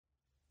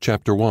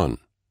Chapter 1.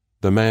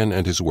 The Man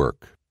and His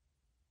Work.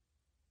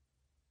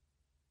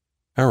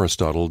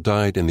 Aristotle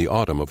died in the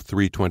autumn of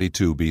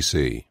 322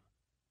 BC.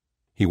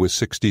 He was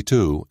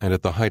 62 and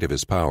at the height of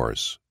his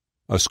powers,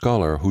 a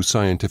scholar whose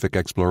scientific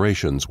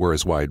explorations were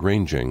as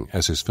wide-ranging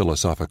as his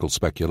philosophical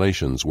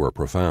speculations were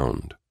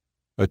profound,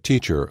 a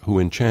teacher who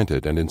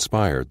enchanted and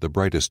inspired the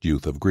brightest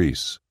youth of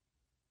Greece,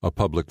 a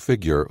public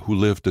figure who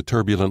lived a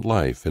turbulent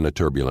life in a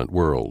turbulent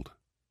world.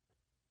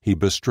 He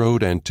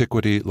bestrode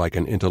antiquity like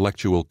an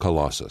intellectual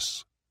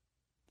colossus.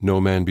 No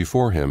man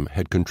before him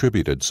had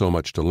contributed so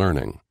much to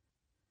learning.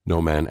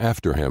 No man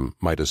after him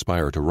might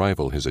aspire to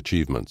rival his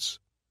achievements.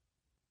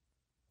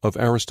 Of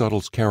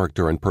Aristotle's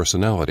character and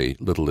personality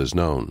little is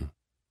known.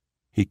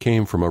 He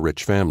came from a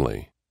rich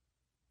family.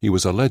 He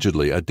was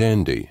allegedly a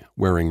dandy,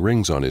 wearing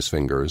rings on his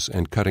fingers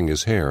and cutting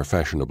his hair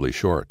fashionably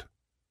short.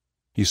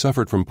 He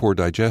suffered from poor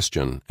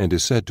digestion and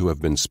is said to have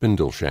been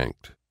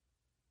spindle-shanked.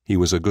 He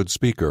was a good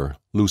speaker,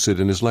 lucid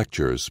in his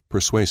lectures,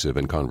 persuasive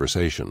in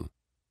conversation,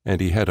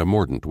 and he had a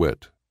mordant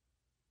wit.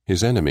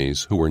 His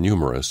enemies, who were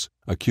numerous,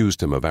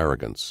 accused him of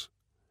arrogance.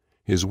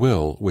 His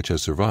will, which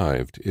has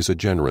survived, is a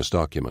generous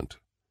document.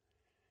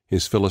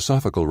 His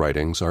philosophical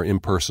writings are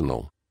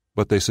impersonal,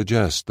 but they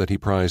suggest that he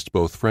prized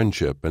both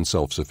friendship and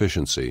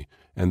self-sufficiency,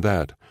 and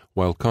that,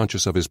 while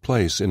conscious of his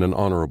place in an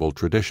honorable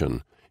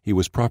tradition, he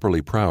was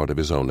properly proud of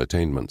his own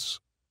attainments.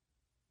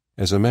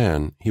 As a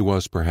man, he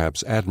was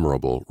perhaps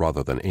admirable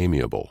rather than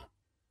amiable.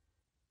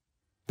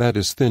 That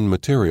is thin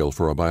material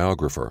for a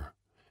biographer,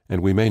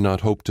 and we may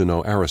not hope to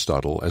know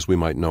Aristotle as we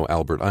might know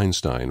Albert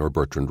Einstein or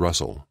Bertrand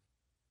Russell.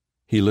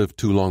 He lived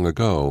too long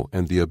ago,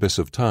 and the abyss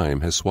of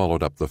time has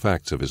swallowed up the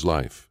facts of his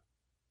life.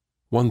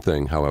 One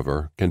thing,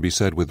 however, can be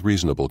said with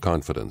reasonable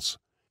confidence.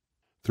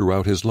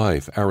 Throughout his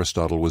life,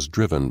 Aristotle was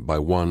driven by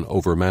one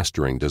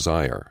overmastering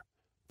desire,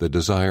 the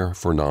desire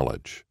for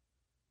knowledge.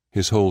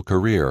 His whole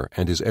career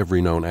and his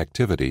every known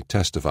activity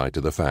testify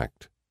to the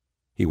fact.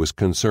 He was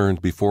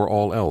concerned before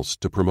all else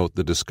to promote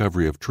the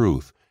discovery of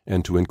truth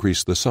and to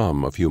increase the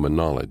sum of human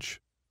knowledge.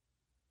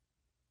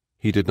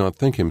 He did not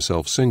think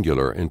himself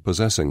singular in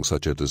possessing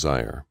such a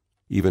desire,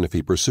 even if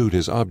he pursued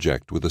his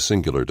object with a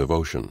singular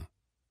devotion.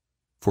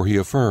 For he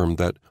affirmed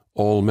that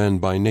all men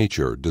by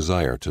nature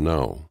desire to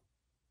know,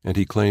 and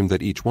he claimed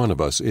that each one of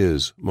us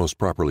is, most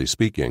properly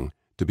speaking,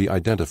 to be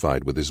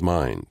identified with his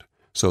mind,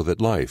 so that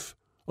life,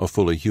 a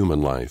fully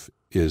human life,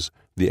 is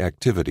the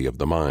activity of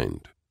the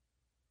mind.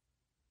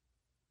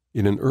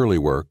 In an early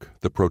work,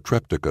 the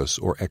Protrepticus,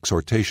 or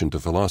Exhortation to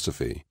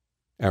Philosophy,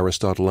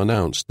 Aristotle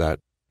announced that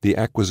the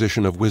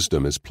acquisition of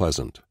wisdom is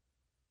pleasant.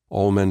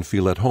 All men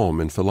feel at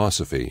home in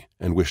philosophy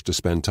and wish to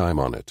spend time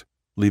on it,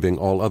 leaving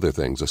all other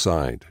things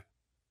aside.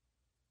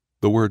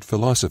 The word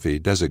philosophy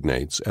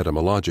designates,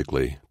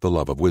 etymologically, the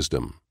love of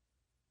wisdom.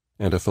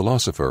 And a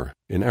philosopher,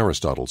 in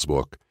Aristotle's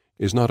book,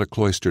 is not a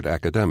cloistered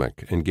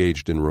academic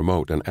engaged in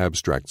remote and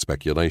abstract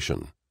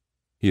speculation.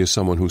 He is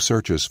someone who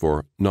searches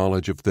for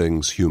knowledge of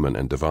things human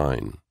and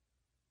divine.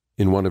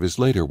 In one of his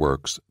later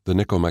works, the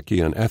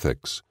Nicomachean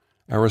Ethics,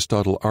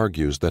 Aristotle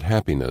argues that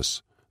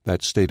happiness,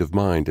 that state of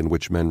mind in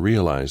which men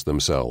realize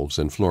themselves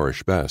and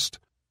flourish best,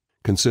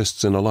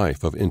 consists in a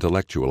life of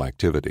intellectual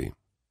activity.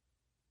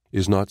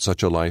 Is not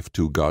such a life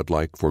too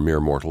godlike for mere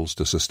mortals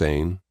to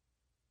sustain?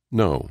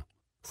 No,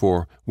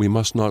 for we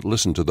must not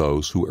listen to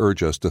those who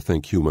urge us to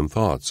think human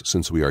thoughts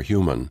since we are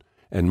human,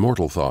 and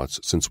mortal thoughts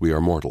since we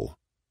are mortal.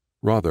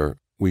 Rather,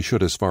 we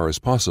should as far as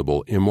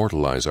possible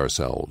immortalize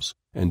ourselves,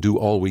 and do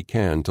all we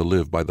can to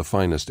live by the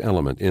finest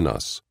element in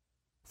us.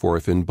 For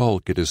if in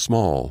bulk it is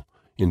small,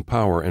 in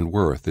power and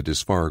worth it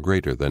is far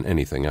greater than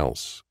anything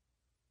else.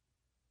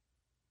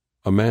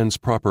 A man's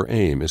proper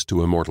aim is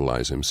to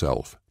immortalize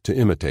himself, to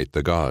imitate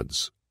the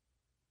gods.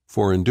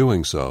 For in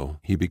doing so,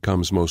 he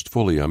becomes most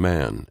fully a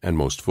man and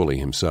most fully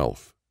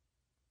himself.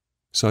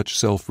 Such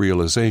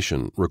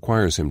self-realization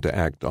requires him to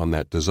act on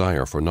that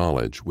desire for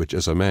knowledge which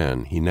as a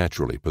man he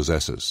naturally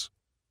possesses.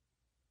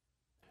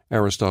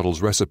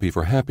 Aristotle's recipe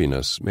for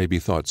happiness may be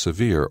thought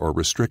severe or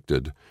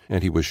restricted,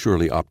 and he was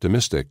surely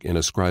optimistic in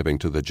ascribing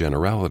to the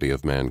generality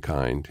of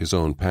mankind his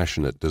own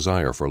passionate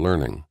desire for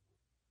learning.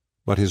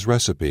 But his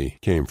recipe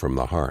came from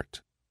the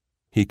heart.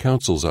 He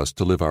counsels us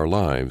to live our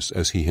lives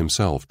as he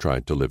himself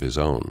tried to live his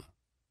own.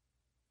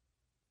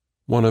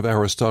 One of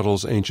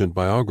Aristotle's ancient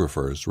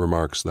biographers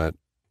remarks that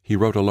he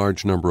wrote a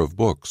large number of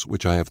books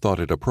which I have thought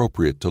it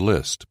appropriate to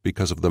list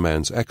because of the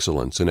man's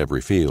excellence in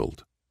every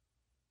field.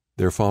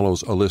 There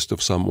follows a list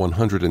of some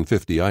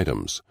 150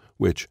 items,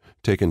 which,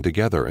 taken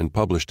together and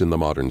published in the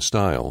modern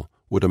style,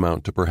 would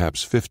amount to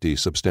perhaps 50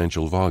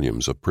 substantial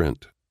volumes of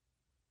print.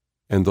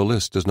 And the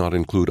list does not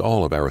include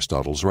all of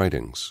Aristotle's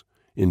writings.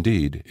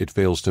 Indeed, it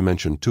fails to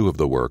mention two of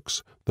the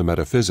works, the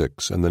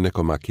Metaphysics and the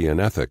Nicomachean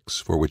Ethics,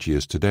 for which he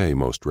is today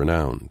most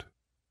renowned.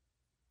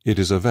 It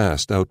is a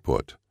vast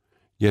output,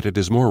 yet it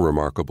is more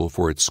remarkable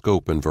for its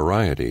scope and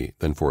variety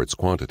than for its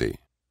quantity.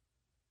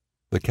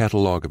 The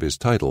catalogue of his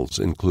titles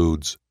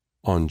includes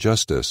On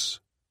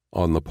Justice,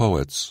 On the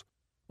Poets,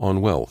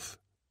 On Wealth,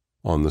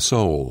 On the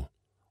Soul,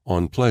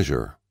 On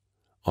Pleasure,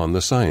 On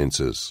the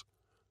Sciences,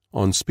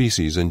 on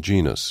species and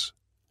genus,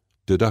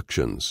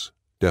 deductions,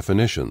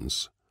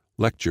 definitions,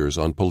 lectures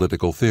on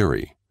political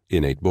theory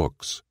in 8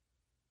 books,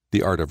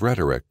 the art of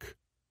rhetoric,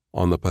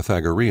 on the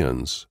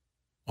Pythagoreans,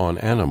 on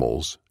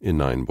animals in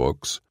 9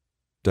 books,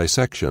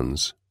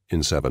 dissections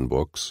in 7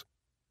 books,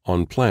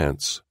 on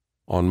plants,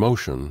 on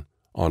motion,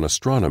 on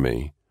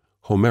astronomy,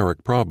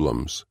 Homeric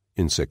problems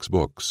in 6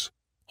 books,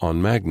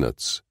 on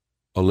magnets,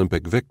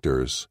 Olympic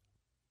victors,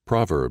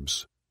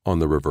 proverbs, on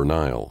the River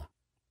Nile.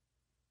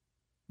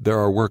 There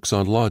are works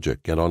on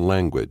logic and on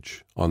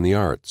language, on the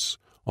arts,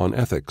 on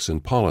ethics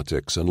and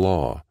politics and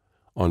law,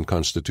 on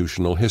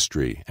constitutional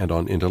history and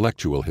on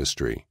intellectual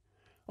history,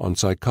 on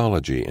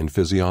psychology and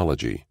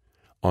physiology,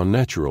 on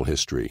natural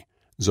history,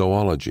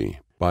 zoology,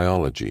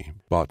 biology,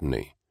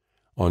 botany,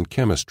 on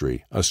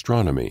chemistry,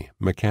 astronomy,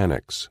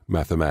 mechanics,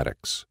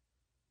 mathematics,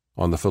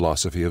 on the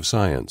philosophy of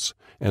science,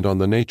 and on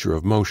the nature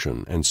of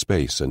motion and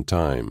space and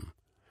time,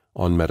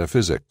 on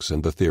metaphysics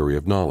and the theory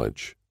of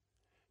knowledge.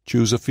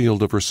 Choose a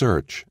field of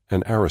research,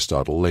 and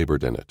Aristotle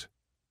labored in it.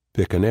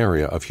 Pick an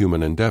area of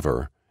human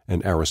endeavor,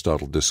 and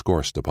Aristotle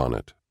discoursed upon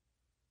it.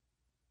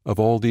 Of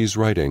all these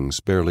writings,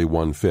 barely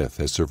 1/5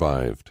 has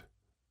survived.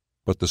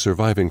 But the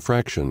surviving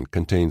fraction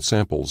contains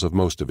samples of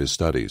most of his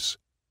studies,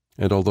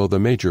 and although the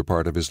major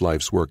part of his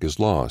life's work is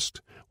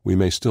lost, we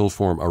may still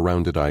form a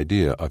rounded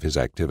idea of his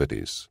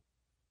activities.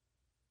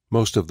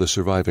 Most of the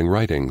surviving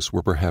writings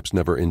were perhaps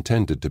never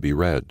intended to be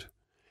read,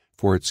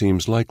 for it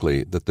seems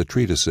likely that the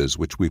treatises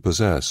which we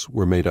possess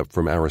were made up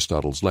from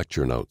Aristotle's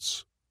lecture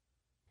notes.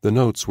 The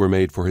notes were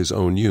made for his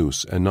own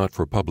use and not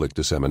for public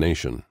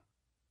dissemination.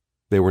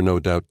 They were no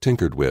doubt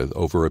tinkered with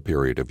over a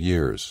period of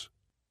years.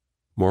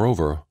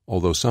 Moreover,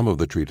 although some of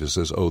the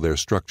treatises owe their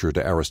structure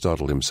to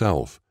Aristotle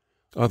himself,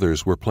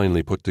 others were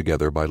plainly put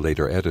together by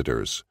later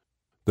editors.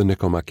 The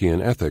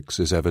Nicomachean Ethics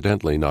is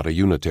evidently not a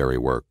unitary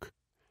work.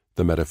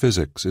 The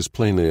Metaphysics is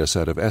plainly a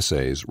set of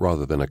essays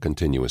rather than a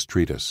continuous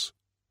treatise.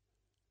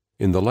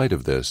 In the light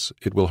of this,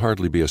 it will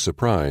hardly be a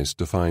surprise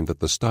to find that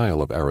the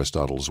style of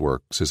Aristotle's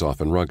works is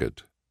often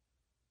rugged.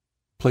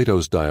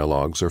 Plato's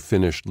dialogues are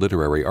finished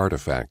literary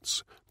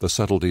artifacts, the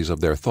subtleties of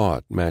their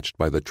thought matched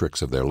by the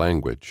tricks of their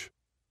language.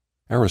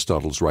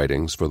 Aristotle's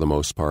writings, for the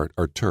most part,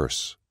 are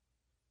terse.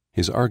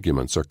 His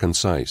arguments are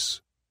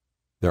concise.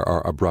 There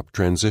are abrupt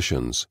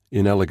transitions,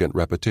 inelegant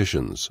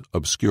repetitions,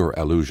 obscure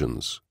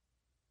allusions.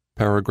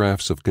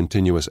 Paragraphs of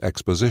continuous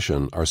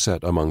exposition are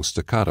set among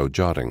staccato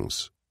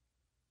jottings.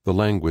 The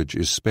language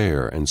is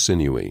spare and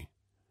sinewy.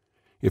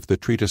 If the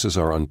treatises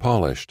are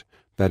unpolished,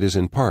 that is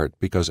in part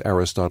because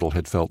Aristotle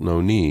had felt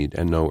no need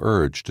and no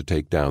urge to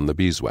take down the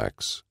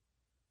beeswax.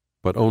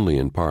 But only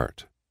in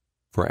part,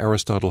 for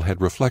Aristotle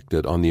had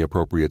reflected on the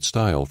appropriate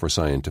style for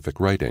scientific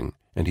writing,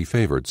 and he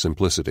favored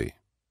simplicity.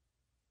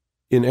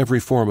 In every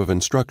form of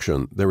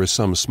instruction there is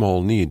some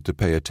small need to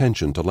pay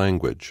attention to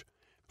language,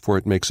 for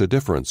it makes a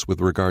difference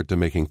with regard to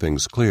making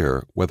things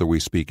clear whether we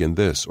speak in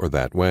this or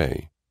that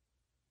way.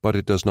 But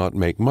it does not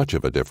make much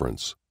of a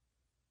difference.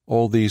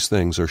 All these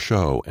things are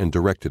show and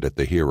directed at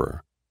the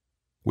hearer,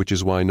 which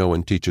is why no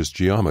one teaches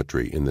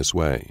geometry in this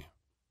way.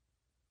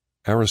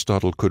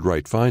 Aristotle could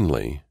write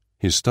finely.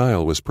 His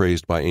style was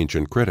praised by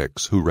ancient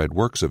critics who read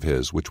works of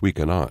his which we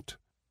cannot,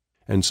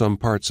 and some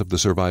parts of the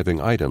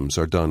surviving items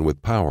are done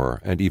with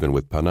power and even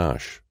with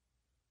panache.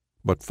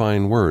 But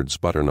fine words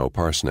butter no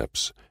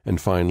parsnips, and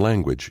fine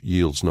language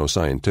yields no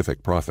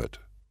scientific profit.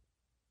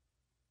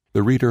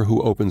 The reader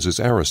who opens his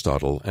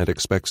Aristotle and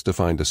expects to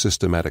find a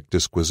systematic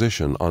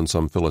disquisition on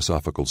some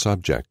philosophical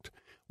subject,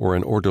 or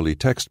an orderly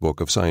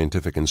textbook of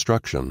scientific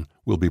instruction,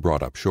 will be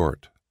brought up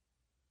short.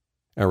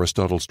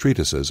 Aristotle's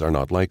treatises are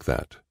not like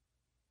that.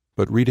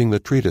 But reading the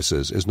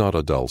treatises is not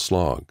a dull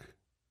slog.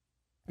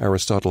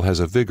 Aristotle has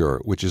a vigor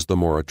which is the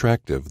more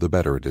attractive the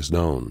better it is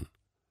known.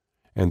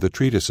 And the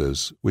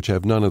treatises, which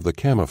have none of the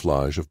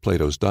camouflage of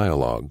Plato's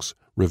dialogues,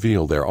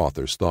 reveal their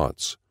author's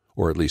thoughts,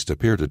 or at least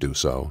appear to do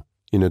so,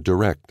 in a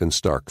direct and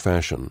stark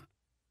fashion.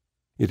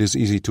 It is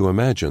easy to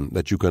imagine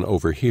that you can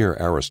overhear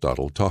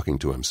Aristotle talking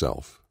to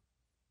himself.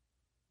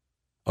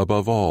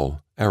 Above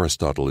all,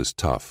 Aristotle is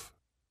tough.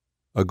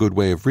 A good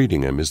way of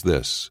reading him is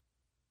this.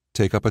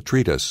 Take up a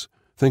treatise,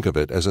 think of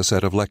it as a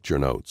set of lecture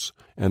notes,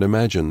 and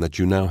imagine that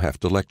you now have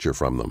to lecture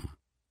from them.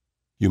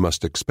 You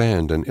must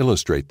expand and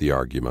illustrate the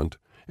argument,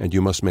 and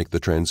you must make the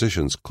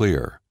transitions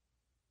clear.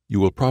 You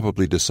will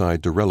probably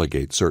decide to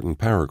relegate certain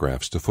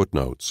paragraphs to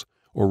footnotes,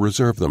 or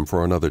reserve them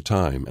for another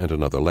time and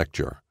another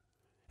lecture.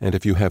 And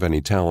if you have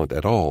any talent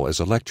at all as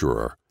a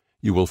lecturer,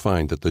 you will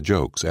find that the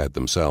jokes add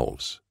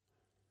themselves.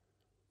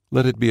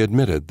 Let it be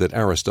admitted that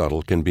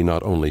Aristotle can be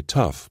not only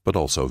tough but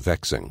also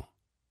vexing.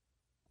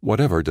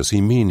 Whatever does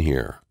he mean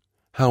here?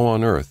 How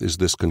on earth is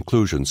this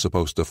conclusion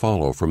supposed to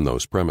follow from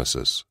those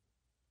premises?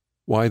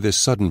 Why this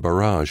sudden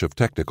barrage of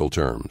technical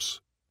terms?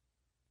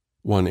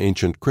 One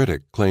ancient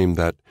critic claimed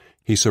that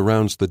he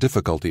surrounds the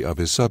difficulty of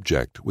his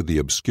subject with the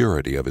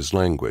obscurity of his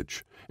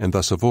language, and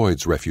thus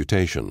avoids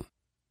refutation,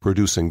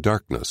 producing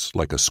darkness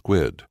like a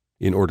squid,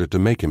 in order to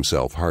make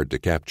himself hard to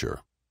capture.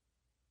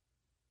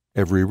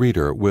 Every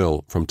reader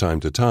will, from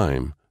time to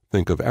time,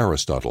 Think of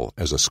Aristotle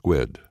as a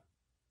squid.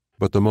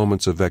 But the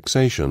moments of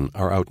vexation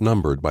are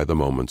outnumbered by the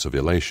moments of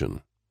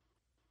elation.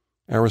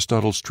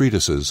 Aristotle's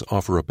treatises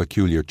offer a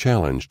peculiar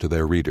challenge to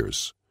their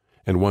readers,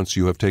 and once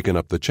you have taken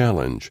up the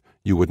challenge,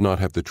 you would not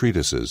have the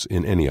treatises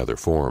in any other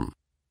form.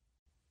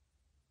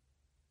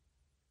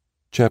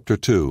 Chapter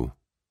 2.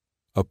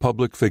 A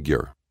Public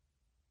Figure.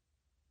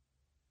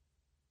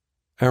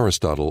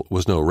 Aristotle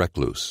was no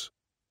recluse.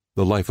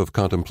 The life of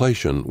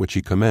contemplation which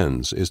he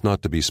commends is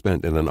not to be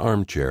spent in an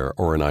armchair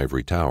or an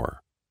ivory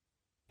tower.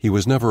 He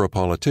was never a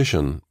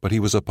politician, but he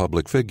was a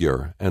public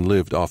figure and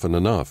lived often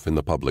enough in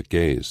the public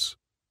gaze.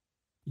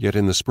 Yet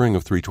in the spring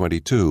of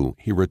 322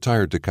 he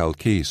retired to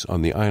Chalcis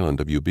on the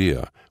island of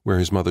Euboea, where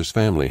his mother's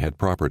family had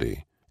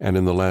property, and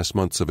in the last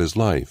months of his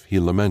life he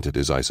lamented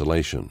his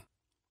isolation.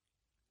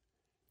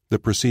 The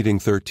preceding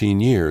 13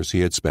 years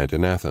he had spent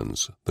in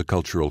Athens, the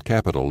cultural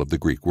capital of the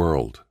Greek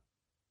world.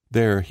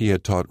 There he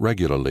had taught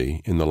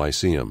regularly in the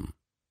Lyceum,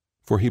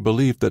 for he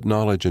believed that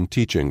knowledge and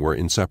teaching were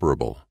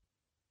inseparable.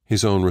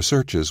 His own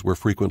researches were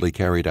frequently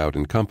carried out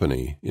in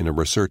company, in a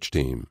research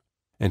team,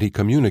 and he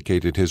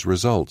communicated his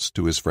results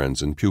to his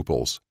friends and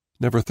pupils,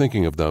 never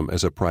thinking of them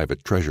as a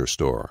private treasure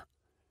store.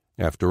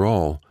 After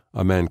all,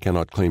 a man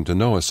cannot claim to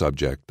know a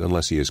subject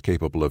unless he is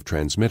capable of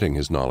transmitting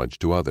his knowledge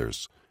to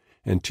others,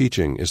 and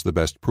teaching is the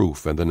best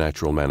proof and the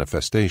natural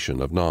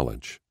manifestation of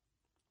knowledge.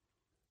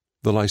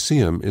 The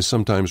Lyceum is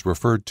sometimes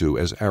referred to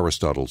as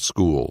Aristotle's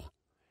school,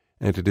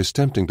 and it is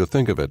tempting to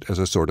think of it as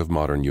a sort of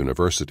modern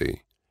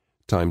university.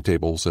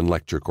 Timetables and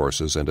lecture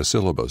courses and a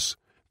syllabus,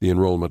 the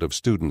enrollment of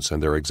students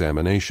and their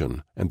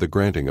examination, and the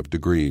granting of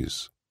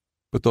degrees.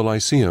 But the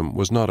Lyceum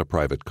was not a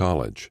private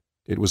college.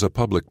 It was a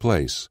public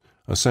place,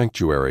 a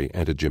sanctuary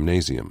and a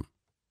gymnasium.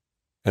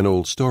 An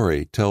old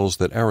story tells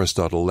that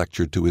Aristotle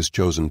lectured to his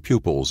chosen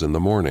pupils in the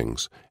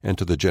mornings and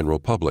to the general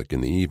public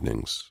in the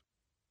evenings.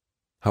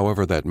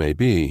 However that may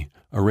be,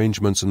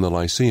 arrangements in the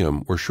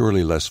Lyceum were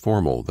surely less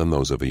formal than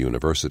those of a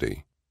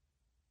university.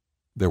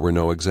 There were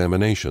no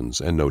examinations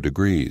and no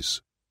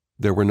degrees.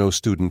 There were no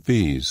student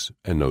fees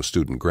and no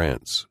student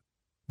grants.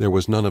 There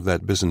was none of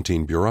that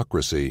Byzantine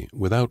bureaucracy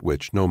without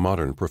which no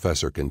modern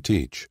professor can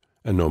teach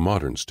and no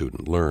modern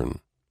student learn.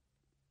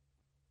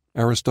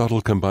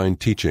 Aristotle combined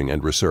teaching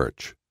and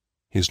research.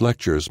 His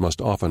lectures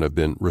must often have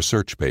been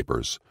research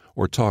papers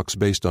or talks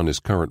based on his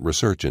current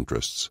research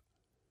interests.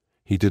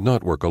 He did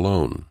not work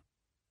alone.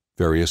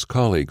 Various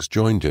colleagues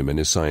joined him in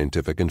his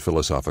scientific and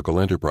philosophical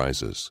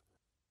enterprises.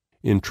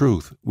 In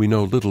truth, we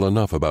know little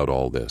enough about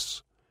all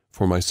this.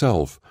 For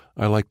myself,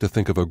 I like to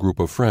think of a group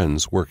of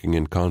friends working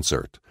in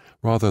concert,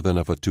 rather than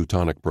of a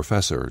Teutonic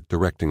professor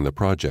directing the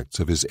projects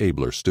of his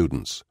abler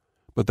students.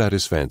 But that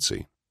is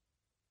fancy.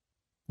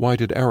 Why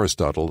did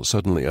Aristotle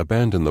suddenly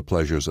abandon the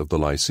pleasures of the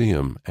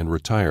Lyceum and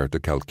retire to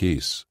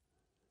Chalcis?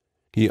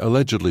 He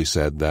allegedly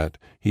said that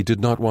he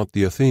did not want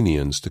the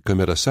Athenians to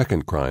commit a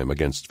second crime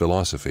against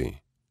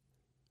philosophy.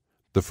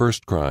 The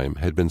first crime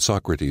had been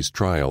Socrates'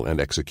 trial and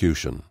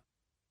execution.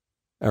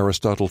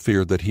 Aristotle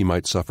feared that he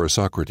might suffer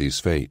Socrates'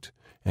 fate,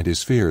 and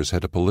his fears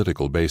had a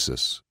political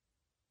basis.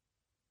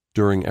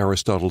 During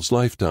Aristotle's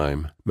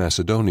lifetime,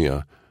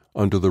 Macedonia,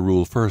 under the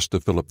rule first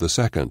of Philip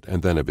II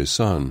and then of his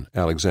son,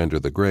 Alexander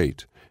the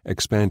Great,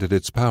 expanded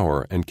its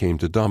power and came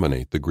to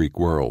dominate the Greek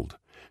world,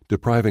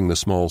 depriving the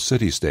small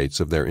city-states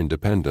of their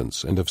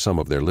independence and of some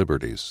of their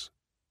liberties.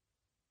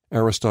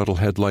 Aristotle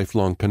had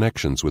lifelong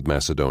connections with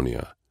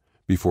Macedonia.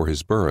 Before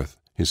his birth,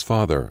 his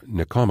father,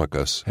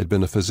 Nicomachus, had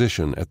been a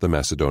physician at the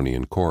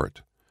Macedonian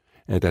court,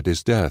 and at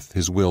his death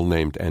his will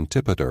named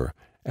Antipater,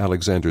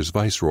 Alexander's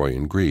viceroy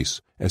in Greece,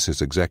 as his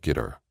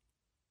executor.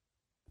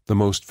 The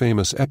most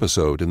famous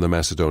episode in the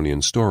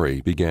Macedonian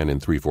story began in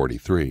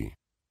 343.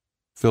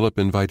 Philip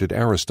invited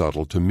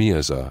Aristotle to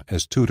Mysa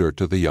as tutor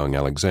to the young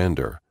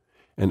Alexander,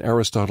 and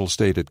Aristotle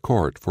stayed at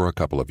court for a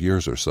couple of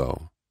years or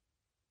so.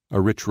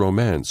 A rich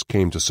romance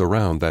came to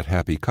surround that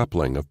happy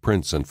coupling of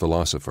prince and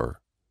philosopher,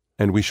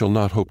 and we shall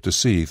not hope to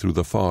see through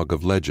the fog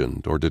of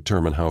legend or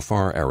determine how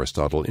far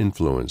Aristotle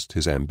influenced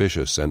his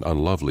ambitious and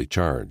unlovely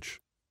charge.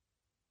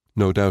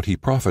 No doubt he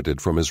profited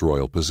from his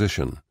royal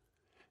position,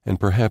 and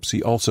perhaps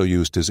he also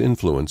used his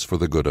influence for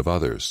the good of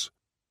others.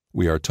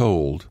 We are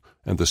told,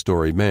 and the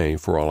story may,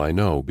 for all I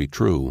know, be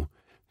true,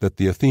 that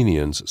the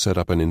Athenians set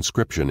up an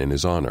inscription in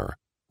his honor,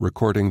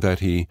 recording that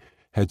he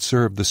had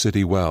served the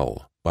city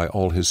well by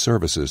all his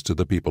services to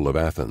the people of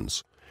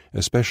Athens,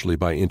 especially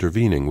by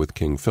intervening with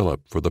King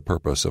Philip for the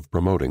purpose of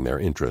promoting their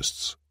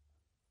interests.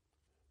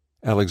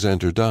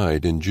 Alexander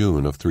died in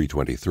June of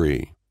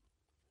 323.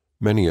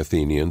 Many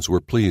Athenians were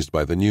pleased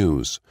by the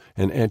news,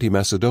 and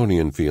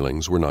anti-Macedonian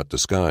feelings were not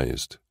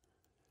disguised.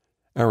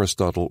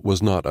 Aristotle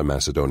was not a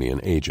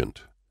Macedonian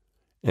agent,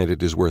 and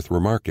it is worth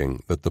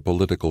remarking that the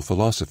political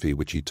philosophy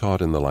which he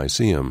taught in the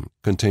Lyceum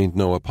contained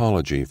no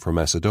apology for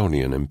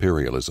Macedonian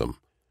imperialism.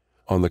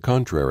 On the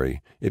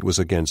contrary, it was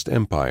against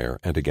empire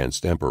and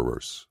against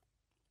emperors.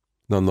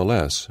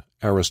 Nonetheless,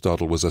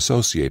 Aristotle was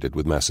associated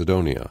with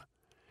Macedonia.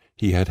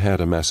 He had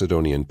had a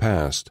Macedonian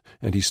past,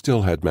 and he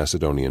still had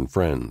Macedonian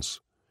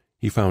friends.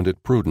 He found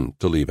it prudent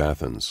to leave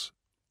Athens.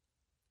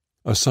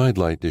 A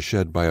sidelight is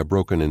shed by a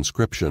broken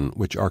inscription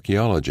which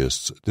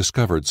archaeologists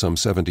discovered some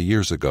 70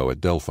 years ago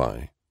at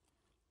Delphi.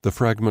 The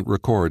fragment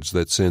records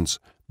that since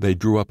they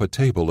drew up a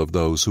table of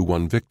those who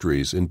won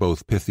victories in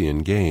both Pythian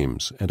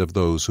games and of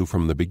those who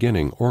from the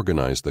beginning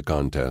organized the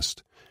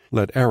contest,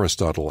 let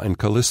Aristotle and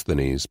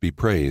Callisthenes be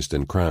praised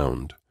and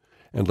crowned,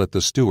 and let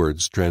the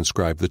stewards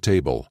transcribe the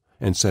table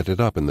and set it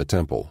up in the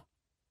temple.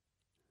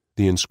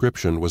 The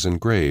inscription was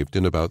engraved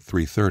in about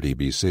 330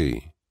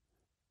 BC.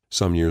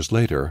 Some years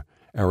later,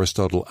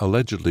 Aristotle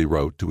allegedly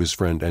wrote to his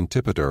friend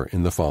Antipater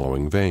in the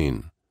following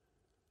vein: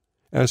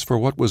 "As for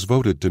what was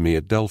voted to me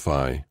at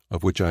Delphi,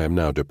 of which I am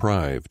now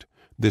deprived,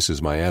 this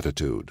is my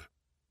attitude.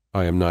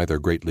 I am neither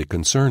greatly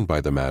concerned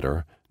by the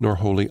matter, nor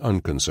wholly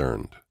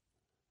unconcerned."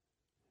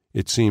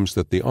 It seems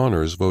that the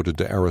honors voted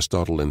to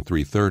Aristotle in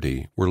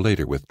 330 were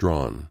later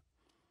withdrawn.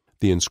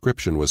 The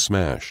inscription was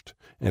smashed,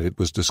 and it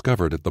was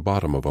discovered at the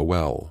bottom of a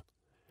well.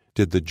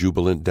 Did the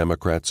jubilant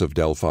democrats of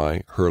Delphi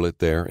hurl it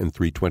there in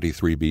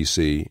 323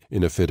 BC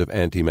in a fit of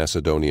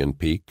anti-Macedonian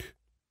pique?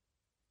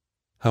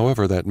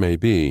 However that may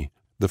be,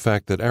 the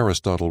fact that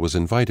Aristotle was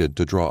invited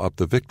to draw up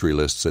the victory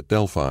lists at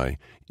Delphi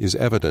is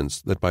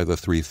evidence that by the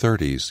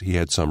 330s he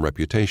had some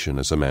reputation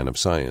as a man of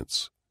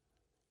science.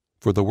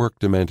 For the work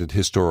demanded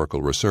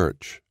historical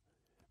research.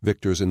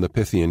 Victors in the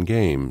Pythian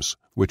games,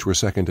 which were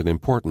second in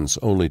importance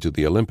only to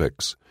the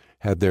Olympics,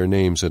 had their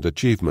names and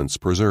achievements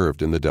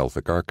preserved in the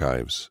Delphic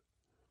archives.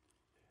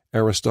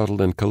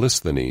 Aristotle and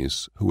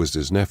Callisthenes, who was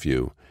his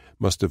nephew,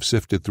 must have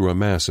sifted through a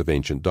mass of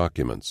ancient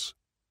documents.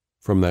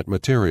 From that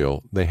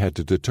material they had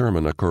to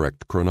determine a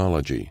correct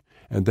chronology,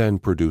 and then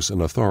produce an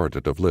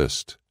authoritative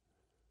list.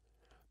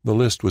 The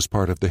list was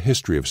part of the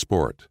history of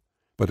sport,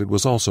 but it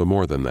was also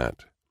more than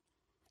that.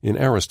 In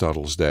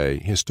Aristotle's day,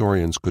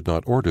 historians could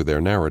not order their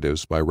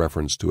narratives by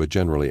reference to a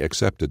generally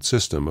accepted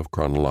system of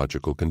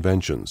chronological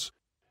conventions,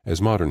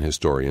 as modern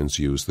historians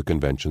use the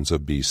conventions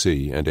of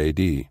BC and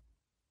AD.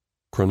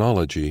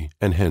 Chronology,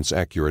 and hence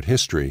accurate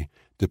history,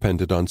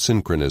 depended on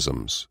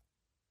synchronisms.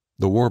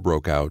 The war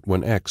broke out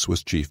when X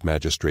was chief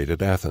magistrate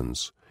at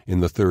Athens, in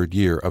the 3rd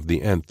year of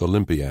the nth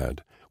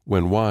Olympiad,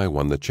 when Y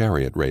won the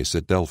chariot race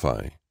at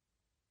Delphi.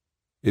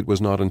 It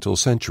was not until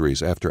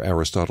centuries after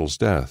Aristotle's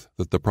death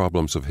that the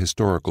problems of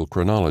historical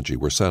chronology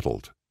were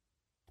settled.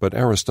 But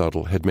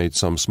Aristotle had made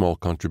some small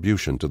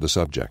contribution to the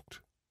subject.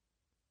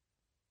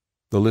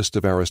 The list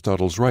of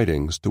Aristotle's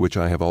writings, to which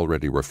I have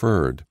already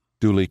referred,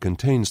 duly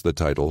contains the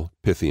title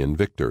Pythian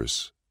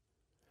Victors.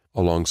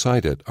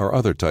 Alongside it are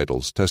other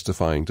titles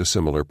testifying to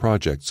similar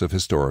projects of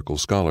historical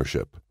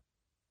scholarship: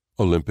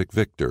 Olympic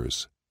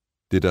Victors,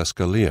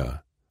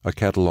 Didascalia, a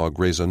catalogue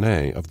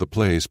raisonné of the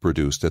plays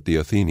produced at the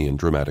Athenian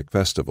dramatic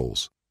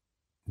festivals;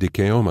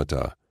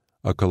 Dikeomata,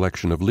 a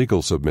collection of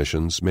legal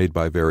submissions made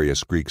by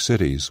various Greek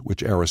cities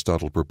which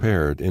Aristotle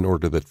prepared in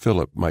order that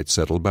Philip might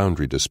settle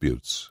boundary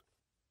disputes.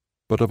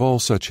 But of all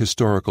such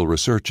historical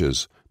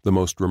researches, the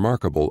most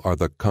remarkable are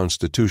the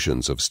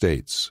constitutions of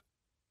states.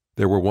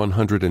 There were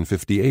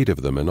 158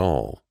 of them in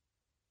all.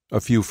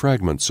 A few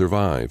fragments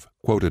survive,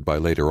 quoted by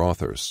later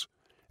authors,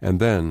 and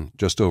then,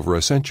 just over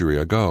a century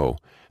ago,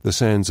 the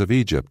sands of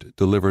Egypt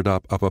delivered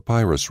up a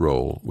papyrus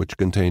roll which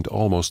contained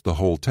almost the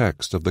whole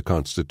text of the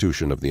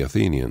Constitution of the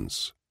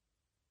Athenians.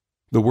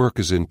 The work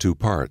is in 2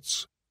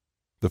 parts.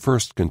 The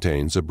first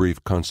contains a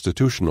brief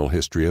constitutional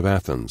history of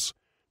Athens.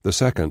 The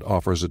second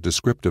offers a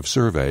descriptive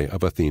survey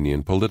of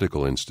Athenian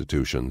political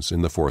institutions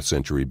in the 4th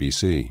century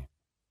BC.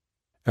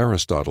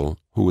 Aristotle,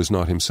 who was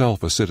not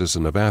himself a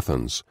citizen of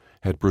Athens,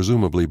 had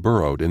presumably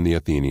burrowed in the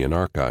Athenian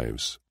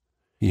archives.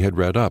 He had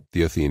read up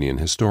the Athenian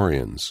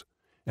historians,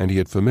 and he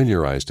had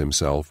familiarized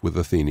himself with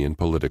Athenian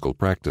political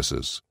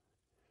practices.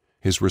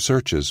 His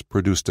researches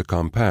produced a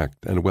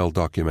compact and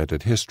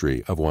well-documented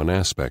history of one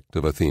aspect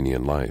of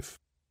Athenian life.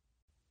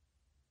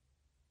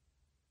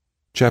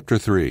 Chapter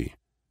 3.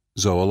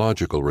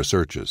 Zoological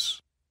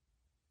Researches.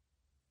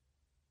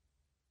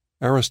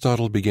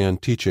 Aristotle began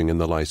teaching in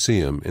the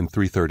Lyceum in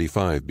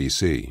 335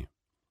 BC.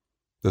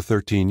 The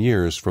 13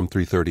 years from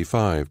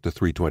 335 to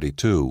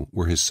 322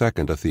 were his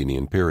second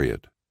Athenian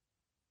period.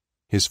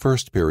 His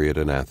first period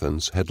in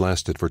Athens had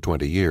lasted for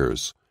 20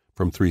 years,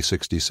 from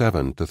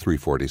 367 to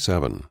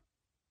 347.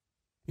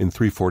 In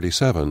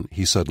 347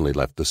 he suddenly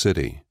left the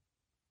city.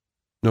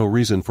 No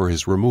reason for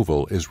his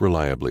removal is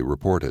reliably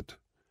reported,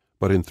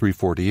 but in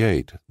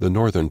 348 the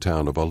northern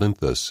town of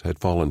Olynthus had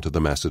fallen to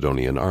the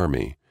Macedonian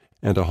army,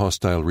 and a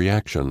hostile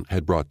reaction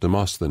had brought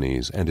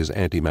Demosthenes and his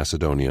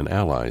anti-Macedonian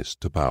allies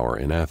to power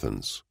in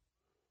Athens.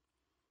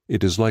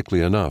 It is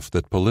likely enough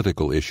that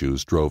political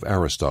issues drove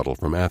Aristotle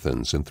from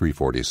Athens in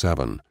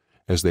 347,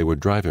 as they would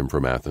drive him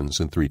from Athens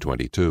in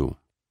 322.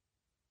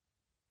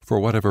 For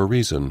whatever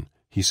reason,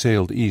 he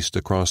sailed east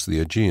across the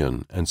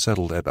Aegean and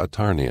settled at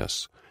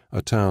Atarneus,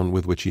 a town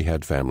with which he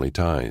had family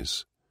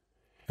ties.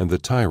 And the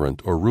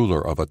tyrant or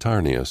ruler of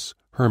Atarneus,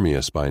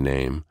 Hermias by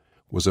name,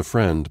 was a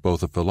friend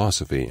both of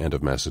philosophy and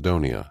of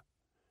Macedonia.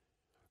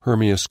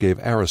 Hermias gave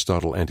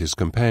Aristotle and his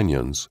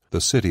companions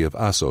the city of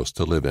Assos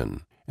to live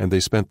in, and they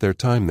spent their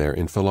time there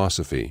in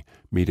philosophy,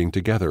 meeting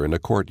together in a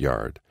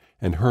courtyard,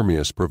 and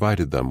Hermias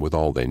provided them with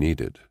all they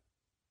needed.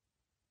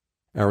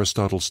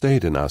 Aristotle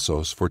stayed in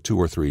Assos for 2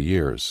 or 3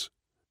 years.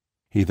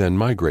 He then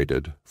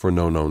migrated, for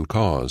no known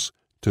cause,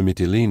 to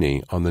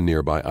Mytilene on the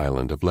nearby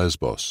island of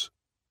Lesbos.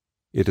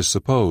 It is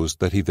supposed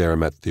that he there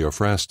met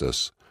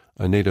Theophrastus,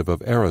 a native of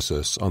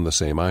Eresus on the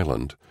same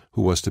island,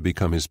 who was to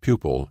become his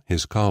pupil,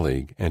 his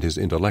colleague, and his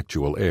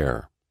intellectual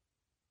heir.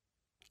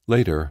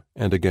 Later,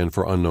 and again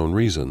for unknown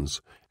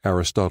reasons,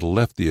 Aristotle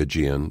left the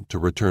Aegean to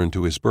return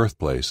to his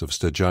birthplace of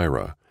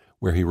Stagira,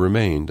 where he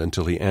remained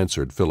until he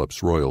answered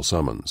Philip's royal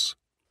summons.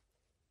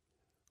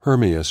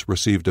 Hermias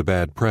received a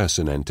bad press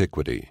in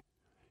antiquity.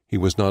 He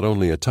was not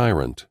only a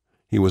tyrant,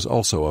 he was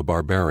also a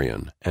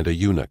barbarian and a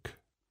eunuch.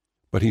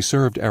 But he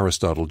served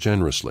Aristotle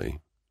generously.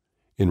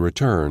 In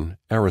return,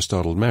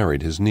 Aristotle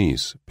married his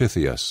niece,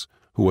 Pythias,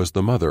 who was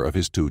the mother of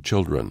his 2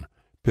 children,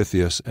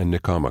 Pythias and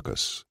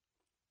Nicomachus.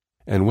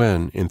 And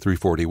when, in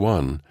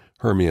 341,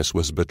 Hermias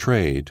was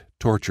betrayed,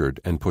 tortured,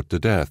 and put to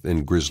death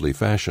in grisly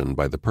fashion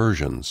by the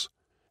Persians,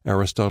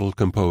 Aristotle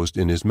composed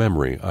in his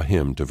memory a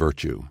hymn to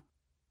virtue.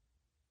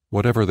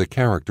 Whatever the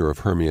character of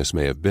Hermias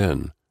may have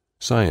been,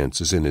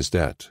 science is in his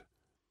debt.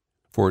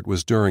 For it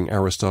was during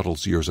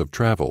Aristotle's years of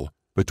travel,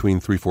 between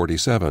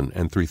 347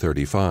 and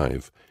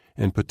 335,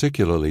 and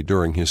particularly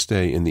during his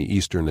stay in the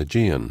eastern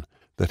Aegean,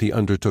 that he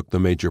undertook the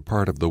major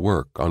part of the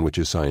work on which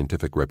his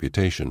scientific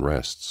reputation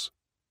rests.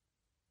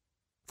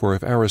 For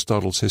if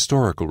Aristotle's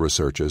historical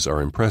researches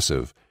are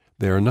impressive,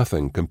 they are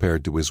nothing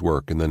compared to his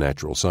work in the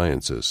natural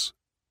sciences.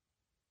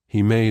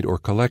 He made or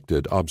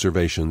collected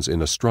observations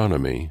in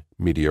astronomy,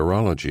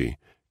 meteorology,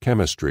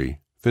 chemistry,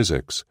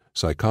 physics,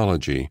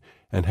 psychology,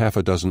 and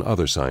 6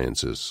 other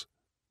sciences.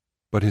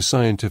 But his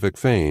scientific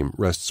fame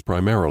rests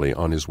primarily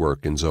on his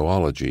work in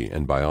zoology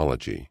and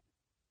biology.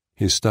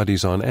 His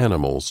studies on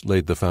animals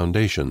laid the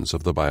foundations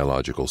of the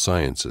biological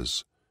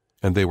sciences,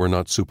 and they were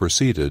not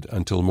superseded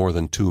until more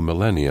than 2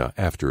 millennia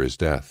after his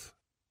death.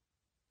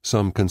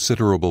 Some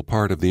considerable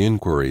part of the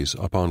inquiries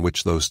upon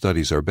which those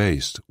studies are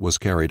based was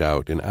carried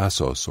out in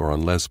Assos or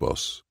on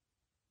Lesbos.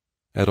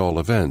 At all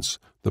events,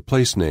 the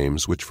place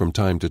names which from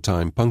time to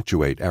time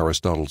punctuate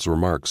Aristotle's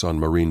remarks on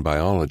marine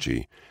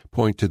biology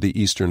point to the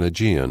eastern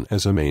Aegean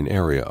as a main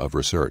area of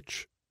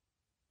research.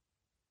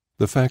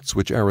 The facts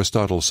which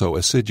Aristotle so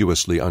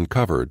assiduously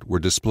uncovered were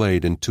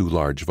displayed in 2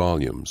 large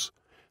volumes,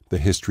 The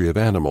History of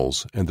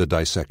Animals and the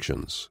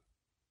Dissections.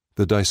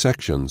 The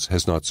Dissections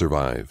has not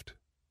survived.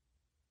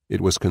 It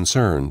was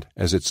concerned,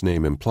 as its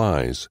name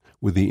implies,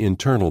 with the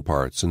internal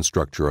parts and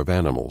structure of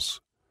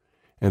animals,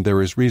 and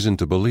there is reason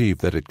to believe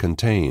that it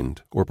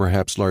contained, or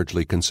perhaps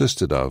largely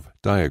consisted of,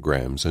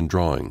 diagrams and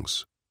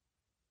drawings.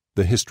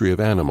 The History of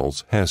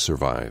Animals has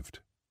survived.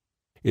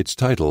 Its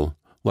title,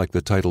 like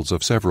the titles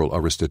of several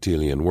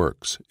Aristotelian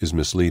works, is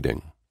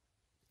misleading.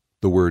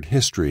 The word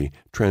history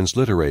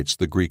transliterates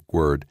the Greek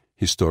word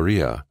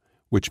historia,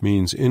 which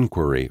means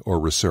inquiry or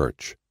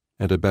research,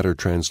 and a better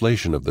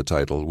translation of the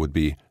title would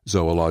be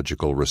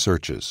zoological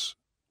researches.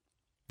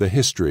 The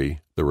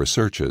history, the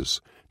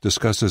researches,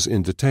 discusses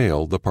in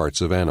detail the parts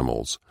of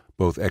animals,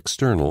 both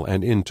external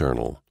and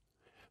internal,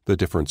 the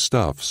different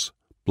stuffs,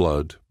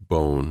 blood,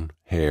 bone,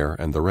 hair,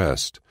 and the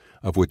rest,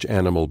 of which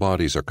animal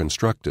bodies are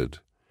constructed,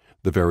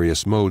 the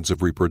various modes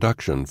of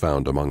reproduction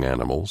found among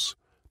animals,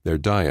 their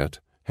diet,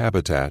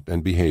 habitat,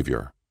 and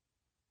behavior.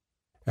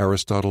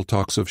 Aristotle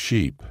talks of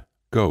sheep,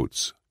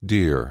 goats,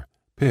 deer,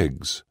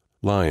 pigs,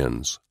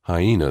 lions,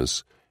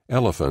 hyenas,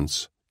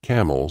 elephants,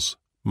 camels,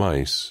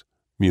 mice,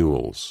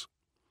 mules.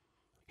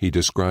 He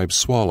describes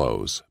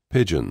swallows,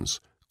 pigeons,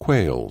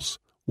 quails,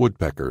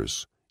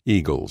 woodpeckers,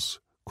 eagles,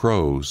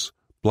 crows,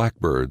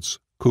 blackbirds,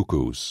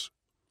 cuckoos.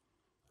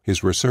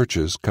 His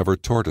researches cover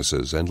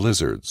tortoises and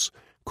lizards,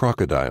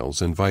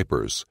 crocodiles and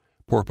vipers,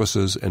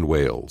 porpoises and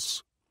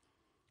whales.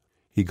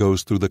 He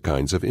goes through the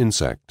kinds of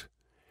insect,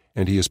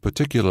 and he is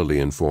particularly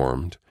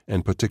informed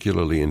and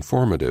particularly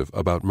informative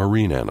about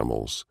marine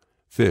animals,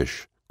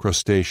 fish,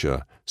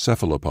 crustacea,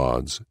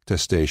 cephalopods,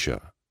 testacea.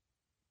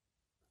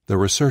 The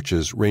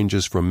researches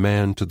ranges from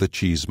man to the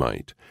cheese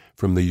mite,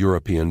 from the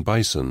European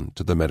bison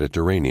to the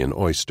Mediterranean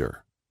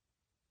oyster.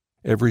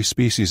 Every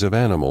species of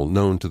animal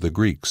known to the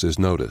Greeks is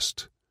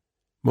noticed.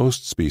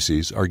 Most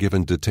species are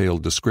given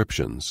detailed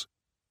descriptions.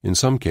 In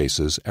some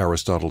cases,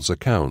 Aristotle's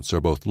accounts are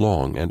both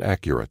long and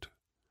accurate.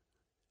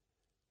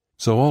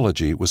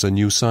 Zoology was a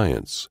new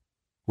science.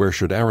 Where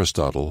should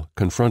Aristotle,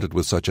 confronted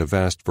with such a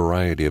vast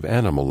variety of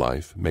animal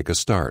life, make a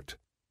start?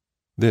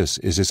 This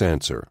is his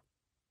answer.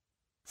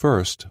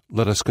 First,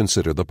 let us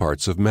consider the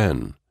parts of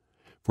men,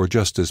 for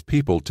just as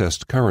people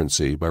test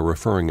currency by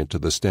referring it to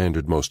the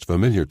standard most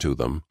familiar to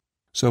them,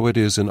 so it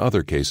is in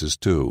other cases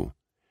too,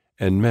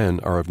 and men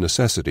are of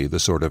necessity the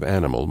sort of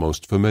animal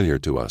most familiar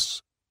to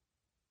us.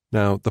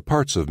 Now, the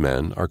parts of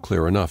men are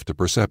clear enough to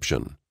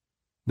perception.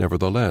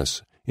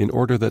 Nevertheless, in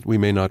order that we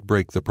may not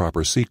break the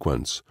proper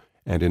sequence,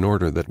 and in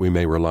order that we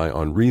may rely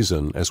on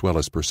reason as well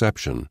as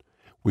perception,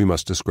 we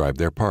must describe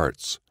their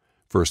parts,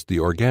 first the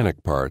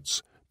organic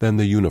parts, then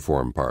the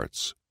uniform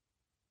parts.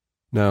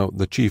 Now,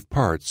 the chief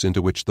parts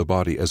into which the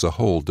body as a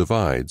whole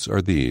divides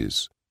are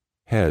these: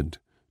 head,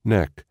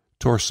 neck,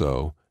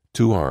 torso,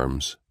 2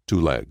 arms, 2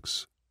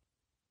 legs.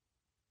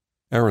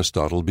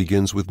 Aristotle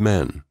begins with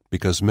men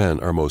because men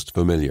are most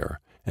familiar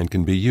and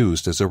can be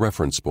used as a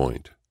reference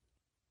point.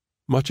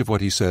 Much of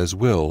what he says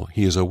will,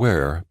 he is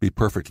aware, be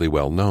perfectly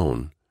well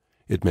known.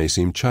 It may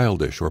seem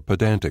childish or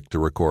pedantic to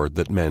record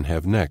that men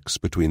have necks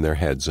between their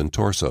heads and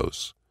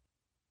torsos.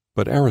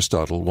 But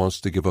Aristotle wants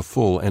to give a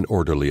full and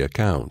orderly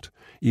account,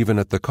 even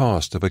at the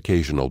cost of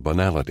occasional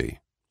banality.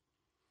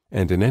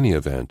 And in any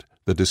event,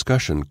 the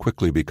discussion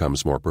quickly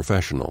becomes more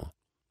professional.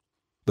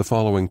 The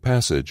following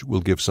passage will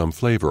give some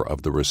flavor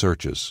of the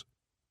researches.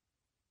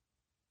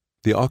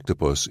 The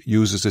octopus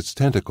uses its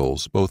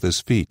tentacles both as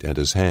feet and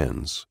as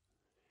hands.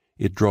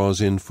 It draws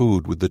in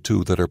food with the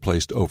 2 that are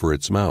placed over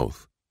its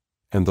mouth,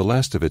 and the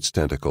last of its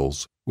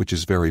tentacles, which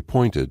is very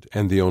pointed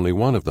and the only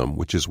one of them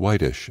which is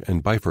whitish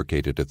and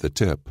bifurcated at the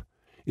tip,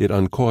 it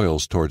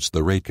uncoils towards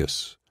the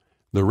rachis.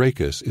 The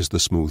rachis is the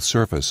smooth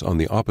surface on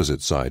the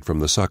opposite side from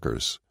the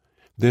suckers.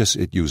 This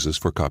it uses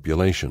for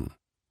copulation.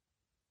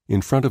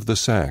 In front of the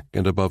sac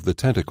and above the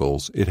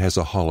tentacles it has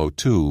a hollow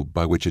tube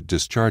by which it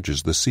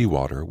discharges the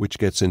seawater which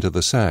gets into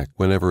the sac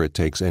whenever it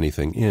takes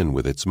anything in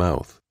with its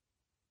mouth.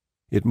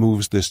 It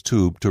moves this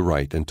tube to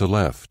right and to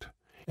left,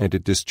 and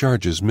it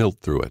discharges milt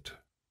through it.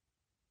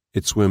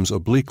 It swims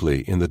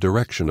obliquely in the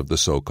direction of the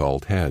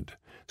so-called head,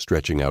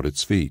 stretching out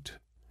its feet,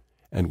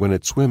 and when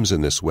it swims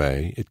in this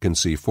way it can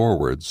see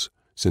forwards,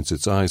 since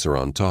its eyes are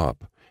on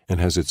top, and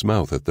has its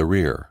mouth at the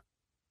rear.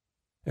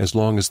 As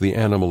long as the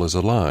animal is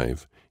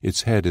alive,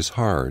 its head is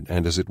hard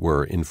and, as it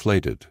were,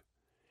 inflated.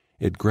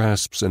 It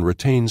grasps and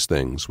retains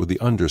things with the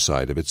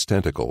underside of its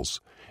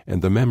tentacles,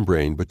 and the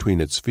membrane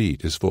between its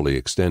feet is fully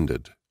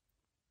extended.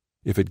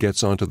 If it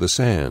gets onto the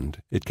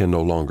sand, it can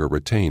no longer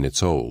retain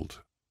its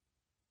hold.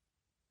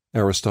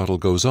 Aristotle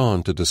goes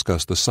on to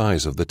discuss the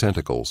size of the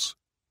tentacles.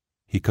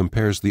 He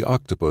compares the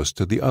octopus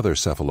to the other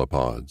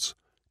cephalopods,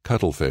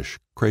 cuttlefish,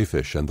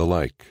 crayfish, and the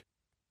like.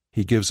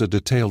 He gives a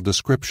detailed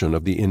description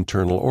of the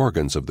internal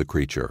organs of the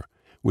creature,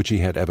 which he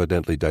had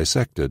evidently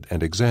dissected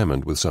and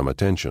examined with some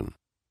attention.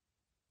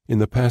 In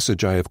the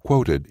passage I have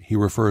quoted, he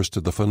refers to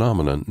the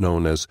phenomenon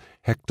known as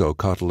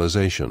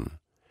hectocotylization,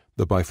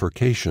 the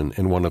bifurcation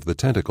in one of the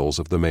tentacles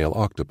of the male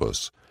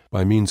octopus,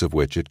 by means of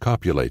which it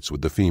copulates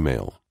with the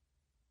female.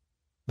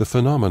 The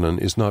phenomenon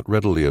is not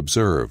readily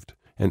observed,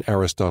 and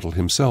Aristotle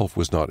himself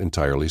was not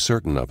entirely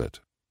certain of it.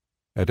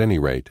 At any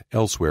rate,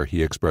 elsewhere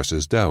he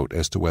expresses doubt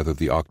as to whether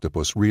the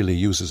octopus really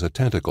uses a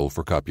tentacle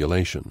for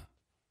copulation.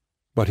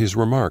 But his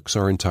remarks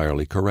are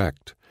entirely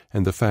correct,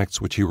 and the facts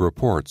which he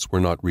reports were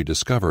not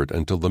rediscovered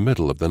until the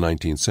middle of the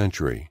 19th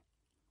century.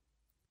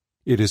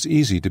 It is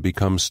easy to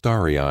become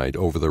starry-eyed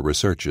over the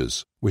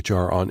researches, which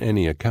are on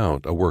any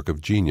account a work of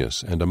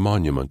genius and a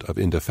monument of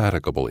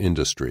indefatigable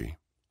industry.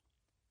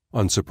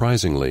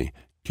 Unsurprisingly,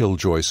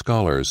 killjoy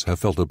scholars have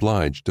felt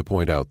obliged to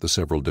point out the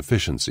several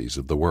deficiencies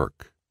of the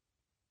work.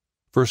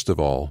 First of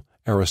all,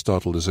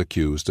 Aristotle is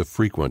accused of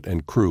frequent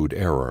and crude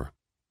error.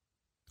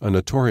 A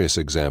notorious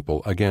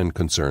example again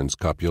concerns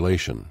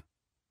copulation.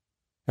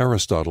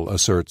 Aristotle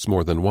asserts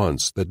more than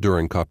once that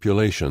during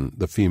copulation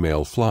the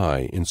female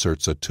fly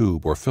inserts a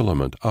tube or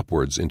filament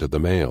upwards into the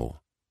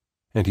male,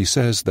 and he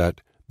says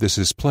that this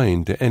is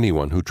plain to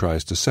anyone who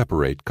tries to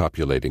separate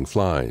copulating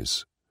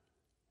flies.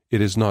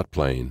 It is not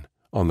plain.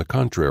 On the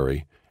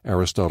contrary,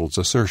 Aristotle's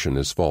assertion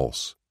is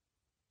false.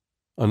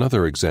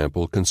 Another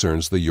example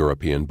concerns the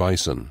European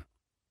bison.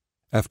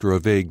 After a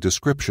vague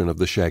description of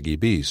the shaggy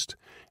beast,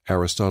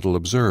 Aristotle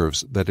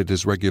observes that it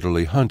is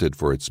regularly hunted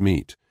for its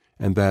meat,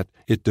 and that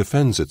it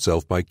defends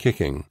itself by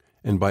kicking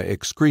and by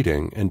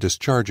excreting and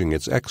discharging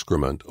its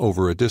excrement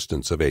over a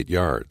distance of 8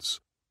 yards.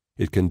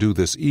 It can do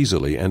this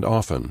easily and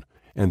often,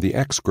 and the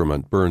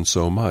excrement burns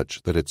so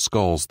much that it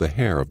scalds the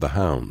hair of the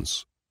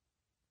hounds.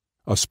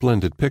 A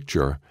splendid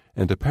picture,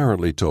 and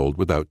apparently told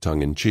without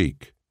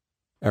tongue-in-cheek.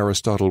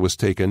 Aristotle was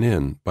taken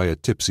in by a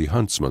tipsy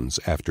huntsman's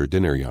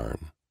after-dinner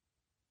yarn.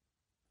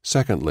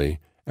 Secondly,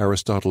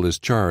 Aristotle is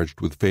charged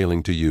with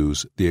failing to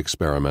use the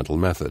experimental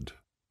method.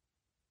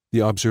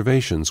 The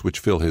observations which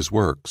fill his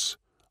works,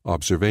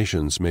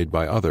 observations made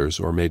by others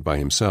or made by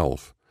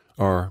himself,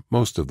 are,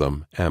 most of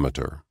them,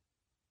 amateur.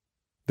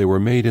 They were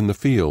made in the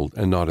field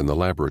and not in the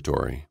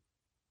laboratory.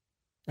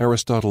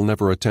 Aristotle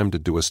never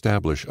attempted to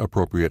establish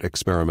appropriate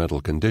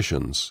experimental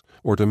conditions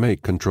or to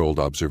make controlled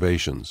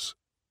observations.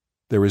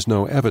 There is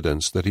no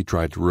evidence that he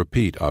tried to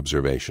repeat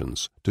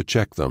observations, to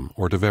check them,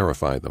 or to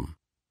verify them.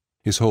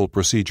 His whole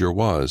procedure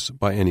was,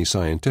 by any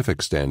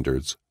scientific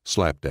standards,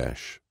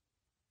 slapdash.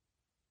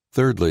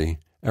 Thirdly,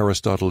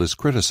 Aristotle is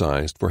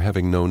criticized for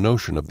having no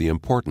notion of the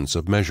importance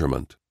of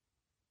measurement.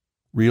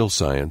 Real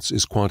science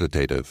is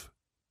quantitative.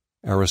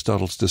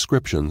 Aristotle's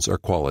descriptions are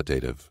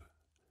qualitative.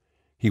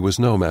 He was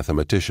no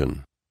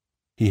mathematician.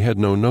 He had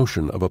no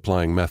notion of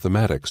applying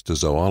mathematics to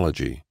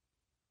zoology.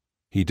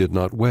 He did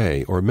not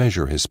weigh or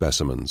measure his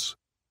specimens.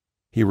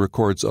 He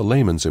records a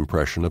layman's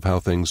impression of how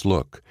things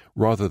look,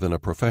 rather than a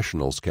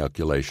professional's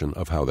calculation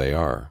of how they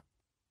are.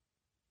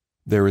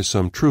 There is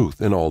some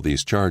truth in all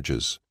these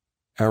charges.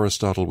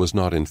 Aristotle was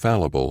not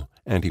infallible,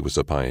 and he was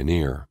a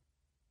pioneer.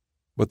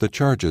 But the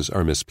charges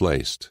are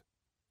misplaced.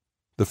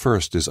 The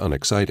first is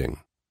unexciting.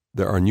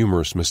 There are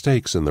numerous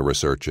mistakes in the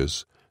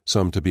researches,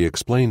 some to be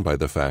explained by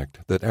the fact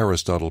that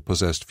Aristotle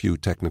possessed few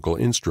technical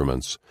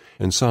instruments,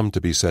 and some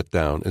to be set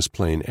down as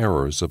plain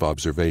errors of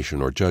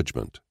observation or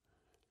judgment.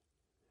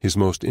 His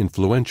most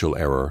influential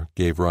error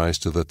gave rise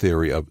to the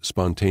theory of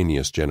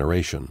spontaneous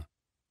generation.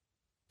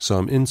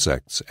 Some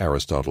insects,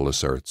 Aristotle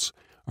asserts,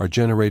 are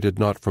generated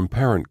not from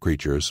parent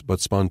creatures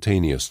but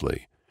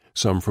spontaneously,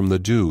 some from the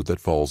dew that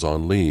falls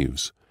on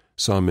leaves,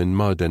 some in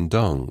mud and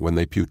dung when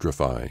they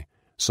putrefy,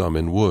 some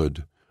in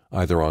wood,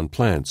 either on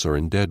plants or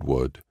in dead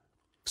wood,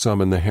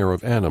 some in the hair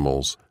of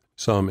animals,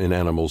 some in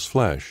animals'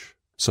 flesh,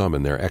 some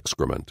in their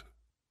excrement.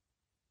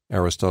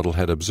 Aristotle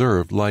had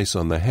observed lice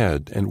on the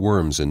head and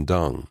worms in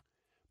dung,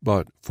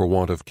 but, for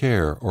want of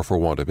care or for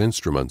want of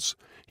instruments,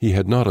 he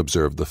had not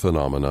observed the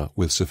phenomena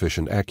with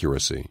sufficient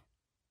accuracy.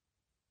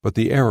 But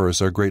the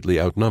errors are greatly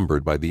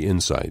outnumbered by the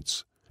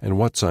insights, and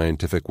what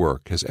scientific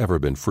work has ever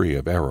been free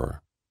of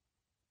error?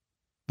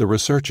 The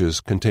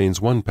Researches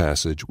contains one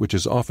passage which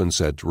is often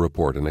said to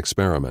report an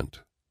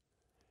experiment.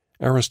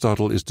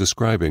 Aristotle is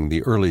describing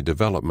the early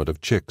development of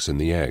chicks in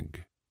the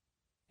egg.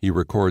 He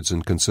records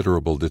in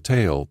considerable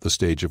detail the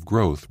stage of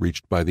growth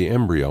reached by the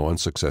embryo on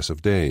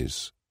successive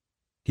days.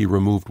 He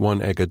removed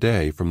one egg a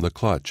day from the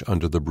clutch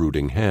under the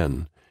brooding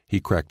hen, he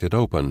cracked it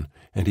open,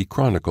 and he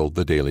chronicled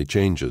the daily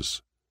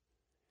changes.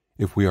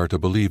 If we are to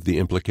believe the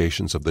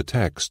implications of the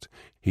text,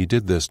 he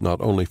did this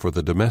not only for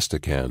the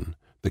domestic hen,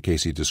 the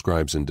case he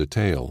describes in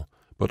detail,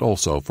 but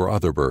also for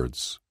other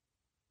birds.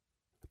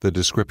 The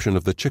description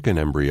of the chicken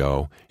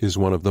embryo is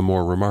one of the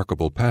more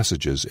remarkable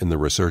passages in the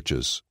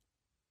Researches.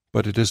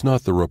 But it is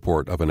not the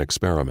report of an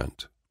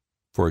experiment.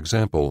 For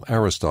example,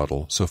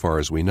 Aristotle, so far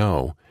as we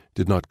know,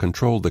 did not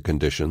control the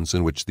conditions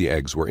in which the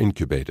eggs were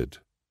incubated.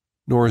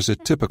 Nor is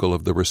it typical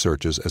of the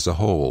Researches as a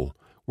whole,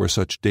 where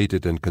such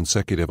dated and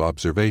consecutive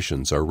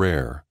observations are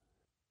rare.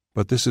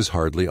 But this is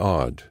hardly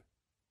odd.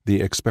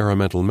 The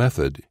experimental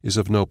method is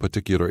of no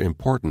particular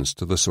importance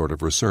to the sort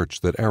of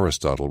research that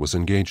Aristotle was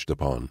engaged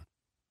upon.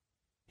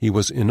 He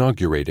was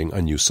inaugurating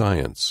a new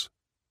science.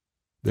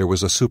 There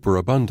was a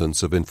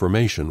superabundance of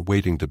information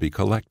waiting to be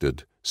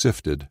collected,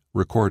 sifted,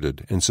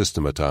 recorded, and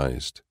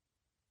systematized.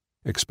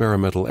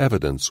 Experimental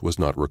evidence was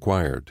not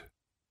required.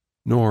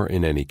 Nor,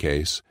 in any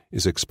case,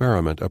 is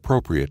experiment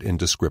appropriate in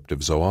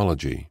descriptive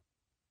zoology.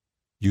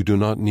 You do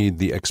not need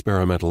the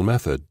experimental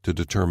method to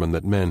determine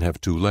that men have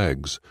 2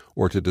 legs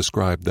or to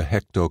describe the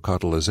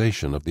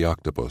hectocotylization of the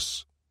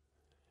octopus.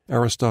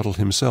 Aristotle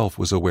himself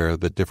was aware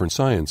that different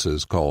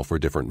sciences call for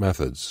different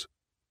methods.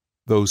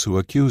 Those who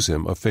accuse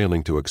him of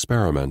failing to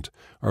experiment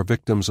are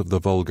victims of the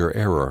vulgar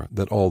error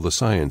that all the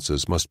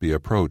sciences must be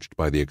approached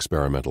by the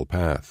experimental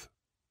path.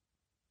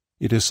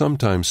 It is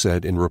sometimes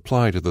said in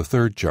reply to the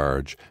third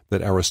charge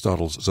that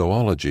Aristotle's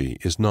zoology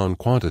is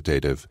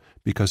non-quantitative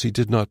because he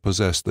did not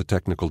possess the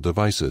technical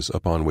devices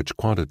upon which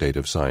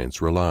quantitative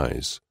science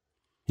relies.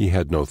 He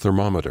had no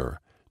thermometer,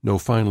 no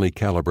finely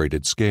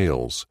calibrated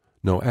scales,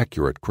 no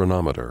accurate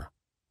chronometer.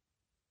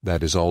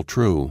 That is all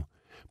true,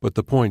 but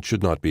the point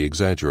should not be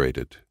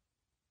exaggerated.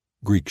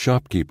 Greek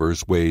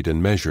shopkeepers weighed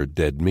and measured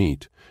dead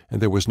meat,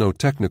 and there was no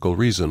technical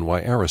reason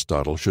why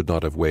Aristotle should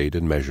not have weighed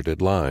and measured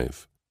it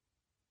live.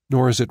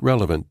 Nor is it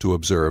relevant to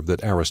observe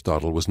that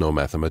Aristotle was no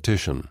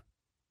mathematician.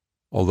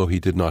 Although he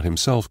did not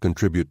himself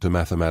contribute to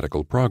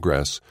mathematical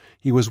progress,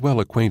 he was well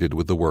acquainted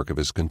with the work of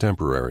his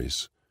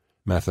contemporaries.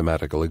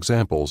 Mathematical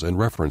examples and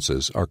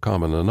references are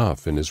common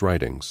enough in his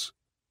writings.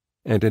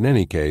 And in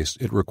any case,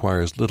 it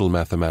requires little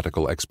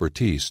mathematical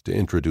expertise to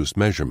introduce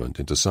measurement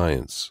into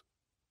science.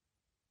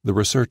 The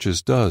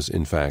Researches does,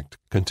 in fact,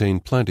 contain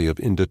plenty of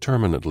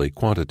indeterminately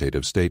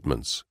quantitative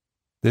statements.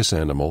 This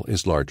animal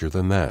is larger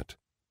than that.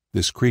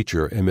 This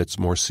creature emits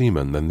more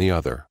semen than the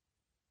other.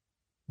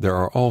 There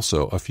are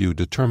also a few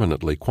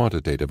determinately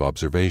quantitative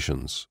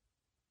observations.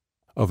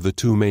 Of the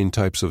 2 main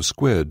types of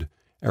squid,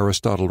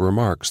 Aristotle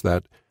remarks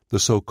that the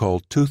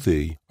so-called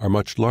toothy are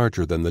much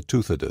larger than the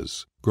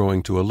toothidas,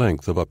 growing to a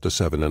length of up to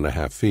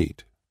 7.5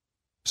 feet.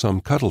 Some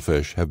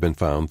cuttlefish have been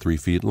found 3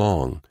 feet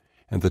long,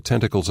 and the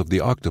tentacles of the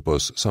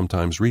octopus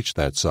sometimes reach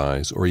that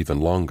size or even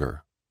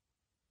longer.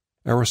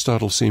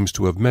 Aristotle seems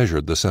to have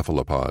measured the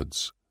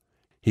cephalopods.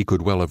 He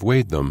could well have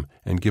weighed them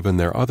and given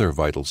their other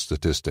vital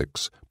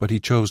statistics, but he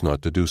chose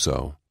not to do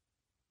so.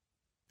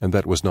 And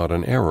that was not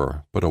an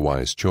error, but a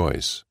wise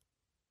choice.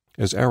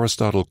 As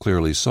Aristotle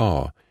clearly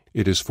saw,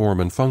 it is form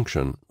and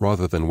function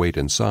rather than weight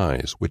and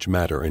size which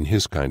matter in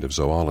his kind of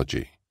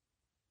zoology.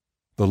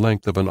 The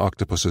length of an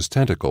octopus's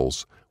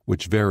tentacles,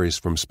 which varies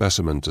from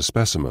specimen to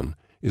specimen,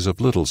 is of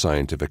little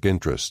scientific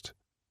interest.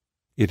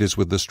 It is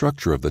with the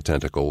structure of the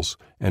tentacles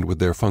and with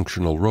their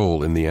functional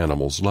role in the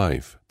animal's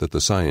life that the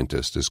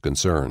scientist is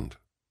concerned.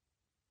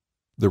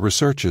 The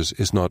Researches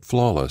is not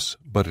flawless,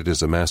 but it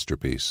is a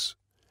masterpiece.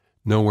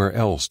 Nowhere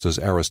else does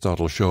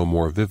Aristotle show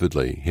more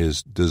vividly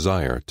his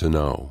desire to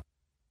know.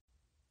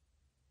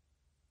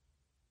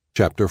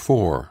 Chapter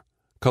 4.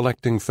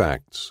 Collecting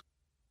Facts.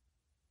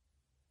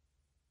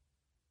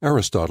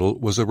 Aristotle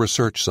was a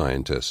research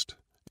scientist,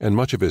 and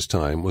much of his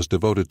time was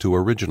devoted to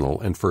original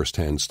and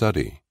first-hand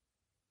study.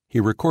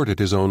 He recorded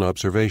his own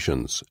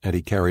observations, and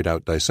he carried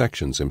out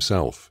dissections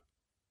himself.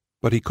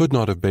 But he could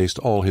not have based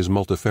all his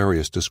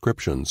multifarious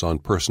descriptions on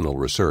personal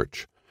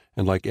research,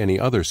 and like any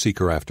other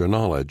seeker after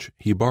knowledge,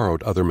 he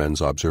borrowed other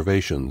men's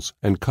observations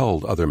and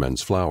culled other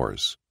men's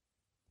flowers.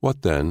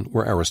 What, then,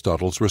 were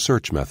Aristotle's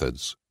research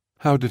methods?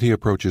 How did he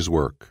approach his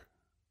work?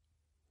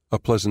 A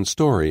pleasant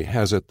story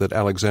has it that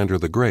Alexander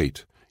the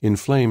Great,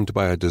 inflamed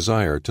by a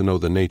desire to know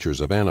the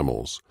natures of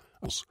animals,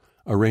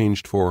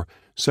 arranged for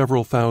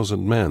several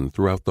thousand men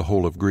throughout the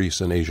whole of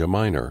Greece and Asia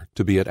Minor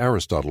to be at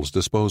Aristotle's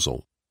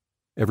disposal.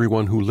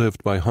 Everyone who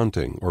lived by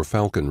hunting or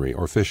falconry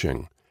or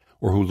fishing,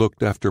 or who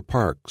looked after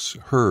parks,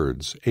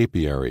 herds,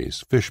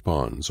 apiaries, fish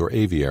ponds, or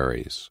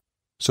aviaries,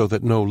 so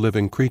that no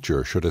living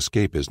creature should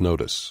escape his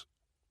notice.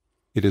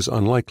 It is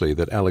unlikely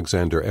that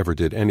Alexander ever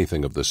did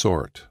anything of the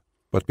sort,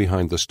 but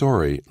behind the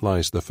story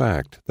lies the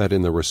fact that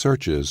in the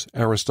researches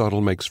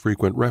Aristotle makes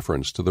frequent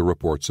reference to the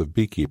reports of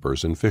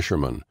beekeepers and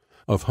fishermen,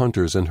 of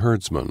hunters and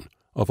herdsmen,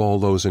 of all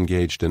those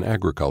engaged in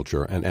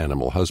agriculture and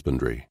animal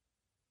husbandry.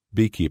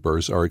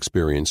 Beekeepers are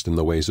experienced in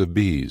the ways of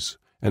bees,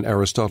 and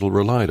Aristotle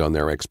relied on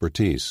their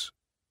expertise.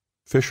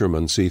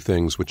 Fishermen see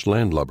things which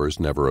landlubbers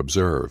never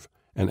observe,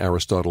 and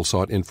Aristotle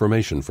sought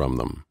information from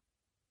them.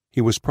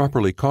 He was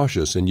properly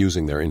cautious in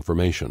using their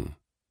information.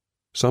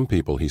 Some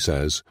people, he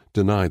says,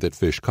 deny that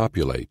fish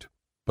copulate,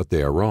 but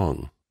they are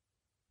wrong.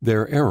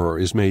 Their error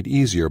is made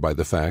easier by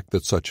the fact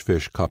that such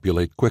fish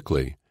copulate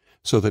quickly,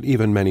 so that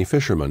even many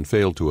fishermen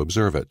fail to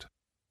observe it,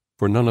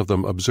 for none of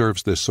them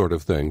observes this sort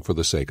of thing for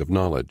the sake of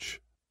knowledge.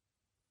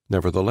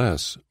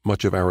 Nevertheless,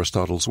 much of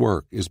Aristotle's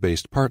work is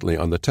based partly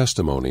on the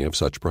testimony of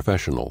such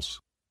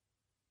professionals.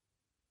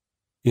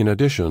 In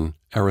addition,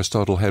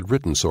 Aristotle had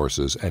written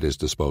sources at his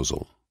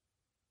disposal.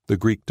 The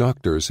Greek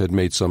doctors had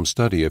made some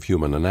study of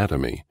human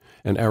anatomy,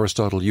 and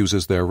Aristotle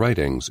uses their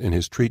writings in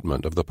his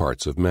treatment of the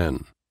parts of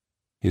men.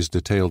 His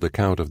detailed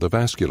account of the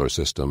vascular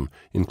system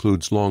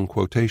includes long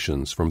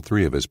quotations from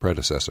 3 of his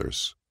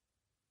predecessors.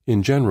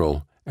 In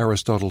general,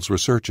 Aristotle's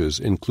researches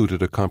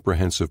included a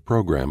comprehensive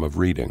program of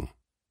reading.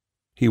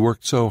 He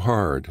worked so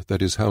hard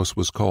that his house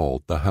was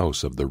called the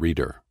House of the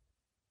Reader.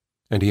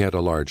 And he had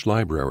a large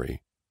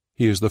library.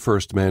 He is the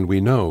first man we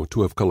know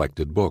to have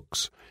collected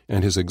books,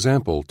 and his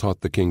example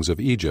taught the kings of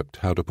Egypt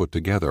how to put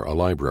together a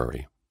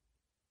library.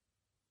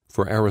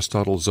 For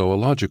Aristotle's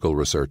zoological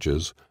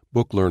researches,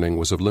 book learning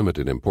was of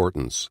limited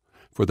importance,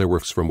 for there were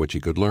books from which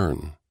he could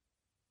learn.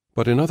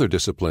 But in other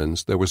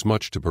disciplines there was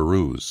much to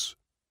peruse.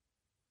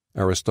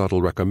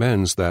 Aristotle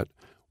recommends that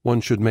one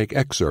should make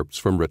excerpts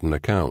from written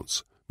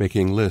accounts,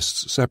 making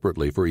lists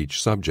separately for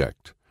each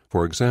subject,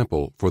 for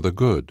example, for the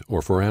good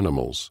or for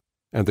animals,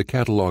 and the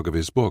catalogue of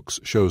his books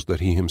shows that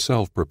he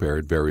himself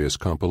prepared various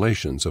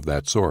compilations of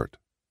that sort.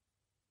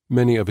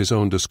 Many of his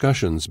own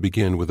discussions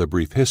begin with a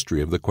brief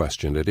history of the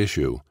question at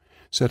issue,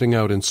 setting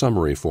out in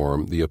summary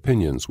form the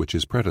opinions which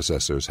his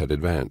predecessors had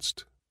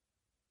advanced.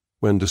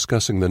 When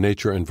discussing the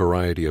nature and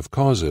variety of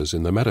causes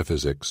in the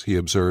Metaphysics, he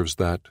observes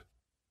that,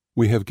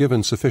 "We have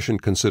given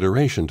sufficient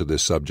consideration to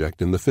this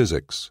subject in the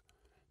Physics.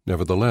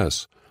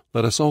 Nevertheless,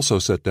 let us also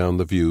set down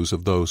the views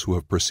of those who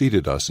have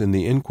preceded us in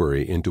the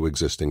inquiry into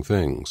existing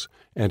things,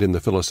 and in the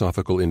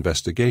philosophical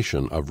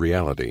investigation of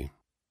reality.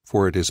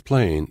 For it is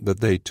plain that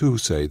they too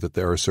say that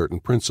there are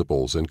certain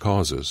principles and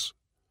causes.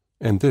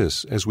 And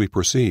this, as we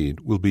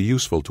proceed, will be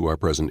useful to our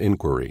present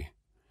inquiry.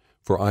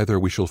 For either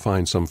we shall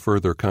find some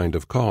further kind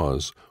of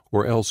cause,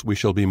 or else we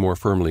shall be more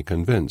firmly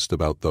convinced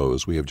about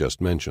those we have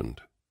just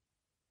mentioned."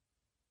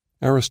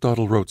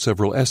 Aristotle wrote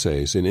several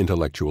essays in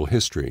intellectual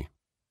history.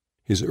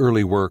 His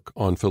early work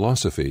on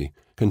philosophy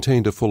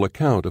contained a full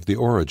account of the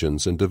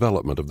origins and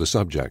development of the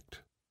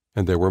subject,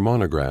 and there were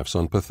monographs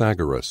on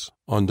Pythagoras,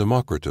 on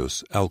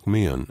Democritus,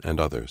 Alcmaeon,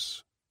 and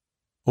others.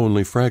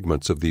 Only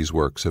fragments of these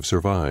works have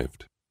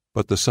survived,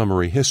 but the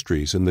summary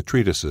histories in the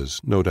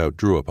treatises no doubt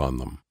drew upon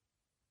them.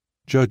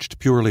 Judged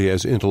purely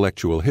as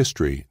intellectual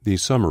history,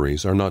 these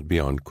summaries are not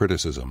beyond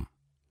criticism,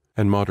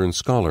 and modern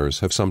scholars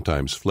have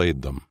sometimes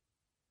flayed them.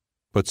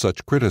 But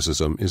such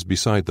criticism is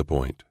beside the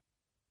point.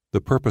 The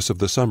purpose of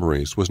the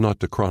summaries was not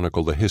to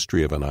chronicle the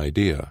history of an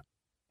idea.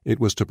 It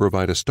was to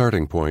provide a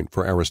starting point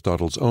for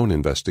Aristotle's own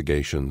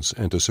investigations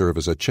and to serve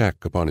as a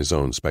check upon his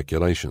own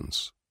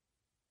speculations.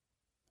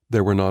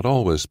 There were not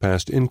always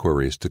past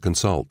inquiries to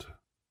consult.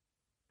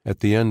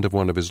 At the end of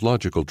one of his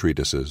logical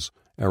treatises,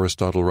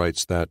 Aristotle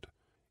writes that,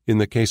 "In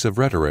the case of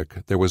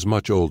rhetoric, there was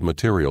much old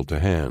material to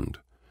hand,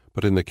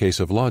 but in the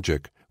case of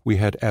logic, we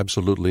had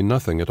absolutely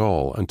nothing at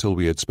all until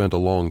we had spent a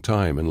long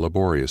time in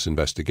laborious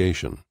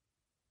investigation.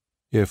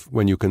 If,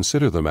 when you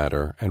consider the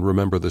matter and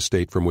remember the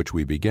state from which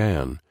we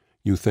began,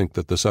 you think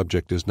that the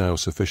subject is now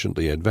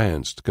sufficiently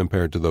advanced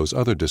compared to those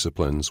other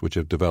disciplines which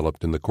have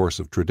developed in the course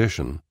of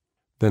tradition,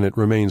 then it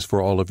remains for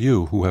all of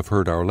you who have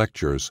heard our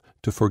lectures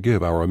to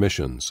forgive our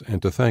omissions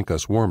and to thank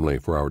us warmly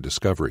for our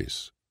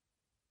discoveries."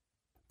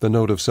 The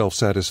note of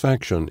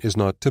self-satisfaction is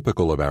not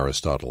typical of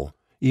Aristotle,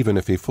 even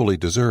if he fully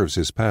deserves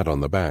his pat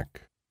on the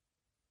back.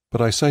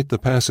 But I cite the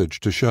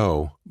passage to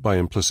show, by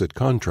implicit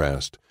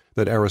contrast,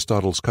 that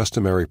Aristotle's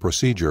customary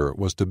procedure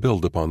was to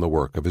build upon the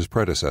work of his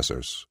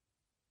predecessors.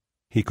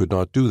 He could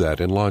not do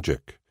that in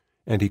logic,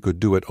 and he could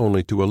do it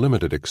only to a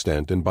limited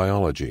extent in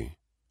biology.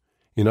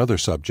 In other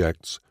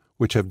subjects,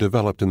 which have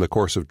developed in the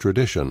course of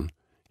tradition,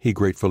 he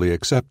gratefully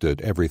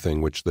accepted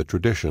everything which the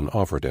tradition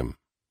offered him.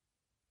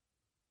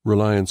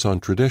 Reliance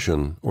on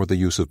tradition, or the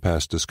use of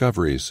past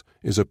discoveries,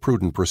 is a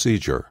prudent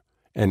procedure,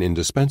 an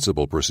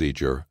indispensable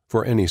procedure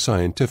for any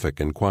scientific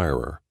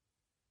inquirer.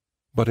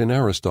 But in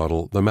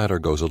Aristotle the matter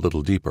goes a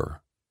little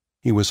deeper.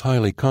 He was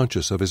highly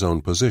conscious of his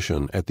own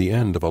position at the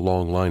end of a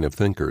long line of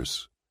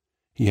thinkers.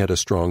 He had a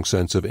strong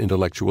sense of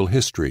intellectual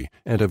history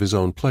and of his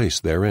own place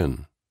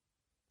therein.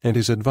 And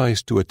his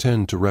advice to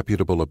attend to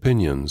reputable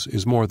opinions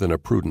is more than a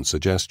prudent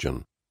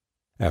suggestion.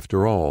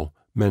 After all,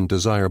 men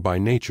desire by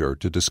nature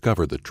to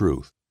discover the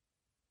truth.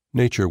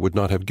 Nature would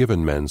not have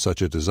given men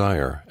such a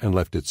desire and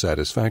left its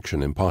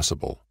satisfaction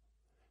impossible.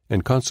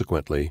 And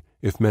consequently,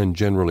 if men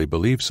generally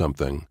believe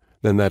something,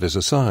 then that is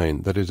a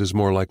sign that it is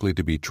more likely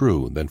to be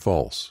true than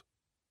false.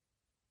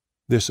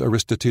 This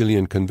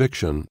Aristotelian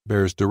conviction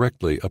bears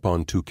directly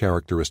upon two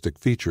characteristic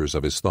features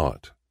of his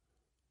thought.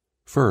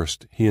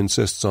 First, he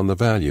insists on the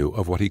value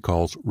of what he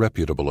calls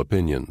reputable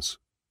opinions.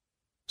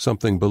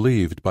 Something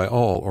believed by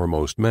all or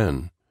most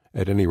men,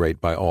 at any rate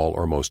by all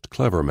or most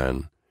clever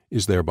men,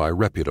 is thereby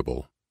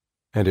reputable,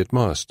 and it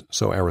must,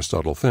 so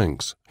Aristotle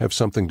thinks, have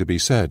something to be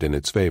said in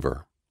its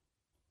favor.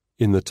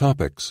 In the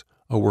Topics,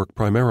 a work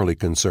primarily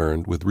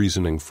concerned with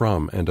reasoning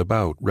from and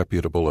about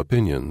reputable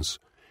opinions,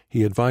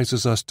 he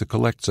advises us to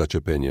collect such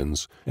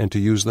opinions and to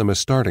use them as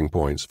starting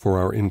points for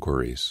our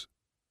inquiries.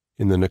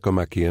 In the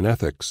Nicomachean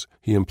Ethics,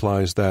 he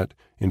implies that,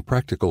 in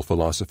practical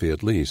philosophy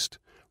at least,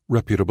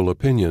 reputable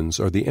opinions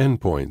are the end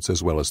points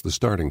as well as the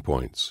starting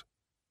points.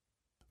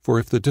 For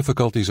if the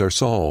difficulties are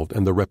solved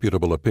and the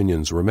reputable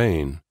opinions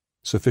remain,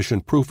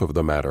 sufficient proof of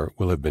the matter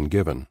will have been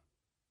given.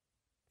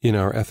 In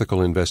our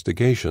ethical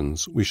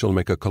investigations, we shall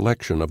make a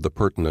collection of the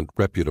pertinent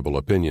reputable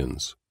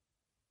opinions.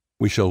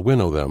 We shall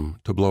winnow them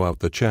to blow out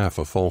the chaff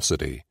of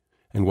falsity,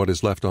 and what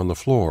is left on the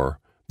floor,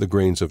 the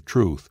grains of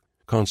truth,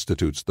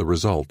 constitutes the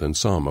result and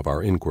sum of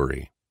our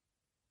inquiry.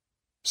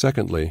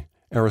 Secondly,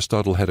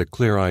 Aristotle had a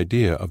clear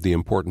idea of the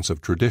importance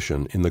of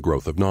tradition in the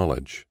growth of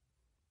knowledge.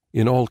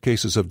 In all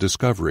cases of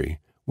discovery,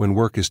 when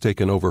work is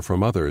taken over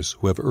from others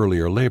who have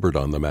earlier labored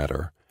on the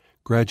matter,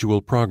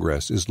 gradual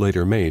progress is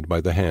later made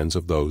by the hands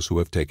of those who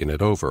have taken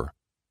it over,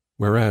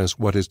 whereas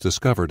what is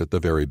discovered at the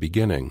very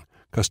beginning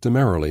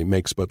customarily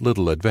makes but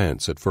little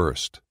advance at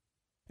first.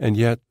 And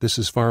yet this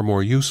is far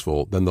more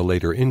useful than the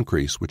later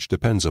increase which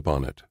depends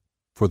upon it,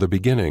 for the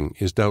beginning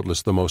is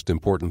doubtless the most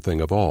important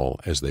thing of all,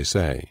 as they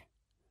say.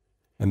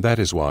 And that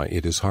is why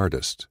it is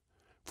hardest,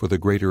 for the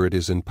greater it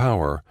is in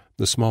power,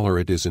 the smaller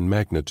it is in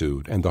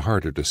magnitude and the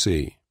harder to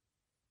see.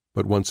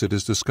 But once it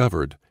is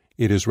discovered,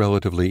 it is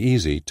relatively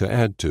easy to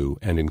add to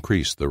and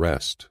increase the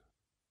rest.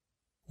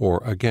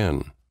 Or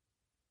again,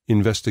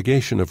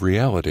 investigation of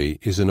reality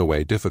is in a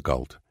way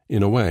difficult,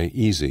 in a way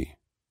easy.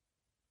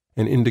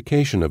 An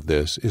indication of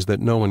this is that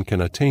no one can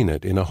attain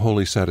it in a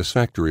wholly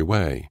satisfactory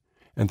way,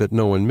 and that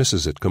no one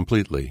misses it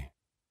completely.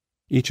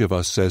 Each of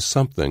us says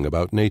something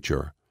about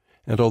nature,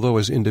 and although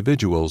as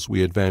individuals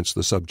we advance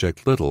the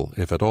subject little,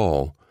 if at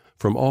all,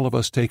 from all of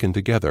us taken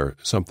together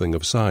something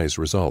of size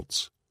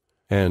results.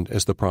 And,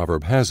 as the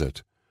proverb has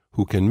it,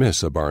 who can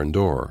miss a barn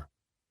door?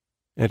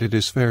 And it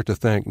is fair to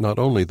thank not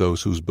only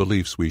those whose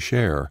beliefs we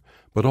share,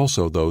 but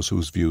also those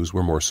whose views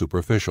were more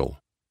superficial,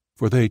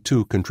 for they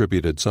too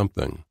contributed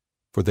something,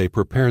 for they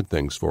prepared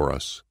things for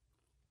us.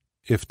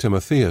 If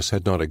Timotheus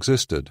had not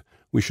existed,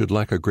 we should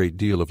lack a great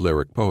deal of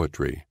lyric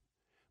poetry,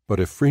 but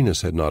if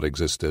Phrenus had not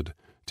existed,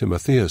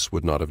 Timotheus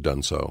would not have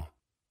done so.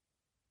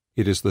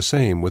 It is the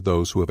same with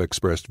those who have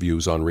expressed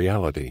views on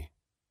reality.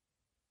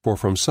 For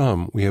from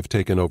some we have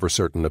taken over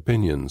certain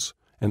opinions,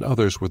 and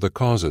others were the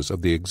causes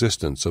of the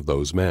existence of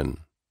those men.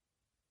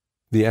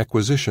 The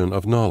acquisition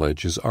of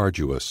knowledge is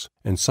arduous,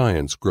 and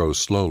science grows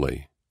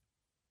slowly.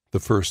 The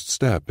first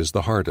step is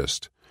the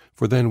hardest,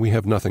 for then we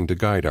have nothing to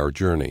guide our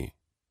journey.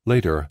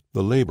 Later,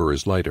 the labor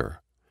is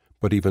lighter,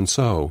 but even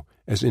so,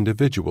 as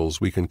individuals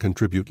we can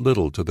contribute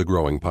little to the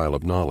growing pile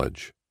of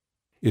knowledge.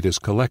 It is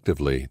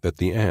collectively that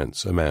the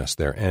ants amass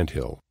their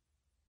anthill.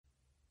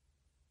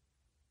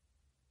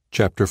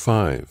 Chapter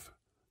 5.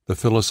 The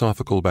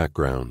Philosophical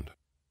Background.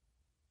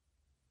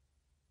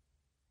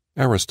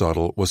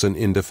 Aristotle was an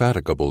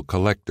indefatigable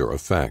collector of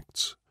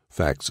facts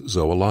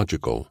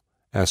zoological,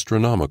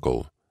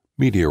 astronomical,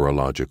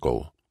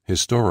 meteorological,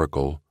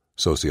 historical,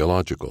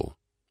 sociological.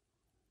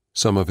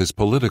 Some of his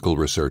political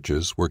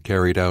researches were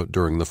carried out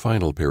during the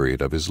final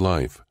period of his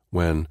life,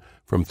 when,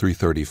 from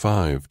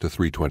 335 to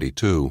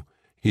 322,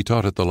 he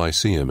taught at the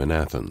Lyceum in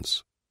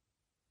Athens.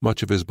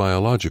 Much of his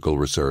biological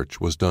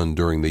research was done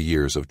during the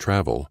years of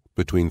travel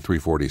between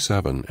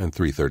 347 and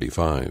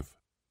 335.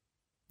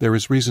 There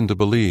is reason to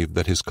believe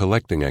that his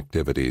collecting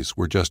activities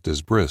were just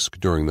as brisk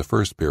during the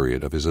first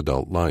period of his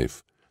adult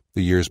life,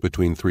 the years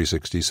between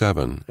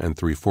 367 and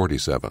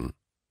 347.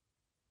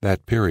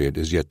 That period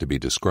is yet to be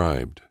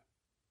described.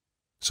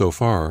 So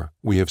far,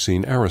 we have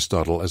seen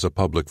Aristotle as a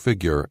public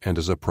figure and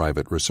as a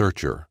private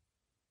researcher.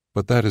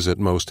 But that is at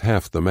most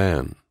half the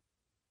man.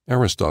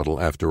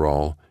 Aristotle, after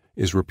all,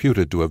 is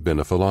reputed to have been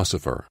a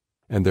philosopher,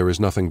 and there is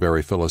nothing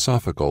very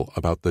philosophical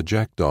about the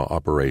jackdaw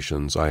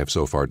operations I have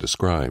so far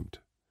described.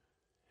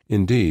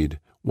 Indeed,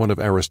 one of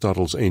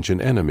Aristotle's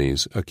ancient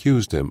enemies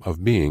accused him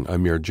of being a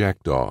mere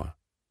jackdaw.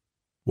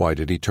 Why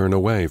did he turn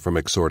away from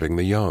exhorting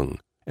the young,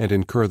 and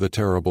incur the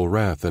terrible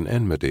wrath and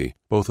enmity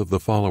both of the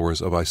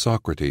followers of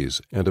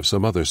Isocrates and of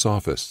some other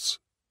sophists?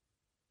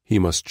 He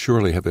must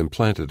surely have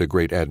implanted a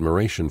great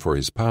admiration for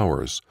his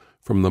powers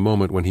from the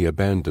moment when he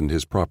abandoned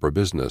his proper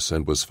business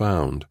and was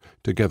found,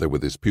 together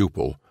with his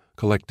pupil,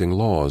 collecting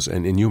laws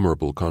and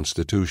innumerable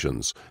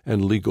constitutions,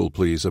 and legal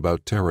pleas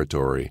about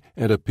territory,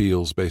 and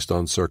appeals based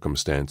on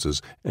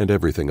circumstances, and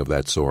everything of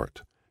that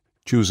sort,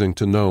 choosing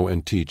to know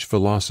and teach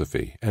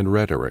philosophy, and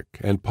rhetoric,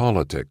 and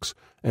politics,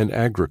 and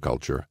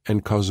agriculture,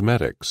 and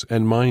cosmetics,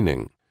 and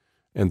mining,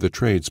 and the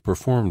trades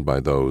performed by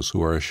those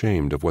who are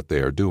ashamed of what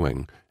they are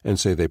doing, and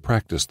say they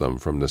practice them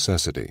from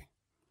necessity.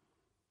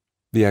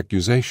 The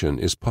accusation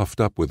is puffed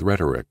up with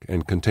rhetoric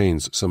and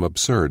contains some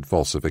absurd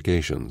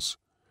falsifications.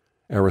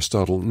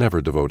 Aristotle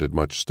never devoted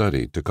much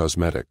study to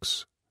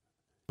cosmetics.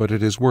 But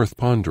it is worth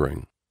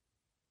pondering.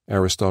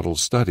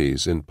 Aristotle's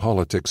studies in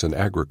politics and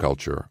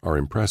agriculture are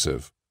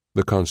impressive.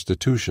 The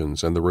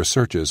constitutions and the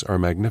researches are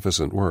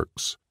magnificent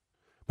works.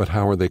 But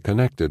how are they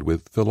connected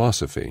with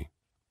philosophy?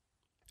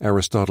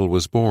 Aristotle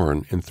was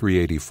born in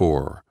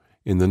 384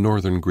 in the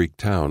northern Greek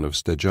town of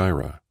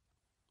Stagira.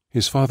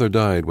 His father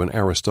died when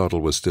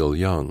Aristotle was still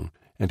young,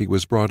 and he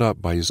was brought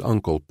up by his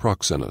uncle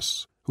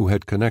Proxenus, who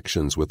had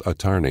connections with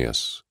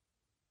Atarneus.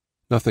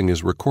 Nothing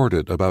is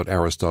recorded about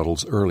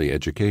Aristotle's early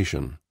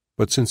education,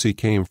 but since he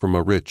came from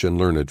a rich and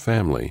learned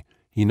family,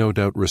 he no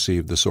doubt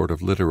received the sort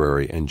of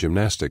literary and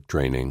gymnastic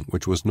training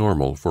which was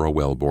normal for a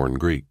well-born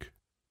Greek.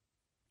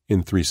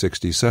 In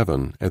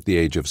 367, at the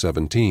age of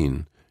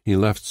 17, he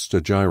left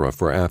Stagira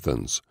for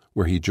Athens,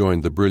 where he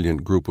joined the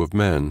brilliant group of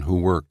men who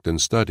worked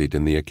and studied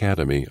in the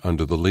academy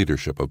under the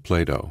leadership of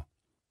Plato.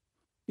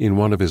 In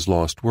one of his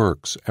lost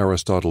works,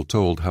 Aristotle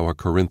told how a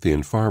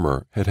Corinthian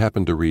farmer had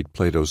happened to read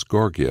Plato's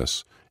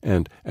Gorgias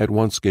and at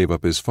once gave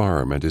up his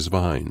farm and his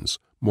vines,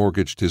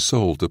 mortgaged his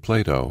soul to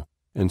Plato,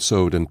 and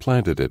sowed and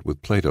planted it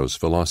with Plato's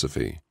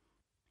philosophy.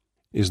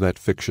 Is that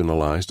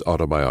fictionalized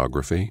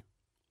autobiography?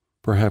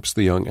 Perhaps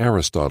the young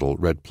Aristotle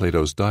read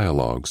Plato's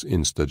dialogues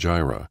in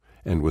Stagira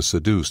and was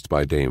seduced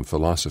by Dame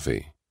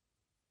Philosophy.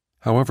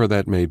 However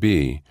that may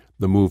be,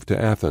 the move to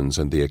Athens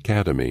and the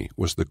academy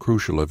was the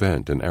crucial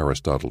event in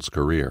Aristotle's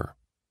career.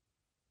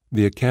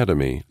 The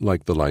academy,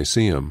 like the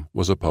Lyceum,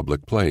 was a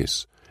public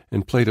place,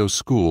 and Plato's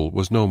school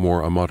was no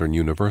more a modern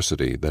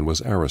university than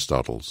was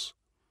Aristotle's.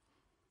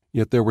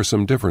 Yet there were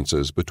some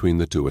differences between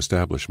the two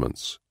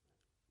establishments.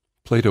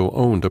 Plato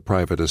owned a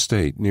private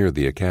estate near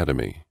the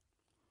academy.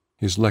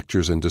 His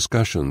lectures and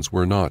discussions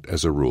were not,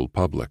 as a rule,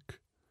 public.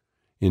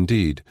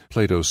 Indeed,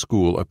 Plato's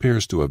school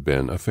appears to have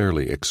been a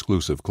fairly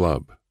exclusive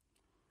club.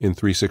 In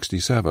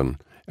 367,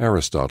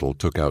 Aristotle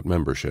took out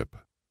membership.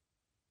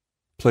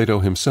 Plato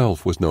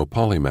himself was no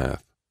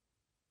polymath.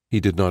 He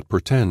did not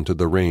pretend to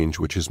the range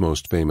which his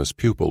most famous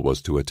pupil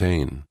was to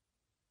attain.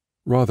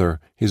 Rather,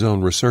 his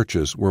own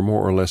researches were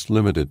more or less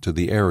limited to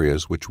the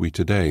areas which we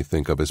today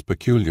think of as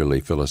peculiarly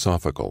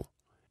philosophical: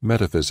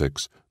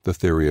 metaphysics, the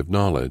theory of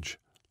knowledge,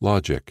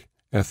 logic,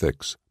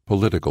 ethics,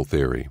 political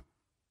theory.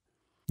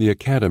 The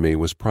academy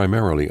was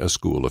primarily a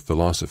school of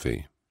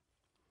philosophy.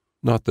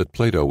 Not that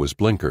Plato was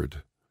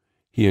blinkered.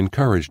 He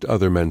encouraged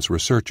other men's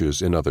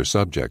researches in other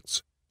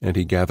subjects, and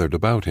he gathered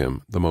about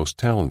him the most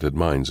talented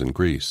minds in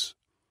Greece.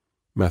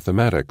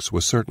 Mathematics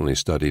was certainly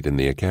studied in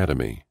the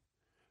academy.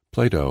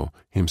 Plato,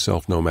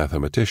 himself no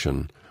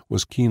mathematician,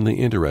 was keenly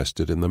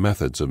interested in the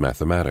methods of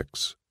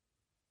mathematics.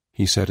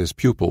 He set his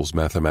pupils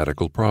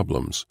mathematical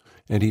problems,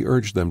 and he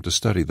urged them to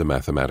study the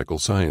mathematical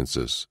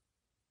sciences.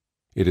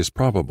 It is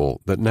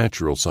probable that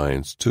natural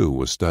science, too,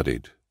 was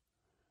studied.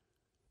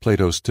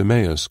 Plato's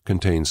Timaeus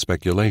contains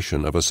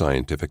speculation of a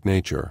scientific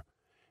nature,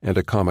 and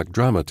a comic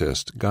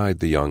dramatist guide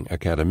the young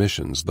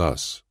academicians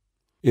thus.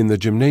 In the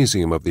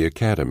gymnasium of the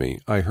academy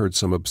I heard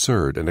some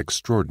absurd and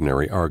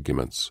extraordinary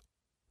arguments.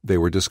 They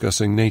were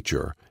discussing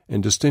nature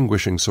and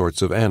distinguishing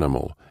sorts of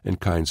animal and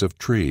kinds of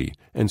tree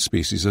and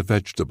species of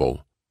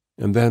vegetable,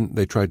 and then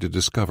they tried to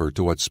discover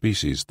to what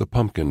species the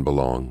pumpkin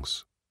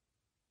belongs.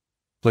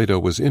 Plato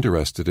was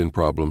interested in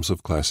problems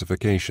of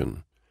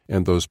classification,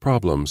 and those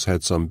problems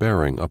had some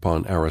bearing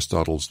upon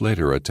Aristotle's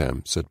later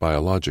attempts at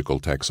biological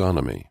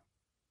taxonomy.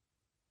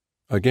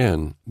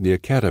 Again, the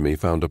academy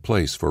found a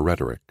place for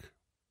rhetoric.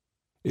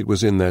 It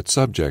was in that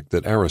subject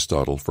that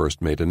Aristotle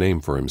first made a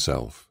name for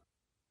himself.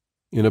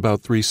 In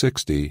about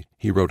 360,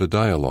 he wrote a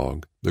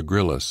dialogue, the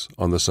Gryllus,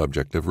 on the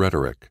subject of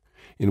rhetoric,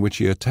 in which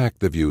he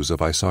attacked the views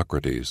of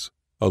Isocrates,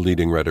 a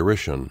leading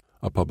rhetorician,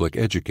 a public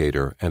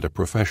educator, and a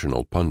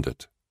professional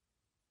pundit.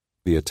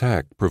 The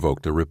attack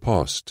provoked a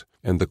riposte,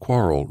 and the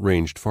quarrel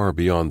ranged far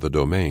beyond the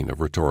domain of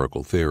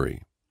rhetorical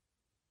theory.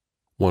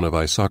 One of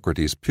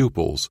Isocrates'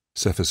 pupils,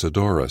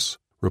 Cephisidorus,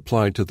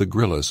 replied to the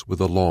Gryllus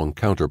with a long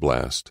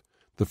counterblast,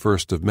 the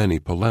first of many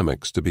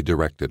polemics to be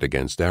directed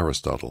against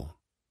Aristotle.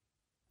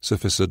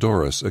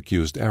 Cephisidorus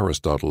accused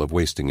Aristotle of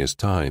wasting his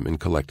time in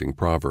collecting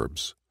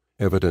proverbs,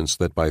 evidence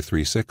that by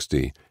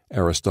 360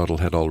 Aristotle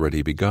had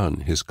already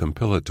begun his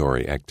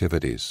compilatory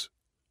activities.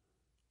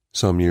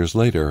 Some years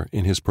later,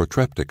 in his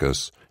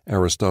Protrepticus,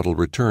 Aristotle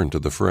returned to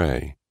the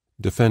fray,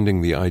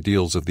 defending the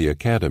ideals of the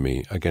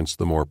Academy against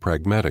the more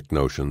pragmatic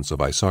notions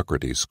of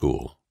Isocrates'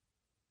 school.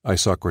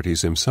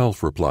 Isocrates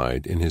himself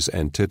replied in his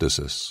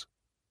Antithesis.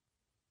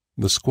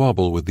 The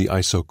squabble with the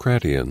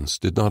Isocratians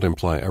did not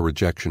imply a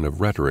rejection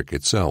of rhetoric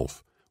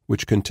itself,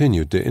 which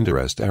continued to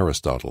interest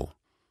Aristotle.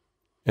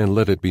 And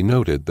let it be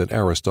noted that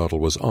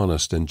Aristotle was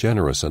honest and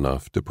generous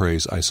enough to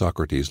praise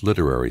Isocrates'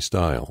 literary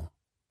style.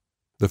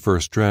 The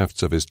first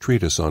drafts of his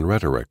treatise on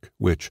rhetoric,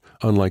 which,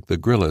 unlike the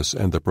Gryllus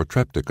and the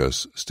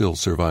Protrepticus, still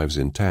survives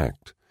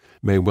intact,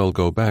 may well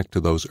go back to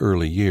those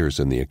early years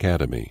in the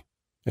Academy,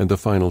 and the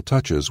final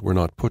touches were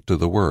not put to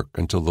the work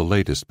until the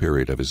latest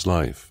period of his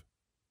life.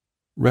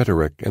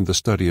 Rhetoric and the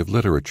study of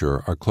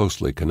literature are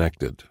closely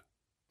connected.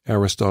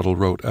 Aristotle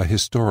wrote a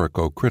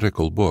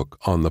historico-critical book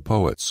on the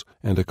poets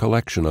and a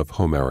collection of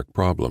Homeric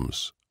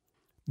problems.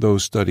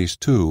 Those studies,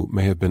 too,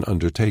 may have been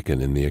undertaken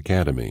in the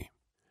Academy.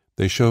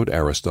 They showed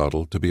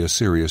Aristotle to be a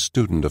serious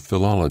student of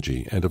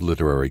philology and of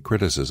literary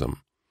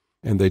criticism,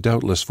 and they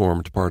doubtless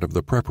formed part of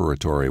the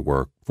preparatory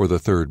work for the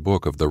third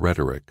book of the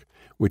Rhetoric,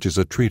 which is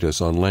a treatise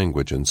on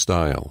language and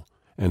style,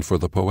 and for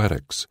the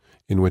Poetics,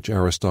 in which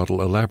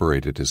Aristotle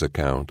elaborated his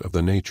account of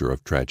the nature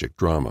of tragic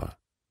drama.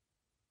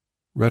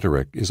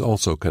 Rhetoric is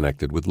also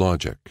connected with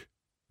logic.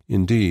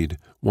 Indeed,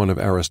 one of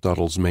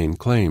Aristotle's main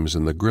claims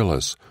in the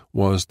Gryllus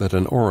was that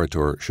an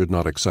orator should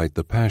not excite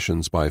the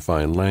passions by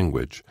fine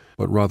language,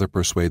 but rather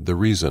persuade the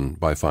reason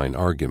by fine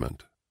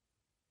argument.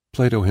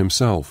 Plato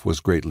himself was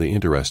greatly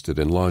interested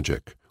in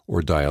logic,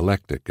 or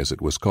dialectic as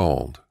it was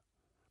called,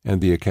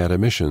 and the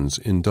academicians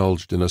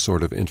indulged in a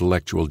sort of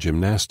intellectual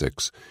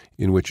gymnastics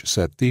in which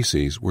set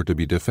theses were to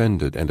be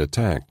defended and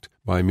attacked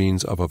by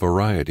means of a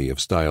variety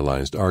of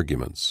stylized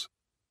arguments.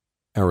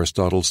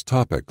 Aristotle's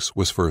Topics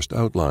was first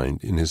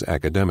outlined in his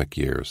academic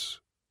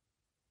years.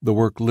 The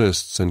work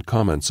lists and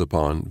comments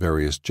upon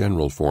various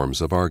general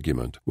forms of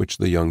argument which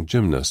the young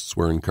gymnasts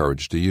were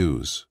encouraged to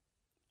use.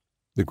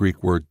 The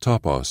Greek word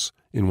topos,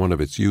 in one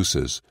of its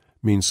uses,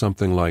 means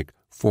something like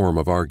form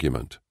of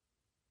argument,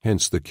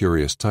 hence the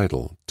curious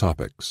title,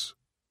 Topics.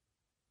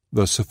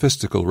 The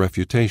Sophistical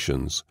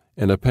Refutations,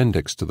 an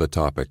appendix to the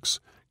Topics,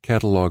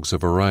 catalogues a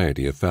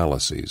variety of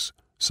fallacies,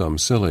 some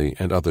silly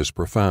and others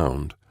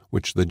profound,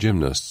 which the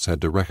gymnasts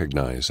had to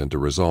recognize and to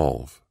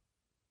resolve.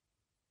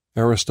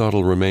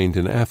 Aristotle remained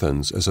in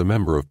Athens as a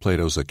member of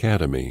Plato's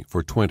Academy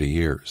for 20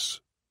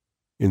 years.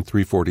 In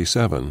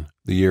 347,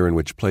 the year in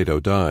which Plato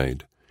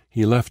died,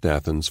 he left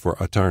Athens for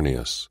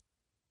Atarneus.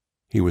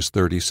 He was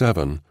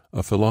 37,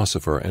 a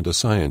philosopher and a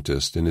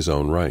scientist in his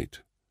own right.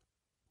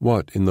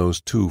 What, in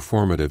those 2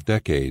 formative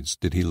decades,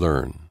 did he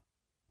learn?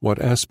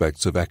 What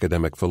aspects of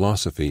academic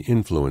philosophy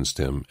influenced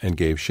him and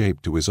gave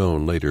shape to his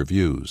own later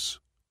views?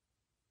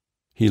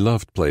 He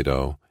loved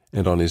Plato,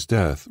 and on his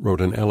death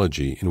wrote an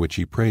elegy in which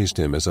he praised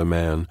him as a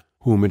man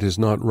whom it is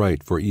not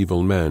right for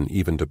evil men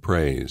even to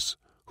praise,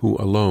 who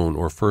alone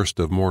or first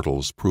of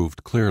mortals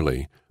proved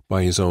clearly,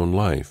 by his own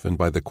life and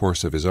by the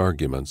course of his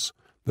arguments,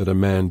 that a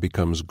man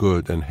becomes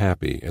good and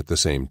happy at the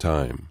same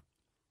time.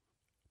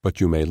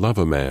 But you may love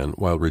a man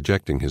while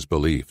rejecting his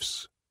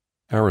beliefs.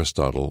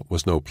 Aristotle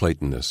was no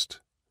Platonist.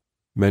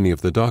 Many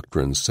of the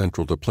doctrines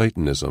central to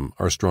Platonism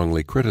are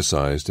strongly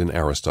criticized in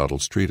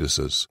Aristotle's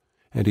treatises,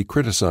 and he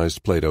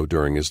criticized Plato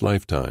during his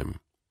lifetime.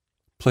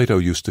 Plato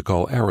used to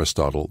call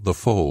Aristotle the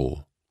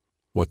foal.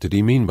 What did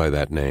he mean by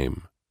that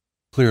name?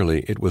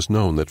 Clearly, it was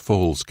known that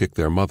foals kick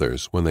their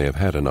mothers when they have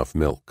had enough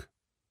milk.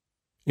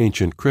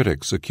 Ancient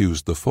critics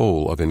accused the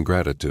foal of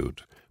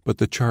ingratitude, but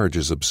the charge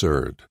is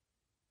absurd.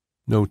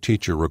 No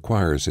teacher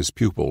requires his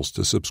pupils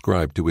to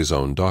subscribe to his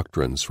own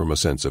doctrines from a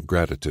sense of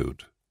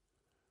gratitude.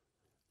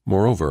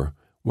 Moreover,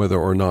 whether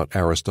or not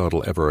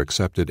Aristotle ever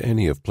accepted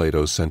any of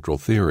Plato's central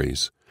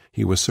theories,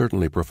 he was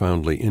certainly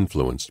profoundly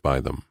influenced by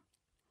them.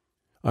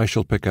 I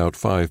shall pick out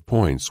 5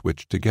 points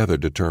which together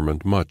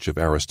determined much of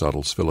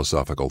Aristotle's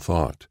philosophical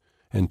thought,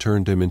 and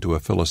turned him into a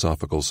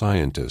philosophical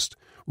scientist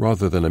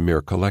rather than a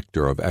mere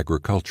collector of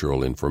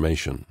agricultural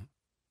information.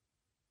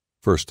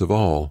 First of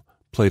all,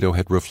 Plato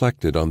had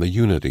reflected on the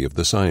unity of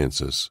the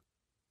sciences.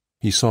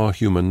 He saw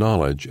human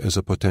knowledge as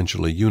a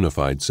potentially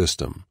unified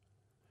system.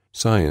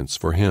 Science,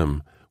 for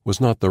him,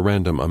 was not the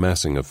random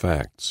amassing of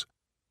facts.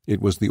 It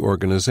was the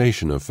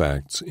organization of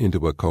facts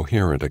into a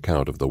coherent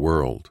account of the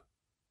world.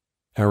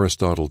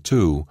 Aristotle,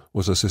 too,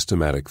 was a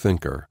systematic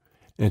thinker,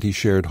 and he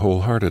shared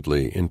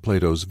wholeheartedly in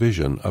Plato's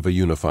vision of a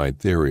unified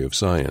theory of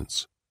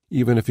science,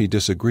 even if he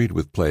disagreed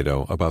with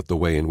Plato about the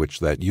way in which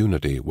that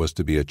unity was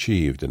to be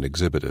achieved and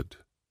exhibited.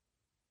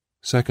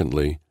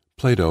 Secondly,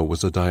 Plato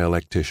was a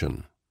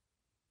dialectician.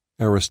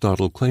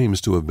 Aristotle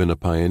claims to have been a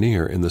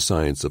pioneer in the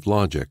science of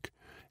logic,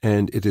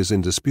 and it is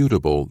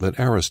indisputable that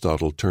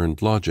Aristotle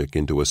turned logic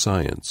into a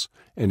science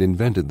and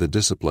invented the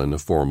discipline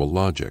of formal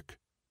logic.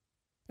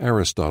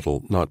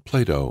 Aristotle, not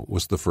Plato,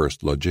 was the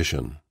first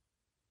logician.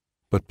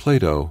 But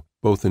Plato,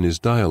 both in his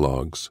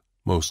dialogues,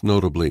 most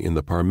notably in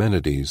the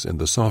Parmenides and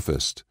the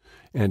Sophist,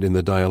 and in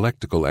the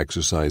dialectical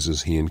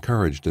exercises he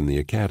encouraged in the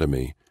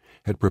Academy,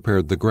 had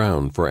prepared the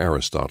ground for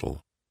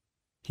Aristotle.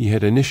 He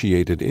had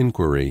initiated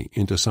inquiry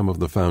into some of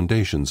the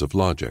foundations of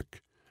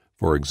logic,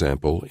 for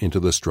example, into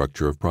the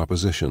structure of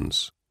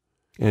propositions,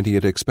 and he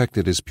had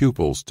expected his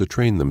pupils to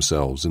train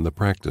themselves in the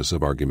practice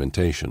of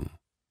argumentation.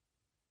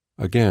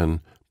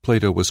 Again,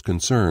 Plato was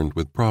concerned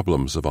with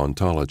problems of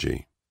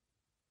ontology.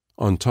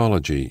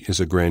 Ontology is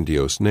a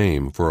grandiose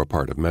name for a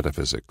part of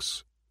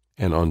metaphysics.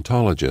 An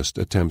ontologist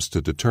attempts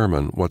to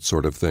determine what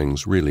sort of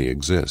things really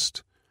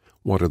exist,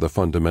 what are the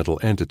fundamental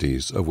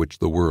entities of which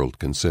the world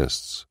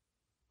consists.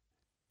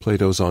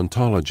 Plato's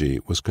ontology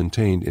was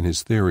contained in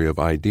his theory of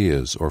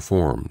ideas or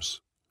forms.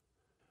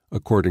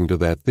 According to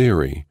that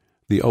theory,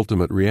 the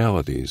ultimate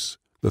realities,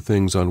 the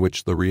things on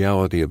which the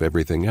reality of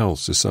everything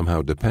else is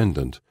somehow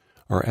dependent,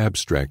 are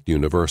abstract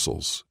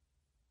universals.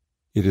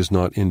 It is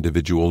not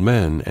individual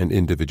men and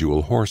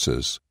individual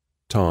horses,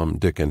 Tom,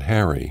 Dick, and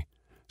Harry,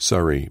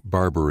 Surrey,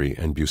 Barbary,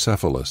 and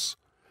Bucephalus,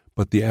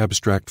 but the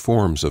abstract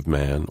forms of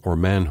man or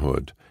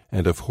manhood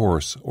and of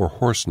horse or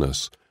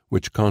horseness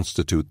which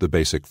constitute the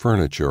basic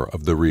furniture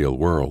of the real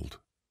world.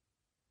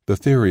 The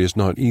theory is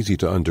not easy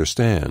to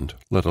understand,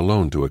 let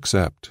alone to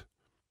accept.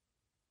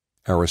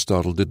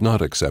 Aristotle did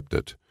not accept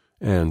it,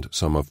 and,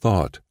 some have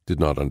thought, did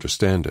not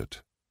understand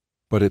it.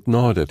 But it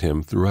gnawed at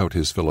him throughout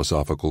his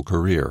philosophical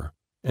career,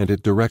 and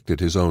it directed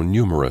his own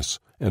numerous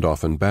and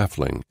often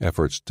baffling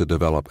efforts to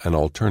develop an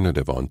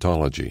alternative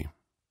ontology.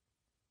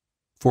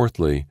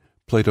 Fourthly,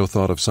 Plato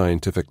thought of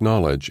scientific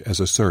knowledge as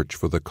a search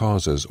for the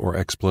causes or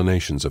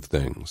explanations of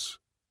things.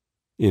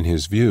 In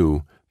his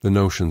view, the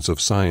notions of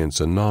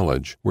science and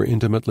knowledge were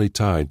intimately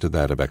tied to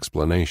that of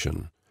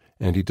explanation,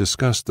 and he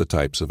discussed the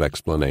types of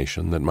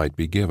explanation that might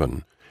be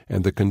given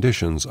and the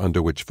conditions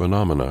under which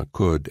phenomena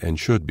could and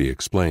should be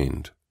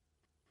explained.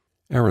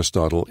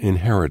 Aristotle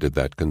inherited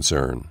that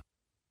concern.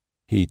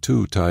 He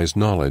too ties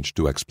knowledge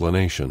to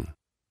explanation.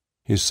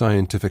 His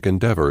scientific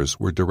endeavors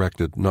were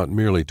directed not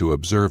merely to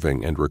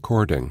observing and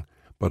recording,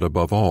 but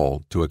above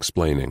all to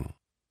explaining.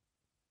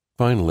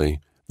 Finally,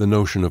 the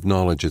notion of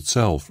knowledge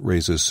itself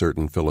raises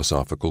certain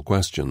philosophical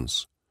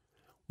questions.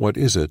 What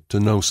is it to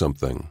know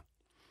something?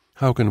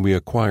 How can we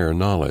acquire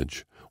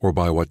knowledge, or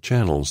by what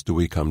channels do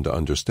we come to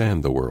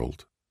understand the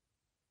world?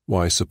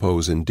 Why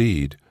suppose,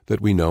 indeed, that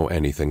we know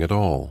anything at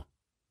all?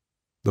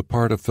 The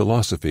part of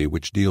philosophy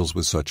which deals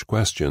with such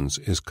questions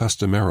is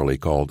customarily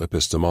called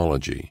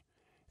epistemology.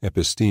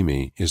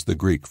 Episteme is the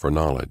Greek for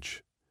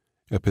knowledge.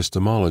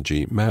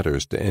 Epistemology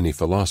matters to any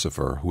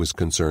philosopher who is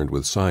concerned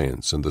with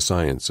science and the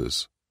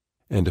sciences,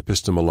 and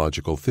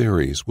epistemological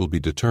theories will be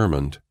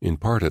determined, in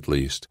part at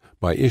least,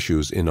 by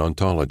issues in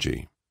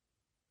ontology.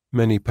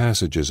 Many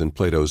passages in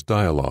Plato's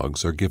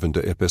dialogues are given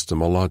to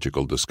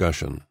epistemological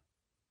discussion.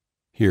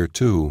 Here,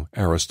 too,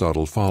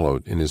 Aristotle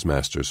followed in his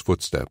master's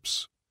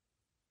footsteps.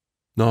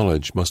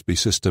 Knowledge must be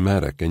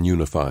systematic and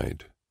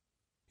unified.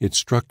 Its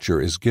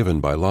structure is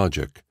given by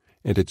logic,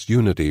 and its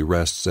unity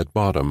rests at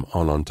bottom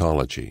on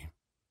ontology.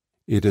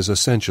 It is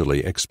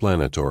essentially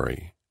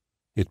explanatory.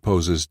 It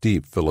poses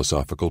deep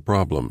philosophical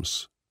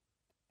problems.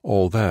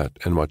 All that,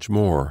 and much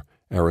more,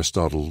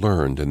 Aristotle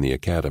learned in the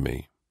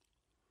Academy.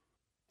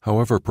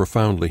 However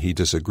profoundly he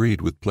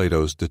disagreed with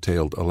Plato's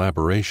detailed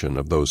elaboration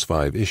of those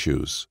 5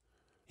 issues,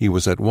 he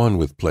was at one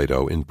with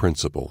Plato in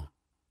principle.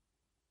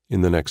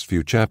 In the next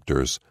few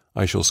chapters,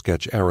 I shall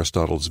sketch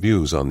Aristotle's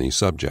views on these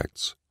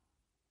subjects.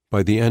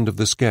 By the end of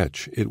the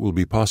sketch, it will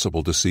be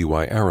possible to see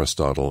why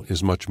Aristotle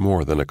is much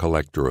more than a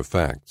collector of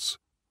facts,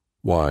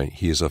 why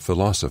he is a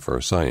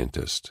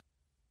philosopher-scientist.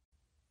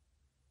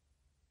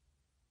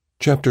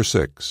 Chapter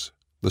 6.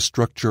 The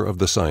Structure of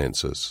the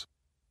Sciences.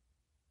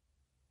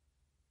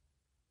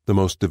 The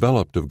most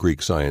developed of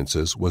Greek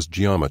sciences was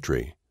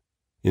geometry.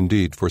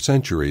 Indeed, for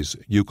centuries,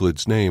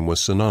 Euclid's name was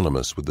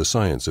synonymous with the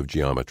science of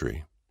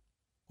geometry.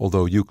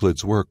 Although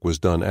Euclid's work was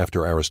done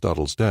after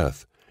Aristotle's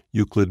death,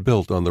 Euclid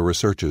built on the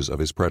researches of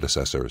his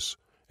predecessors,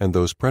 and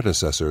those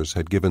predecessors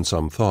had given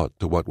some thought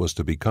to what was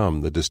to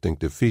become the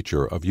distinctive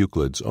feature of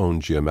Euclid's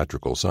own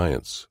geometrical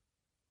science.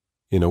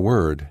 In a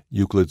word,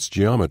 Euclid's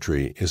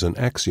geometry is an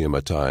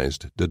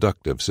axiomatized,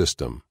 deductive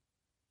system.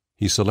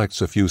 He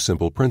selects a few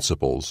simple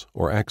principles,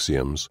 or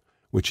axioms,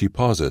 which he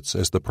posits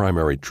as the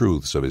primary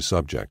truths of his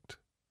subject.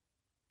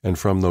 And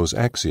from those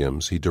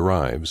axioms he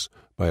derives,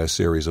 by a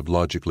series of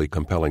logically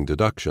compelling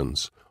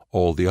deductions,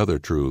 all the other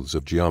truths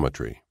of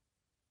geometry.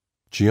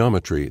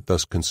 Geometry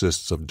thus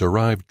consists of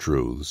derived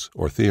truths,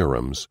 or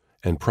theorems,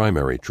 and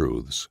primary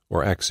truths,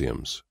 or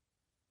axioms.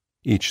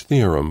 Each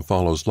theorem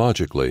follows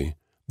logically,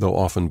 though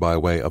often by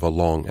way of a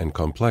long and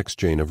complex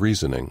chain of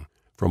reasoning,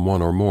 from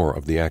one or more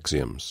of the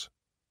axioms.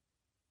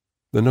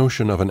 The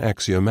notion of an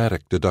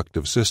axiomatic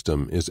deductive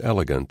system is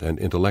elegant and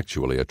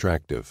intellectually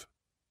attractive.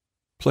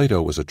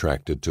 Plato was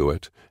attracted to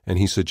it, and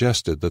he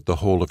suggested that the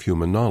whole of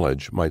human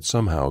knowledge might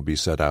somehow be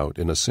set out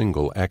in a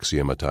single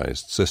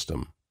axiomatized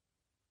system.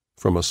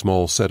 From a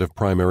small set of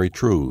primary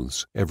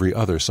truths, every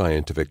other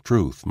scientific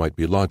truth might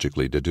be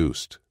logically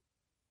deduced.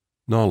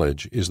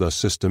 Knowledge is thus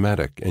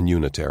systematic and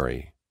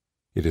unitary.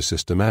 It is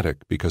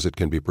systematic because it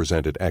can be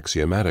presented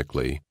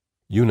axiomatically,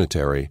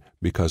 unitary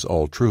because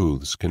all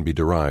truths can be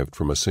derived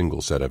from a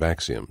single set of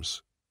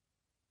axioms.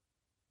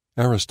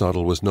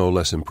 Aristotle was no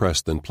less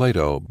impressed than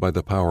Plato by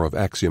the power of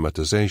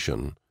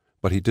axiomatization,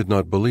 but he did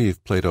not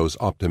believe Plato's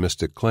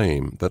optimistic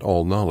claim that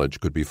all knowledge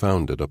could be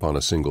founded upon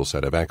a single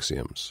set of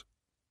axioms.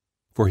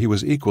 For he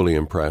was equally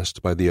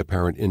impressed by the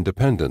apparent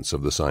independence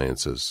of the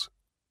sciences.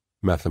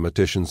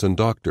 Mathematicians and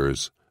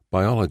doctors,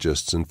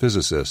 biologists and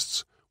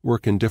physicists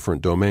work in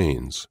different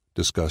domains,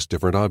 discuss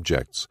different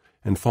objects,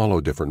 and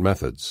follow different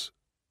methods.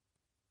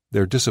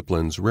 Their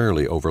disciplines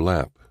rarely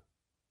overlap.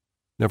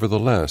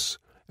 Nevertheless,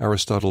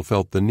 Aristotle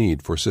felt the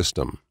need for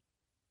system.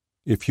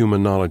 If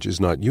human knowledge is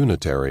not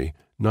unitary,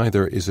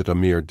 neither is it a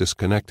mere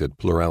disconnected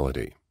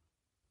plurality.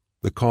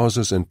 The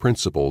causes and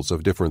principles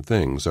of different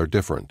things are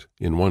different,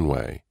 in one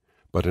way,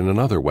 but in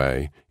another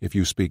way, if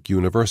you speak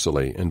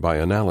universally and by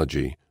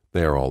analogy,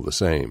 they are all the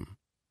same.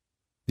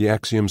 The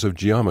axioms of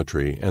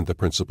geometry and the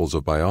principles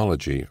of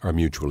biology are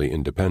mutually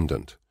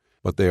independent,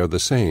 but they are the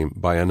same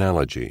by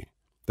analogy.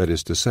 That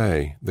is to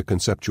say, the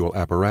conceptual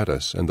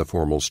apparatus and the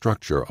formal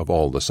structure of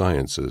all the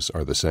sciences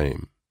are the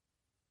same.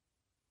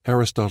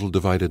 Aristotle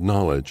divided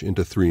knowledge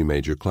into three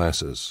major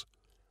classes.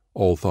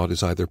 All thought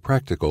is either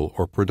practical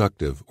or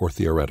productive or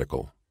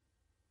theoretical.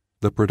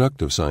 The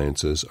productive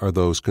sciences are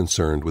those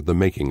concerned with the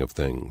making of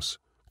things,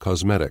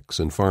 cosmetics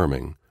and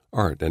farming,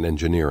 art and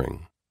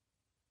engineering.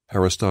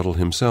 Aristotle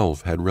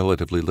himself had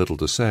relatively little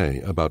to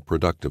say about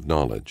productive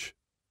knowledge.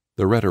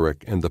 The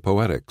rhetoric and the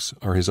poetics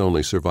are his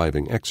only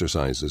surviving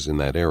exercises in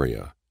that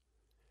area.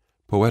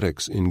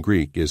 Poetics in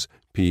Greek is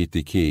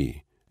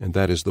poetiki, and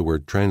that is the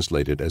word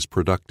translated as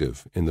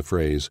productive in the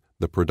phrase,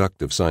 the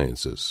productive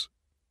sciences.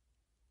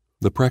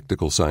 The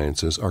practical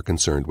sciences are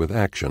concerned with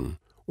action,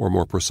 or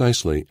more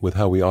precisely with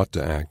how we ought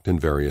to act in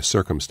various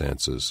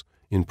circumstances,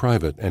 in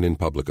private and in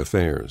public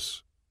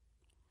affairs.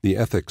 The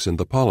ethics and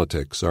the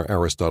politics are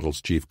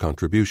Aristotle's chief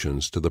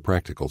contributions to the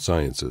practical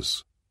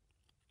sciences.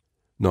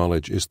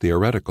 Knowledge is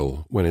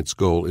theoretical when its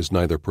goal is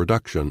neither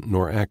production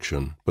nor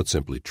action, but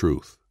simply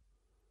truth.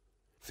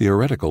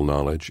 Theoretical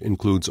knowledge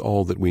includes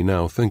all that we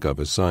now think of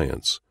as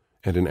science,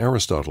 and in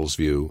Aristotle's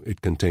view it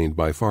contained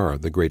by far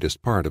the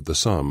greatest part of the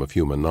sum of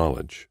human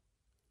knowledge.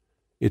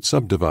 It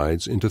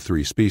subdivides into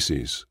three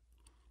species.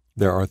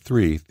 There are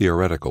three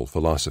theoretical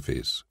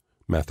philosophies: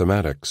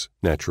 mathematics,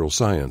 natural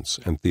science,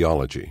 and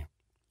theology.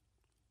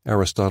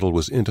 Aristotle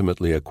was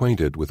intimately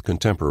acquainted with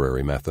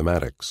contemporary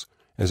mathematics,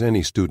 as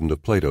any student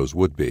of Plato's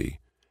would be,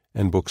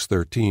 and books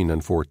 13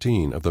 and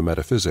 14 of the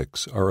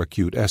Metaphysics are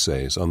acute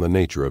essays on the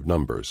nature of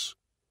numbers.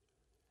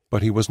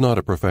 But he was not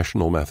a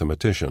professional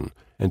mathematician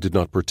and did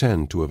not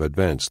pretend to have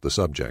advanced the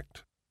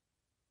subject.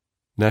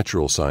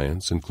 Natural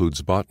science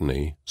includes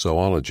botany,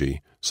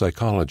 zoology,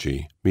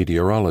 psychology,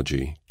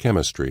 meteorology,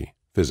 chemistry,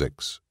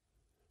 physics.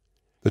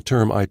 The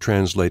term I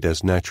translate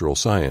as natural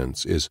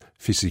science is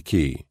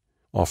physiki,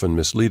 often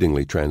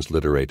misleadingly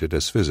transliterated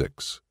as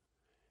physics.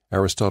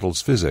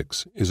 Aristotle's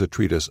Physics is a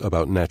treatise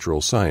about natural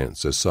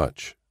science as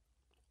such.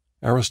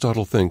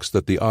 Aristotle thinks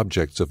that the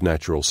objects of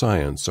natural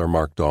science are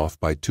marked off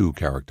by two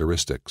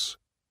characteristics.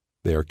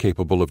 They are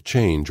capable of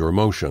change or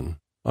motion,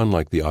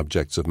 unlike the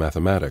objects of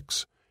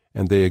mathematics,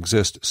 and they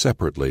exist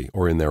separately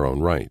or in their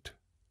own right.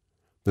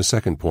 The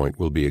second point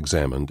will be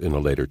examined in a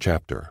later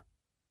chapter.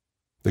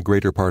 The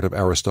greater part of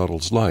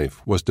Aristotle's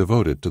life was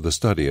devoted to the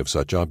study of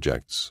such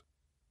objects.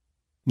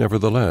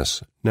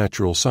 Nevertheless,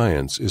 natural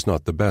science is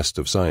not the best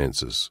of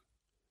sciences.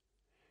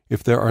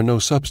 If there are no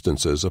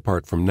substances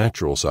apart from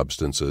natural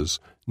substances,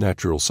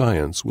 natural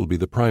science will be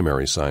the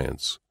primary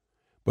science.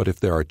 But if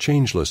there are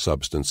changeless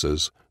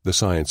substances, the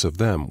science of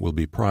them will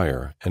be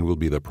prior and will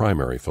be the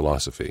primary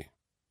philosophy.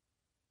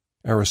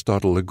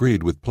 Aristotle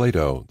agreed with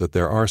Plato that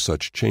there are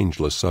such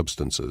changeless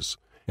substances,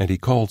 and he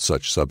called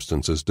such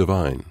substances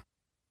divine.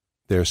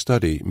 Their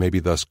study may be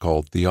thus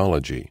called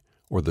theology,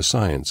 or the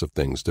science of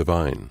things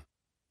divine.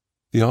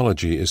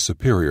 Theology is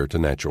superior to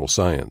natural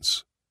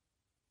science.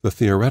 The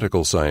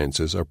theoretical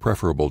sciences are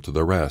preferable to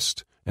the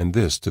rest, and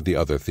this to the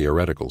other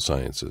theoretical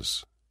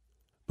sciences.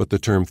 But the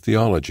term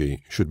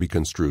theology should be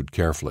construed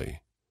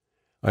carefully.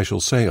 I shall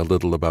say a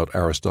little about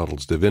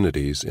Aristotle's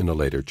divinities in a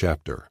later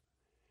chapter.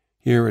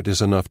 Here it is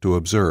enough to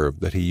observe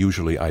that he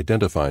usually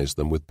identifies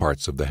them with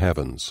parts of the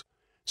heavens,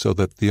 so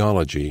that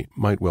theology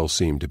might well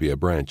seem to be a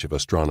branch of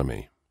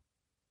astronomy.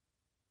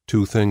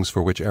 Two things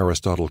for which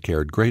Aristotle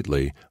cared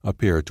greatly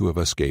appear to have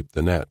escaped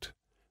the net: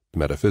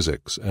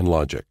 metaphysics and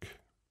logic.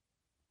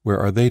 Where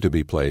are they to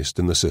be placed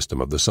in the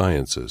system of the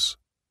sciences?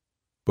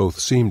 Both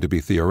seem to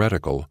be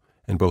theoretical,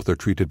 and both are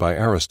treated by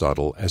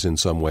Aristotle as in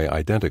some way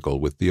identical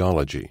with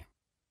theology.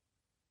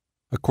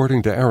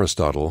 According to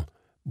Aristotle,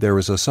 there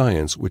is a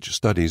science which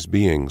studies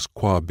beings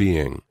qua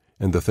being,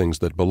 and the things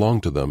that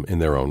belong to them in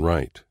their own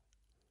right.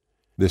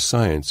 This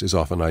science is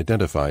often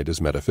identified as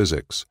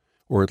metaphysics,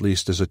 or at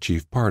least as a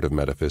chief part of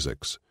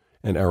metaphysics,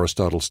 and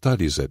Aristotle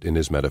studies it in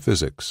his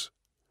Metaphysics.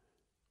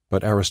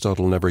 But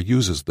Aristotle never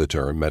uses the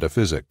term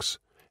metaphysics,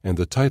 and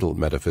the title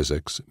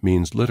metaphysics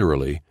means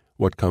literally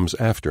what comes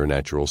after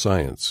natural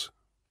science.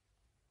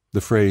 The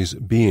phrase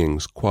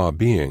beings qua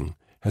being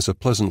has a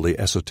pleasantly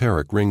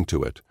esoteric ring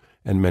to it,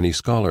 and many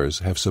scholars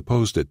have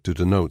supposed it to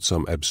denote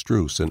some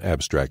abstruse and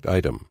abstract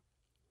item.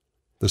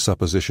 The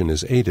supposition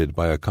is aided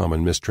by a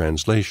common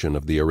mistranslation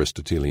of the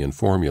Aristotelian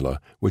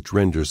formula, which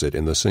renders it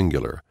in the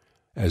singular,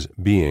 as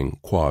being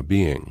qua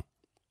being.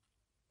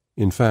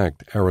 In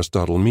fact,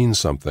 Aristotle means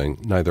something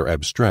neither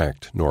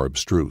abstract nor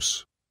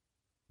abstruse.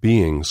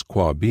 Beings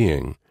qua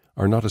being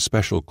are not a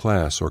special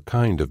class or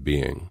kind of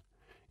being.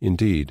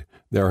 Indeed,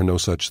 there are no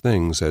such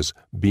things as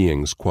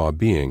beings qua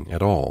being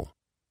at all.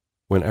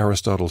 When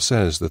Aristotle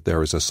says that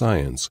there is a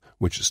science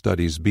which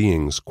studies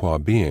beings qua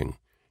being,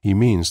 he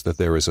means that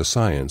there is a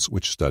science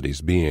which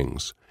studies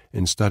beings,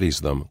 and studies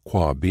them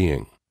qua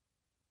being.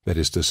 That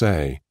is to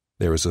say,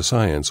 there is a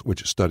science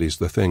which studies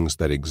the things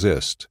that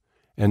exist,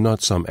 and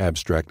not some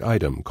abstract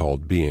item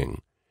called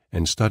being,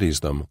 and studies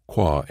them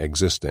qua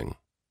existing.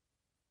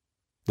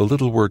 The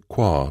little word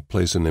qua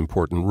plays an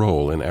important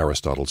role in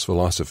Aristotle's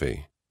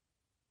philosophy.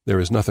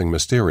 There is nothing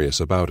mysterious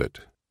about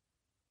it.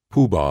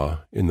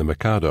 Pooh-Bah, in The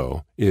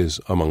Mikado,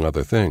 is, among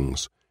other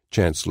things,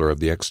 Chancellor of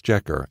the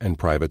Exchequer and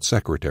private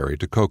secretary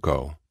to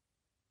Koko.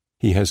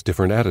 He has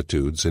different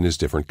attitudes in his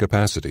different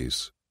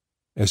capacities.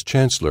 As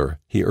Chancellor,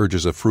 he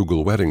urges a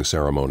frugal wedding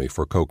ceremony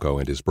for Koko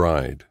and his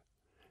bride.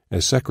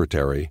 As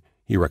secretary,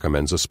 he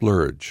recommends a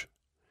splurge.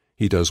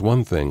 He does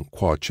one thing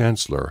qua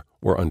Chancellor,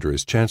 or under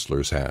his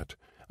Chancellor's hat,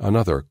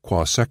 another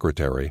qua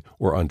secretary,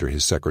 or under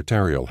his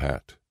secretarial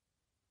hat.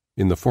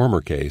 In the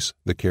former case,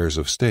 the cares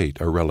of state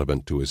are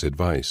relevant to his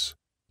advice.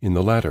 In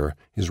the latter,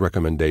 his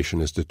recommendation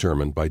is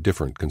determined by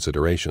different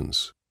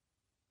considerations.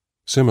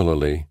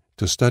 Similarly,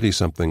 to study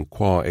something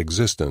qua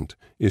existent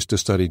is to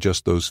study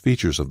just those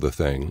features of the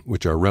thing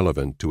which are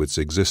relevant to its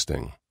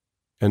existing,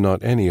 and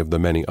not any of the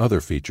many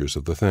other features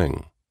of the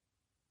thing.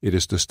 It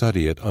is to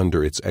study it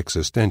under its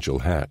existential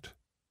hat.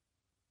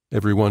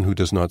 Everyone who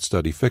does not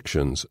study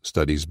fictions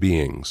studies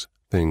beings,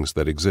 things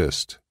that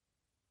exist.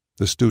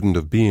 The student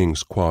of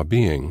beings qua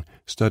being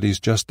studies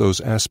just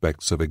those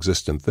aspects of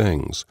existent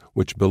things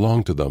which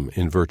belong to them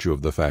in virtue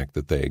of the fact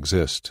that they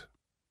exist.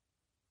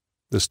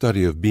 The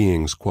study of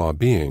beings qua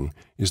being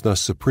is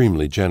thus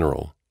supremely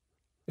general.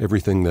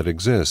 Everything that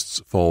exists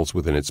falls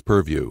within its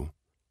purview.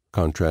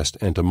 Contrast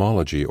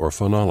entomology or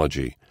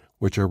phonology,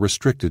 which are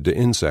restricted to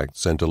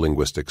insects and to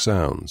linguistic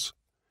sounds,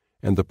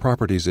 and the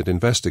properties it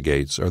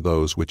investigates are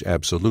those which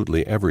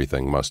absolutely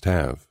everything must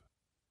have.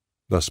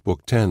 Thus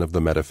Book 10 of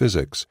the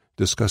Metaphysics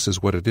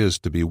discusses what it is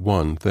to be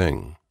one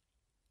thing.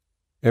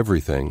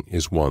 Everything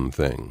is one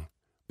thing.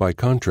 By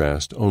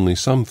contrast, only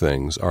some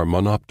things are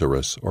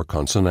monopterous or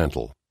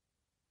consonantal.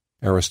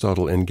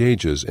 Aristotle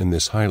engages in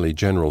this highly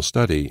general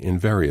study in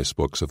various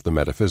books of the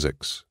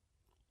Metaphysics.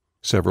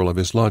 Several of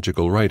his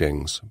logical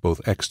writings,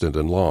 both extant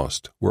and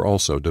lost, were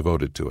also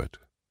devoted to it.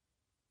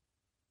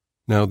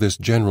 Now this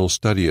general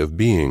study of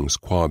beings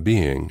qua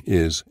being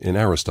is, in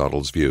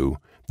Aristotle's view,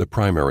 the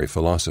primary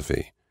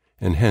philosophy,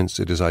 and hence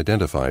it is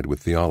identified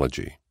with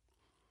theology.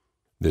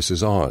 This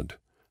is odd.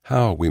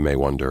 How, we may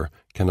wonder,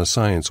 can a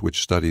science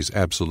which studies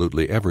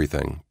absolutely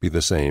everything be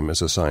the same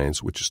as a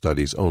science which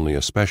studies only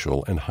a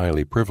special and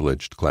highly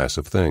privileged class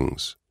of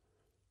things?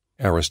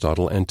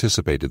 Aristotle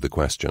anticipated the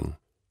question.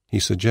 He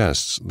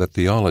suggests that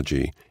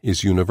theology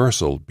is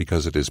universal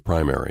because it is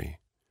primary,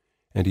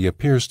 and he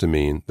appears to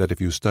mean that if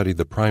you study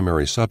the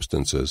primary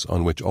substances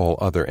on which all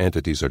other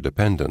entities are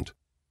dependent,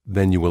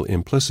 then you will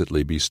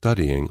implicitly be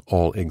studying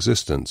all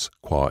existence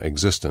qua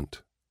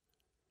existent.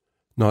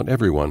 Not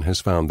everyone has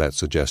found that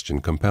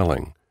suggestion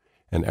compelling,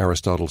 and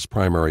Aristotle's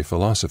primary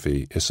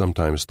philosophy is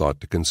sometimes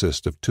thought to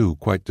consist of two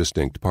quite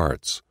distinct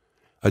parts: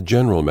 a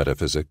general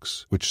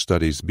metaphysics which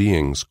studies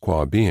beings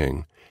qua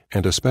being,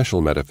 and a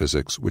special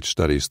metaphysics which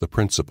studies the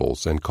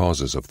principles and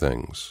causes of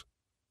things.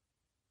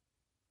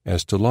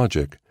 As to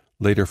logic,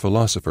 later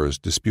philosophers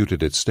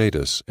disputed its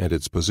status and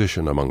its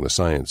position among the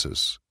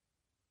sciences.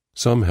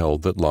 Some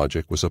held that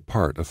logic was a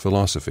part of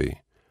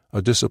philosophy,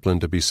 a discipline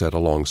to be set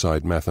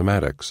alongside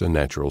mathematics and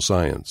natural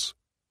science.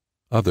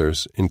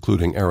 Others,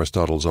 including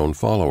Aristotle's own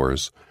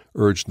followers,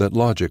 urged that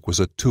logic was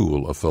a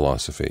tool of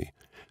philosophy,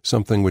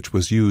 something which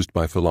was used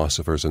by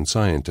philosophers and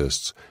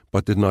scientists,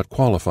 but did not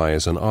qualify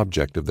as an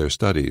object of their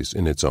studies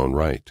in its own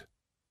right.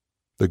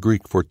 The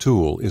Greek for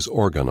tool is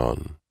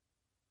organon.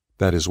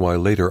 That is why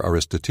later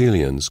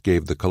Aristotelians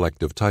gave the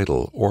collective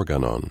title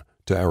organon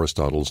to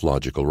Aristotle's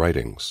logical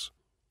writings.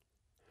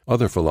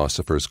 Other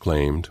philosophers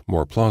claimed,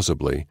 more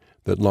plausibly,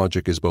 that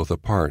logic is both a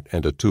part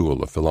and a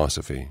tool of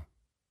philosophy.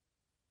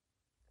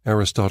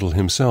 Aristotle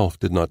himself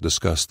did not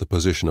discuss the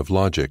position of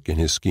logic in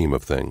his scheme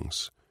of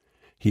things.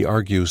 He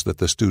argues that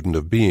the student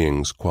of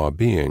beings qua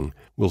being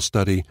will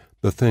study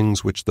the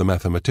things which the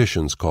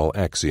mathematicians call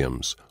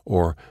axioms,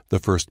 or the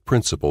first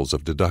principles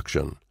of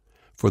deduction,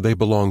 for they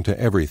belong to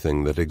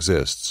everything that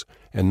exists,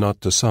 and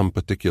not to some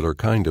particular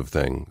kind of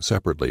thing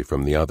separately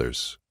from the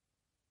others.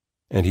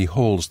 And he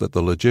holds that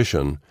the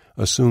logician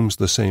assumes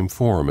the same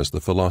form as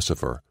the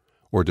philosopher,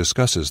 or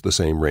discusses the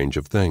same range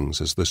of things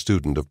as the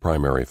student of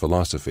primary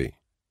philosophy.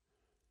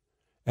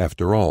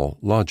 After all,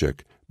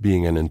 logic,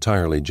 being an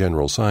entirely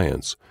general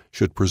science,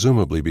 should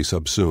presumably be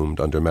subsumed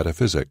under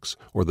metaphysics,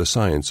 or the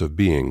science of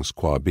beings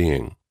qua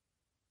being.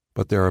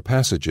 But there are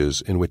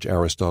passages in which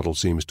Aristotle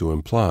seems to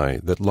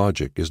imply that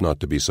logic is not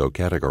to be so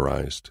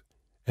categorized.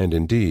 And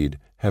indeed,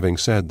 having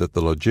said that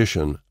the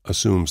logician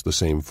assumes the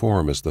same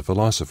form as the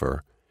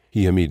philosopher,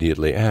 he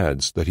immediately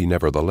adds that he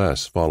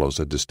nevertheless follows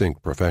a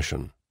distinct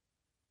profession.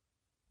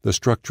 The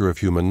structure of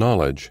human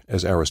knowledge,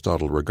 as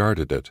Aristotle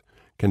regarded it,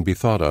 can be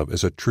thought of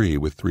as a tree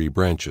with 3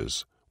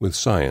 branches, with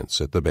science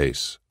at the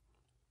base.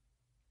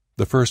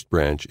 The first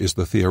branch is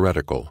the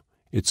theoretical,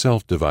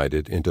 itself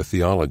divided into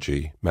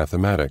theology,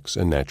 mathematics,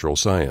 and natural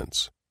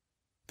science.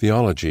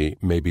 Theology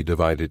may be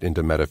divided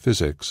into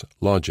metaphysics,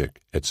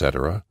 logic,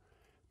 etc.,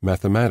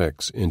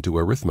 mathematics into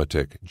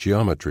arithmetic,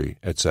 geometry,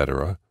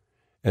 etc.,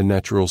 and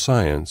natural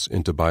science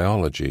into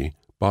biology,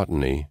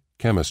 botany,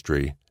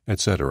 chemistry,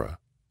 etc.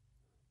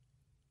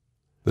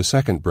 The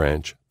second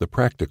branch, the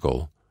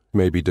practical,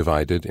 may be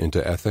divided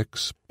into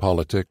ethics,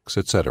 politics,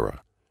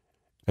 etc.,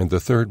 and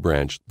the third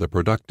branch, the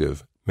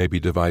productive, may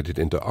be divided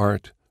into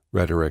art,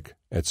 rhetoric,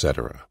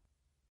 etc.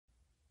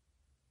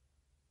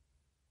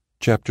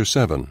 Chapter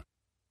 7.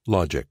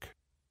 Logic.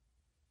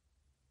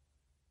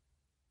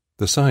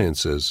 The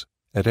sciences,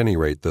 at any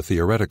rate the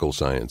theoretical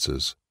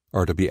sciences,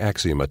 are to be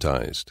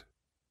axiomatized.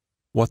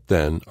 What,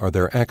 then, are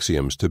their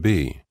axioms to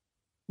be?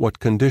 What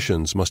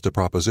conditions must a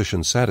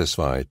proposition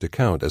satisfy to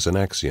count as an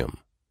axiom?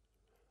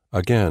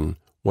 Again,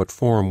 what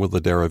form will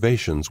the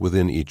derivations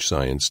within each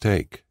science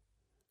take?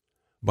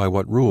 By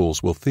what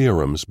rules will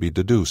theorems be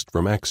deduced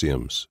from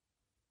axioms?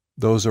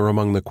 Those are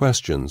among the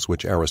questions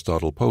which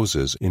Aristotle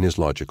poses in his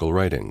logical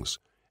writings,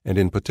 and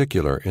in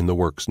particular in the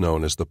works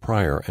known as the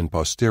prior and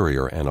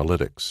posterior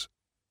analytics.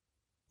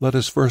 Let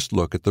us first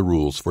look at the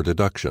rules for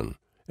deduction,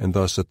 and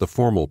thus at the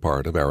formal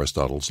part of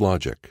Aristotle's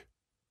logic.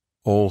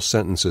 All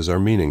sentences are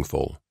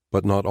meaningful,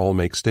 but not all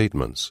make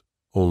statements.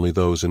 Only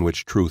those in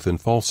which truth and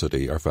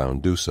falsity are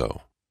found do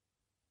so.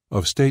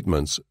 Of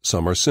statements,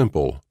 some are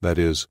simple, that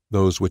is,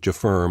 those which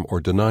affirm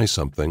or deny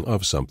something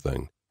of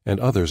something, and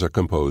others are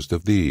composed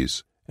of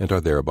these, and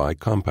are thereby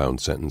compound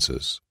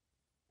sentences.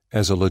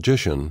 As a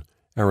logician,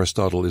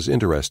 Aristotle is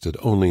interested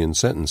only in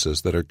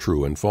sentences that are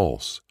true and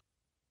false.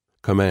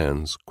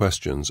 Commands,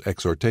 questions,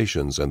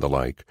 exhortations, and the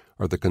like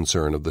are the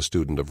concern of the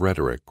student of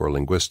rhetoric or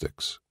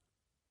linguistics.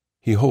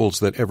 He holds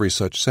that every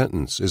such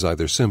sentence is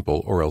either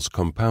simple or else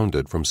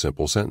compounded from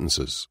simple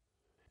sentences,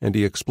 and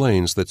he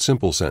explains that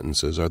simple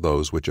sentences are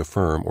those which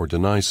affirm or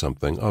deny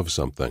something of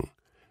something,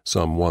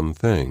 some one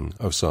thing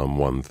of some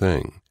one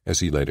thing, as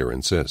he later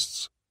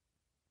insists.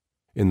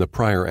 In the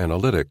prior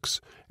analytics,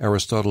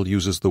 Aristotle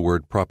uses the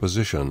word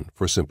proposition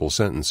for simple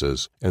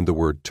sentences and the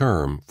word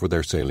term for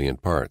their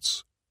salient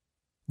parts.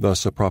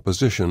 Thus, a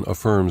proposition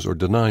affirms or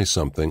denies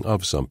something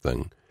of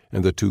something,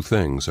 and the two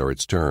things are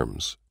its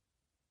terms.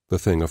 The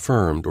thing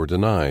affirmed or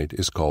denied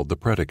is called the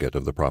predicate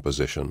of the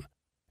proposition,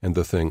 and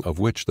the thing of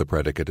which the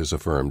predicate is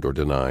affirmed or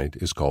denied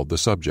is called the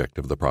subject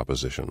of the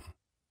proposition.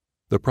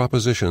 The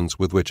propositions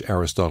with which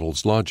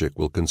Aristotle's logic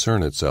will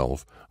concern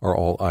itself are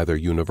all either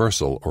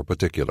universal or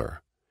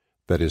particular.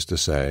 That is to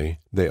say,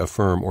 they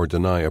affirm or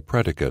deny a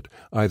predicate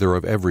either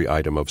of every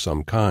item of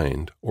some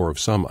kind or of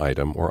some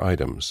item or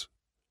items.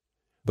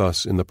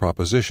 Thus, in the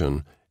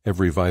proposition,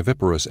 every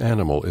viviparous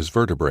animal is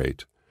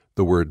vertebrate.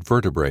 The word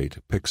vertebrate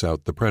picks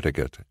out the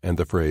predicate, and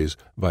the phrase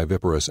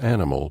viviparous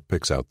animal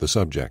picks out the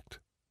subject.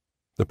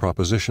 The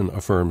proposition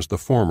affirms the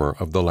former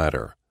of the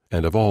latter,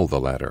 and of all the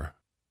latter.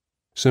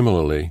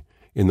 Similarly,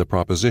 in the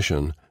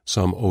proposition,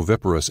 some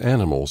oviparous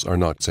animals are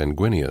not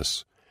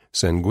sanguineous.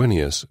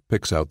 Sanguineous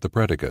picks out the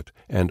predicate,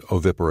 and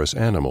oviparous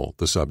animal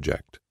the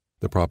subject,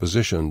 the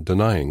proposition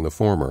denying the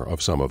former of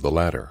some of the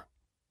latter.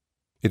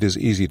 It is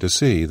easy to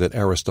see that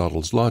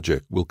Aristotle's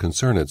logic will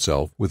concern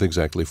itself with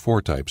exactly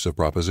 4 types of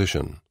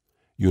proposition: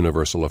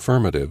 universal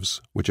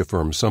affirmatives, which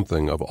affirm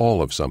something of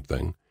all of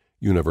something;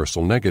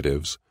 universal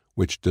negatives,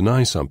 which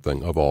deny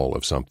something of all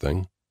of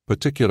something;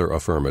 particular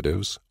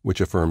affirmatives,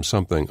 which affirm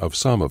something of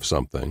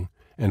something;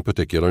 and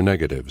particular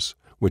negatives,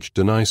 which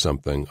deny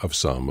something of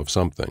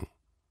something.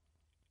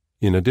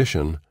 In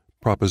addition,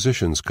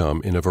 propositions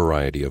come in a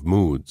variety of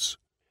moods.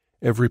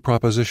 Every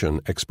proposition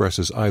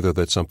expresses either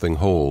that something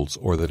holds,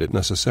 or that it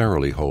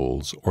necessarily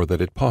holds, or that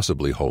it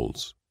possibly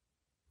holds.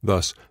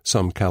 Thus,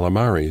 some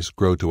calamaries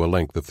grow to a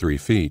length of 3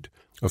 feet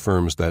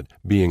affirms that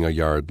being a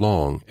yard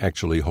long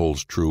actually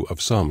holds true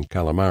of some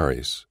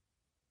calamaries.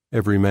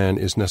 Every man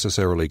is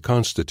necessarily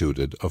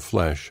constituted of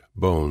flesh,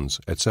 bones,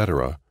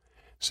 etc.,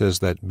 says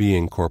that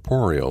being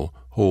corporeal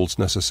holds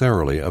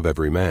necessarily of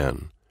every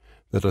man,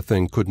 that a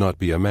thing could not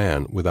be a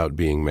man without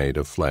being made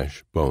of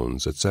flesh,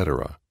 bones,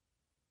 etc.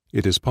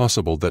 It is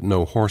possible that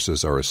no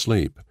horses are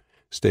asleep,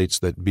 states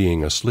that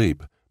being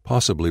asleep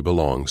possibly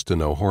belongs to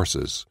no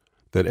horses,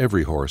 that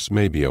every horse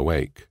may be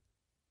awake.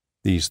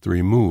 These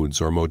three moods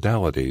or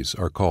modalities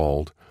are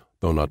called,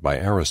 though not by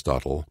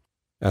Aristotle,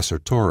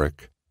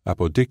 assertoric,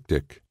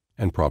 apodictic,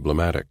 and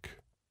problematic.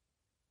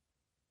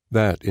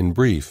 That, in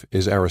brief,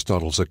 is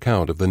Aristotle's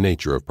account of the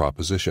nature of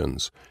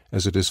propositions,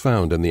 as it is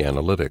found in the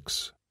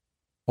Analytics.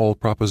 All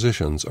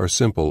propositions are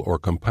simple or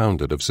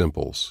compounded of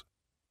simples.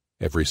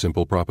 Every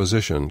simple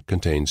proposition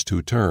contains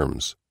two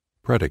terms,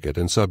 predicate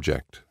and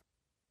subject.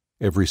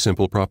 Every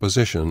simple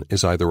proposition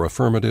is either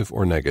affirmative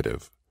or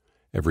negative.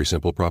 Every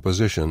simple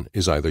proposition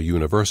is either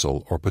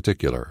universal or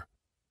particular.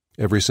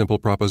 Every simple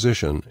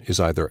proposition is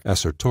either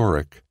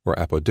assertoric or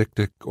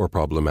apodictic or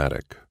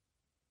problematic.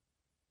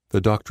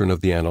 The doctrine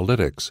of the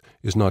Analytics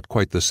is not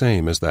quite the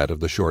same as that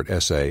of the short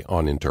essay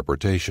On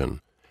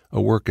Interpretation,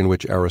 a work in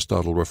which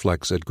Aristotle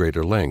reflects at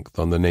greater length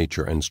on the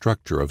nature and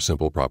structure of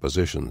simple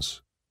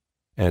propositions.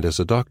 And as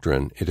a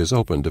doctrine, it is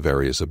open to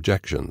various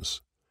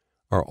objections.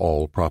 Are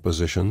all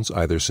propositions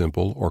either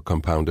simple or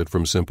compounded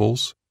from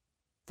simples?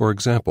 For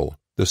example,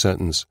 the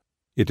sentence,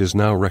 "It is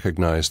now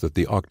recognized that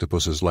the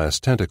octopus's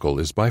last tentacle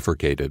is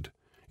bifurcated,"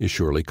 is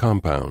surely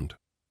compound.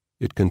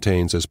 It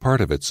contains as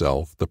part of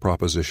itself the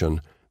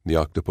proposition, "The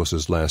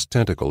octopus's last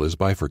tentacle is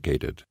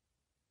bifurcated."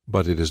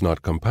 But it is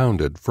not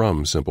compounded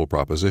from simple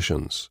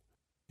propositions.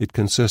 It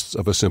consists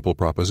of a simple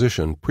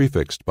proposition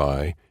prefixed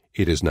by,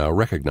 "It is now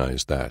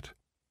recognized that,"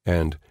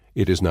 and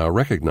 "It is now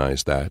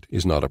recognized that"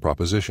 is not a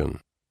proposition.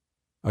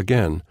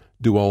 Again,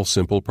 do all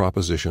simple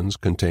propositions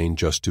contain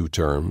just two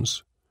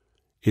terms?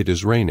 "It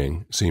is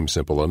raining" seems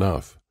simple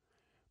enough.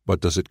 But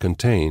does it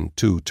contain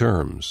two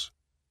terms?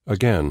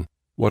 Again,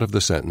 what of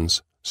the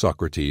sentence,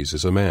 "Socrates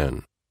is a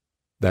man"?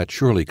 That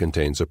surely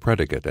contains a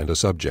predicate and a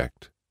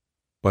subject.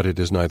 But it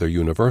is neither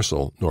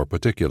universal nor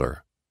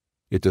particular.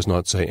 It does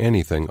not say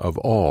anything of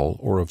all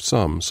or of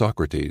some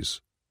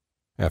Socrates.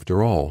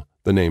 After all,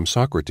 the name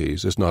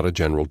Socrates is not a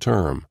general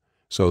term,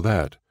 so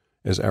that,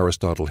 as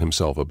Aristotle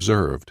himself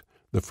observed,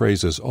 the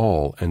phrases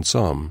all and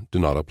some do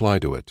not apply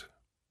to it.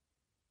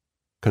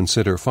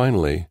 Consider,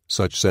 finally,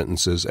 such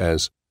sentences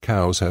as,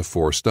 "Cows have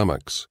 4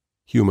 stomachs,"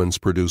 "Humans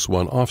produce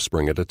 1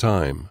 offspring at a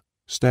time,"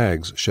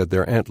 "Stags shed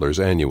their antlers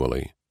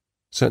annually,"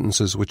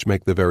 sentences which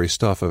make the very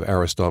stuff of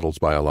Aristotle's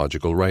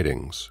biological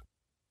writings.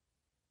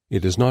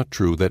 It is not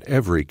true that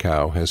every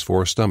cow has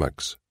 4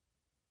 stomachs.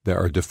 There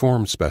are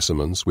deformed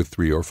specimens with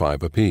 3 or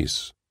 5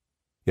 apiece.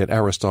 Yet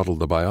Aristotle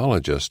the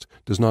biologist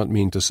does not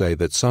mean to say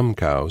that some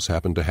cows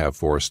happen to have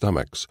 4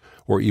 stomachs,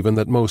 or even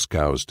that most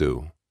cows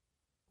do.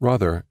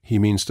 Rather, he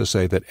means to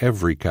say that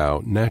every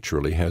cow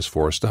naturally has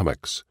 4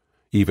 stomachs,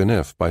 even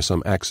if, by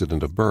some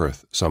accident of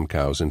birth, some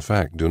cows in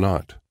fact do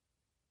not.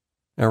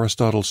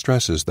 Aristotle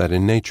stresses that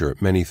in nature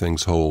many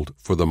things hold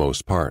for the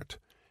most part,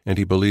 and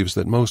he believes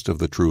that most of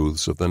the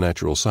truths of the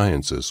natural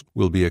sciences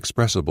will be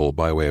expressible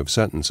by way of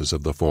sentences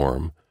of the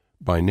form,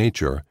 "By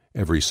nature,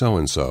 every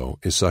so-and-so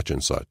is such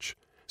and such,"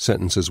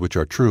 sentences which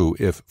are true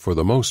if, for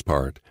the most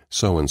part,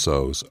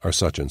 so-and-sos are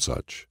such and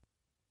such.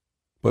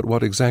 But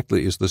what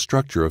exactly is the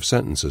structure of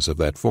sentences of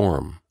that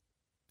form?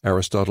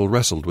 Aristotle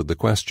wrestled with the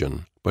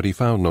question, but he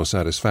found no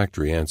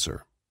satisfactory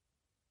answer.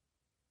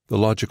 The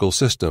logical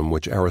system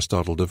which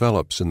Aristotle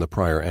develops in the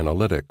prior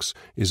Analytics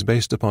is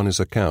based upon his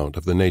account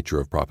of the nature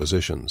of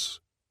propositions.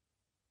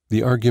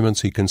 The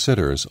arguments he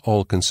considers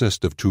all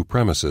consist of 2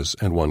 premises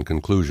and 1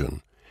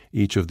 conclusion,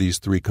 each of these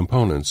 3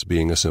 components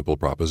being a simple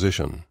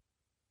proposition.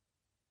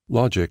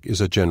 Logic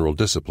is a general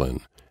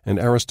discipline, and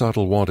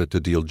Aristotle wanted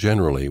to deal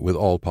generally with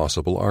all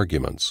possible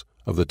arguments,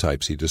 of the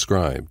types he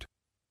described.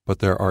 But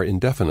there are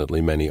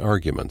indefinitely many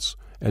arguments,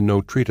 and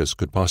no treatise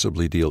could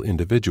possibly deal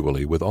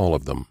individually with all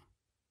of them.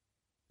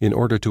 In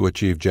order to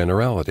achieve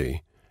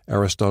generality,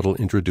 Aristotle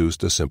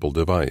introduced a simple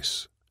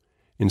device.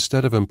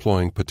 Instead of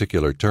employing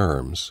particular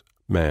terms,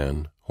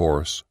 man,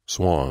 horse,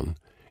 swan,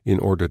 in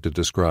order to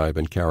describe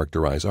and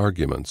characterize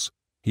arguments,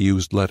 he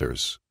used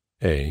letters,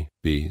 A,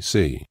 B,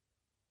 C.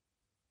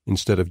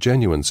 Instead of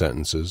genuine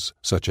sentences,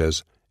 such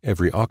as,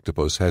 "Every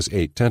octopus has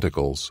 8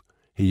 tentacles,"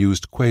 he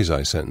used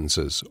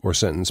quasi-sentences or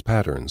sentence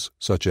patterns,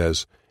 such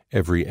as,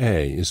 "Every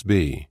A is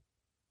B."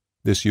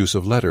 This use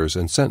of letters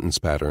and sentence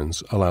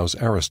patterns allows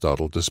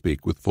Aristotle to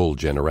speak with full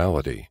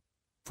generality,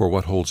 for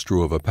what holds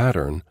true of a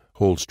pattern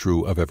holds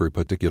true of every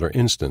particular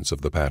instance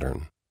of the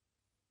pattern.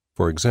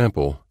 For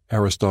example,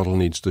 Aristotle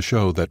needs to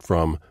show that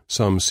from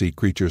 "some sea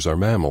creatures are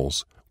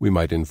mammals," we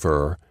might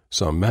infer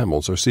 "some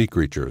mammals are sea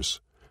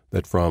creatures,"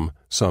 that from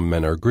 "some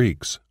men are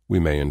Greeks," we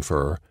may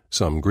infer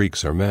 "some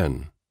Greeks are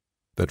men,"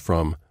 that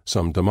from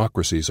 "some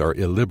democracies are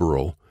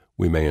illiberal,"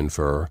 we may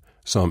infer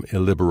 "some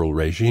illiberal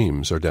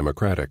regimes are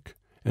democratic,"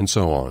 and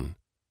so on.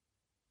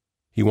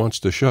 He wants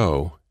to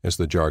show, as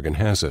the jargon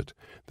has it,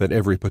 that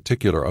every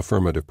particular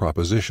affirmative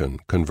proposition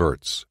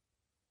converts.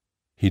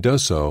 He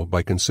does so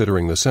by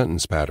considering the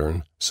sentence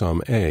pattern,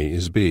 "Some A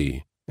is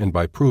B," and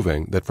by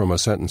proving that from a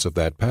sentence of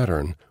that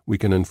pattern we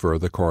can infer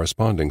the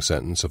corresponding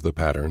sentence of the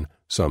pattern,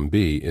 "Some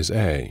B is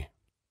A."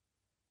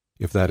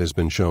 If that has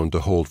been shown to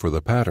hold for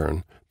the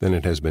pattern, then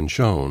it has been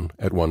shown,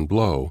 at one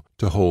blow,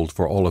 to hold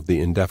for all of the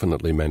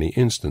indefinitely many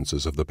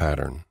instances of the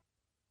pattern.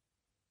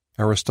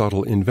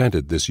 Aristotle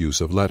invented this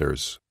use of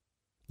letters.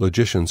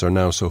 Logicians are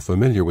now so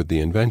familiar with the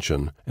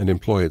invention and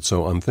employ it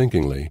so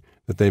unthinkingly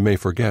that they may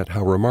forget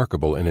how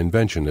remarkable an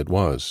invention it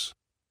was.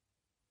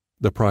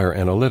 The prior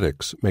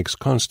analytics makes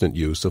constant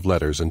use of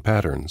letters and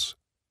patterns.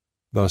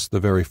 Thus, the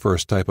very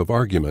first type of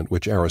argument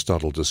which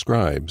Aristotle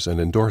describes and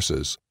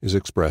endorses is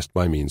expressed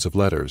by means of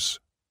letters.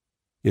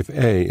 If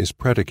A is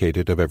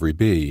predicated of every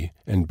B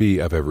and B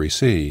of every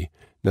C,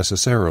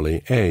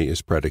 necessarily A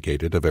is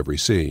predicated of every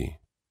C.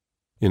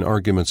 In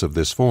arguments of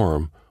this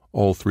form,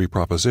 all three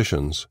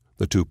propositions,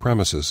 the two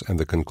premises and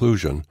the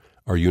conclusion,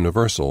 are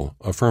universal,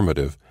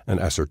 affirmative, and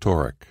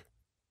assertoric.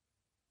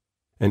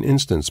 An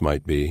instance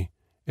might be,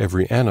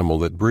 every animal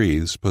that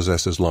breathes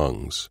possesses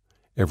lungs.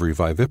 Every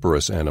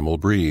viviparous animal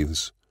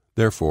breathes.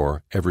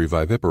 Therefore, every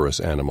viviparous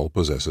animal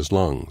possesses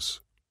lungs.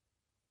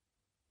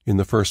 In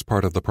the first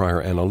part of the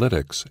prior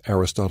analytics,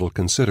 Aristotle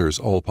considers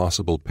all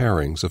possible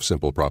pairings of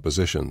simple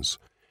propositions,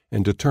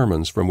 and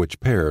determines from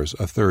which pairs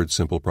a third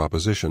simple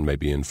proposition may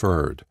be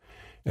inferred,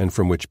 and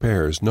from which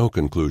pairs no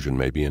conclusion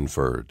may be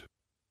inferred.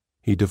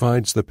 He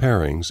divides the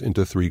pairings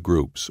into three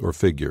groups or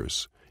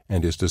figures,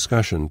 and his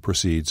discussion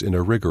proceeds in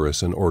a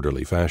rigorous and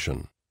orderly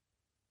fashion.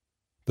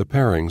 The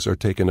pairings are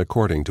taken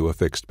according to a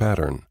fixed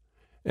pattern,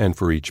 and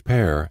for each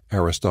pair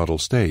Aristotle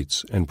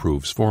states and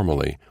proves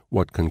formally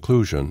what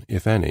conclusion,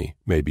 if any,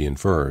 may be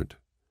inferred.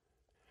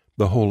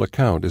 The whole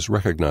account is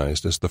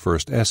recognized as the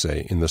first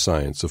essay in the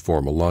science of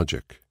formal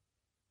logic.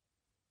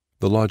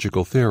 The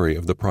logical theory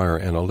of the prior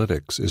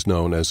analytics is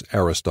known as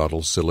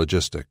Aristotle's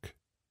syllogistic.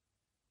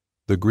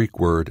 The Greek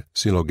word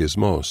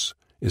syllogismos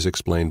is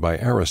explained by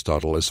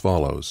Aristotle as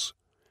follows.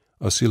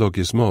 A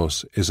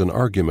syllogismos is an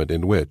argument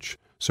in which,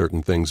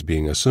 certain things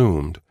being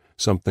assumed,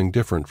 something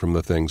different from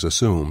the things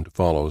assumed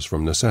follows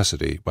from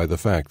necessity by the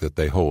fact that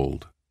they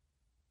hold.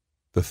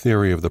 The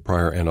theory of the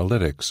prior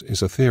analytics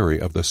is a theory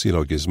of the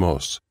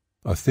syllogismos,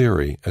 a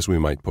theory, as we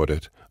might put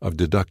it, of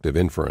deductive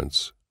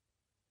inference.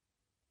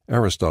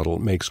 Aristotle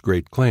makes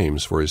great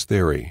claims for his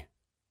theory.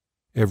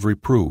 Every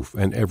proof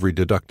and every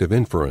deductive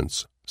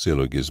inference,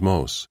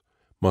 syllogismos,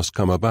 must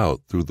come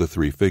about through the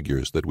three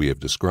figures that we have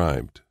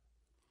described.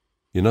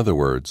 In other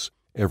words,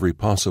 every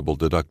possible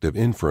deductive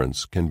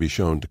inference can be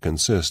shown to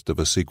consist of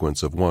a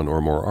sequence of one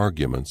or more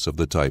arguments of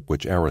the type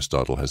which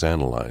Aristotle has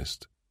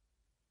analyzed.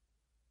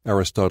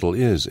 Aristotle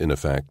is, in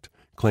effect,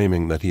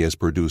 claiming that he has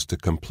produced a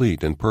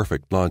complete and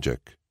perfect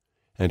logic,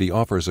 and he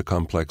offers a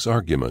complex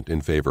argument in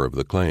favor of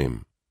the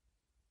claim.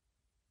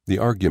 The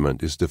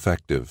argument is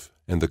defective,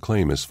 and the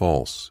claim is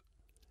false.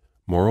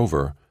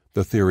 Moreover,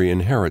 the theory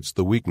inherits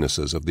the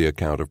weaknesses of the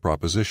account of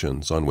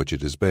propositions on which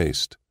it is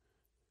based,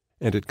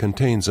 and it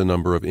contains a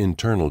number of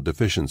internal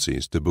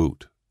deficiencies to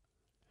boot.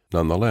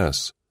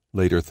 Nonetheless,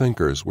 later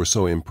thinkers were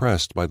so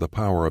impressed by the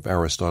power of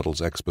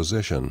Aristotle's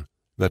exposition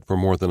that for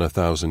more than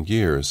 1,000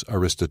 years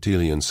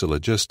Aristotelian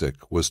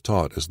syllogistic was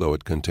taught as though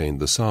it contained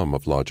the sum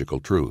of logical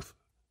truth.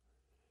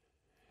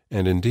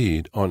 And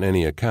indeed, on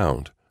any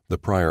account, the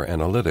prior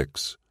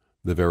analytics,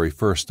 the very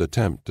first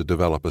attempt to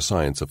develop a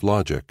science of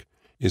logic,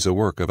 is a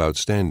work of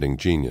outstanding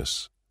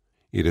genius.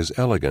 It is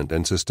elegant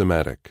and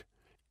systematic.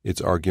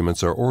 Its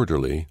arguments are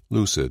orderly,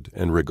 lucid,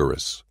 and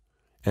rigorous,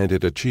 and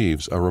it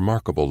achieves a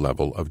remarkable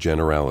level of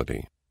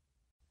generality.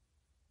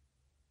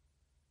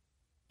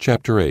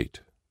 Chapter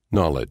 8.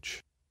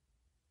 Knowledge.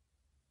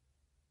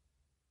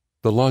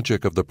 The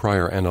logic of the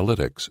prior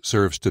analytics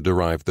serves to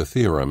derive the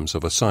theorems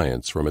of a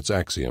science from its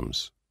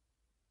axioms.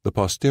 The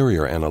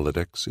posterior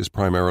analytics is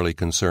primarily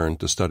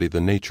concerned to study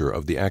the nature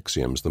of the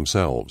axioms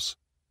themselves,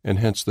 and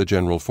hence the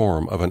general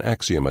form of an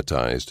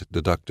axiomatized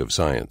deductive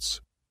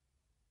science.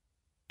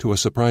 To a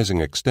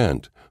surprising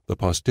extent, the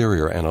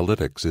posterior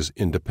analytics is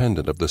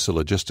independent of the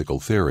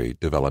syllogistical theory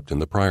developed in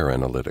the prior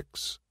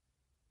analytics.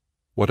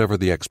 Whatever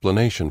the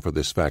explanation for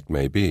this fact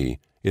may be,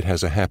 it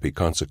has a happy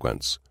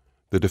consequence.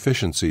 The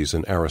deficiencies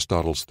in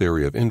Aristotle's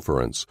theory of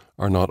inference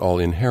are not all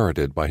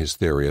inherited by his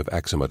theory of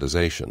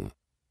axiomatization.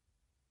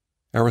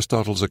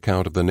 Aristotle's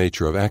account of the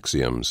nature of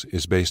axioms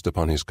is based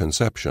upon his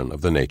conception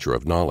of the nature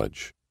of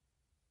knowledge.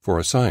 For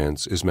a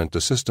science is meant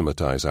to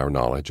systematize our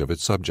knowledge of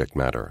its subject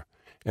matter,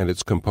 and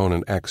its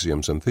component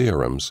axioms and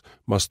theorems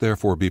must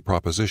therefore be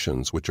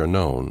propositions which are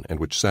known and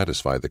which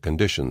satisfy the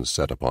conditions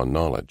set upon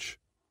knowledge.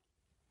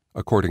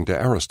 According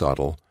to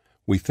Aristotle,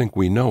 we think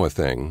we know a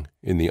thing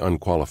in the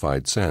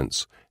unqualified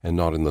sense and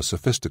not in the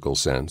sophistical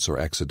sense or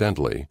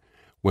accidentally,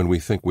 when we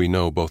think we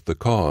know both the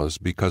cause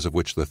because of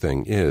which the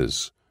thing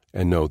is,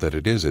 and know that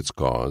it is its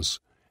cause,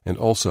 and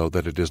also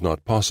that it is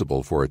not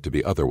possible for it to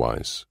be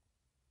otherwise.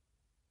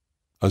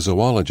 A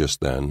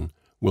zoologist, then,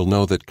 will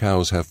know that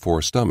cows have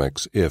 4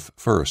 stomachs if,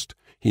 first,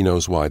 he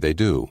knows why they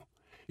do,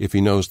 if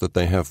he knows that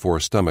they have 4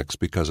 stomachs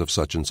because of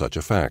such and such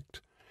a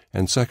fact,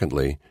 and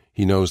secondly,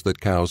 he knows that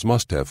cows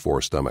must have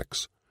 4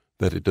 stomachs,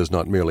 that it does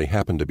not merely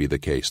happen to be the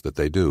case that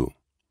they do.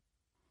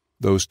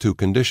 Those 2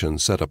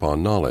 conditions set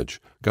upon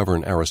knowledge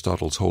govern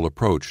Aristotle's whole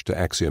approach to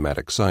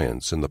axiomatic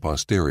science in the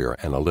posterior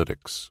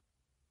analytics.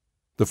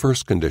 The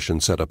first condition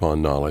set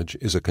upon knowledge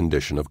is a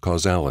condition of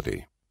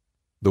causality.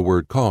 The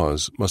word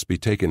cause must be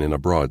taken in a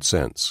broad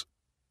sense.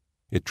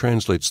 It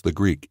translates the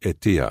Greek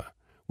atia,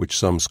 which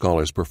some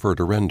scholars prefer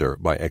to render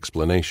by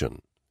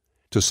explanation.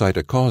 To cite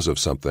a cause of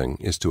something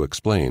is to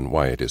explain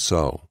why it is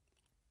so.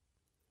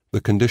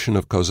 The condition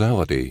of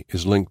causality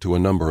is linked to a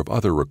number of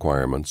other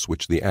requirements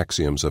which the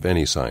axioms of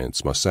any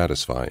science must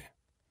satisfy.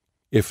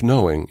 If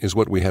knowing is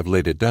what we have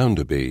laid it down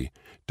to be,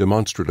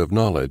 demonstrative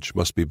knowledge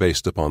must be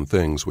based upon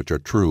things which are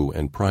true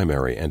and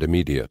primary and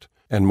immediate,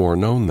 and more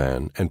known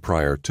than, and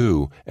prior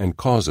to, and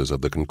causes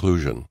of the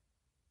conclusion.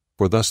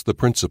 For thus the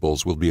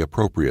principles will be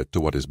appropriate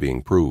to what is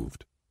being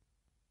proved.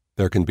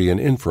 There can be an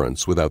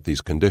inference without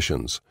these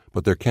conditions,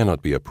 but there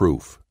cannot be a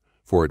proof,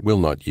 for it will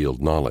not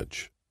yield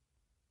knowledge.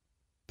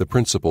 The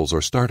principles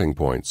or starting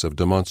points of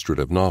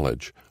demonstrative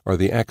knowledge are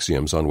the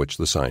axioms on which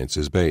the science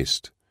is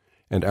based,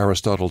 and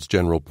Aristotle's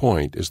general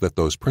point is that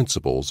those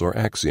principles or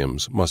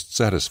axioms must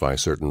satisfy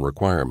certain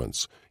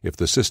requirements if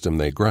the system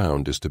they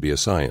ground is to be a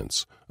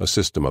science, a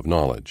system of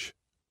knowledge.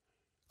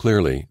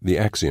 Clearly, the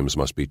axioms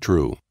must be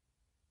true.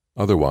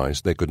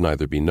 Otherwise, they could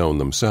neither be known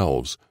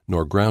themselves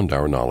nor ground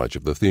our knowledge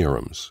of the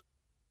theorems.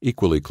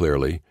 Equally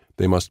clearly,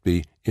 they must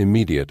be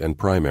immediate and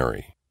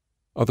primary.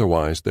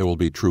 Otherwise, there will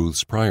be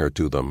truths prior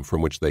to them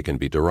from which they can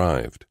be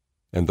derived,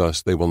 and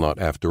thus they will not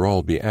after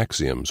all be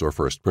axioms or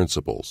first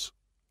principles.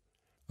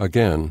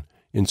 Again,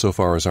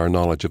 insofar as our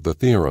knowledge of the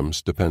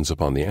theorems depends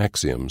upon the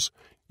axioms,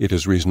 it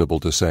is reasonable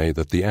to say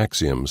that the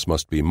axioms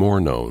must be more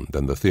known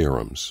than the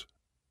theorems.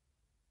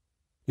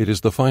 It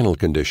is the final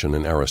condition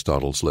in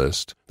Aristotle's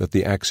list that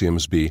the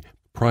axioms be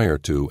prior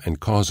to and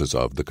causes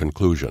of the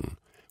conclusion,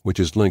 which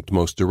is linked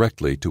most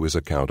directly to his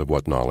account of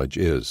what knowledge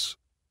is.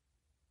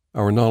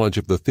 Our knowledge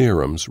of the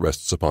theorems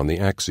rests upon the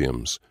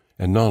axioms,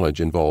 and knowledge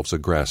involves a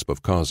grasp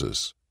of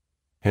causes.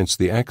 Hence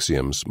the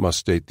axioms must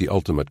state the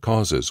ultimate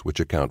causes which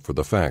account for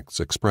the facts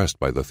expressed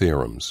by the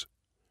theorems.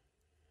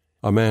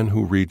 A man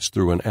who reads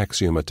through an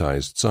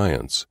axiomatized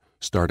science,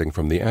 starting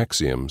from the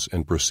axioms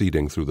and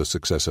proceeding through the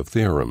successive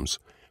theorems,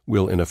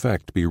 will in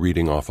effect be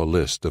reading off a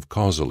list of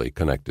causally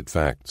connected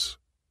facts.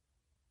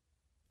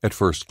 At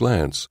first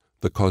glance,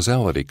 the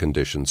causality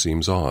condition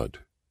seems odd.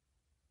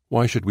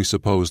 Why should we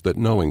suppose that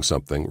knowing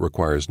something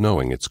requires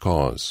knowing its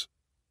cause?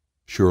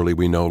 Surely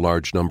we know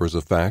large numbers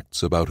of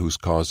facts about whose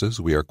causes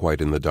we are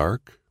quite in the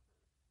dark?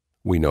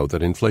 We know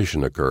that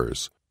inflation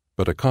occurs,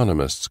 but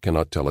economists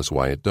cannot tell us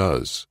why it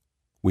does.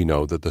 We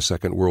know that the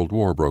Second World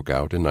War broke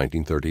out in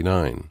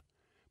 1939,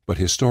 but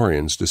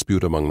historians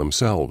dispute among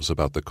themselves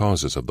about the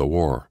causes of the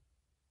war.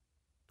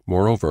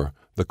 Moreover,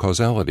 the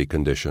causality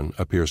condition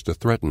appears to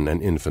threaten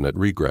an infinite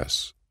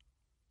regress.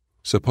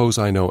 Suppose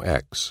I know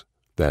X,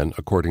 then,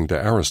 according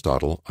to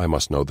Aristotle, I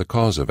must know the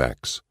cause of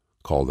X.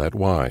 Call that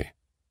Y.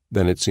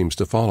 Then it seems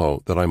to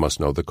follow that I must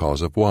know the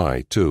cause of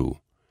Y, too,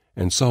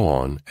 and so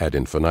on ad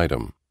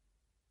infinitum.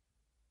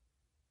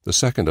 The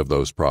second of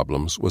those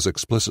problems was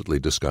explicitly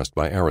discussed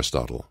by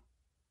Aristotle.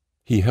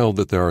 He held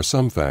that there are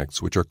some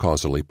facts which are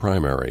causally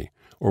primary,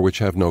 or which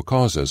have no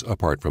causes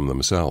apart from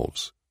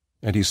themselves,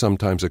 and he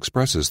sometimes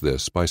expresses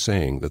this by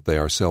saying that they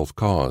are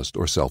self-caused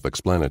or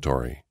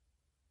self-explanatory.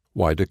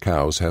 Why do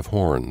cows have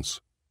horns?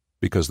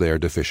 Because they are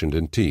deficient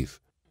in teeth,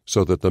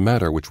 so that the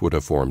matter which would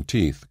have formed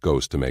teeth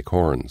goes to make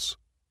horns.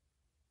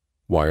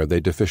 Why are they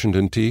deficient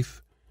in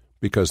teeth?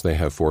 Because they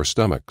have 4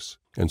 stomachs,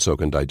 and so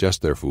can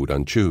digest their food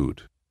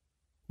unchewed.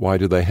 Why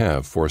do they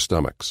have 4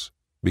 stomachs?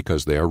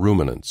 Because they are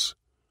ruminants.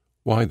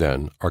 Why,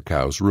 then, are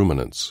cows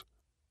ruminants?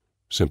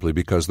 Simply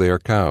because they are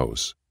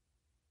cows.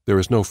 There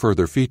is no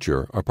further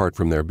feature, apart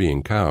from their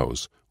being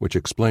cows, which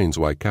explains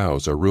why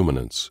cows are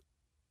ruminants.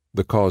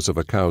 The cause of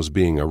a cow's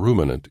being a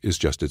ruminant is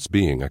just its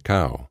being a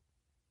cow.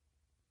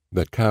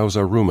 That cows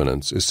are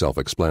ruminants is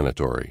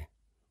self-explanatory.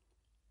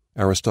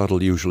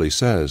 Aristotle usually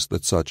says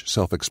that such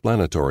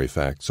self-explanatory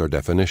facts are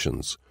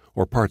definitions,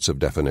 or parts of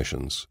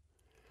definitions,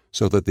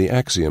 so that the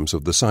axioms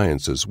of the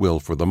sciences will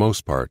for the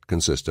most part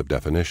consist of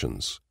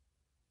definitions.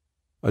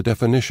 A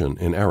definition,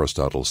 in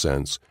Aristotle's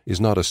sense, is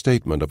not a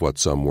statement of what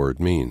some word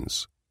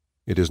means.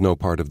 It is no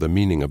part of the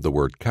meaning of the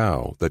word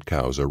cow that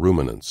cows are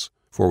ruminants,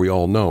 for we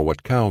all know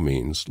what cow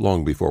means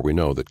long before we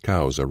know that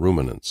cows are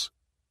ruminants.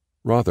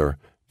 Rather,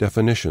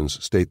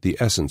 definitions state the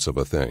essence of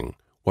a thing,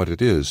 what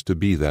it is to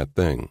be that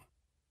thing.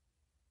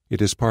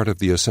 It is part of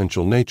the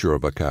essential nature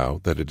of a cow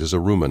that it is a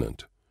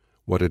ruminant.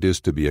 What it is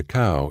to be a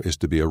cow is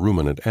to be a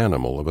ruminant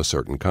animal of a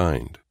certain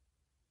kind.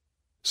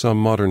 Some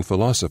modern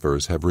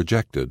philosophers have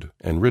rejected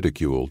and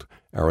ridiculed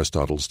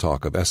Aristotle's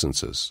talk of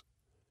essences.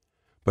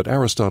 But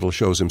Aristotle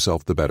shows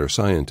himself the better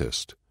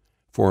scientist,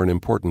 for an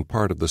important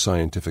part of the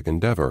scientific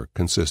endeavor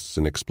consists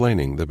in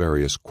explaining the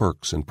various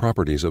quirks and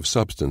properties of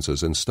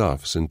substances and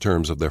stuffs in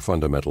terms of their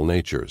fundamental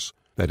natures,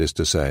 that is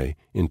to say,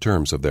 in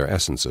terms of their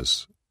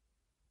essences.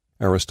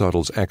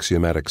 Aristotle's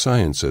axiomatic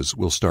sciences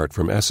will start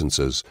from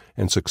essences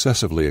and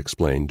successively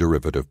explain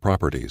derivative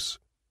properties.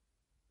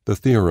 The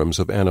theorems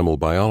of animal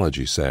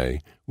biology,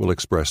 say, will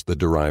express the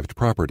derived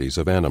properties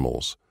of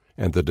animals,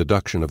 and the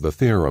deduction of the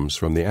theorems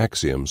from the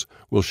axioms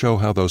will show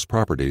how those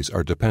properties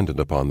are dependent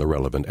upon the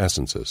relevant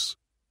essences.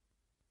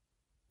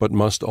 But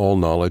must all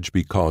knowledge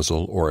be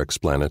causal or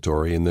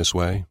explanatory in this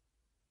way?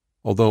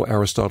 Although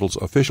Aristotle's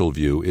official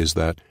view is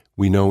that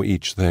we know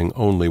each thing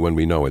only when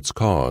we know its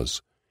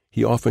cause,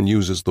 he often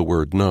uses the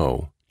word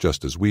know,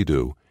 just as we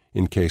do,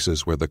 in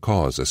cases where the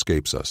cause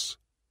escapes us.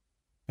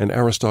 And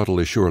Aristotle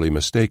is surely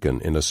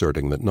mistaken in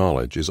asserting that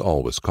knowledge is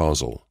always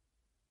causal.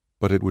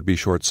 But it would be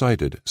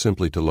short-sighted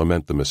simply to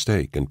lament the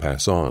mistake and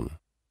pass on.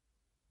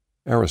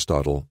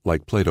 Aristotle,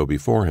 like Plato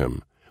before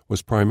him,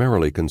 was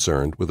primarily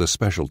concerned with a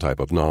special type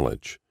of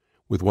knowledge,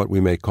 with what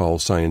we may call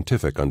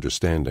scientific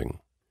understanding.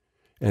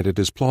 And it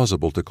is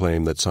plausible to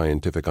claim that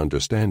scientific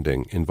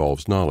understanding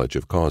involves knowledge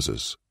of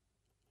causes.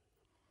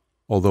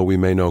 Although we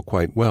may know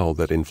quite well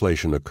that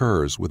inflation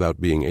occurs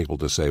without being able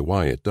to say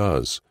why it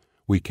does,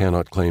 we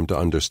cannot claim to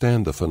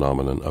understand the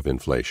phenomenon of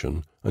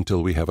inflation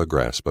until we have a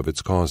grasp of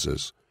its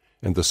causes,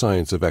 and the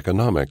science of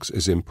economics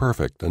is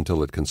imperfect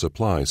until it can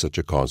supply such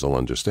a causal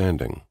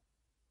understanding.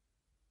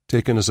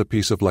 Taken as a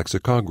piece of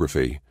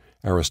lexicography,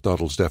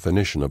 Aristotle's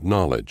definition of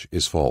knowledge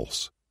is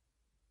false.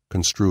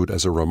 Construed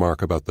as a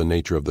remark about the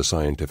nature of the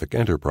scientific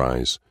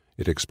enterprise,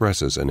 it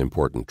expresses an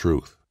important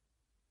truth.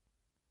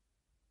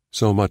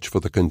 So much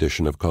for the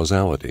condition of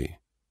causality.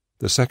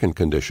 The second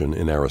condition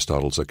in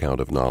Aristotle's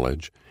account of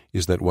knowledge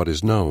is that what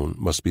is known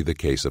must be the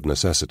case of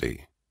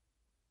necessity.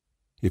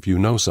 If you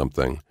know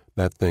something,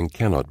 that thing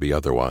cannot be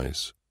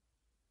otherwise.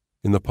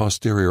 In the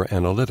Posterior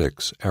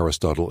Analytics,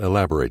 Aristotle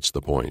elaborates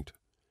the point.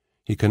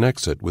 He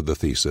connects it with the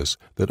thesis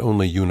that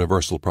only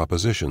universal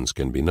propositions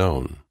can be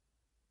known.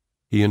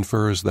 He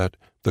infers that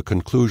the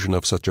conclusion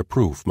of such a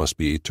proof must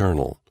be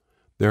eternal.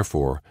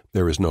 Therefore,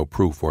 there is no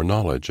proof or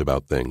knowledge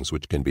about things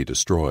which can be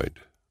destroyed.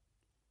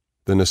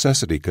 The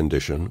necessity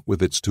condition,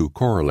 with its two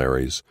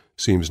corollaries,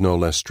 seems no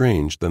less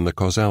strange than the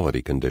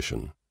causality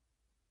condition.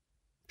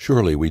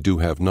 Surely we do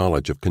have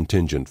knowledge of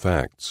contingent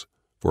facts,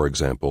 for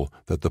example,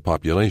 that the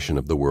population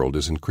of the world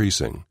is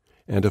increasing,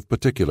 and of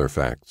particular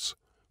facts,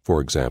 for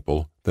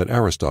example, that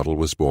Aristotle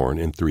was born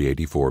in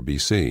 384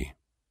 BC.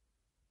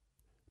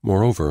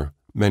 Moreover,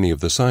 many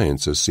of the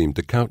sciences seem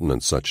to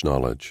countenance such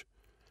knowledge.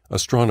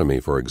 Astronomy,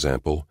 for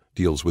example,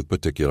 deals with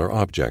particular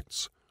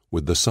objects,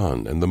 with the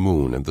sun and the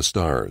moon and the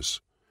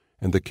stars,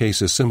 and the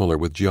case is similar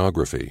with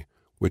geography,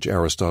 which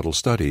Aristotle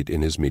studied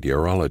in his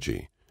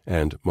Meteorology,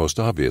 and, most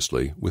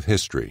obviously, with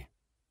history.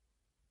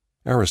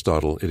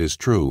 Aristotle, it is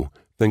true,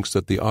 thinks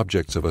that the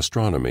objects of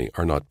astronomy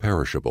are not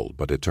perishable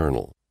but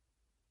eternal.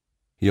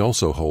 He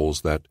also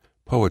holds that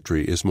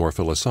poetry is more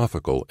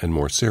philosophical and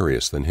more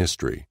serious than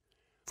history,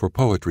 for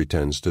poetry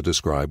tends to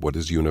describe what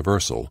is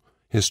universal,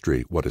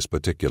 history what is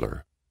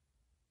particular.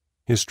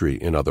 History,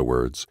 in other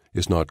words,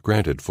 is not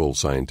granted full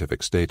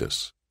scientific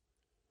status.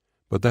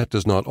 But that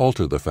does not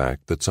alter the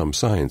fact that some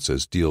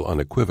sciences deal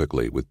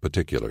unequivocally with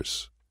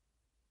particulars.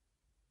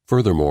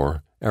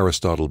 Furthermore,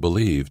 Aristotle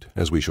believed,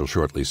 as we shall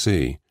shortly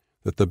see,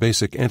 that the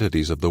basic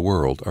entities of the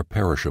world are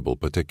perishable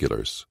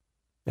particulars,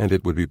 and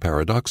it would be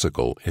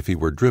paradoxical if he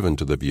were driven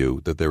to the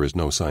view that there is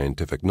no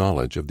scientific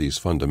knowledge of these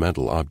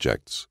fundamental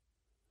objects.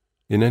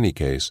 In any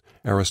case,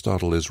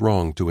 Aristotle is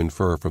wrong to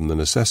infer from the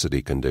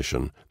necessity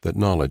condition that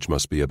knowledge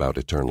must be about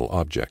eternal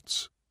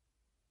objects.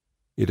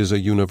 It is a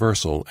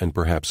universal and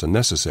perhaps a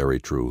necessary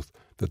truth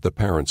that the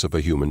parents of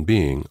a human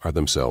being are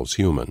themselves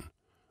human.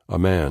 A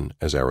man,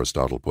 as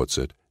Aristotle puts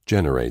it,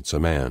 generates a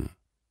man.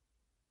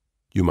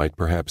 You might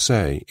perhaps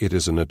say it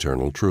is an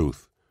eternal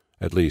truth.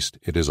 At least,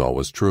 it is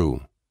always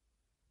true.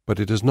 But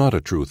it is not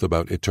a truth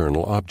about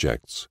eternal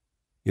objects.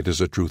 It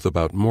is a truth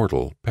about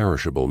mortal,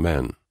 perishable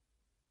men.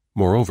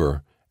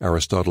 Moreover,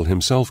 Aristotle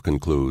himself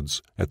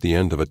concludes, at the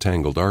end of a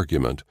tangled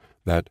argument,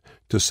 that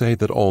to say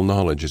that all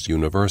knowledge is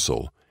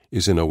universal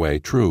is in a way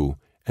true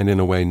and in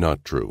a way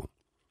not true.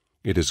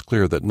 It is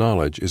clear that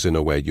knowledge is in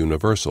a way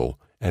universal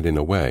and in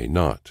a way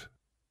not.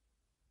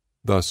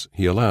 Thus,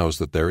 he allows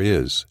that there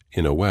is,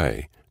 in a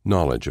way,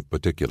 knowledge of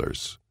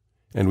particulars,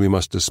 and we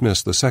must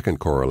dismiss the second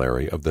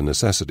corollary of the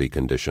necessity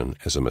condition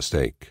as a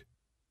mistake.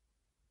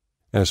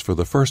 As for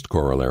the first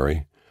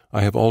corollary,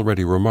 I have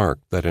already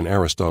remarked that in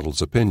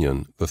Aristotle's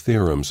opinion, the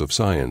theorems of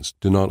science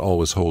do not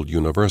always hold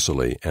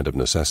universally and of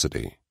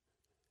necessity.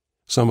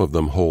 Some of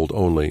them hold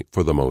only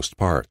for the most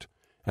part,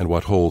 and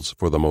what holds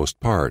for the most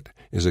part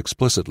is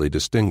explicitly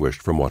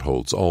distinguished from what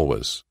holds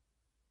always.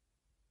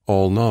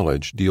 All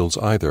knowledge deals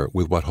either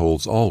with what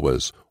holds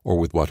always or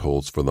with what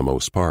holds for the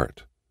most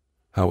part.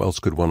 How else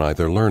could one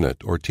either learn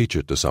it or teach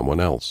it to someone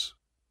else?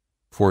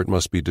 For it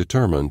must be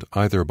determined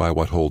either by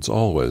what holds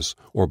always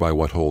or by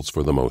what holds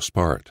for the most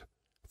part.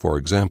 For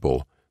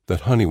example,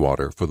 that honey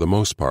water for the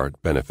most part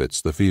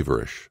benefits the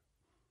feverish.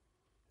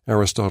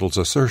 Aristotle's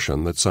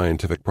assertion that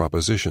scientific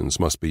propositions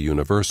must be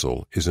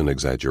universal is an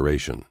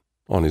exaggeration,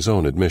 on his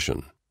own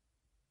admission,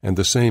 and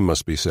the same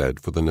must be said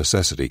for the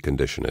necessity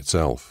condition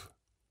itself.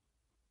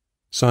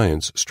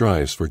 Science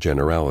strives for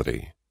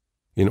generality.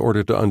 In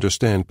order to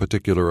understand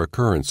particular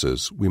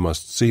occurrences, we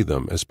must see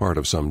them as part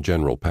of some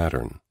general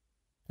pattern.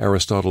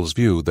 Aristotle's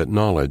view that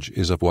knowledge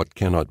is of what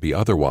cannot be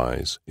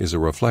otherwise is a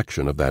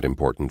reflection of that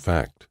important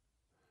fact.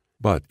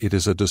 But it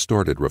is a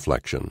distorted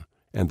reflection,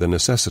 and the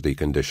necessity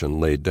condition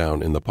laid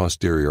down in the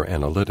posterior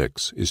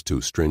analytics is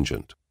too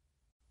stringent.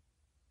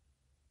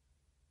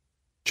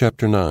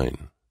 Chapter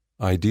 9.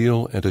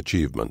 Ideal and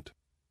Achievement.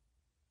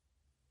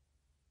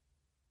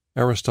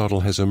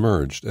 Aristotle has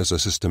emerged as a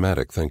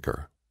systematic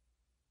thinker.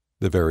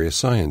 The various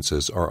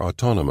sciences are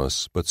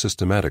autonomous but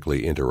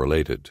systematically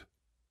interrelated.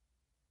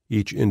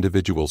 Each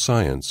individual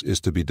science is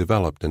to be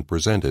developed and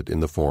presented in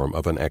the form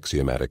of an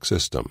axiomatic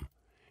system,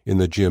 in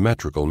the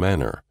geometrical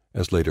manner,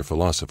 as later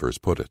philosophers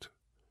put it.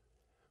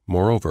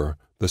 Moreover,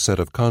 the set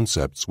of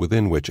concepts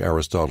within which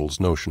Aristotle's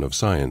notion of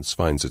science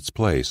finds its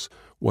place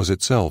was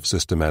itself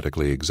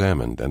systematically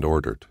examined and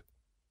ordered.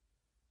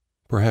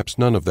 Perhaps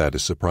none of that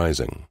is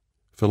surprising.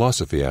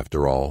 Philosophy,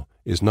 after all,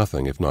 is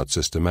nothing if not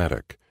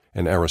systematic,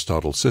 and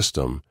Aristotle's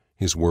system,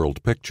 his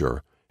world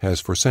picture,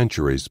 has for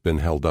centuries been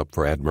held up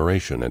for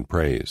admiration and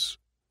praise.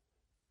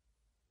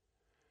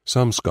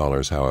 Some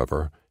scholars,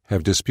 however,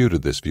 have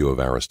disputed this view of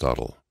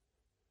Aristotle.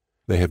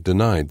 They have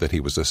denied that he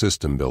was a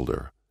system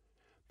builder.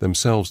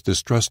 Themselves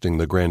distrusting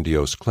the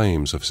grandiose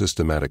claims of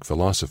systematic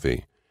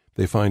philosophy,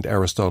 they find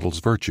Aristotle's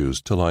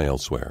virtues to lie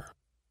elsewhere.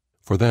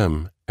 For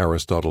them,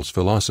 Aristotle's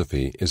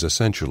philosophy is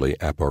essentially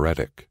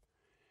aporetic.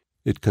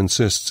 It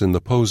consists in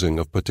the posing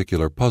of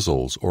particular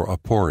puzzles or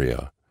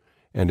aporia,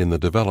 and in the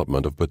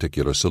development of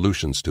particular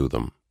solutions to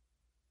them.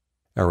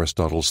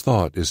 Aristotle's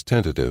thought is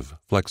tentative,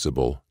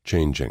 flexible,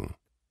 changing.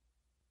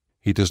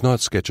 He does not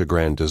sketch a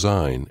grand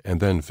design and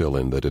then fill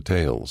in the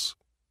details,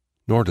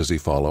 nor does he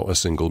follow a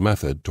single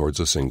method towards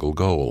a single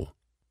goal.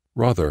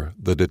 Rather,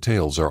 the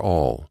details are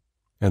all,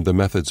 and the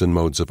methods and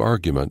modes of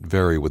argument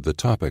vary with the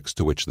topics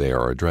to which they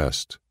are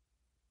addressed.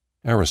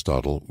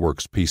 Aristotle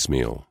works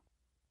piecemeal.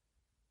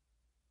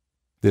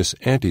 This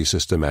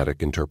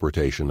anti-systematic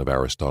interpretation of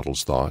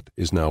Aristotle's thought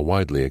is now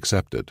widely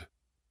accepted.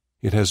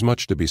 It has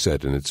much to be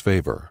said in its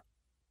favor.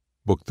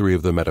 Book 3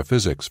 of the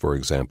Metaphysics, for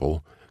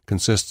example,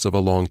 consists of a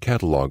long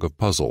catalogue of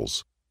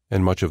puzzles,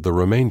 and much of the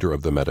remainder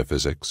of the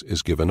Metaphysics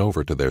is given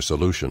over to their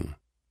solution.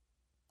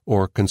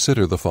 Or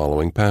consider the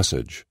following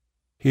passage.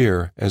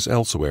 Here, as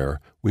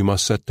elsewhere, we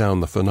must set down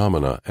the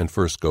phenomena and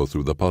first go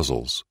through the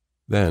puzzles.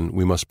 Then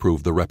we must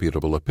prove the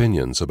reputable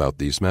opinions about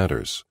these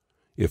matters.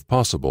 If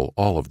possible,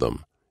 all of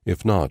them.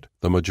 If not,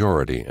 the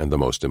majority and the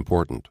most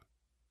important.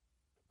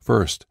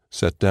 First,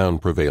 set down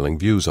prevailing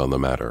views on the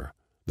matter.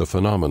 The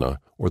phenomena,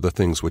 or the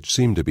things which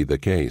seem to be the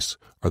case,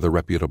 are the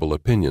reputable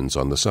opinions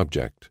on the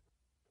subject.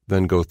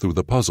 Then go through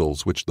the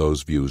puzzles which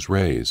those views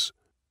raise,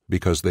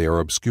 because they are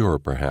obscure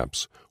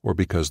perhaps, or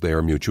because they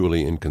are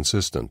mutually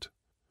inconsistent.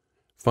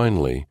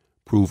 Finally,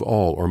 prove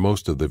all or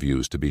most of the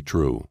views to be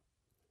true.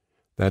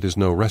 That is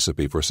no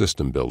recipe for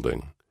system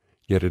building.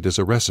 Yet it is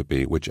a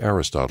recipe which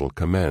Aristotle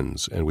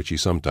commends and which he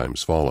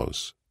sometimes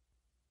follows.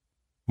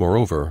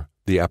 Moreover,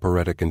 the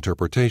aporetic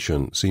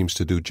interpretation seems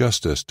to do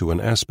justice to an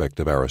aspect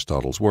of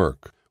Aristotle's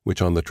work,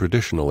 which on the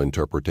traditional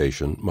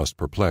interpretation must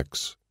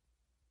perplex.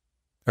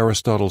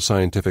 Aristotle's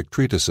scientific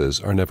treatises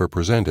are never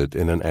presented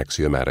in an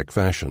axiomatic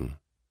fashion.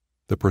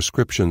 The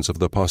prescriptions of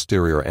the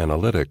posterior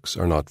analytics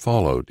are not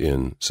followed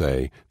in,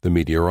 say, the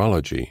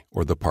meteorology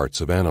or the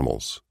parts of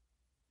animals.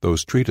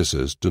 Those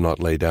treatises do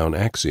not lay down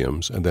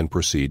axioms and then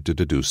proceed to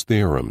deduce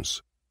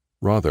theorems.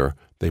 Rather,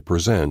 they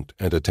present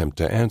and attempt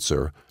to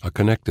answer a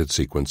connected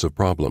sequence of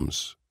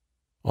problems.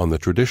 On the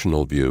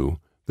traditional view,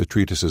 the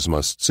treatises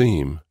must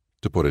seem,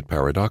 to put it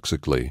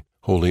paradoxically,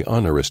 wholly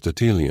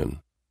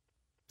un-Aristotelian.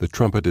 The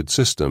trumpeted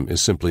system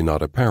is simply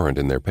not apparent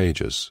in their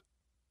pages.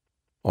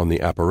 On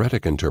the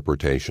aporetic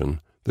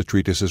interpretation, the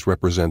treatises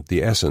represent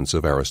the essence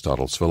of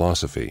Aristotle's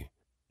philosophy.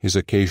 His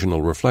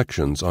occasional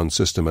reflections on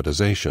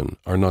systematization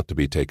are not to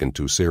be taken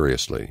too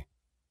seriously.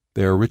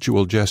 They are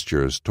ritual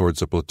gestures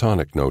towards a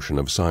Platonic notion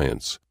of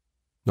science,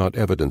 not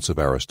evidence of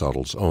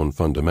Aristotle's own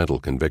fundamental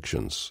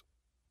convictions.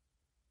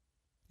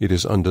 It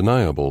is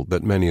undeniable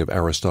that many of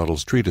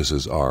Aristotle's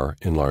treatises are,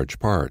 in large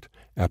part,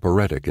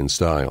 aporetic in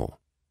style,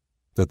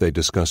 that they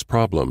discuss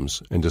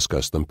problems and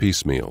discuss them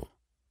piecemeal.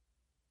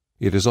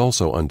 It is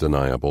also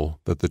undeniable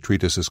that the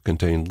treatises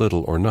contain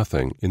little or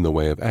nothing in the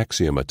way of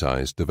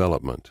axiomatized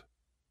development.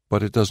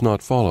 But it does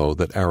not follow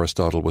that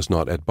Aristotle was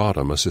not at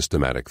bottom a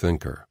systematic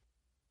thinker,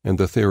 and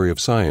the theory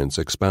of science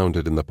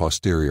expounded in the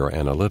posterior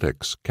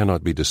analytics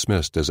cannot be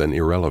dismissed as an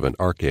irrelevant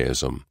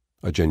archaism,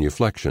 a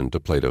genuflection to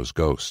Plato's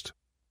ghost.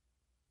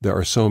 There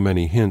are so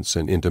many hints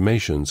and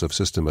intimations of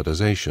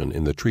systematization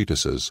in the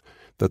treatises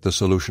that the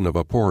solution of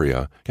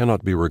aporia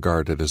cannot be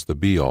regarded as the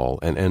be-all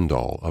and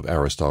end-all of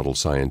Aristotle's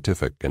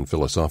scientific and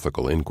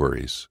philosophical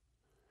inquiries.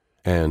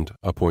 And,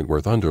 a point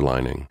worth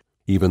underlining,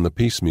 even the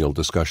piecemeal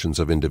discussions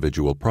of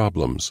individual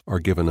problems are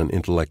given an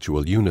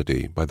intellectual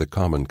unity by the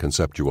common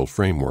conceptual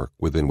framework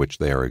within which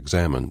they are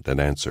examined and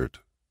answered.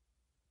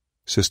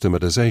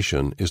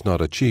 Systematization is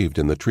not achieved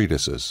in the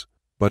treatises,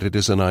 but it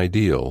is an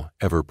ideal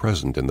ever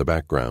present in the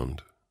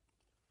background.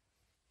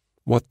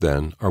 What,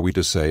 then, are we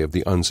to say of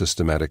the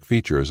unsystematic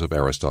features of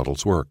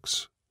Aristotle's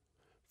works?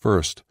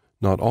 First,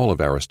 not all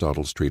of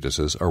Aristotle's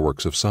treatises are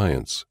works of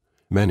science.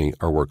 Many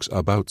are works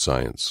about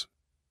science.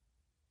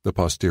 The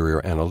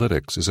posterior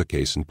analytics is a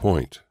case in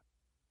point.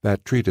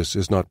 That treatise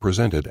is not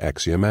presented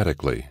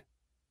axiomatically,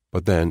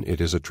 but then it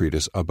is a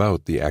treatise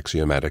about the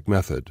axiomatic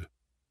method.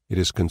 It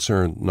is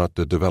concerned not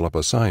to develop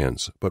a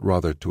science, but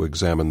rather to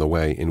examine the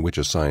way in which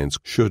a science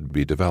should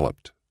be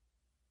developed.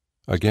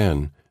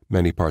 Again,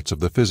 many parts of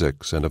the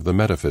physics and of the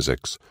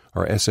metaphysics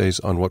are essays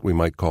on what we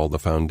might call the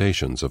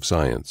foundations of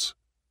science.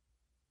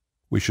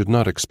 We should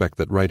not expect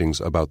that writings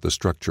about the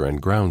structure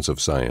and grounds of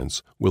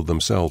science will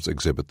themselves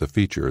exhibit the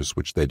features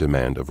which they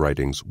demand of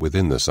writings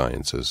within the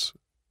sciences.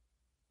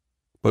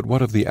 But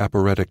what of the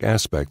aporetic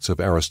aspects of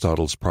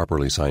Aristotle's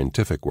properly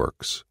scientific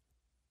works?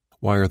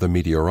 Why are the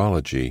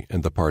meteorology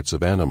and the parts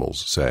of animals,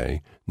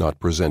 say, not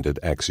presented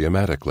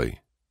axiomatically?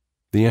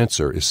 The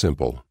answer is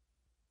simple.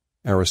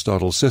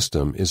 Aristotle's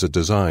system is a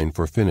design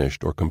for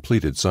finished or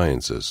completed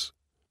sciences.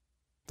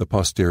 The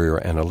posterior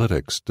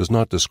analytics does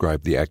not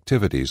describe the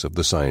activities of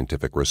the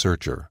scientific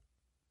researcher.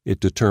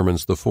 It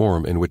determines the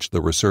form in which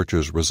the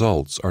researcher's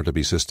results are to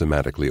be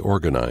systematically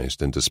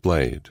organized and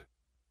displayed.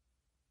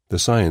 The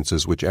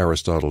sciences which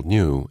Aristotle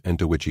knew and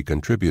to which he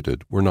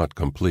contributed were not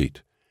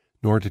complete,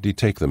 nor did he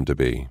take them to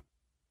be.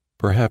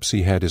 Perhaps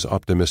he had his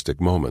optimistic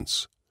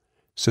moments.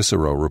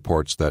 Cicero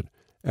reports that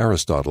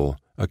Aristotle,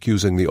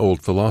 accusing the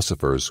old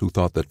philosophers who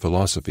thought that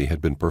philosophy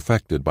had been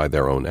perfected by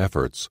their own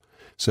efforts,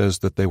 says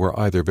that they were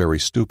either very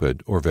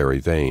stupid or very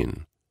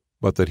vain,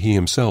 but that he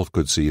himself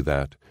could see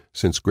that,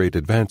 since great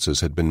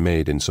advances had been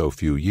made in so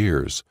few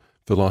years,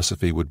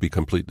 philosophy would be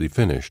completely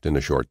finished in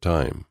a short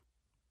time.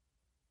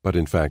 But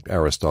in fact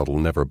Aristotle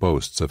never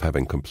boasts of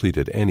having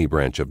completed any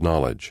branch of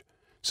knowledge,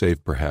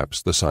 save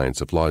perhaps the science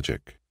of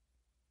logic.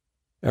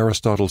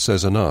 Aristotle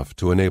says enough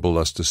to enable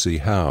us to see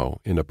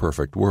how, in a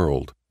perfect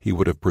world, he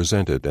would have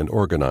presented and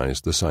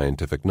organized the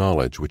scientific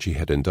knowledge which he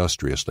had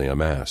industriously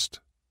amassed.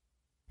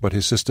 But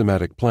his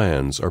systematic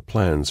plans are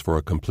plans for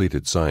a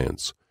completed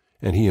science,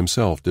 and he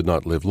himself did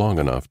not live long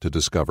enough to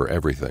discover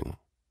everything.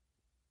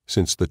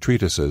 Since the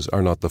treatises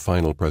are not the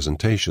final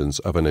presentations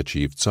of an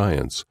achieved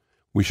science,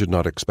 we should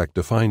not expect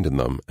to find in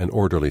them an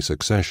orderly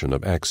succession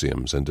of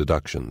axioms and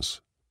deductions.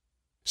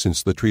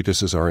 Since the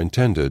treatises are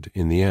intended,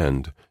 in the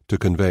end, to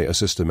convey a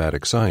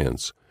systematic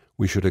science,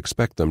 we should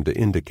expect them to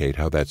indicate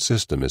how that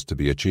system is to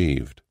be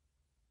achieved.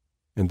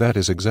 And that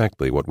is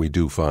exactly what we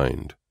do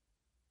find.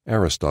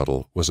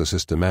 Aristotle was a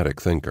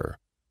systematic thinker.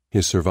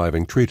 His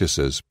surviving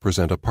treatises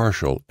present a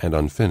partial and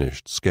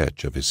unfinished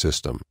sketch of his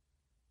system.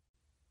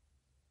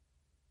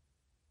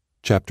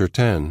 Chapter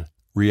 10.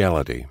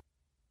 Reality.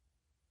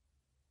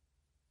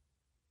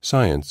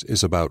 Science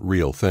is about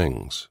real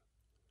things.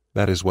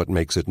 That is what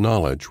makes it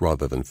knowledge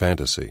rather than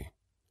fantasy.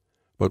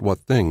 But what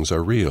things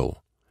are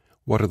real?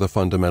 What are the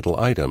fundamental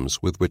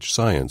items with which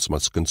science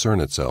must concern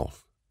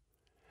itself?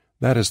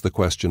 That is the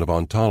question of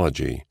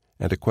ontology,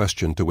 and a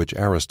question to which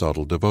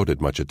Aristotle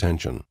devoted much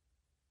attention.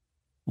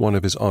 One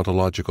of his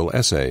ontological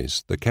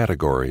essays, The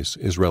Categories,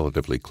 is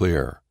relatively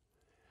clear.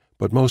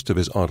 But most of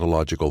his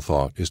ontological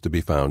thought is to be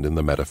found in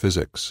the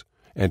Metaphysics,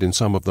 and in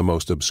some of the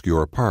most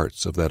obscure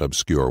parts of that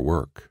obscure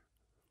work.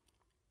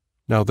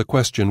 Now the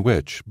question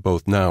which,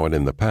 both now and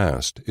in the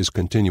past, is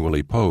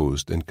continually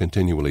posed and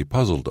continually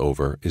puzzled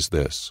over is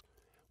this: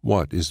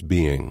 what is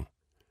being?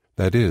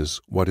 That is,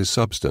 what is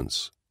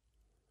substance?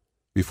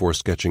 Before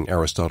sketching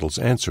Aristotle's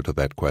answer to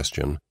that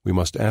question, we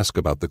must ask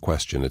about the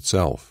question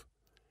itself.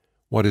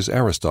 What is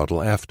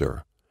Aristotle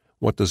after?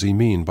 What does he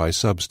mean by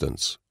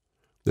substance?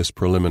 This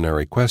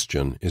preliminary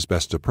question is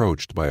best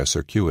approached by a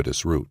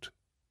circuitous route.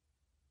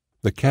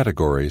 The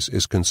Categories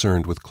is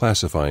concerned with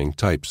classifying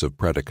types of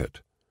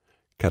predicate.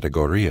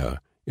 Categoria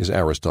is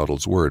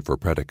Aristotle's word for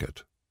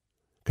predicate.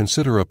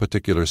 Consider a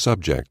particular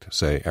subject,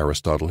 say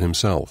Aristotle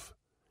himself.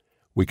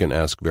 We can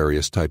ask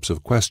various types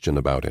of question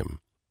about him.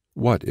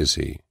 What is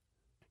he?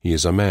 He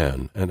is a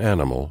man, an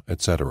animal,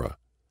 etc.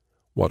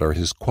 What are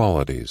his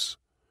qualities?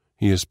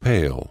 He is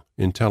pale,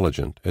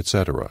 intelligent,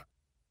 etc.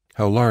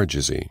 How large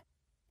is he?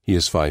 He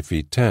is 5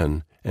 feet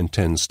 10 and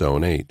 10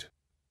 stone 8.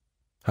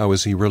 How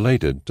is he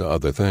related to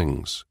other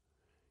things?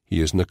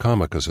 He is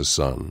Nicomachus'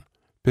 son,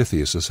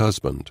 Pythias'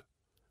 husband.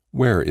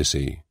 Where is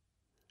he?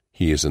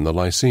 He is in the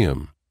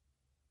Lyceum.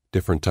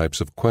 Different types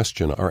of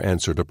question are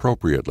answered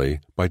appropriately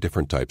by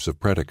different types of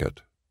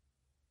predicate.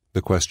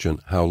 The question,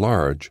 how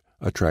large,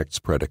 attracts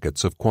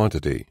predicates of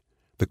quantity.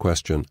 The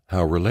question,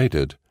 how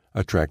related,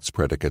 attracts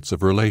predicates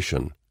of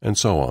relation, and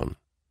so on.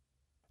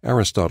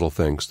 Aristotle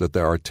thinks that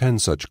there are 10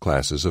 such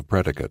classes of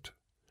predicate,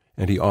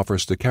 and he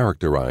offers to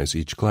characterize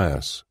each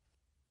class.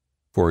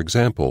 For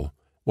example,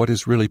 what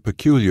is really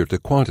peculiar to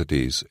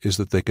quantities is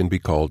that they can be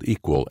called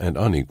equal and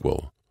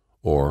unequal,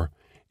 or,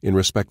 in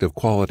respect of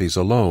qualities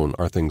alone,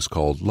 are things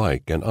called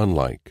like and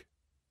unlike.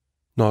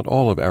 Not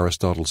all of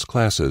Aristotle's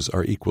classes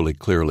are equally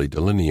clearly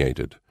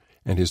delineated,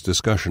 and his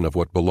discussion of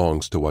what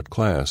belongs to what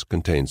class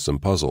contains some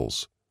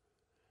puzzles.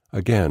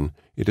 Again,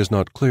 it is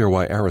not clear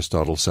why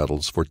Aristotle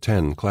settles for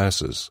 10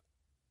 classes.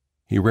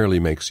 He rarely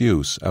makes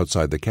use,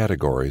 outside the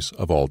Categories,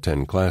 of all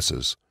 10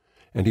 classes,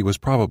 and he was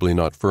probably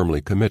not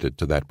firmly committed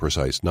to that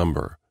precise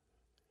number.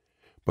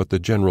 But the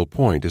general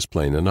point is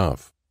plain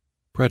enough.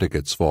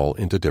 Predicates fall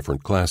into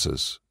different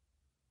classes.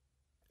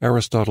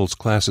 Aristotle's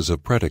classes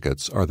of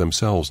predicates are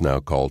themselves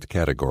now called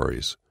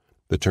categories,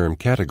 the term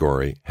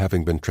category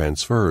having been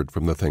transferred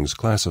from the things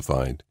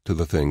classified to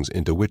the things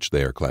into which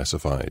they are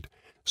classified,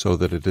 so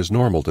that it is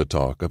normal to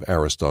talk of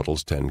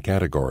Aristotle's 10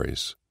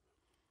 categories.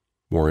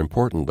 More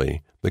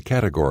importantly, the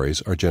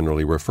categories are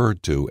generally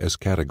referred to as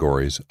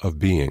categories of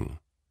being.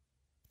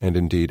 And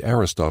indeed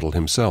Aristotle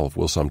himself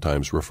will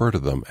sometimes refer to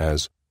them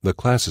as the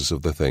classes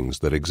of the things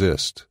that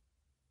exist.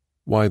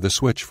 Why the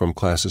switch from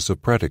classes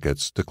of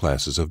predicates to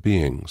classes of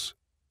beings?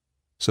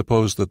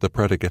 Suppose that the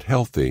predicate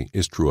healthy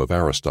is true of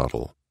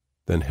Aristotle.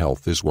 Then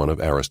health is one of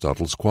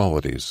Aristotle's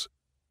qualities,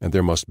 and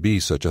there must be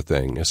such a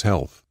thing as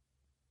health.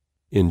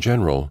 In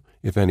general,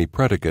 if any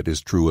predicate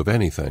is true of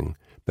anything,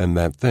 then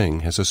that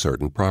thing has a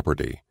certain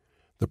property,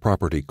 the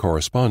property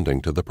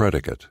corresponding to the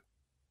predicate,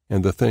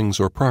 and the things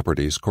or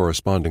properties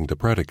corresponding to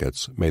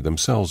predicates may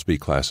themselves be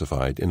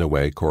classified in a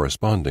way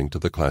corresponding to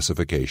the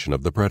classification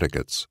of the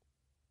predicates.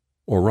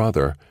 Or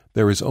rather,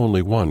 there is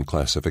only one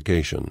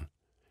classification.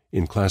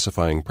 In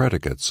classifying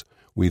predicates,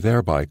 we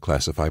thereby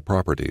classify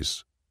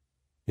properties.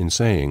 In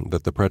saying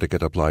that the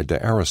predicate applied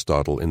to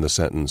Aristotle in the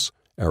sentence,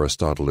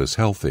 "Aristotle is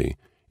healthy,"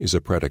 is a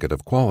predicate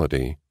of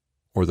quality,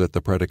 or that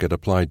the predicate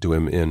applied to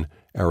him in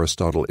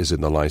 "Aristotle is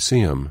in the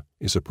Lyceum"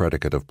 is a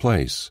predicate of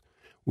place,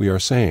 we are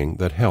saying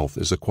that health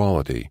is a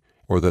quality,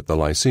 or that the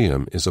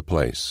Lyceum is a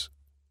place.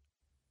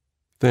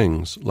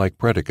 Things, like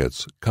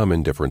predicates, come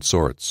in different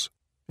sorts,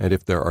 and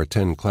if there are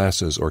 10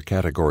 classes or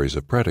categories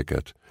of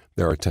predicate,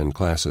 there are 10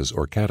 classes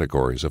or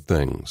categories of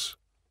things.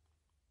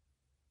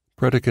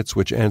 Predicates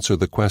which answer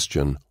the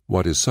question,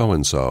 "What is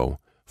so-and-so?"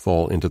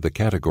 fall into the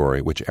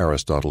category which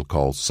Aristotle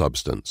calls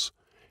substance,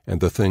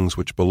 and the things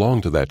which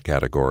belong to that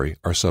category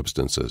are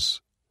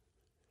substances.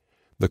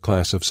 The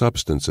class of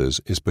substances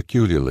is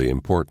peculiarly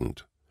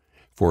important,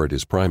 for it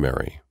is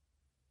primary.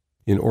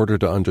 In order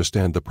to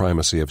understand the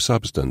primacy of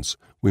substance,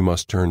 we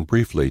must turn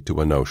briefly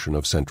to a notion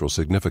of central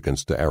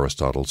significance to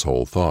Aristotle's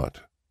whole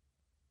thought.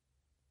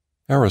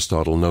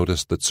 Aristotle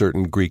noticed that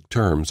certain Greek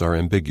terms are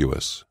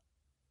ambiguous.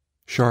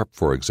 Sharp,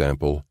 for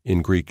example,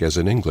 in Greek as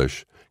in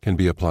English, can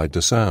be applied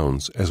to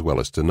sounds as well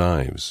as to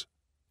knives,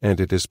 and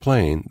it is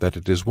plain that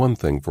it is one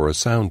thing for a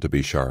sound to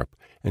be sharp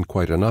and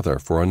quite another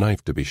for a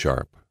knife to be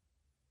sharp.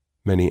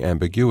 Many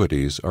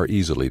ambiguities are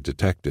easily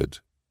detected.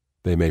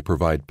 They may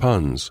provide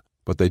puns,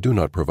 but they do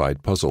not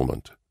provide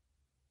puzzlement.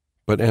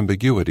 But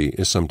ambiguity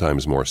is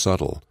sometimes more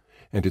subtle,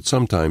 and it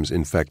sometimes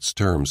infects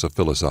terms of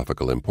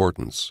philosophical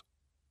importance.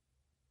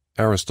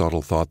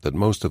 Aristotle thought that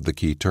most of the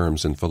key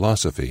terms in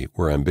philosophy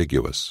were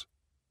ambiguous.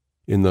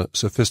 In the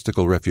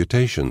Sophistical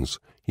Refutations,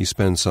 he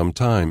spends some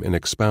time in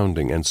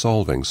expounding and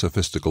solving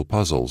sophistical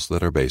puzzles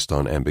that are based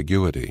on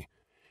ambiguity,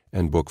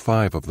 and Book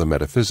 5 of the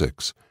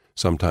Metaphysics,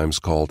 sometimes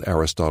called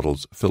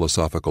Aristotle's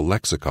Philosophical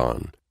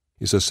Lexicon,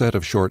 is a set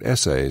of short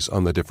essays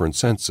on the different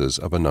senses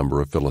of a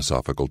number of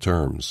philosophical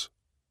terms.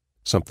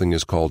 Something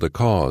is called a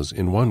cause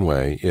in one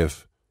way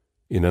if,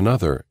 in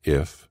another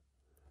if,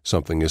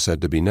 something is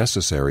said to be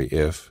necessary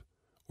if,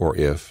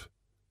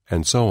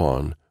 and so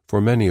on, for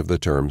many of the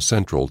terms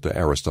central to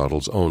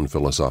Aristotle's own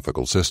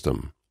philosophical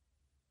system.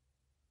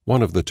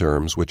 One of the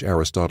terms which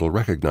Aristotle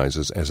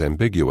recognizes as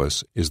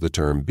ambiguous is the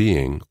term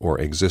being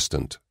or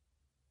existent.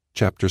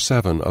 Chapter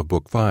 7 of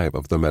Book 5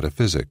 of the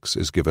Metaphysics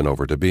is given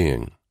over to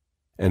being,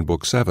 and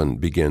Book 7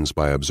 begins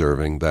by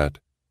observing that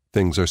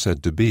things are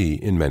said to be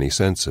in many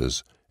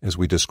senses, as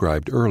we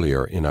described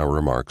earlier in our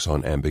remarks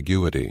on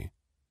ambiguity.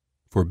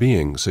 For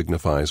being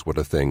signifies what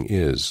a thing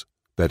is,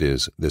 that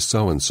is, this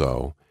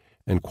so-and-so,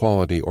 and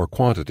quality or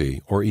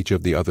quantity or each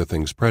of the other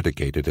things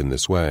predicated in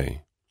this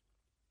way.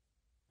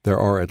 There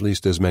are at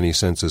least as many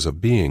senses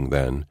of being,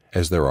 then,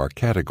 as there are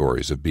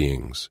categories of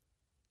beings.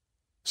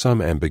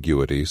 Some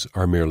ambiguities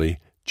are merely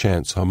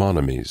chance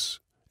homonymies,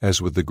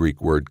 as with the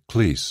Greek word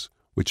kleis,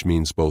 which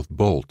means both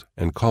bolt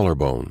and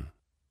collarbone.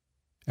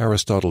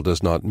 Aristotle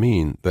does not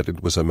mean that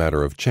it was a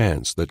matter of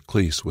chance that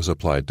kleis was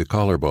applied to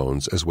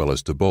collarbones as well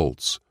as to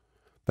bolts.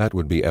 That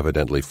would be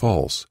evidently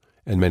false,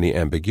 and many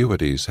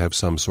ambiguities have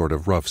some sort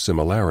of rough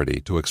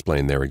similarity to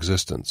explain their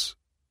existence.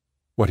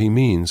 What he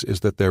means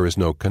is that there is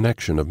no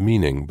connection of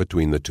meaning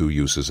between the two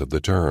uses of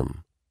the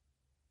term.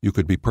 You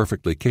could be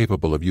perfectly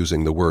capable of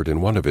using the word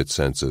in one of its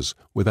senses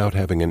without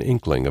having an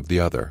inkling of the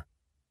other.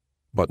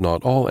 But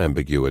not all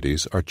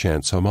ambiguities are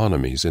chance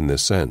homonymies in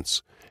this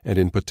sense, and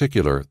in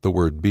particular the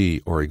word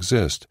be or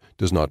exist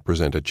does not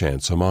present a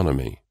chance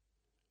homonymy.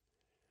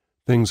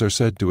 Things are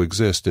said to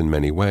exist in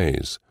many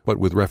ways, but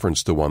with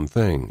reference to one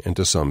thing and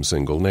to some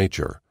single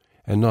nature,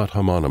 and not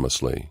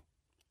homonymously.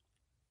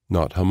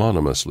 Not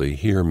homonymously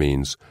here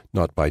means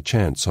not by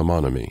chance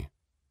homonymy.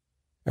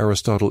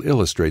 Aristotle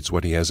illustrates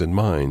what he has in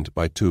mind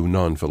by two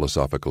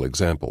non-philosophical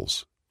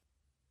examples.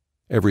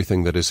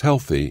 Everything that is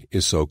healthy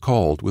is so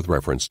called with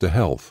reference to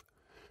health,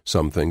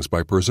 some things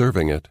by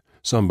preserving it,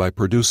 some by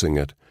producing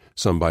it,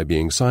 some by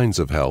being signs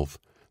of health,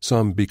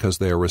 some because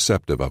they are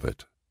receptive of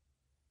it.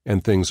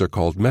 And things are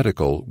called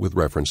medical with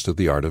reference to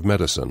the art of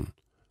medicine,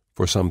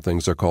 for some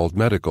things are called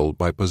medical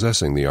by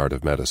possessing the art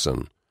of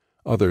medicine,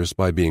 others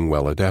by being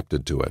well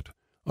adapted to it,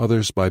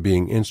 others by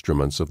being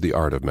instruments of the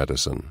art of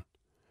medicine.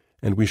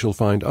 And we shall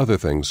find other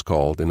things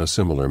called in a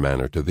similar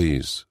manner to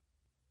these.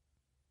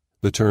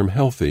 The term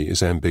healthy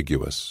is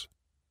ambiguous.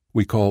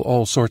 We call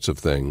all sorts of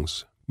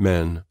things,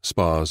 men,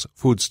 spas,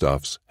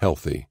 foodstuffs,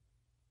 healthy.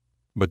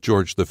 But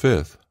George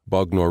V,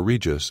 Bognor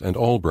Regis, and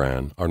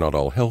Albran are not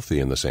all healthy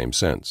in the same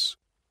sense.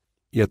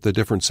 Yet the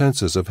different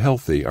senses of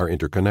healthy are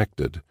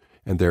interconnected,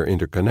 and their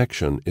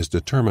interconnection is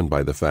determined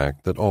by the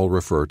fact that all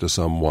refer to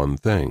some one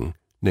thing,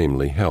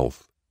 namely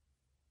health.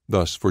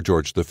 Thus, for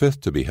George V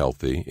to be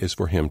healthy is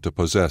for him to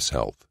possess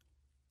health.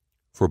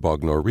 For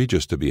Bognor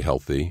Regis to be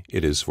healthy,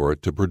 it is for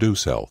it to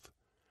produce health.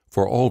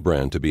 For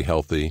Albran to be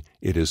healthy,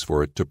 it is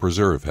for it to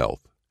preserve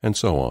health, and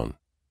so on.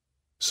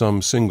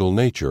 Some single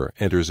nature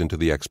enters into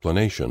the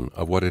explanation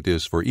of what it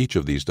is for each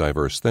of these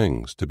diverse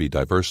things to be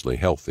diversely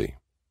healthy.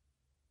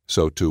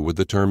 So too with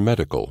the term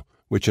medical,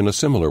 which in a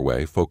similar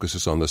way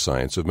focuses on the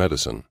science of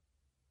medicine.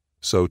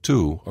 So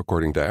too,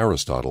 according to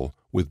Aristotle,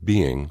 with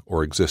being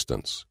or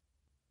existence.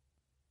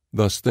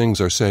 Thus things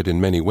are said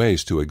in many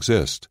ways to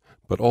exist,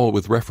 but all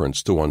with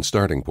reference to one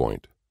starting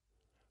point.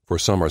 For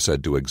some are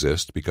said to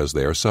exist because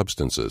they are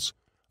substances,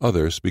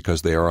 others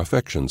because they are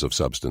affections of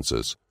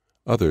substances,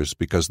 others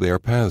because they are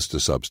paths to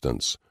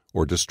substance,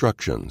 or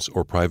destructions,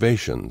 or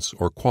privations,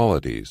 or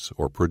qualities,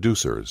 or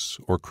producers,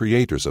 or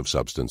creators of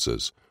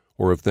substances,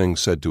 or of things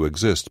said to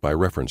exist by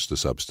reference to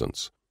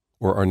substance,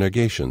 or are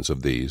negations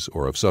of these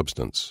or of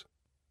substance.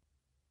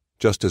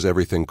 Just as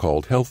everything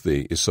called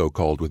healthy is so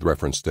called with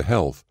reference to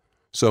health,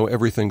 so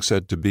everything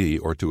said to be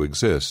or to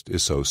exist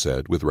is so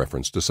said with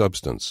reference to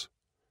substance.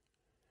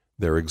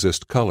 There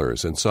exist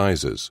colors and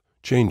sizes,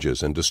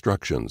 changes and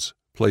destructions,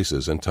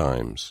 places and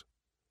times.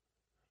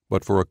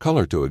 But for a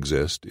color to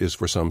exist is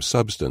for some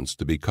substance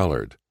to be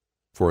colored.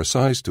 For a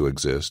size to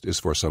exist is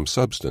for some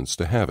substance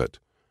to have it.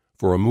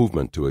 For a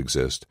movement to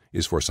exist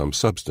is for some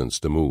substance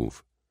to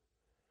move.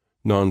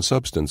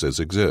 Non-substances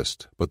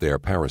exist, but they are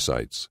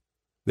parasites.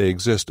 They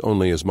exist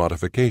only as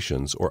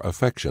modifications or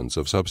affections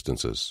of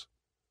substances.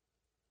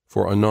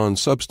 For a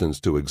non-substance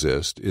to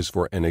exist is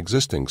for an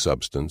existing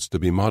substance to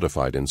be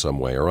modified in some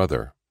way or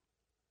other.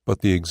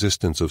 But the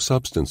existence of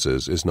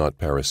substances is not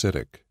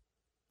parasitic.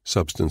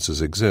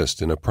 Substances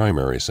exist in a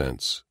primary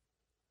sense.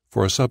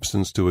 For a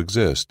substance to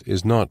exist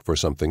is not for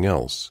something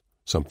else,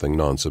 something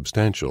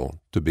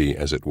non-substantial, to be,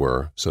 as it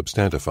were,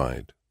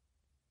 substantified.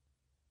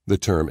 The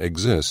term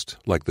exist,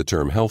 like the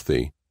term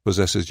healthy,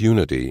 possesses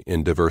unity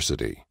in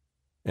diversity,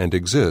 and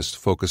exist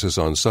focuses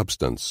on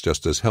substance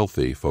just as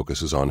healthy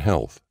focuses on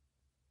health.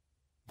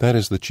 That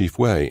is the chief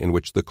way in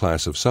which the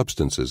class of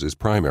substances is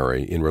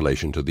primary in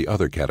relation to the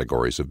other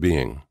categories of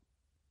being.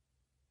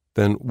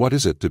 Then what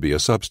is it to be a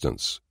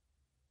substance?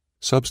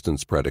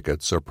 Substance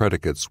predicates are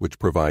predicates which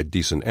provide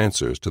decent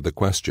answers to the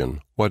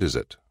question, what is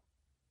it?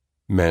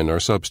 Men are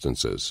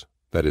substances,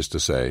 that is to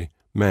say,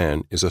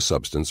 man is a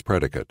substance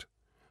predicate,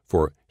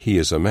 for he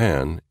is a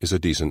man is a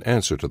decent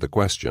answer to the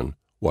question,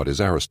 what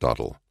is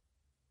Aristotle?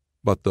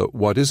 But the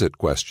what is it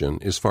question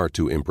is far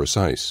too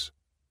imprecise.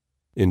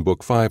 In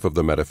Book 5 of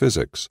the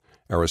Metaphysics,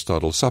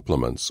 Aristotle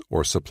supplements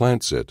or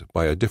supplants it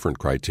by a different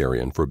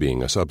criterion for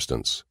being a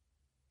substance.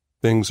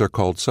 Things are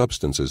called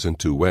substances in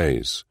two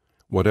ways: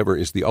 whatever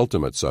is the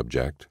ultimate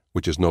subject,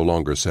 which is no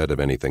longer said of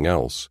anything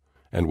else,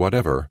 and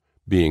whatever,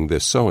 being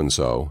this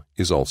so-and-so,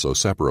 is also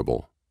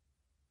separable.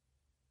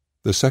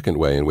 The second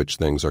way in which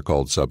things are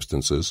called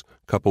substances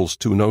couples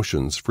two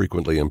notions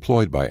frequently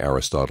employed by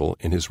Aristotle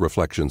in his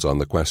reflections on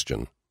the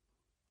question.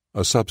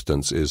 A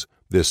substance is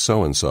this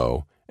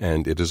so-and-so,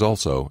 and it is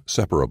also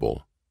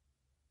separable.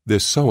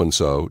 This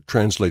so-and-so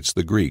translates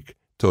the Greek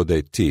to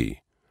de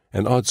ti,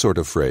 an odd sort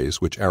of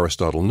phrase which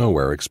Aristotle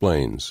nowhere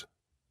explains.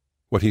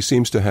 What he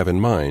seems to have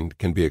in mind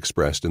can be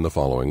expressed in the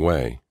following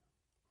way.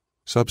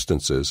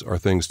 Substances are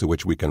things to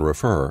which we can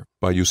refer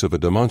by use of a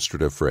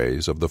demonstrative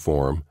phrase of the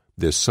form,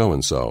 this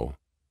so-and-so.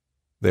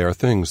 They are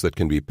things that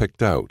can be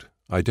picked out,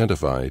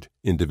 identified,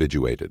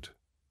 individuated.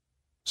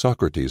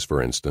 Socrates,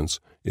 for instance,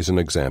 is an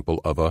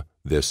example of a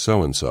this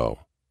so-and-so,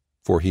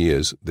 for he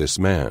is this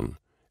man,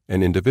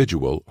 an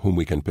individual whom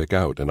we can pick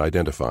out and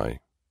identify.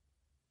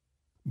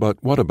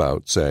 But what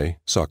about, say,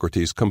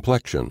 Socrates'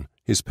 complexion,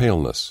 his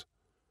paleness?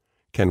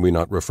 Can we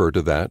not refer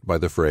to that by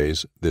the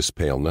phrase, this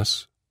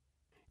paleness?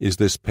 Is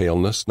this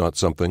paleness not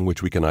something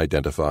which we can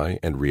identify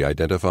and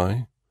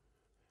re-identify?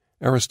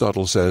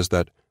 Aristotle says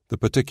that the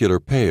particular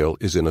pale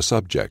is in a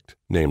subject,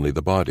 namely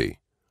the body,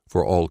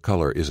 for all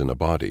color is in a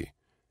body,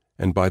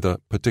 and by the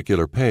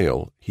particular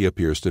pale he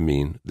appears to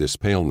mean this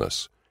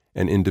paleness,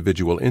 an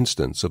individual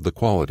instance of the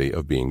quality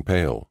of being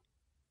pale.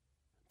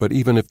 But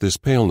even if this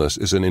paleness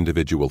is an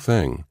individual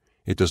thing,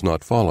 it does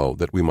not follow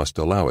that we must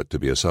allow it to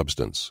be a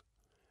substance.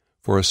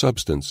 For a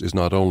substance is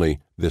not only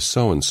this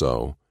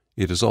so-and-so,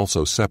 it is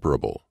also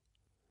separable.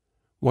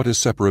 What is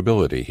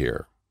separability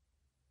here?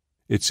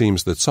 It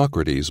seems that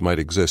Socrates might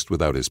exist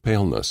without his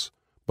paleness,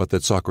 but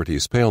that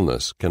Socrates'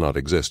 paleness cannot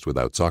exist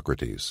without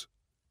Socrates.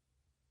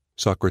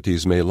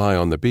 Socrates may lie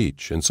on the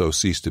beach and so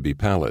cease to be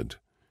pallid.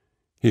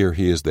 Here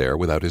he is there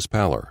without his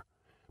pallor,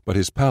 but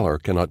his pallor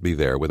cannot be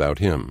there without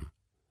him.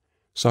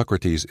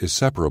 Socrates is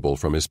separable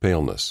from his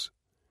paleness.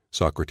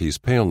 Socrates'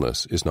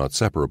 paleness is not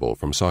separable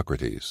from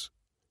Socrates.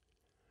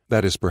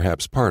 That is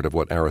perhaps part of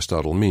what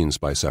Aristotle means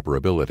by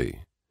separability,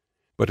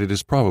 but it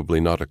is probably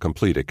not a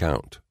complete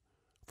account.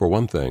 For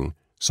one thing,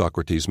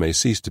 Socrates may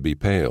cease to be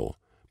pale,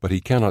 but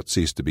he cannot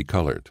cease to be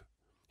colored.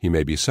 He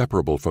may be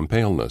separable from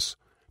paleness,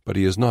 but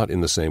he is not in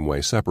the same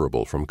way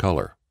separable from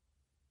color.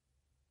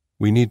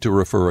 We need to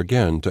refer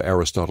again to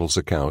Aristotle's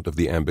account of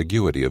the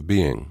ambiguity of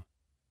being.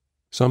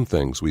 Some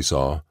things, we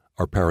saw,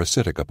 are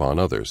parasitic upon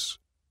others.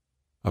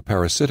 A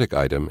parasitic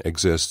item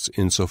exists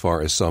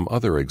insofar as some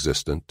other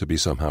existent to be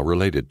somehow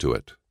related to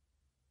it.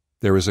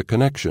 There is a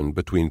connection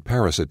between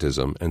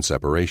parasitism and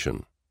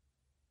separation.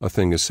 A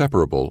thing is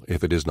separable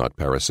if it is not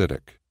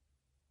parasitic.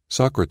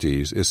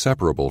 Socrates is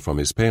separable from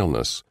his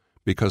paleness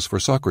because for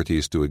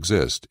Socrates to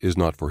exist is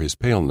not for his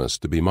paleness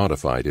to be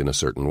modified in a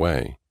certain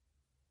way.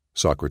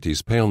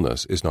 Socrates'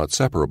 paleness is not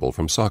separable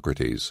from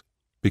Socrates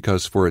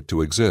because for it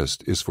to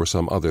exist is for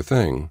some other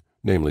thing,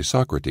 namely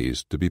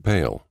Socrates, to be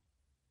pale.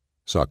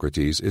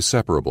 Socrates is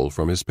separable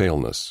from his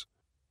paleness.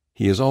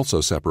 He is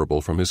also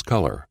separable from his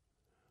color,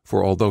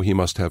 for although he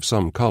must have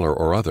some color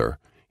or other,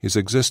 his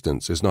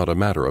existence is not a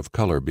matter of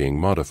color being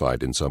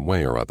modified in some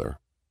way or other.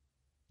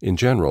 In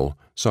general,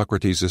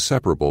 Socrates is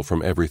separable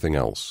from everything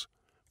else,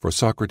 for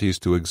Socrates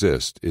to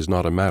exist is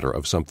not a matter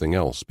of something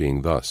else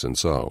being thus and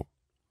so.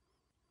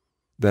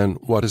 Then,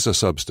 what is a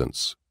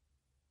substance?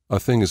 A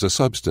thing is a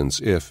substance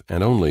if,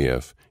 and only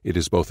if, it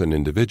is both an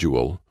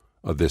individual,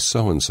 a this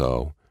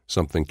so-and-so,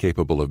 something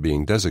capable of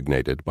being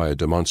designated by a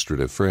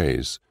demonstrative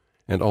phrase,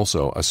 and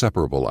also a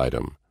separable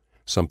item,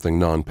 something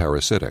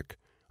non-parasitic,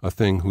 a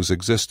thing whose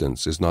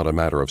existence is not a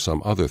matter of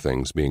some other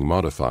things being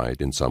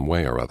modified in some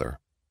way or other.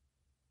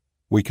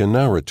 We can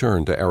now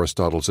return to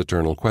Aristotle's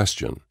eternal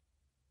question.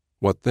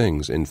 What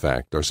things, in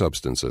fact, are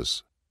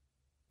substances?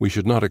 We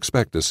should not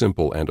expect a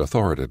simple and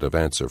authoritative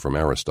answer from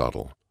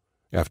Aristotle.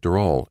 After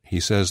all,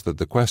 he says that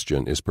the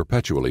question is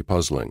perpetually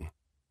puzzling.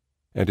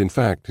 And in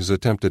fact, his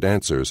attempted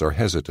answers are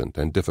hesitant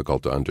and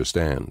difficult to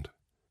understand.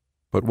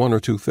 But one or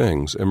two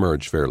things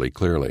emerge fairly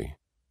clearly.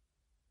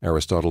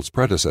 Aristotle's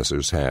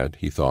predecessors had,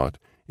 he thought,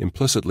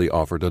 implicitly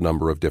offered a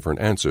number of different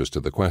answers to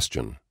the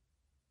question.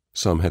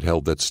 Some had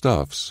held that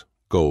stuffs,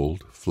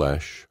 gold,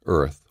 flesh,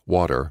 earth,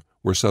 water,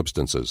 were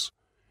substances.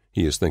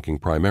 He is thinking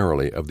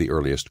primarily of the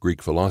earliest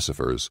Greek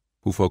philosophers,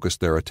 who focused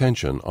their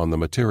attention on the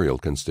material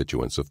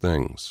constituents of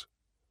things.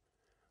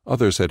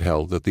 Others had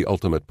held that the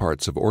ultimate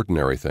parts of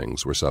ordinary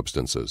things were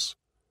substances.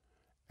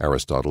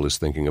 Aristotle is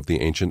thinking of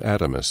the ancient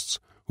atomists,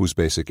 whose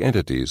basic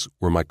entities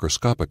were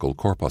microscopical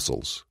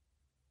corpuscles.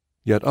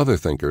 Yet other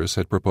thinkers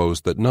had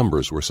proposed that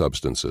numbers were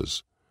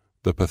substances.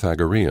 The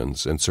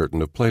Pythagoreans and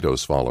certain of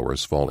Plato's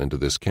followers fall into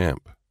this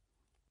camp.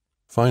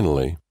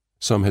 Finally,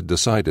 some had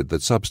decided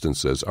that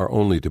substances are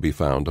only to be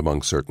found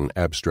among certain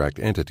abstract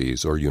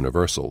entities or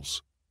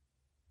universals.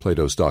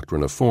 Plato's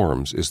doctrine of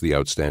forms is the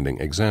outstanding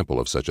example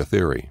of such a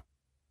theory.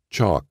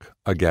 Chalk,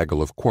 a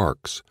gaggle of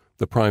quarks,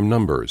 the prime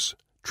numbers,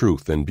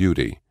 truth and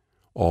beauty,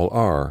 all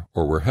are,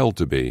 or were held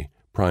to be,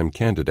 prime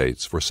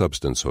candidates for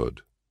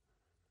substancehood.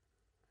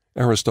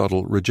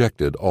 Aristotle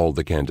rejected all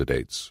the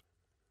candidates.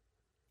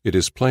 It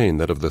is plain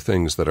that of the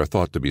things that are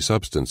thought to be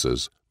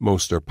substances,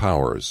 most are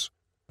powers,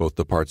 both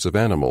the parts of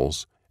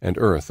animals, and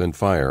earth and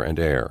fire and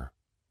air.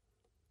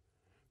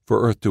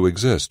 For earth to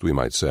exist, we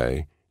might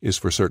say, is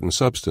for certain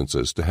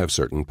substances to have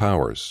certain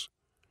powers.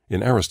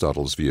 In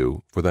Aristotle's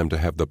view, for them to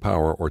have the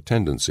power or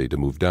tendency to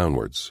move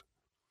downwards.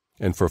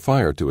 And for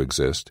fire to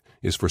exist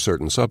is for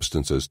certain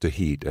substances to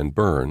heat and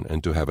burn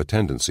and to have a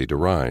tendency to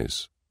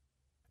rise.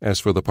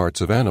 As for the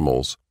parts of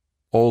animals,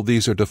 all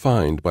these are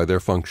defined by their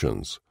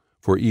functions,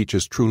 for each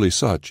is truly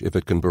such if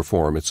it can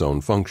perform its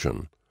own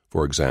function,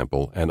 for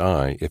example, an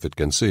eye if it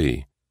can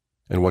see,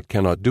 and what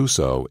cannot do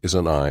so is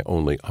an eye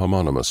only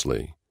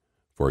homonymously,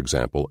 for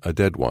example, a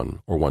dead one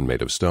or one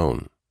made of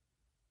stone.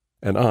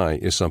 An eye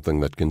is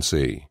something that can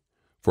see.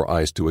 For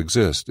eyes to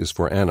exist is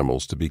for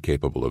animals to be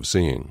capable of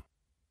seeing.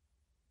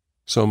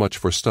 So much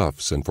for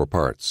stuffs and for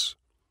parts.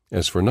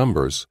 As for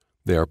numbers,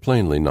 they are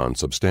plainly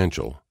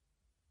non-substantial.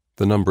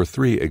 The number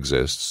 3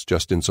 exists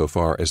just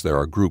insofar as there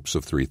are groups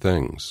of 3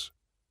 things.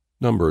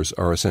 Numbers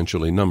are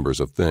essentially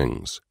numbers of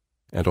things,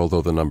 and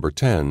although the number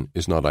 10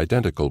 is not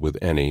identical with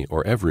any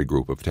or every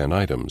group of 10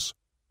 items,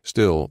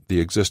 still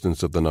the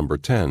existence of the number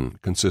 10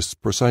 consists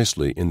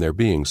precisely in there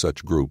being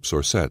such groups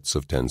or sets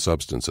of 10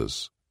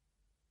 substances.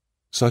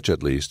 Such,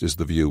 at least, is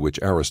the view which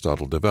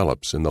Aristotle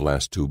develops in the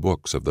last 2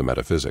 books of the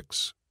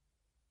Metaphysics.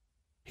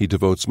 He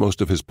devotes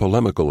most of his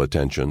polemical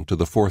attention to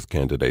the 4th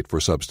candidate for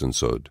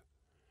substancehood.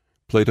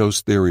 Plato's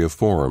theory of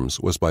forms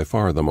was by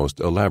far the most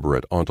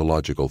elaborate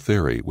ontological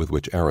theory with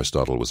which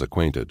Aristotle was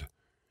acquainted,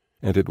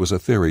 and it was a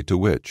theory to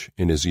which,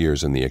 in his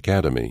years in the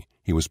academy,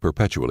 he was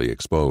perpetually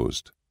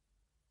exposed.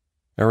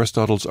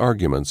 Aristotle's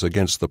arguments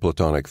against the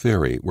Platonic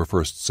theory were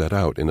first set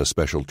out in a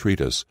special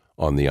treatise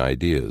on the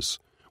Ideas,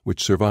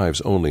 which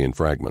survives only in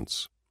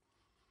fragments.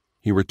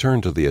 He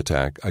returned to the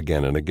attack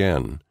again and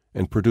again,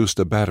 and produced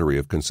a battery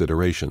of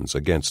considerations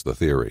against the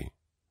theory.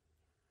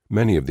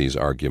 Many of these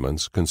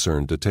arguments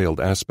concern detailed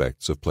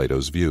aspects of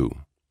Plato's view,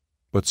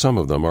 but some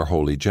of them are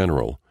wholly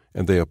general,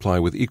 and they apply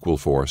with equal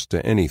force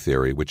to any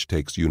theory which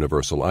takes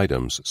universal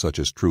items such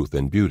as truth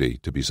and beauty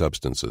to be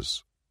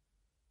substances.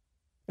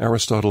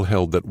 Aristotle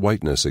held that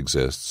whiteness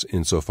exists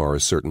insofar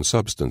as certain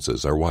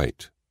substances are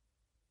white.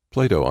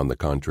 Plato, on the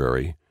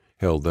contrary,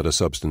 held that a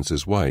substance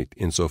is white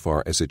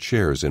insofar as it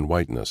shares in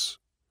whiteness.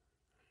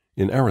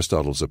 In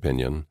Aristotle's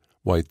opinion,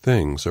 white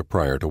things are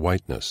prior to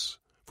whiteness,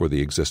 for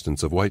the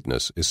existence of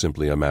whiteness is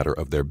simply a matter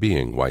of their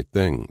being white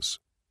things.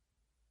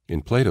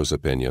 In Plato's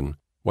opinion,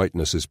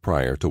 whiteness is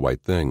prior to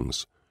white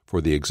things, for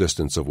the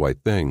existence of white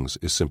things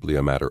is simply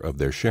a matter of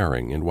their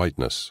sharing in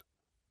whiteness.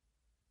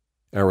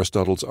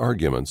 Aristotle's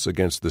arguments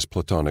against this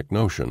Platonic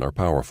notion are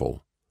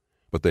powerful,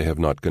 but they have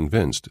not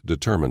convinced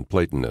determined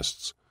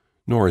Platonists,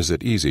 nor is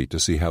it easy to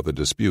see how the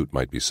dispute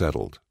might be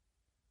settled.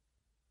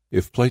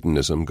 If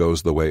Platonism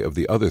goes the way of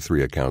the other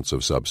three accounts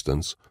of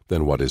substance,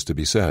 then what is to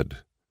be said?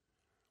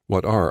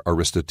 What are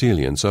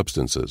Aristotelian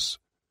substances?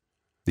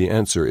 The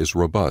answer is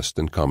robust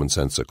and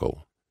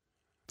commonsensical.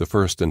 The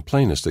first and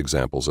plainest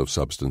examples of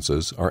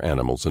substances are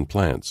animals and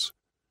plants.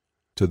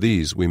 To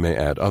these we may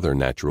add other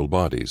natural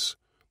bodies,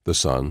 the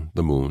sun,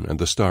 the moon, and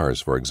the stars,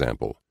 for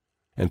example,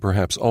 and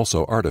perhaps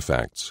also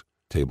artifacts,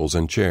 tables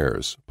and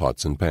chairs,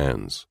 pots and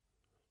pans.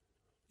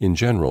 In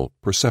general,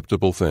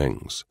 perceptible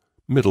things,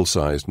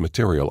 middle-sized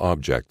material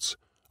objects,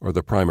 are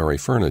the primary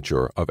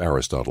furniture of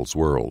Aristotle's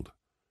world.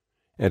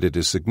 And it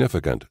is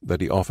significant that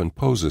he often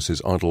poses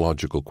his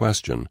ontological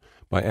question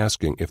by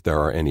asking if there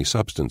are any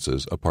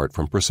substances apart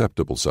from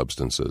perceptible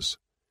substances.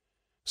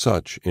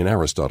 Such, in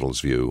Aristotle's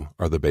view,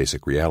 are the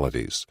basic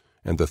realities,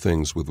 and the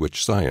things with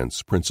which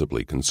science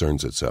principally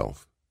concerns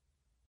itself.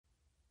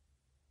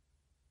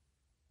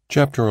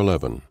 Chapter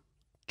 11.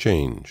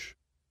 Change.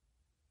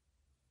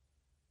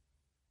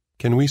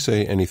 Can we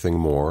say anything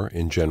more,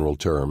 in general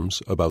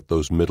terms, about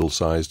those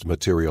middle-sized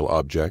material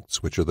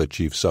objects which are the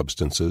chief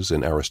substances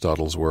in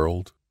Aristotle's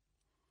world?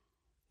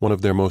 One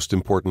of their most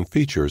important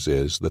features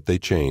is that they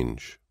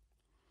change.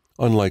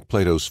 Unlike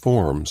Plato's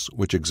forms,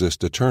 which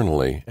exist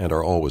eternally and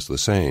are always the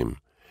same,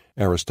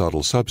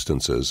 Aristotle's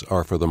substances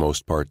are for the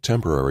most part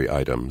temporary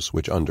items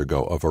which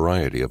undergo a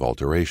variety of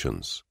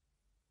alterations.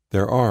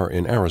 There are,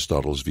 in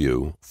Aristotle's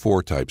view,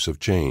 4 types of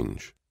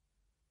change.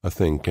 A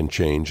thing can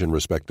change in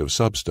respect of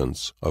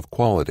substance, of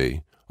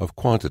quality, of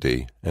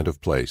quantity, and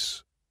of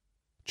place.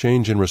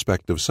 Change in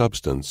respect of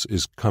substance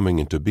is coming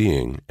into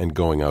being and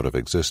going out of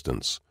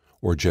existence,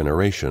 or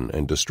generation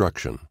and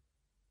destruction.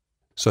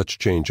 Such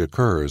change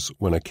occurs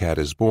when a cat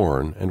is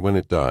born and when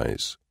it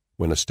dies,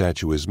 when a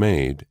statue is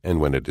made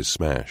and when it is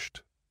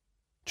smashed.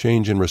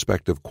 Change in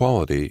respect of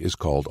quality is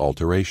called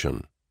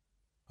alteration.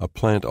 A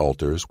plant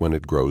alters when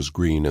it grows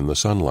green in the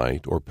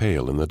sunlight or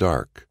pale in the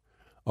dark.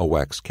 A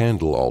wax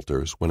candle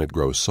alters when it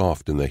grows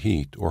soft in the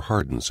heat or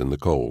hardens in the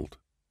cold.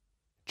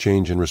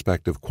 Change in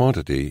respect of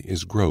quantity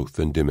is growth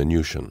and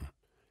diminution,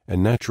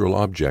 and natural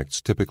objects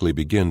typically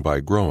begin by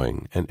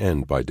growing and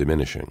end by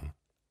diminishing.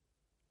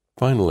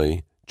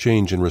 Finally,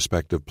 change in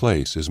respect of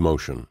place is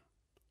motion.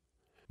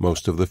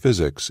 Most of the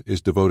physics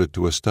is devoted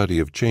to a study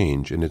of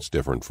change in its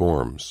different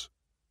forms,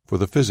 for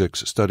the physics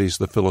studies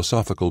the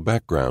philosophical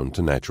background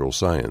to natural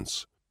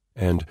science,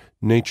 and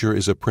nature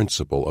is a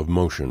principle of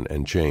motion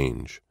and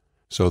change,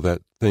 so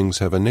that things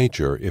have a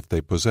nature if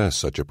they possess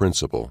such a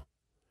principle.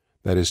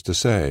 That is to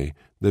say,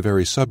 the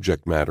very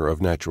subject matter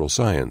of natural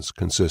science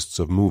consists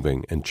of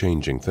moving and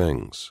changing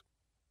things.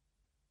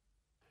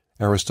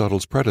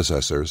 Aristotle's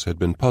predecessors had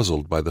been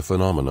puzzled by the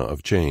phenomena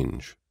of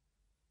change.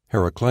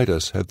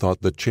 Heraclitus had thought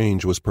that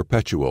change was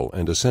perpetual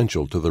and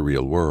essential to the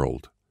real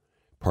world.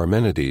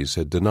 Parmenides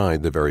had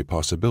denied the very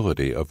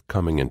possibility of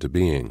coming into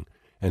being,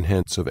 and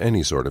hence of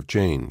any sort of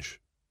change.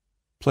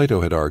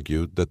 Plato had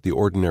argued that the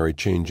ordinary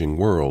changing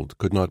world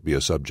could not be a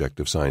subject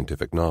of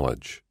scientific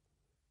knowledge.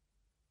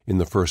 In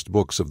the first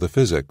books of the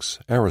Physics,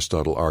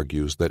 Aristotle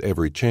argues that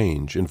every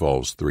change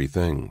involves 3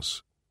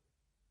 things.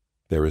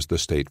 There is the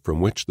state from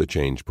which the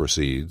change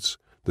proceeds,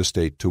 the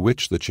state to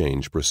which the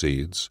change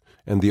proceeds,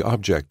 and the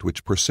object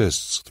which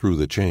persists through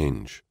the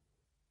change.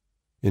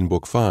 In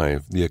Book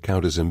 5, the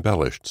account is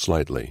embellished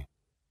slightly.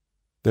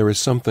 There is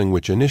something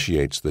which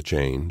initiates the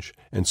change,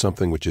 and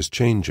something which is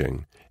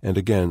changing, and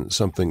again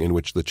something in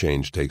which the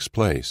change takes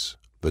place,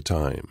 the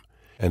time,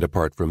 and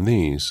apart from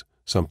these,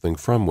 something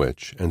from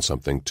which and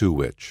something to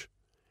which.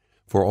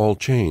 For all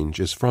change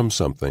is from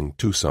something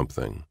to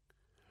something.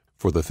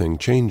 For the thing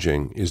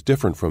changing is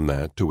different from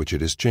that to which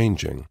it is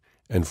changing,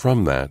 and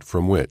from that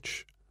from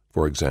which,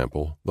 for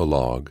example, the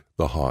log,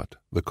 the hot,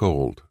 the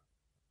cold.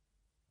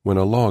 When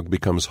a log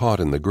becomes hot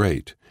in the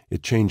grate,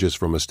 it changes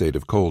from a state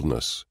of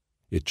coldness.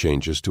 It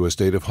changes to a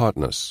state of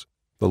hotness.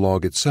 The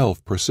log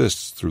itself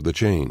persists through the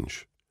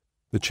change.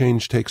 The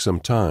change takes some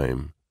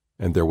time,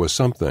 and there was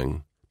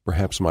something,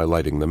 perhaps my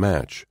lighting the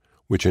match,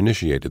 which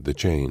initiated the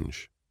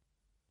change.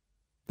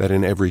 That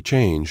in every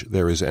change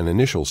there is an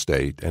initial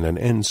state and an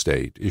end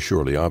state is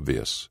surely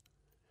obvious,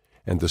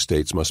 and the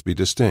states must be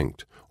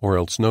distinct, or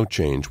else no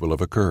change will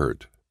have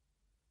occurred.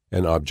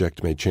 An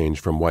object may change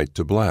from white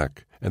to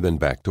black and then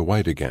back to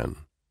white again.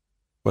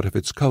 But if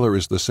its color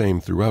is the same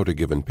throughout a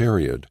given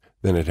period,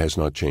 then it has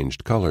not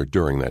changed color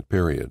during that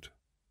period.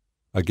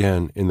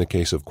 Again, in the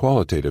case of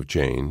qualitative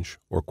change,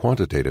 or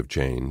quantitative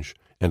change,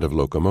 and of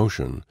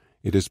locomotion,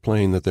 it is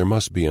plain that there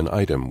must be an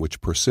item which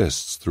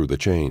persists through the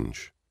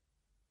change.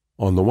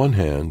 On the one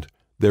hand,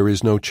 there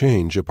is no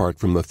change apart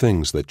from the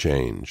things that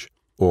change,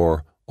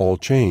 or all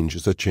change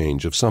is a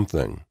change of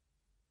something.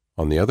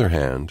 On the other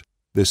hand,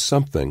 this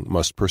something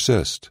must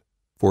persist,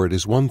 for it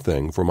is one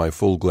thing for my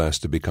full glass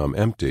to become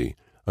empty,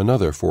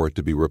 another for it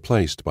to be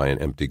replaced by an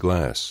empty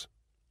glass.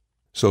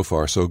 So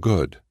far so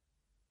good.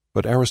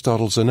 But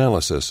Aristotle's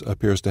analysis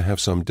appears to have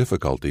some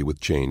difficulty with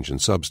change in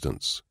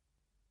substance.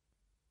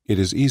 It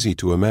is easy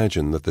to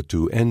imagine that the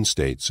two end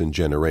states in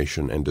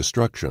generation and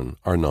destruction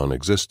are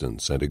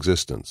non-existence and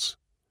existence.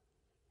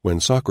 When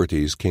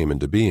Socrates came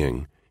into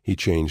being, he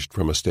changed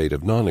from a state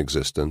of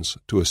non-existence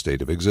to a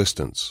state of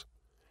existence,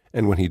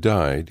 and when he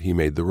died, he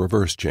made the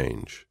reverse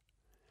change.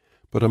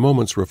 But a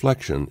moment's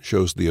reflection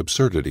shows the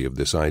absurdity of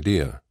this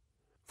idea,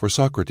 for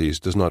Socrates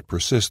does not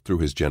persist through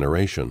his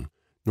generation,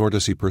 nor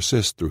does he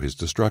persist through his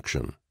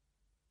destruction.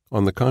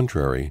 On the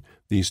contrary,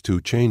 these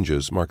two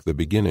changes mark the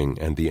beginning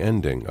and the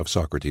ending of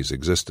Socrates'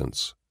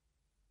 existence.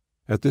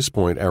 At this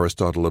point,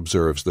 Aristotle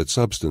observes that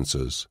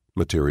substances,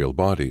 material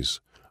bodies,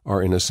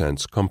 are in a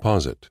sense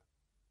composite.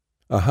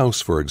 A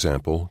house, for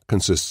example,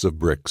 consists of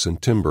bricks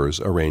and timbers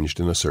arranged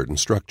in a certain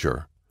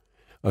structure.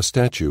 A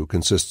statue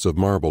consists of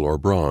marble or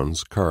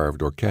bronze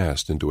carved or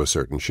cast into a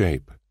certain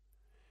shape.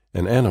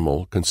 An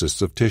animal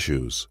consists of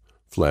tissues,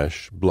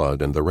 flesh,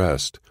 blood, and the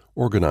rest,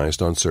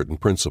 organized on certain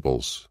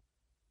principles.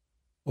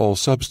 All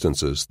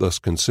substances thus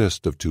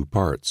consist of two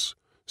parts,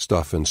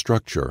 stuff and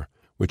structure,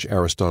 which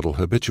Aristotle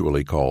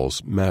habitually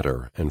calls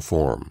matter and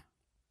form.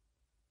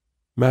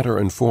 Matter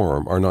and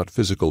form are not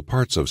physical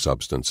parts of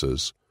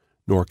substances,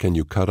 nor can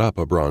you cut up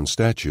a bronze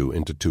statue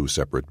into two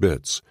separate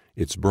bits,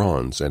 its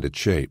bronze and its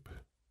shape.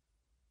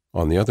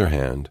 On the other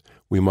hand,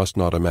 we must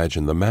not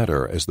imagine the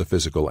matter as the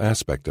physical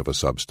aspect of a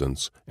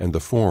substance and the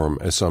form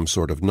as some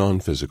sort of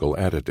non-physical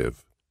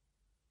additive.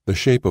 The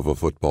shape of a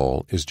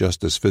football is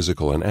just as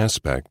physical an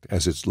aspect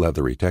as its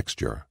leathery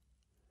texture.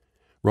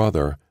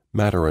 Rather,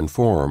 matter and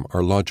form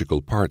are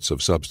logical parts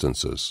of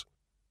substances.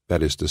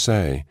 That is to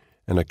say,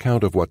 an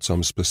account of what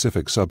some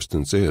specific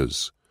substance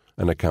is,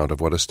 an account of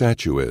what a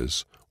statue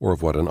is, or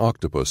of what an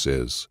octopus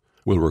is,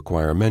 will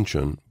require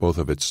mention both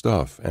of its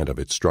stuff and of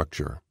its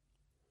structure.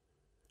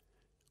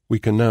 We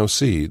can now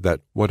see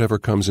that whatever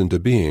comes into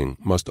being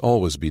must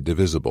always be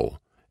divisible,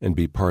 and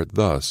be part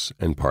thus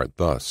and part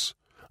thus.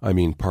 I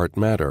mean part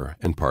matter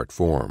and part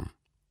form.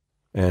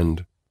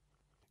 And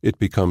it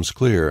becomes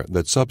clear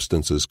that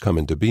substances come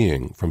into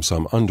being from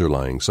some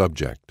underlying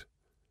subject,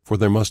 for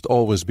there must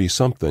always be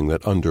something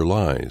that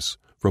underlies,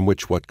 from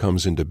which what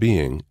comes into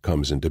being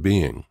comes into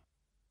being.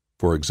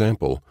 For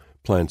example,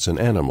 plants and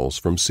animals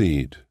from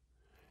seed.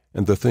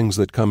 And the things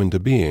that come into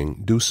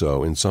being do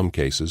so in some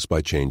cases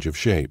by change of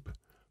shape,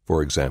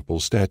 for example,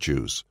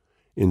 statues,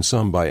 in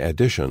some by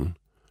addition,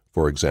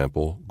 for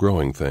example,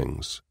 growing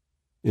things,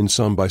 in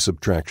some by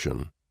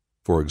subtraction,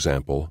 for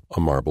example, a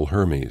marble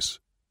Hermes,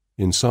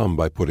 in some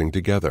by putting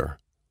together,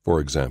 for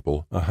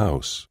example, a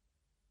house.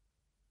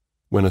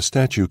 When a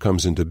statue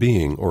comes into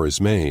being or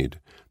is made,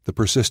 the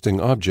persisting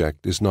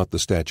object is not the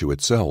statue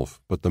itself,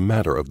 but the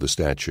matter of the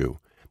statue,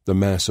 the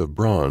mass of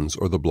bronze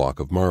or the block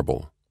of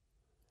marble.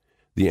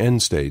 The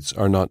end states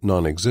are not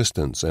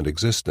non-existence and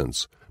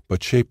existence,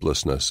 but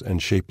shapelessness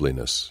and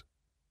shapeliness.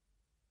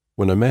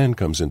 When a man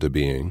comes into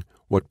being,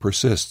 what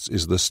persists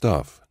is the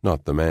stuff,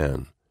 not the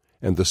man,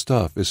 and the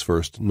stuff is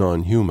first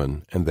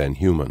non-human and then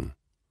human.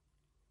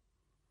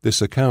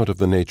 This account of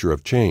the nature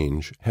of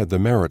change had the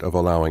merit of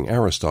allowing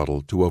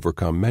Aristotle to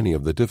overcome many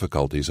of the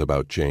difficulties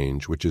about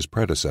change which his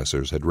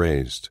predecessors had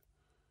raised.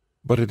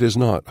 But it is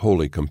not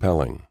wholly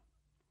compelling.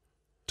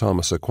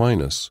 Thomas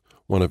Aquinas,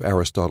 one of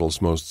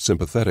Aristotle's most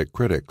sympathetic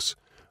critics,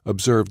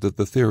 observed that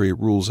the theory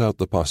rules out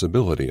the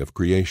possibility of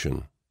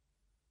creation.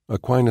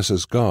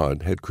 Aquinas's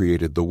God had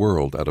created the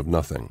world out of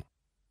nothing.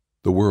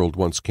 The world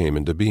once came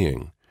into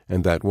being,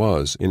 and that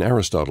was, in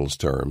Aristotle's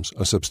terms,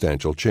 a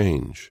substantial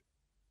change.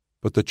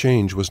 But the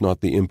change was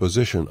not the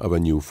imposition of a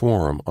new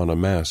form on a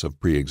mass of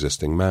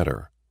pre-existing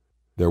matter.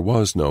 There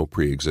was no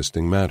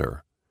pre-existing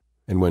matter,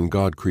 and when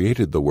God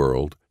created the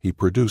world, he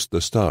produced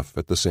the stuff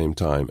at the same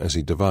time as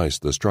he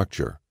devised the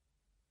structure.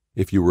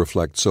 If you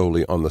reflect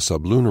solely on the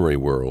sublunary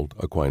world,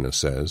 Aquinas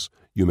says,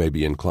 you may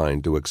be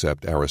inclined to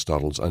accept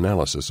Aristotle's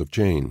analysis of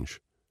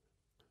change.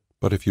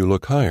 But if you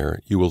look higher,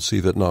 you will see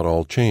that not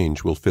all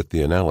change will fit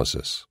the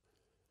analysis.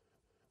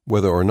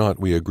 Whether or not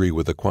we agree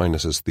with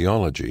Aquinas'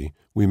 theology,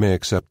 we may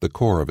accept the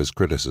core of his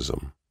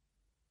criticism.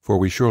 For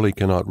we surely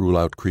cannot rule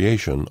out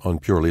creation on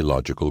purely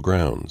logical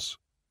grounds.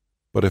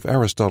 But if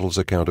Aristotle's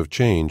account of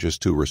change is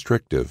too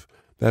restrictive,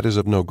 that is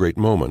of no great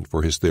moment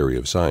for his theory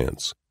of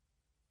science.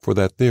 For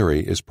that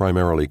theory is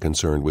primarily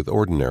concerned with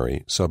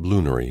ordinary,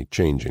 sublunary,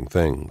 changing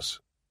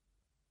things.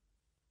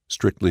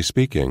 Strictly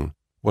speaking,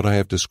 What I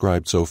have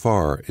described so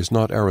far is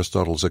not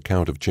Aristotle's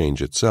account of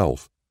change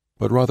itself,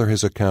 but rather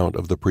his account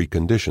of the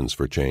preconditions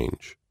for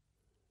change.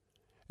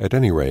 At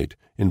any rate,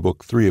 in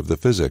Book 3 of the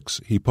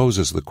Physics, he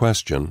poses the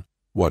question,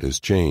 what is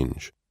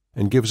change,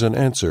 and gives an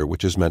answer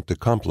which is meant to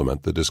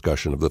complement the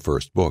discussion of the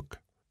first book.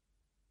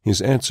 His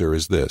answer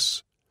is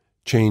this: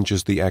 change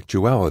is the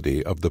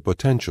actuality of the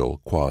potential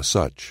qua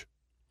such.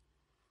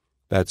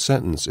 That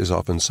sentence is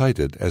often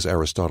cited as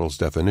Aristotle's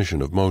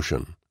definition of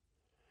motion.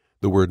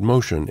 The word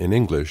motion in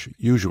English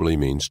usually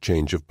means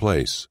change of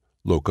place,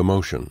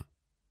 locomotion.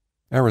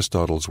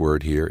 Aristotle's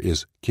word here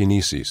is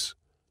kinesis.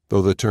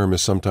 Though the term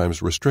is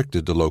sometimes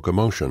restricted to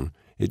locomotion,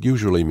 it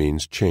usually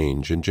means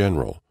change in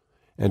general,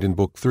 and in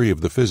Book 3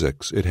 of the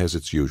Physics it has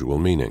its usual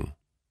meaning.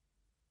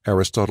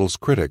 Aristotle's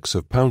critics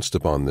have pounced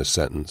upon this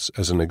sentence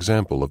as an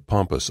example of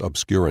pompous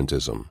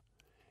obscurantism.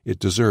 It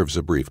deserves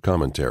a brief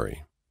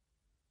commentary.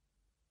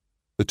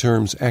 The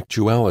terms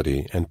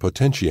actuality and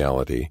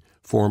potentiality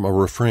form a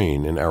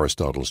refrain in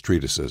Aristotle's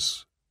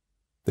treatises.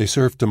 They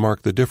serve to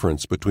mark the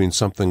difference between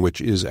something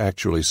which is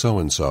actually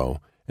so-and-so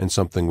and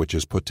something which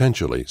is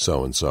potentially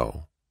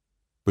so-and-so.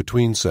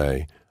 Between,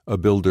 say, a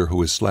builder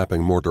who is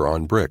slapping mortar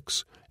on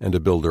bricks and a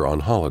builder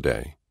on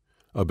holiday,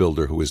 a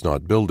builder who is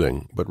not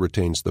building but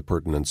retains the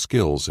pertinent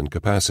skills and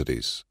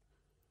capacities.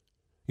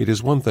 It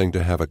is one thing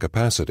to have a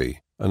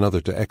capacity, another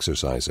to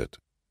exercise it.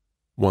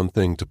 One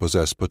thing to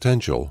possess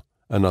potential,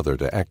 another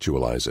to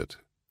actualize it.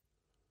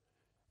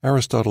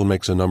 Aristotle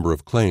makes a number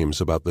of claims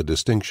about the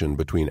distinction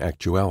between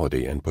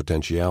actuality and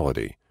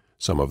potentiality,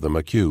 some of them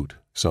acute,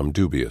 some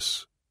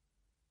dubious.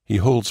 He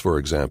holds, for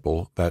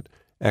example, that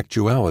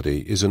actuality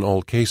is in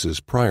all cases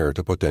prior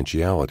to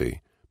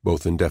potentiality,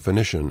 both in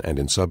definition and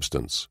in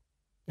substance,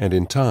 and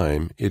in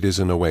time it is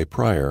in a way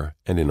prior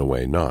and in a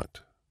way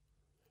not.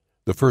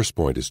 The first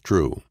point is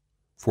true,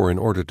 for in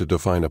order to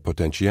define a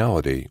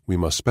potentiality we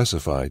must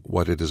specify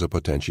what it is a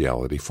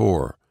potentiality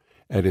for,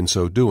 and in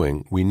so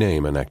doing we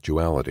name an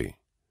actuality.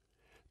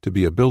 To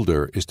be a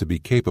builder is to be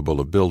capable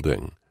of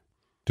building.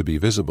 To be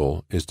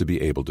visible is to be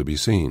able to be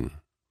seen.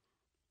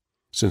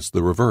 Since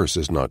the reverse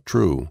is not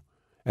true,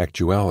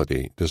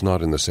 actuality does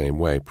not in the same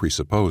way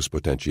presuppose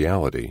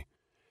potentiality,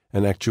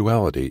 and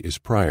actuality is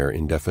prior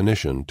in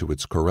definition to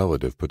its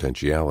correlative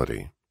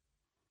potentiality.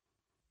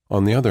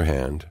 On the other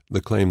hand,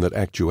 the claim that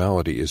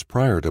actuality is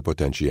prior to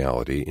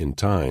potentiality in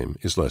time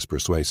is less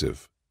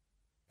persuasive.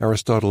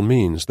 Aristotle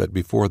means that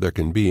before there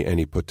can be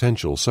any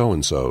potential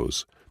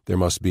so-and-sos, there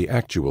must be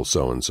actual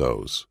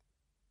so-and-sos.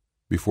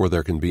 Before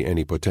there can be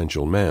any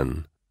potential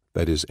men,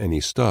 that is, any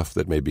stuff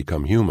that may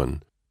become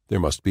human, there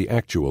must be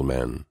actual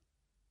men.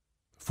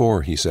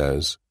 For, he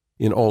says,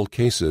 in all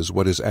cases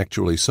what is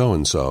actually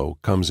so-and-so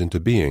comes into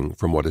being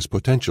from what is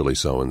potentially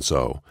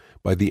so-and-so,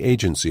 by the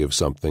agency of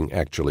something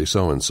actually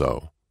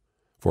so-and-so.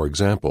 For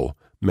example,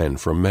 men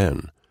from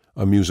men,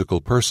 a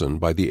musical person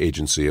by the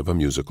agency of a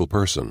musical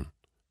person.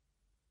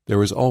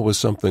 There is always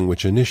something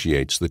which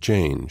initiates the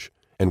change,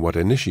 and what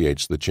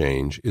initiates the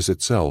change is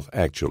itself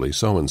actually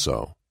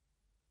so-and-so.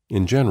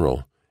 In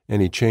general,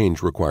 any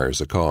change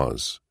requires a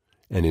cause,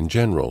 and in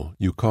general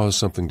you cause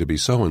something to be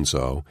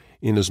so-and-so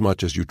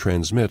inasmuch as you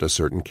transmit a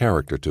certain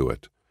character to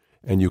it,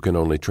 and you can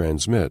only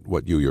transmit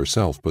what you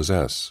yourself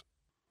possess.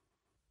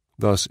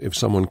 Thus, if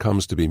someone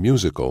comes to be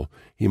musical,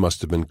 he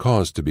must have been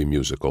caused to be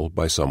musical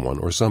by someone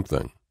or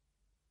something.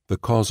 The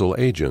causal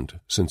agent,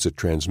 since it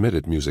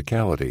transmitted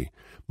musicality,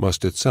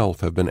 must itself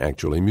have been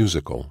actually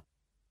musical.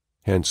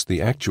 Hence,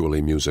 the actually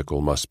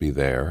musical must be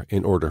there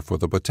in order for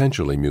the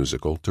potentially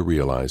musical to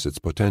realize its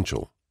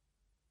potential.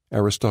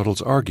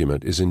 Aristotle's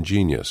argument is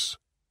ingenious,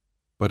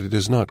 but it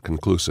is not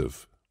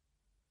conclusive.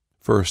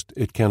 First,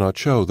 it cannot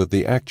show that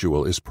the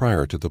actual is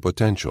prior to the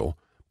potential,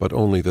 but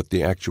only that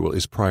the actual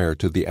is prior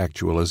to the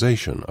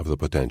actualization of the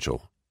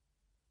potential.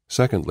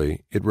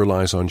 Secondly, it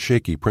relies on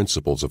shaky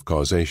principles of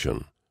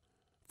causation.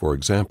 For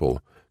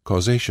example,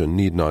 causation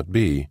need not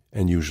be,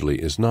 and usually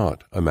is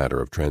not, a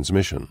matter of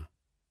transmission.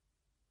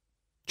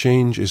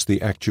 Change is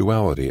the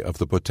actuality of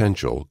the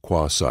potential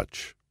qua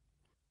such.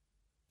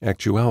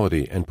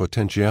 Actuality and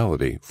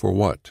potentiality for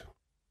what?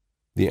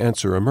 The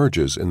answer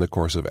emerges in the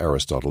course of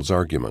Aristotle's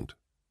argument.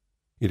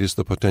 It is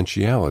the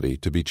potentiality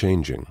to be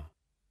changing.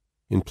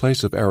 In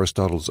place of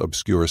Aristotle's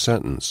obscure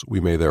sentence, we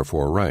may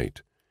therefore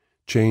write,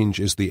 change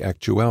is the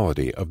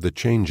actuality of the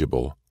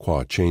changeable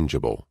qua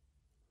changeable.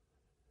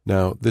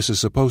 Now, this is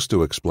supposed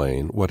to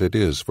explain what it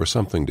is for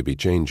something to be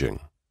changing.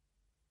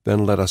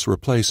 Then let us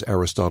replace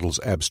Aristotle's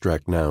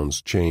abstract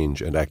nouns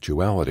change and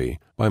actuality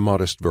by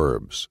modest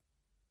verbs.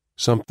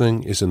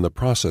 Something is in the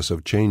process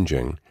of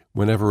changing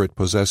whenever it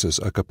possesses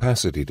a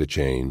capacity to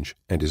change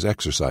and is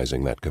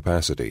exercising that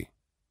capacity.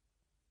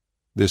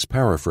 This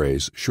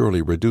paraphrase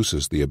surely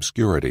reduces the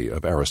obscurity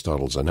of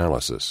Aristotle's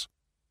analysis,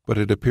 but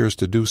it appears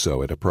to do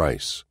so at a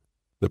price,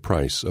 the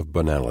price of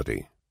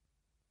banality.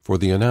 For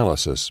the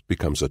analysis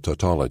becomes a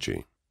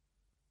tautology.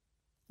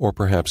 Or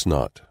perhaps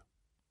not.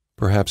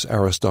 Perhaps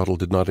Aristotle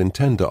did not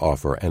intend to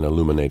offer an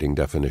illuminating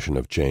definition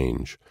of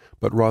change,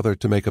 but rather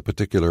to make a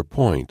particular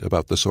point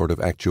about the sort of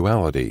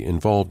actuality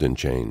involved in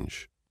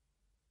change.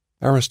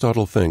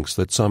 Aristotle thinks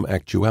that some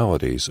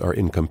actualities are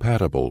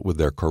incompatible with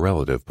their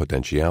correlative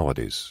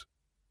potentialities.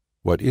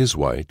 What is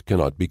white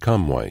cannot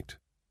become white.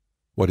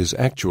 What is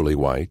actually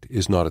white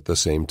is not at the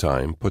same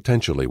time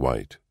potentially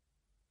white.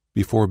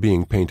 Before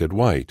being painted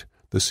white,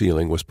 the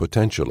ceiling was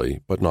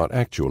potentially but not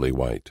actually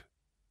white.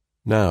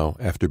 Now,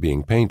 after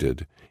being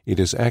painted, it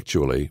is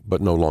actually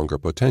but no longer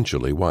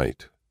potentially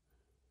white.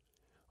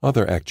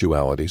 Other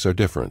actualities are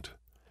different.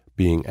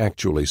 Being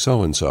actually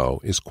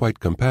so-and-so is quite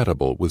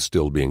compatible with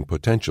still being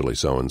potentially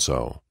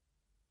so-and-so.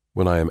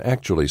 When I am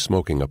actually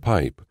smoking a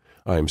pipe,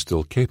 I am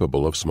still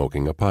capable of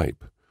smoking a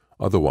pipe.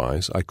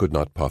 Otherwise, I could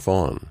not puff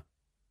on.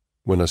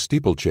 When a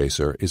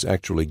steeplechaser is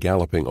actually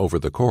galloping over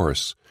the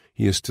course,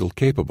 he is still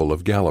capable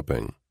of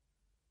galloping.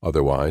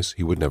 Otherwise,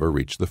 he would never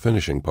reach the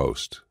finishing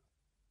post.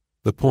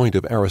 The point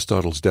of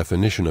Aristotle's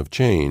definition of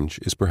change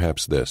is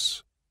perhaps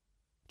this.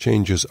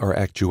 Changes are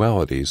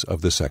actualities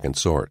of the second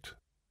sort.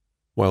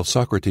 While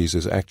Socrates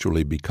is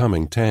actually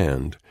becoming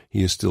tanned,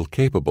 he is still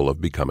capable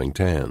of becoming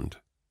tanned.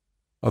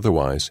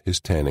 Otherwise, his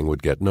tanning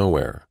would get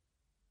nowhere.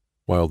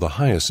 While the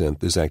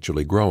hyacinth is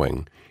actually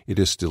growing, it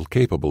is still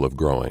capable of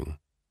growing.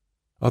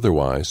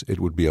 Otherwise,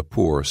 it would be a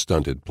poor,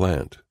 stunted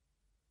plant.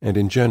 And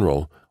in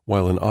general,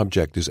 while an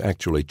object is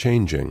actually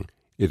changing,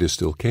 it is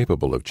still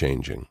capable of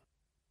changing.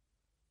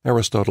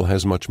 Aristotle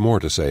has much more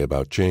to say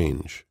about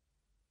change.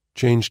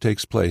 Change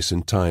takes place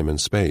in time and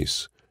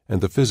space, and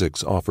the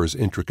physics offers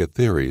intricate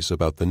theories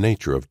about the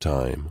nature of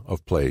time,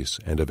 of place,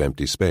 and of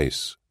empty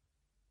space.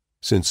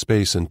 Since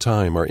space and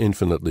time are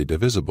infinitely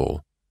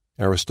divisible,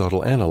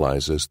 Aristotle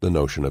analyzes the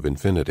notion of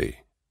infinity.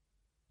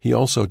 He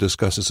also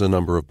discusses a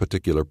number of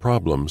particular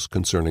problems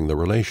concerning the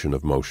relation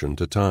of motion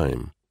to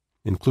time,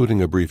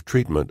 including a brief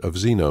treatment of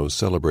Zeno's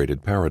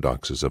celebrated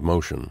paradoxes of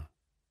motion.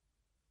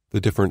 The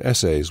different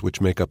essays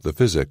which make up the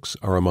Physics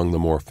are among the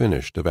more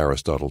finished of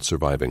Aristotle's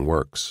surviving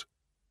works.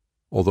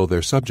 Although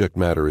their subject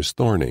matter is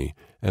thorny,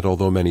 and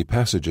although many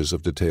passages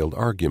of detailed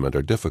argument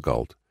are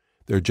difficult,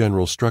 their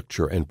general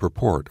structure and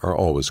purport are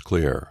always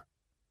clear.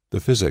 The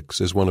Physics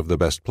is one of the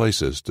best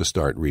places to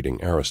start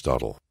reading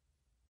Aristotle.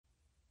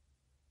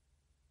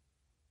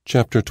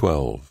 Chapter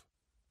 12.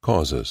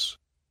 Causes.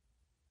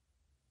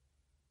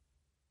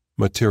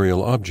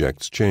 Material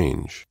objects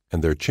change,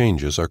 and their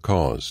changes are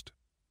caused.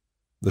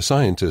 The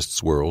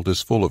scientist's world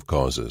is full of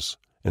causes,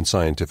 and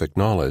scientific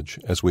knowledge,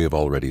 as we have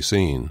already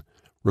seen,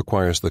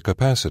 requires the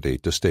capacity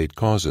to state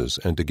causes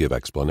and to give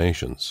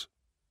explanations.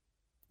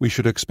 We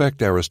should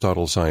expect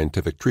Aristotle's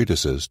scientific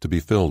treatises to be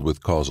filled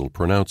with causal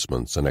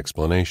pronouncements and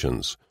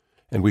explanations,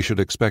 and we should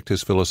expect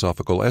his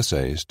philosophical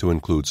essays to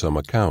include some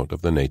account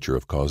of the nature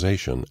of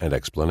causation and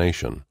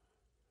explanation.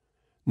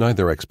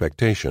 Neither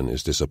expectation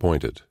is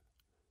disappointed.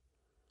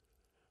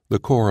 The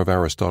core of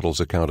Aristotle's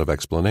account of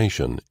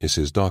explanation is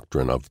his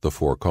doctrine of the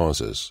four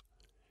causes.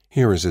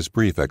 Here is his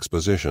brief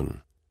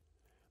exposition.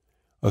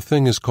 A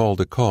thing is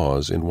called a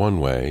cause in one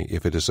way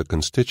if it is a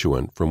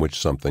constituent from which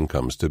something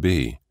comes to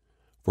be.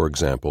 For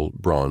example,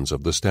 bronze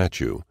of the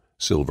statue,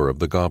 silver of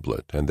the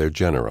goblet, and their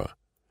genera.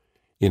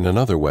 In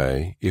another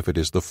way, if it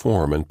is the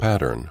form and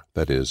pattern,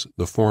 that is,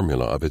 the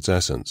formula of its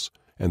essence,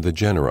 and the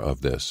genera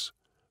of this.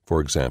 For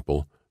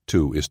example,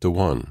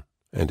 2:1,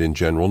 and in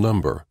general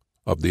number,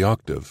 of the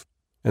octave,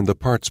 and the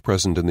parts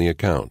present in the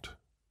account.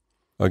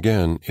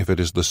 Again, if it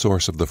is the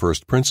source of the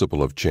first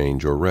principle of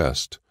change or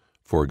rest,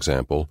 for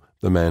example,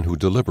 the man who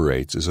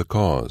deliberates is a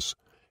cause,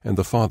 and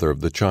the father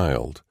of the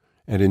child,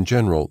 and in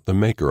general the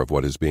maker of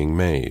what is being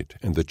made,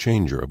 and the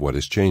changer of what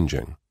is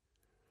changing.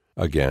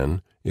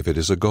 Again, if it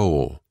is a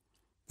goal,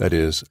 that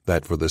is,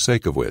 that for the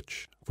sake of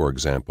which, for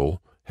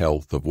example,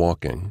 health of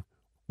walking,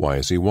 why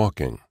is he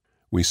walking?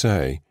 We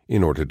say,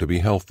 in order to be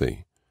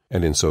healthy,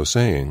 and in so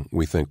saying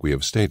we think we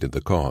have stated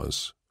the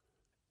cause.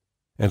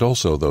 And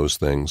also those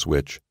things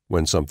which,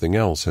 when something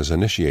else has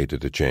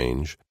initiated a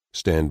change,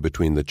 stand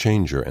between the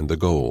changer and the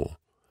goal.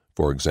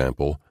 For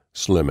example,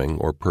 slimming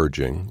or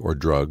purging or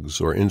drugs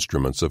or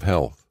instruments of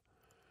health.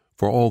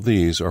 For all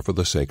these are for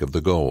the sake of the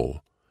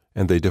goal,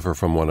 and they differ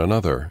from one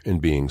another in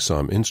being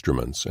some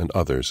instruments and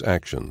others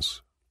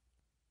actions.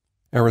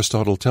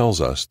 Aristotle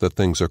tells us that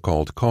things are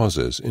called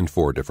causes in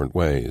 4 different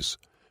ways,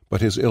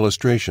 but his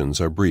illustrations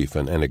are brief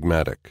and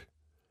enigmatic.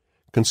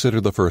 Consider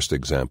the first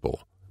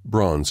example,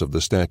 bronze of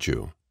the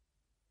statue.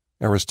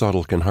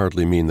 Aristotle can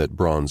hardly mean that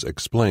bronze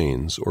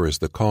explains or is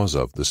the cause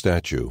of the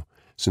statue,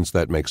 since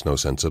that makes no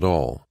sense at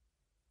all.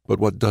 But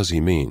what does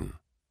he mean?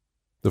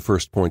 The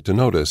first point to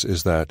notice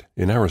is that,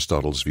 in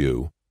Aristotle's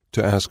view,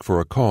 to ask for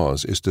a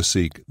cause is to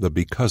seek the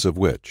because of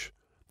which,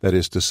 that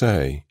is to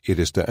say, it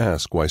is to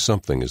ask why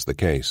something is the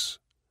case.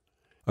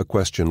 A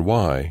question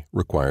why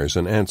requires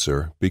an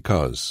answer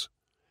because.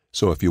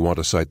 So if you want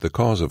to cite the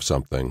cause of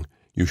something,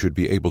 you should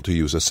be able to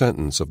use a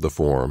sentence of the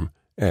form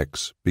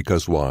X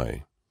because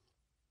Y.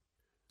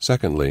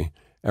 Secondly,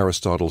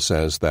 Aristotle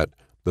says that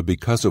the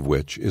because of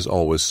which is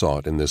always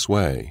sought in this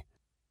way.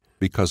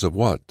 Because of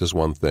what does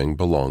one thing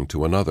belong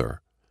to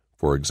another?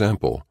 For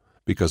example,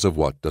 because of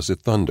what does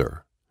it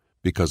thunder?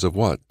 Because of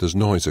what does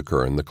noise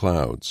occur in the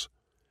clouds?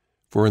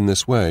 For in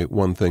this way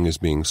one thing is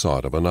being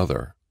sought of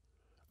another.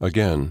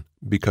 Again,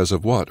 because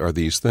of what are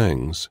these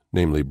things,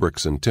 namely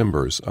bricks and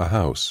timbers, a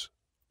house?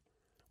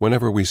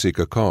 Whenever we seek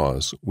a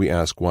cause, we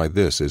ask why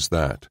this is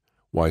that,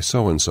 why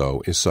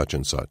so-and-so is such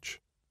and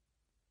such.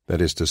 That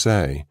is to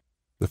say,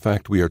 the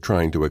fact we are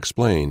trying to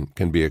explain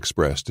can be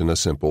expressed in a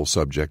simple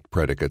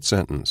subject-predicate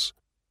sentence.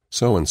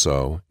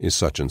 So-and-so is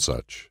such and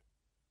such.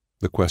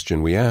 The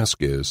question we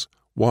ask is,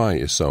 why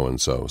is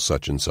so-and-so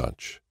such and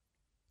such?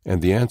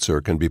 And the answer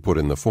can be put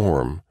in the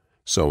form,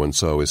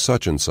 so-and-so is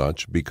such and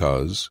such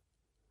because...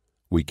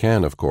 We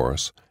can, of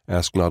course,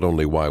 ask not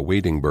only why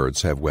wading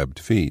birds have webbed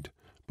feet,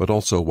 but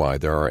also why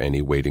there are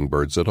any wading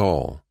birds at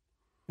all.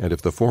 And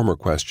if the former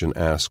question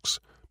asks,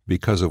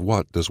 because of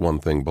what does one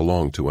thing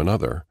belong to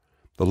another,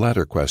 the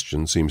latter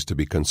question seems to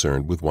be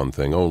concerned with one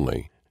thing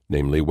only,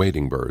 namely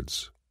wading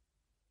birds.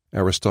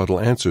 Aristotle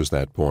answers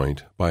that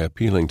point by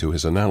appealing to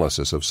his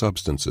analysis of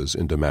substances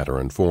into matter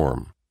and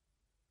form.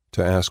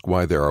 To ask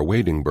why there are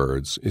wading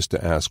birds is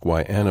to ask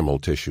why animal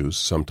tissues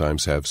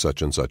sometimes have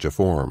such and such a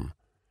form,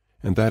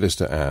 and that is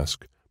to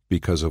ask,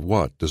 because of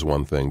what does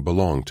one thing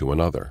belong to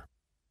another?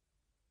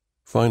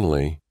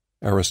 Finally,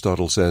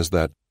 Aristotle says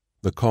that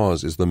the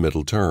cause is the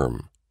middle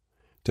term.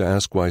 To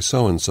ask why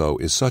so-and-so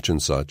is such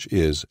and such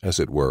is, as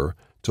it were,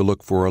 to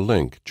look for a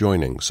link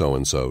joining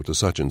so-and-so to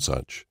such and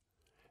such,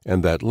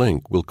 and that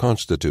link will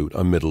constitute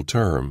a middle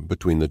term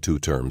between the two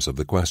terms of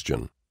the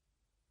question.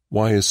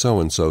 Why is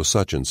so-and-so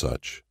such and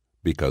such?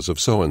 Because of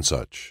so and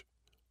such.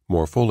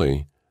 More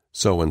fully,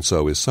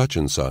 so-and-so is such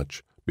and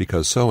such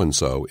because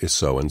so-and-so is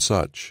so and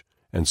such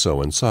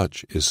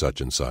is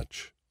such and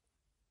such.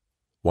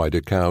 Why do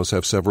cows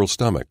have several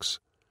stomachs?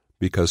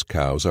 Because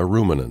cows are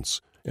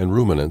ruminants, and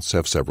ruminants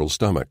have several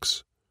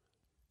stomachs.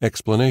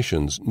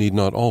 Explanations need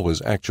not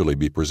always actually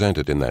be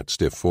presented in that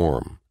stiff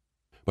form,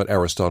 but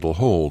Aristotle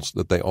holds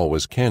that they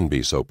always can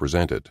be so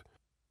presented,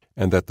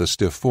 and that the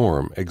stiff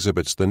form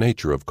exhibits the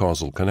nature of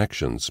causal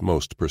connections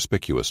most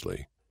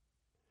perspicuously.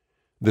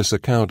 This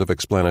account of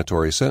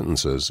explanatory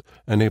sentences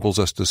enables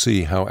us to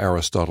see how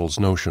Aristotle's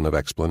notion of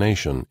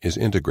explanation is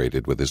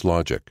integrated with his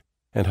logic,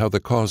 and how the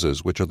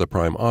causes which are the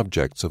prime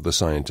objects of the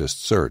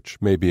scientist's search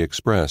may be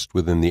expressed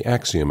within the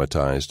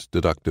axiomatized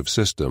deductive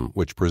system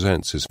which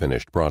presents his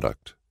finished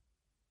product.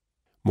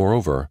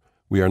 Moreover,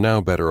 we are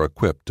now better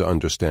equipped to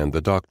understand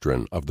the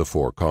doctrine of the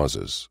four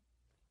causes.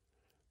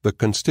 The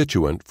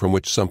constituent from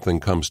which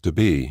something comes to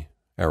be,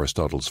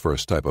 Aristotle's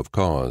first type of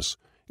cause,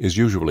 is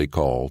usually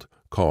called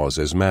cause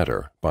as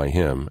matter by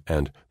him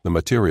and the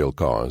material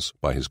cause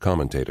by his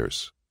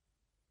commentators.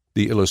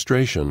 The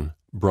illustration,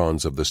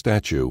 bronze of the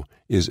statue,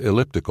 is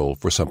elliptical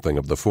for something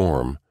of the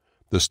form.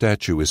 The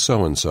statue is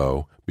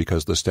so-and-so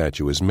because the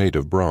statue is made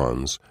of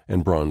bronze,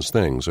 and bronze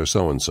things are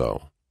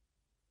so-and-so.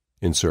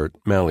 Insert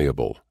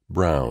malleable,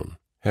 brown,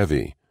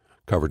 heavy,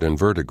 covered in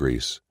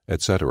verdigris,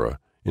 etc.,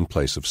 in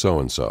place of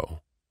so-and-so.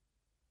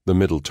 The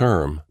middle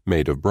term,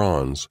 made of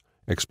bronze,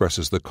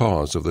 expresses the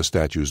cause of the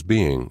statue's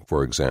being,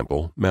 for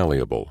example,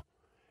 malleable,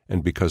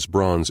 and because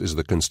bronze is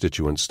the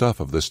constituent stuff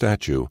of the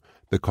statue,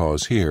 the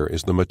cause here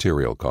is the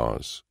material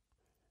cause.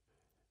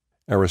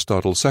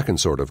 Aristotle's second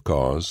sort of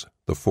cause,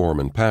 the form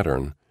and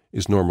pattern,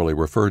 is normally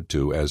referred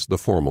to as the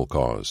formal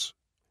cause.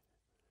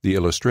 The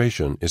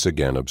illustration is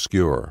again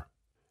obscure.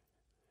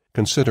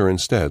 Consider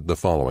instead the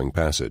following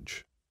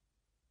passage.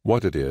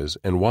 What it is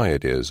and why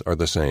it is are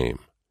the same.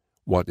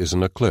 What is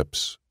an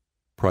eclipse?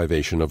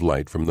 Privation of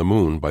light from the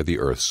moon by the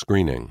earth's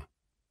screening.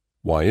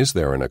 Why is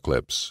there an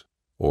eclipse?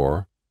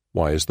 Or,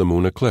 why is the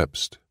moon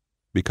eclipsed?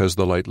 Because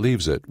the light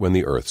leaves it when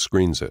the earth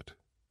screens it.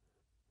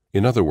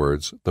 In other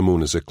words, the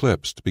moon is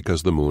eclipsed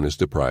because the moon is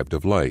deprived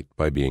of light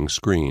by being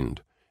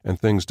screened, and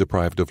things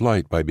deprived of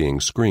light by being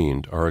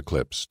screened are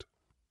eclipsed.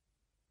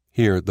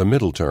 Here, the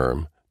middle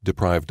term,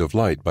 deprived of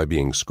light by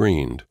being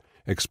screened,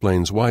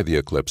 explains why the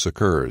eclipse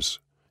occurs,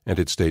 and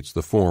it states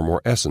the form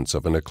or essence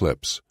of an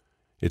eclipse.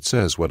 It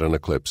says what an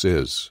eclipse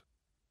is.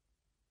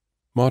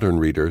 Modern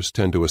readers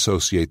tend to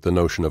associate the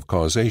notion of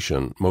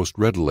causation most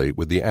readily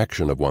with the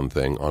action of one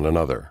thing on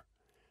another,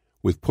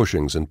 with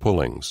pushings and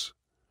pullings.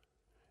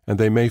 And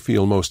they may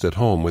feel most at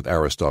home with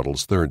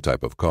Aristotle's third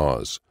type of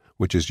cause,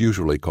 which is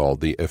usually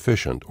called the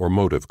efficient or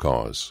motive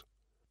cause.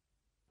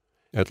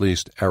 At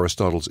least,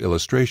 Aristotle's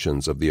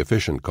illustrations of the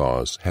efficient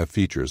cause have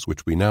features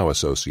which we now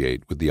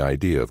associate with the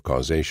idea of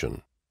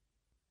causation.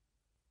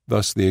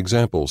 Thus, the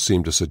examples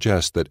seem to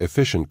suggest that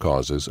efficient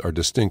causes are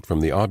distinct from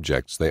the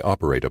objects they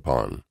operate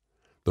upon.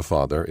 The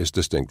Father is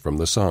distinct from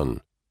the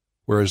Son,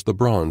 whereas the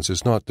bronze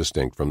is not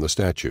distinct from the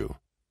statue,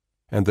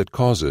 and that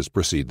causes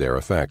precede their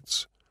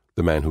effects.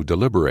 The man who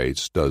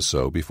deliberates does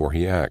so before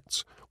he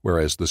acts,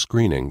 whereas the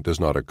screening does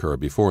not occur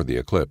before the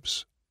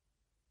eclipse.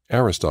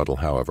 Aristotle,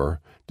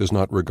 however, does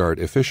not regard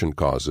efficient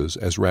causes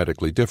as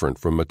radically different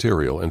from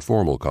material and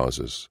formal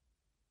causes.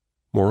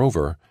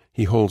 Moreover,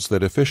 he holds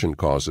that efficient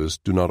causes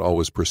do not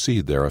always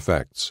precede their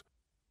effects.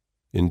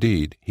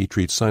 Indeed, he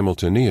treats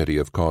simultaneity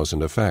of cause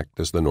and effect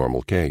as the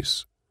normal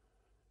case.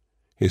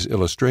 His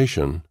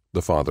illustration,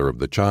 the father of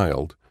the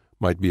child,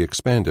 might be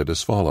expanded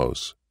as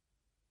follows.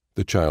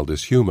 The child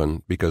is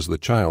human because the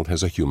child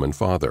has a human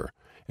father,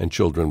 and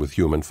children with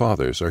human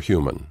fathers are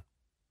human.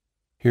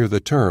 Here the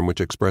term which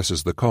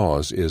expresses the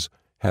cause is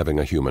having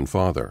a human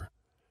father,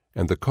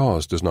 and the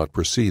cause does not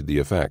precede the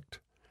effect.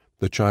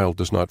 The child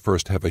does not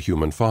first have a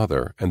human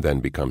father and then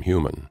become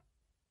human.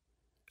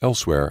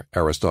 Elsewhere,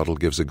 Aristotle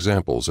gives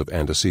examples of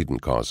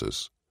antecedent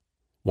causes.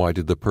 Why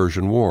did the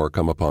Persian War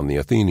come upon the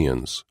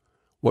Athenians?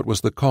 What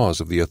was the cause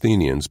of the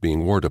Athenians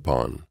being warred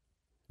upon?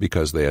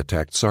 Because they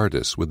attacked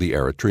Sardis with the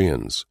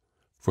Eretrians,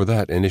 for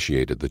that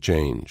initiated the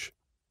change.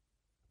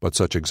 But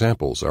such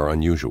examples are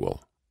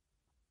unusual.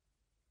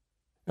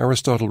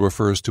 Aristotle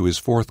refers to his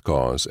fourth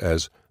cause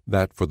as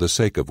that for the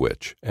sake of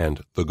which,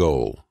 and the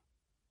goal.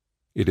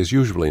 It is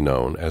usually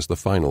known as the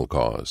final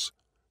cause.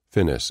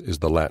 Finis is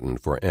the Latin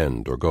for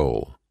end or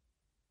goal.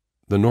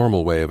 The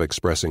normal way of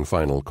expressing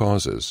final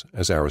causes,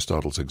 as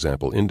Aristotle's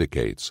example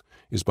indicates,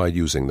 is by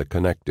using the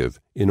connective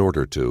in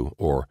order to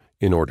or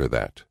in order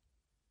that.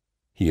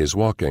 He is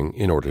walking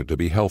in order to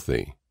be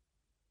healthy.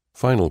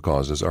 Final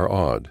causes are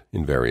odd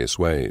in various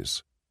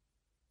ways.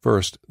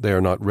 First, they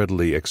are not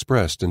readily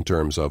expressed in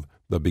terms of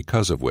the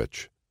because of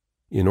which.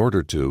 In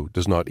order to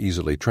does not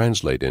easily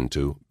translate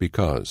into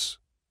because.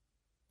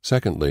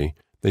 Secondly,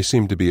 they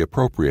seem to be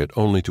appropriate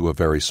only to a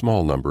very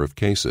small number of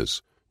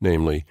cases,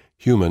 namely,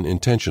 human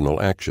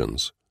intentional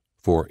actions,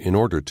 for in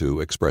order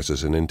to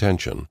expresses an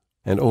intention,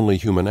 and only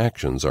human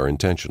actions are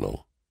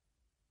intentional.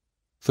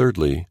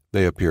 Thirdly,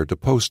 they appear to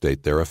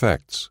postdate their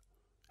effects.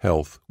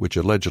 Health, which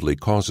allegedly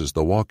causes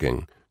the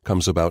walking,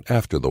 comes about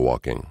after the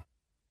walking.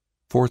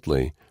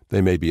 Fourthly,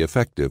 they may be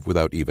effective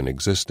without even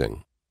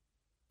existing.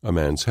 A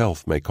man's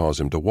health may cause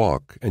him to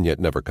walk and yet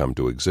never come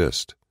to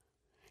exist.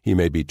 He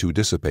may be too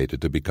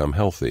dissipated to become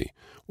healthy,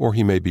 or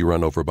he may be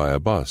run over by a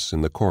bus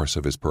in the course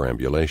of his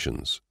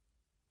perambulations.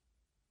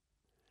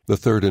 The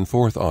third and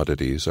fourth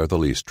oddities are the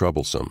least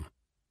troublesome.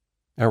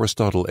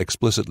 Aristotle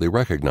explicitly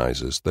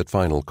recognizes that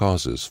final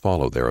causes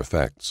follow their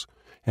effects,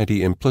 and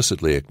he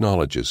implicitly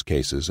acknowledges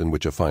cases in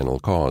which a final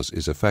cause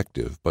is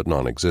effective but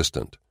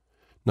non-existent.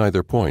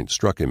 Neither point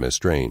struck him as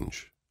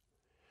strange.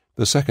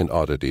 The second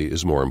oddity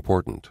is more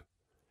important.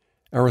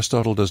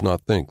 Aristotle does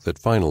not think that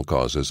final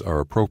causes are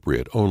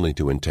appropriate only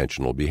to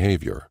intentional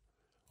behavior.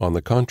 On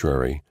the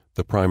contrary,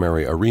 the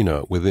primary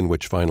arena within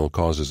which final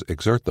causes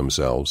exert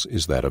themselves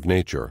is that of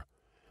nature,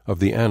 of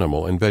the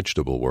animal and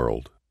vegetable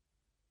world.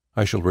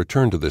 I shall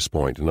return to this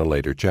point in a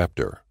later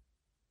chapter.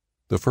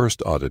 The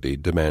first oddity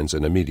demands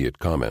an immediate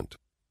comment.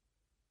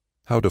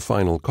 How do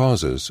final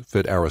causes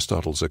fit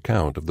Aristotle's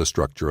account of the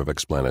structure of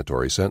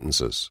explanatory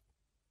sentences?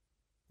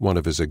 One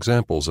of his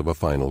examples of a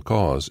final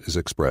cause is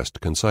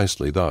expressed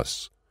concisely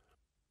thus: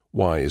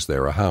 why is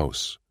there a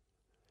house?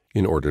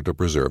 In order to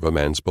preserve a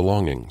man's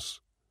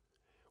belongings.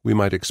 We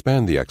might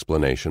expand the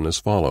explanation as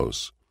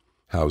follows: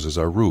 houses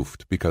are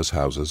roofed because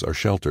houses are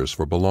shelters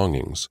for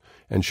belongings,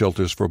 and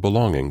shelters for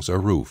belongings are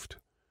roofed.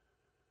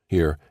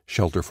 Here,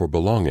 shelter for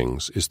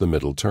belongings is the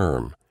middle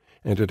term,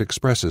 and it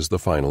expresses the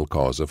final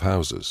cause of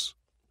houses.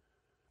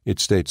 It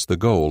states the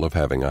goal of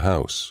having a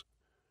house.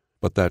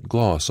 But that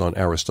gloss on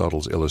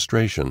Aristotle's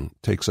illustration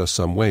takes us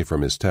some way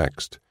from his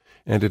text,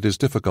 and it is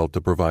difficult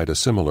to provide a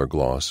similar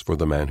gloss for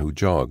the man who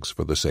jogs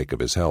for the sake of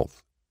his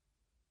health.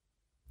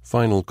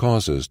 Final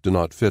causes do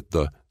not fit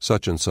the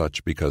such and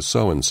such because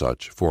so and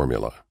such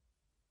formula.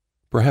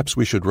 Perhaps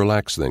we should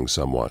relax things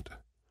somewhat.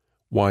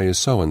 Why is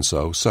so and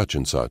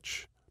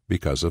such?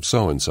 Because of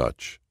so and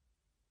such.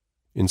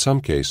 In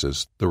some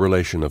cases, the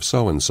relation of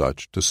so and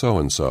such to so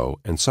and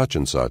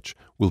such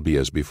will be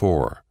as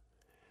before.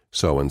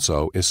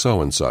 So-and-so is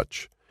so and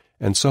such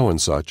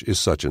is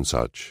such and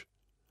such.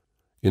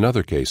 In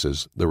other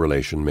cases, the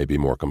relation may be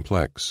more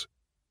complex.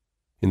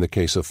 In the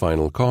case of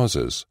final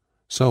causes,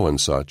 so and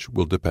such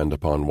will depend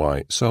upon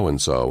why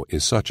so-and-so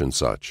is such and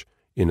such,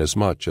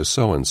 inasmuch as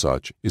so and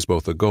such is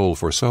both a goal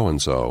for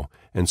so-and-so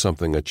and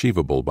something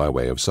achievable by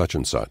way of such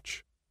and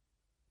such.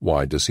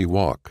 Why does he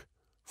walk?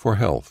 For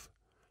health.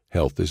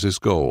 Health is his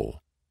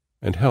goal,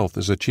 and health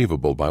is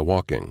achievable by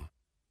walking.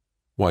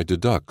 Why do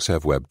ducks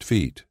have webbed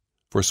feet?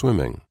 For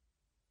swimming.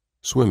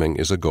 Swimming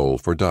is a goal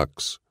for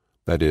ducks.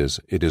 That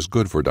is, it is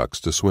good for ducks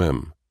to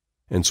swim,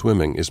 and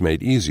swimming is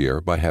made easier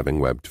by having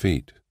webbed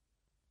feet.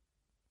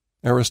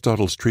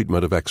 Aristotle's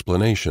treatment of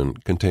explanation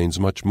contains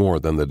much more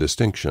than the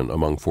distinction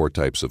among four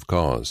types of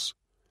cause.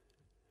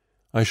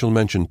 I shall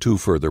mention two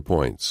further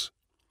points.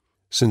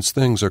 Since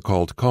things are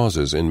called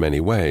causes in many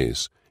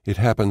ways, it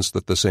happens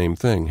that the same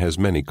thing has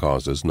many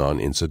causes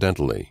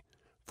non-incidentally.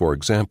 For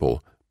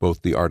example,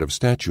 both the art of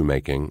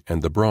statue-making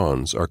and the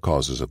bronze are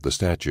causes of the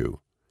statue,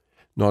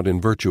 not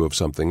in virtue of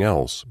something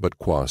else, but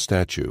qua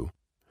statue,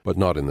 but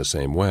not in the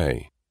same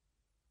way.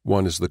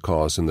 One is the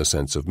cause in the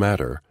sense of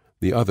matter,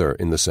 the other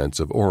in the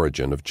sense of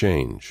origin of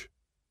change.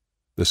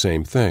 The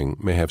same thing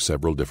may have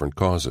several different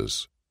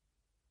causes.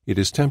 It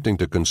is tempting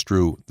to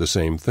construe the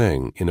same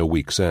thing in a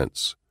weak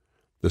sense.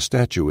 The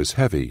statue is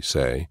heavy,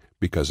 say,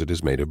 because it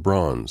is made of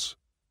bronze.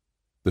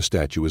 The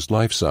statue is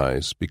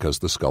life-size because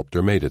the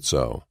sculptor made it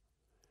so.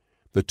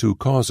 The two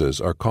causes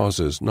are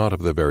causes not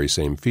of the very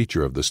same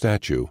feature of the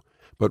statue,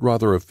 but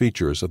rather of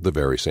features of the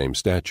very same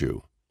statue.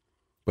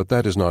 But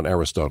that is not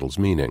Aristotle's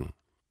meaning.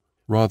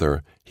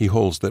 Rather, he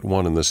holds that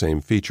one and the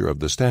same feature of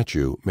the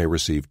statue may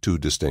receive two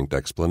distinct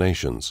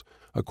explanations,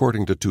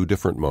 according to two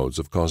different modes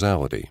of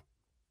causality.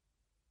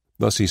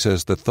 Thus he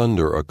says that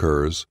thunder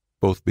occurs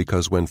both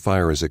because when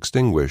fire is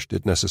extinguished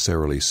it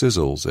necessarily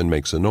sizzles and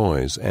makes a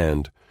noise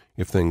and,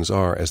 if things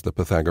are as the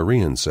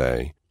Pythagoreans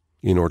say,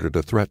 in order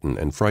to threaten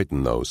and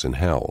frighten those in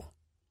hell.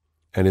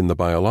 And in the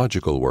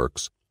biological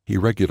works, he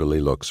regularly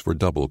looks for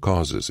double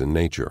causes in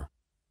nature.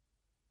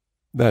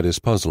 That is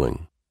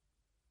puzzling.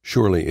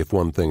 Surely if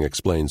one thing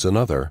explains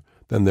another,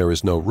 then there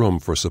is no room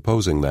for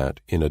supposing that,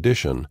 in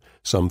addition,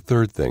 some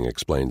third thing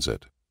explains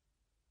it.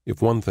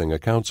 If one thing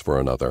accounts for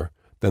another,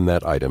 then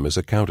that item is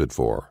accounted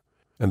for,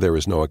 and there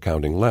is no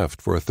accounting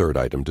left for a third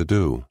item to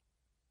do.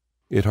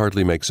 It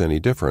hardly makes any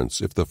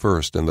difference if the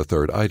first and the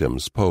third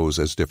items pose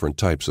as different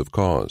types of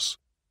cause.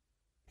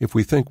 If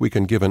we think we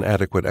can give an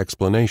adequate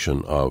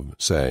explanation of,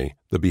 say,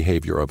 the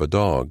behavior of a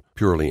dog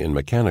purely in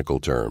mechanical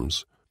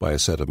terms, by a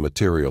set of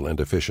material and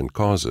efficient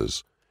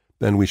causes,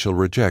 then we shall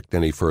reject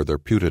any further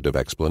putative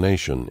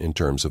explanation in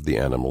terms of the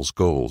animal's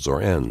goals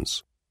or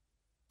ends.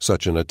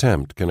 Such an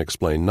attempt can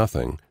explain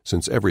nothing,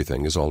 since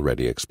everything is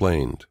already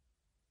explained.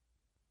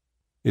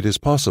 It is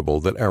possible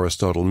that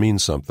Aristotle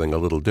means something a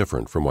little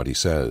different from what he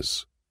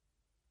says.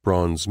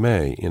 Bronze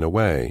may, in a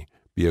way,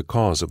 be a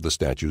cause of the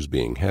statue's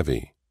being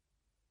heavy.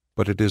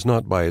 But it is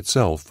not by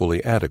itself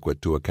fully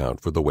adequate to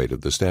account for the weight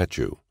of the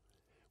statue.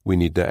 We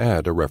need to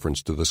add a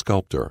reference to the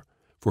sculptor,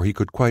 for he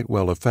could quite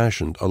well have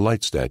fashioned a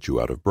light statue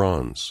out of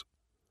bronze.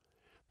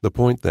 The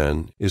point,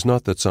 then, is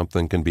not that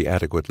something can be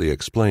adequately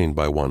explained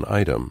by one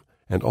item,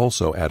 and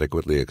also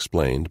adequately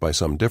explained by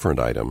some different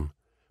item,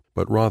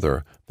 but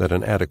rather that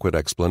an adequate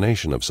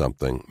explanation of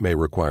something may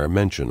require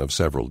mention of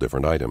several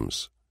different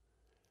items.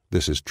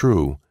 This is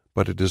true,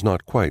 but it is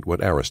not quite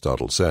what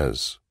Aristotle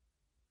says.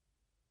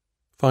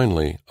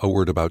 Finally, a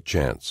word about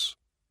chance.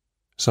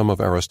 Some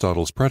of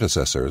Aristotle's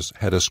predecessors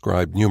had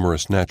ascribed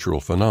numerous natural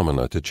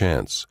phenomena to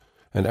chance,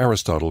 and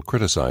Aristotle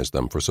criticized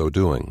them for so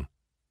doing.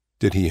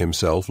 Did he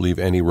himself leave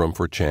any room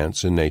for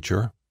chance in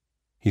nature?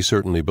 He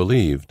certainly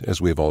believed, as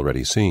we have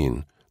already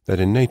seen, that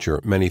in nature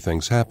many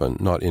things happen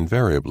not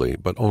invariably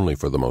but only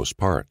for the most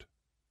part.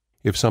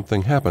 If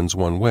something happens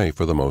one way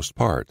for the most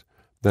part,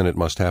 then it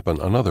must happen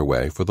another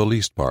way for the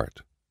least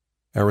part.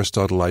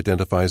 Aristotle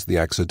identifies the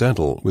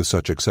accidental with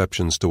such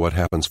exceptions to what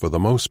happens for the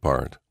most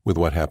part with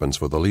what happens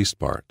for the least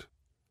part.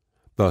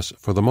 Thus,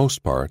 for the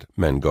most part,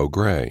 men go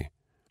gray,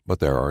 but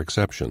there are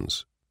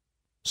exceptions.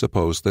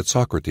 Suppose that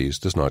Socrates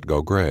does not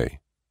go gray.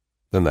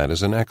 Then that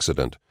is an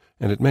accident,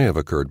 and it may have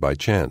occurred by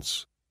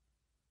chance.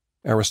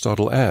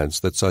 Aristotle adds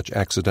that such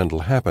accidental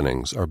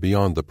happenings are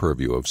beyond the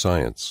purview of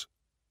science,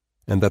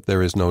 and that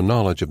there is no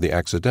knowledge of the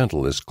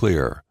accidental is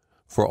clear,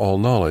 for all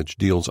knowledge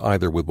deals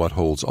either with what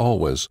holds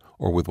always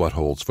or with what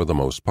holds for the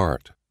most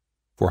part.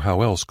 For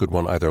how else could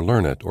one either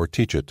learn it or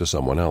teach it to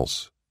someone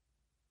else?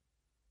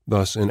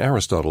 Thus, in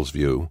Aristotle's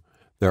view,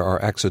 there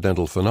are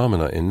accidental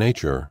phenomena in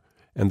nature,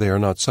 and they are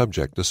not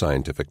subject to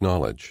scientific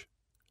knowledge.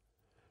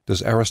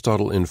 Does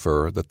Aristotle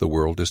infer that the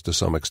world is to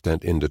some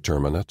extent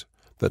indeterminate,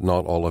 that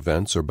not all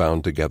events are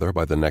bound together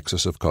by the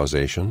nexus of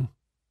causation?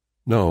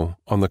 No,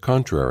 on the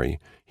contrary,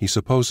 he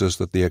supposes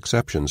that the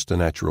exceptions to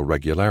natural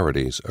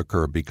regularities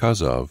occur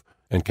because of,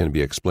 and can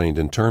be explained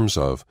in terms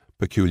of,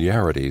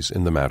 peculiarities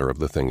in the matter of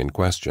the thing in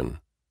question.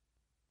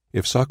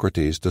 If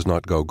Socrates does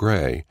not go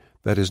gray,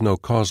 that is no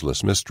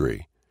causeless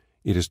mystery.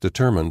 It is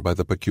determined by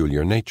the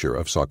peculiar nature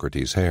of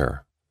Socrates'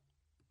 hair.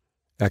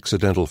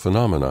 Accidental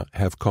phenomena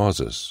have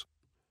causes.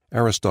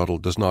 Aristotle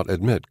does not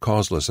admit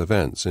causeless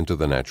events into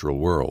the natural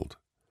world.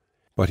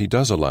 But he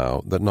does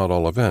allow that not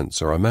all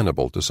events are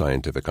amenable to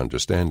scientific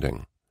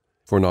understanding,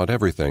 for not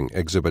everything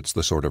exhibits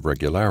the sort of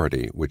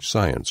regularity which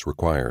science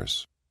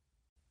requires.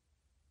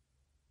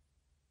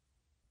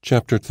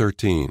 Chapter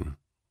 13.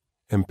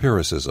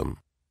 Empiricism.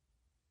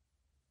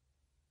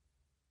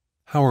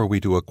 How are we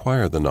to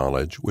acquire the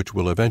knowledge which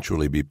will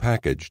eventually be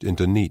packaged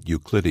into neat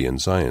Euclidean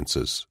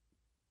sciences?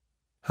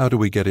 How do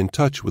we get in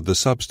touch with the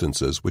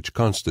substances which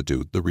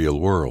constitute the real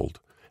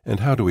world, and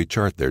how do we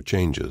chart their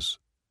changes?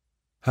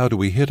 How do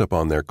we hit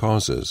upon their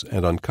causes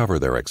and uncover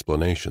their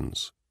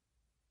explanations?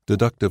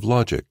 Deductive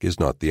logic is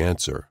not the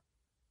answer.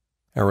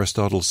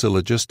 Aristotle's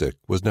syllogistic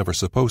was never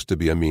supposed to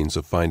be a means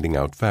of finding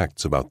out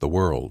facts about the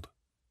world.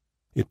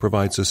 It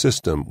provides a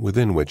system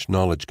within which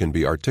knowledge can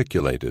be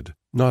articulated,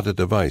 not a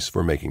device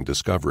for making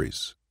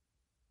discoveries.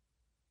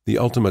 The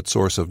ultimate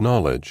source of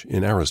knowledge,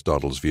 in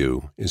Aristotle's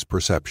view, is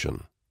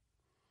perception.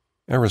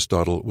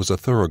 Aristotle was a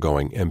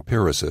thoroughgoing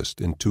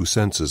empiricist in two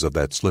senses of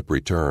that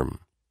slippery term.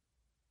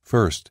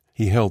 First,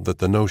 he held that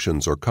the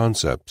notions or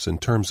concepts in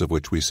terms of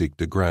which we seek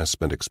to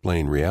grasp and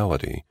explain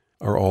reality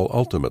are all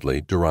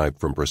ultimately derived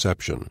from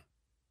perception.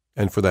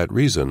 And for that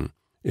reason,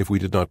 if we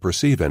did not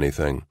perceive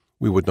anything,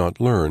 we would not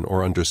learn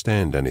or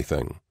understand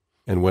anything,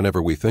 and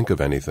whenever we think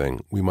of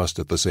anything, we must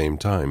at the same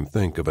time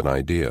think of an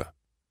idea.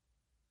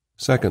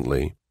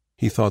 Secondly,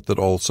 he thought that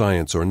all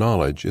science or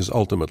knowledge is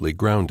ultimately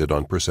grounded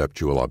on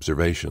perceptual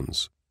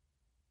observations.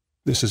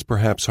 This is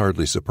perhaps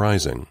hardly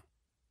surprising.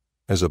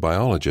 As a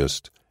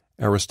biologist,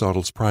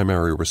 Aristotle's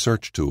primary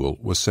research tool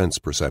was sense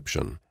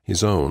perception,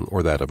 his own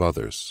or that of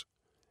others.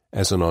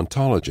 As an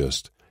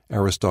ontologist,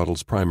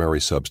 Aristotle's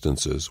primary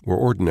substances were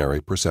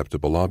ordinary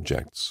perceptible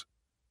objects.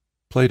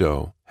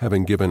 Plato,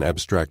 having given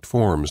abstract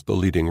forms the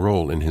leading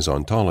role in his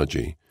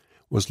ontology,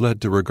 was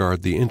led to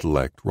regard the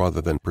intellect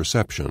rather than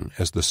perception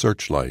as the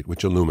searchlight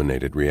which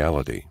illuminated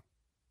reality.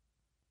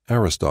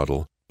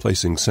 Aristotle,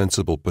 placing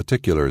sensible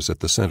particulars at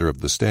the center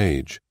of the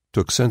stage,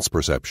 took sense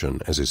perception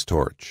as his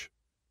torch.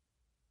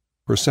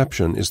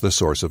 Perception is the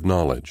source of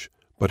knowledge,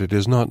 but it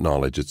is not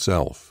knowledge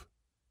itself.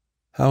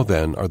 How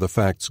then are the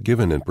facts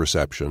given in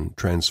perception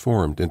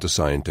transformed into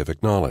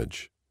scientific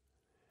knowledge?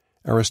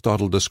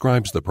 Aristotle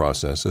describes the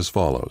process as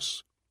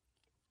follows.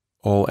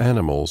 All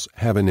animals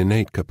have an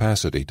innate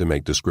capacity to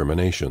make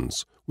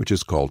discriminations, which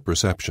is called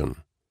perception.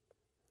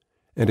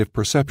 And if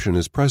perception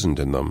is present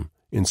in them,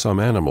 in some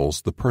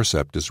animals the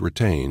percept is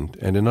retained,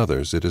 and in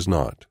others it is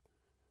not.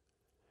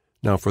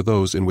 Now for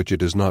those in which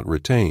it is not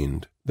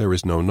retained, there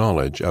is no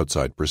knowledge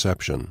outside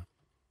perception.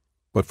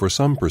 But for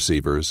some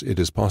perceivers it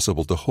is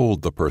possible to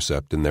hold the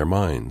percept in their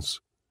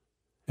minds.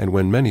 And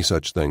when many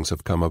such things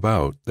have come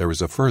about, there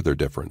is a further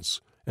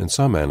difference, and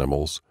some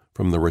animals,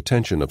 from the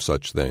retention of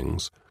such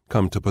things,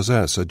 come to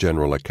possess a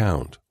general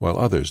account, while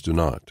others do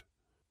not.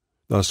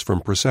 Thus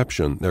from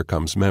perception there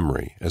comes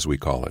memory, as we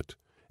call it,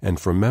 and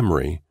from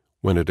memory,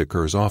 when it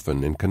occurs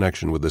often in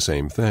connection with the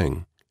same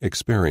thing,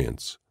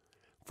 experience.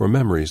 For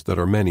memories that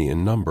are many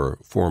in number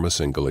form a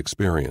single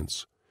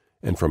experience,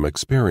 and from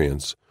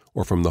experience,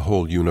 or from the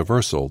whole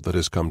universal that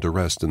has come to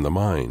rest in the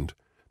mind,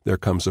 there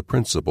comes a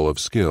principle of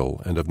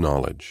skill and of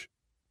knowledge.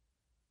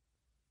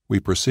 We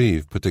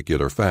perceive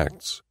particular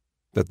facts,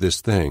 that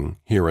this thing,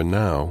 here and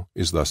now,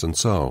 is thus and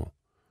so,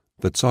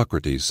 that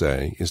Socrates,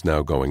 say, is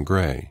now going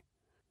gray.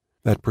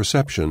 That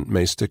perception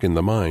may stick in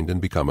the mind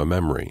and become a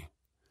memory.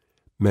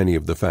 Many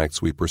of the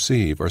facts we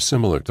perceive are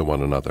similar to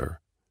one another.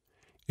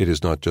 It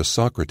is not just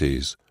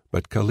Socrates,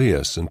 but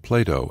Callias and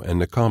Plato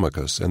and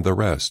Nicomachus and the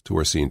rest who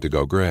are seen to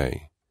go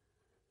gray.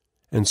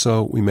 And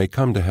so we may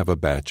come to have a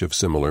batch of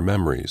similar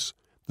memories,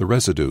 the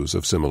residues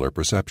of similar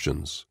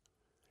perceptions.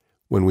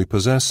 When we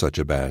possess such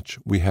a batch,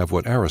 we have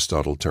what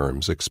Aristotle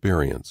terms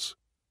experience.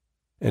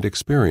 And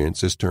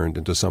experience is turned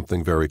into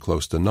something very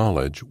close to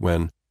knowledge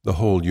when the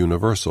whole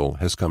universal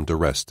has come to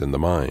rest in the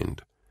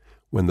mind,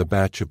 when the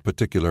batch of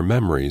particular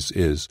memories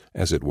is,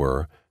 as it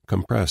were,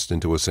 compressed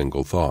into a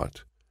single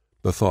thought,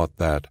 the thought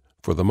that,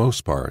 for the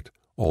most part,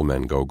 all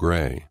men go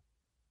gray.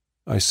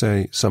 I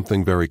say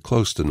something very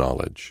close to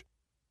knowledge.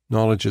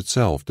 Knowledge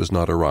itself does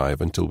not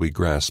arrive until we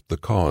grasp the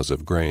cause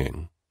of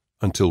graying,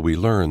 until we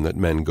learn that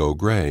men go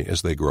gray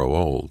as they grow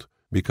old,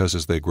 because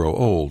as they grow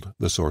old,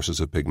 the sources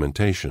of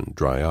pigmentation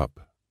dry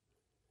up.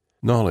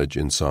 Knowledge,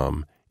 in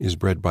sum, is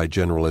bred by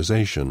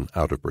generalization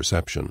out of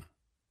perception.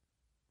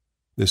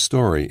 This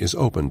story is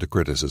open to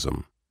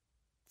criticism.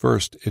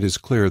 First, it is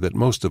clear that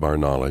most of our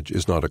knowledge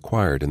is not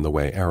acquired in the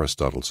way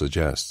Aristotle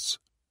suggests.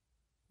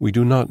 We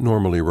do not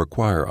normally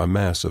require a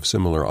mass of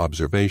similar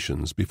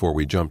observations before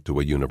we jump to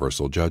a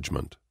universal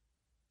judgment.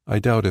 I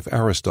doubt if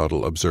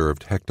Aristotle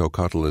observed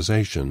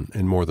hectocotylization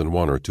in more than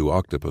one or two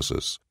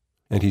octopuses,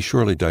 and he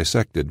surely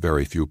dissected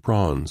very few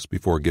prawns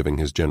before giving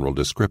his general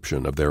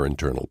description of their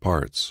internal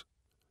parts.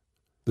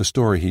 The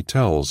story he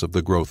tells of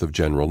the growth of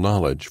general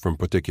knowledge from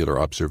particular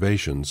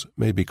observations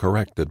may be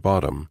correct at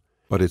bottom,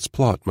 but its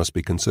plot must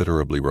be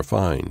considerably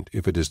refined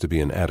if it is to be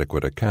an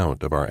adequate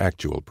account of our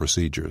actual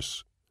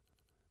procedures.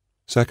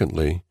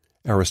 Secondly,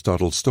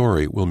 Aristotle's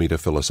story will meet a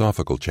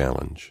philosophical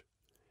challenge.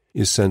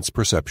 Is sense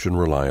perception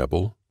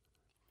reliable?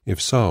 If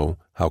so,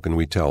 how can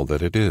we tell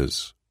that it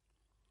is?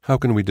 How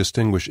can we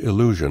distinguish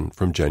illusion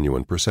from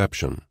genuine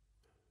perception?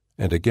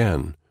 And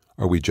again,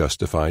 are we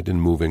justified in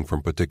moving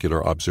from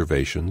particular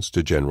observations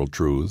to general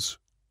truths?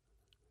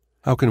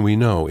 How can we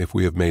know if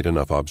we have made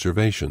enough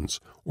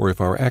observations, or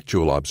if our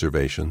actual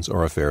observations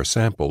are a fair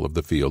sample of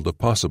the field of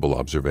possible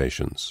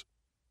observations?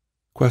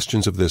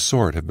 Questions of this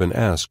sort have been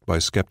asked by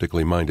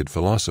skeptically minded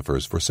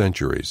philosophers for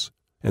centuries,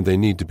 and they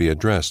need to be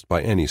addressed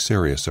by any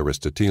serious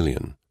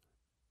Aristotelian.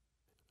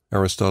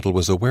 Aristotle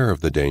was aware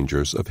of the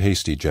dangers of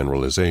hasty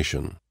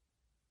generalization.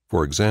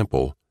 For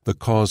example, the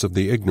cause of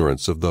the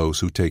ignorance of those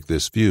who take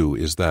this view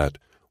is that,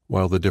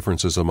 while the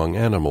differences among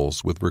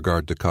animals with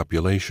regard to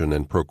copulation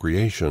and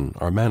procreation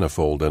are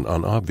manifold and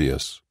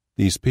unobvious,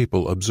 these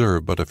people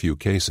observe but a few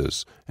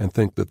cases and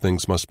think that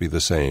things must be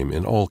the same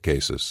in all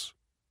cases.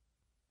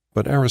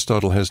 But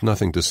Aristotle has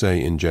nothing to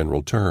say in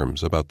general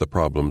terms about the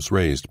problems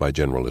raised by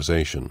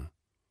generalization.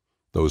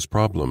 Those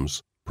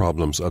problems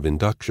of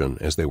induction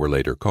as they were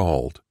later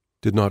called,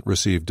 did not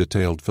receive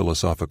detailed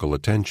philosophical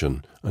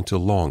attention until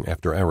long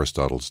after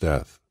Aristotle's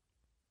death.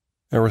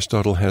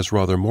 Aristotle has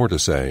rather more to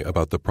say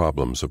about the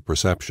problems of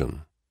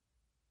perception.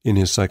 In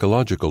his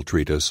psychological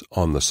treatise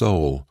On the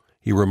Soul,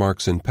 he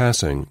remarks in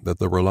passing that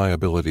the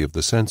reliability of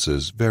the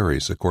senses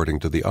varies according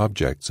to the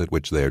objects at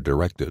which they are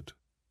directed.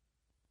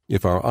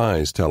 If our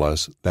eyes tell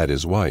us that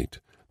is white,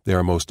 they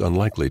are most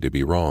unlikely to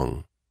be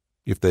wrong.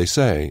 If they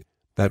say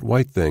that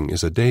white thing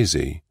is a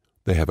daisy,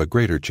 they have a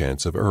greater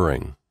chance of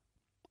erring.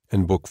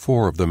 And Book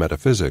 4 of the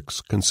Metaphysics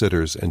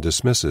considers and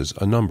dismisses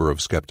a number of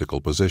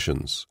skeptical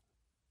positions.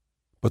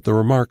 But the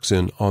remarks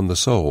in On the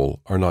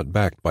Soul are not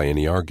backed by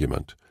any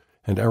argument,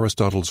 and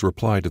Aristotle's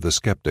reply to the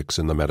skeptics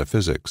in the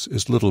Metaphysics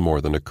is little more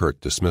than a curt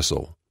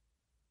dismissal.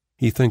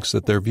 He thinks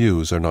that their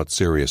views are not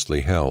seriously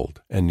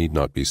held and need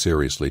not be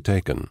seriously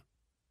taken.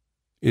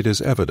 It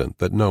is evident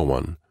that no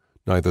one,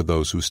 neither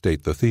those who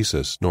state the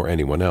thesis nor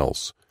anyone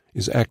else,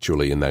 is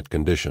actually in that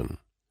condition.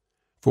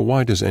 For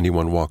why does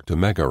anyone walk to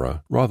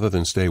Megara rather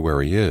than stay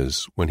where he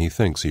is when he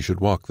thinks he should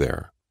walk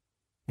there?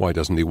 Why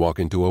doesn't he walk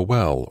into a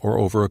well or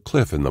over a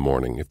cliff in the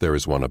morning if there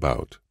is one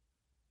about?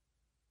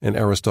 And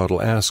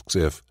Aristotle asks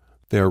if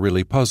they are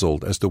really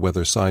puzzled as to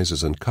whether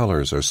sizes and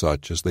colors are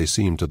such as they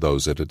seem to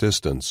those at a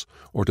distance,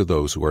 or to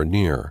those who are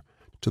near,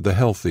 to the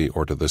healthy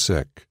or to the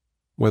sick,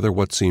 whether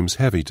what seems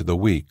heavy to the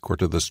weak or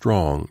to the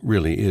strong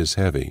really is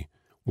heavy,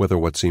 whether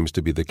what seems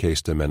to be the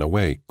case to men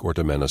awake or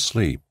to men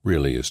asleep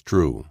really is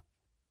true.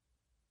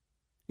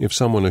 If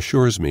someone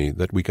assures me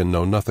that we can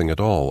know nothing at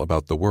all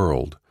about the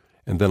world,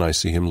 and then I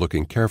see him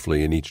looking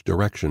carefully in each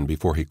direction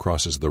before he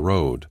crosses the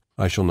road,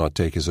 I shall not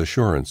take his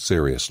assurance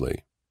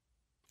seriously.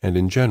 And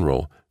in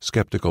general,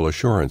 skeptical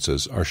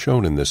assurances are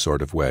shown in this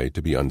sort of way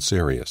to be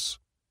unserious.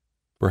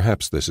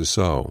 Perhaps this is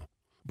so,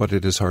 but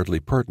it is hardly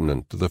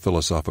pertinent to the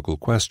philosophical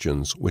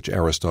questions which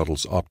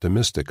Aristotle's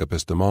optimistic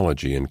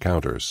epistemology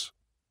encounters.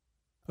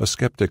 A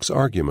skeptic's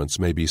arguments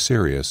may be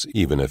serious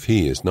even if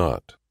he is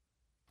not.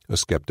 A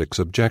skeptic's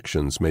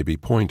objections may be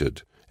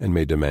pointed and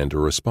may demand a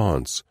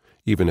response,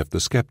 even if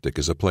the skeptic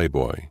is a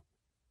playboy.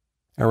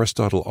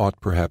 Aristotle ought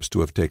perhaps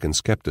to have taken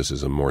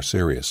skepticism more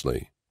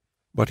seriously,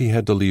 but he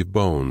had to leave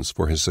bones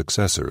for his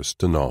successors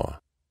to gnaw.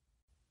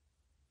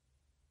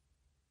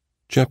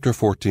 Chapter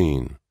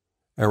 14.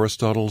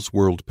 Aristotle's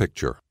World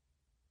Picture.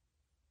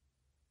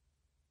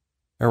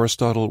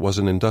 Aristotle was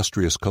an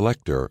industrious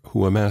collector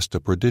who amassed a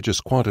prodigious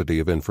quantity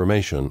of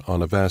information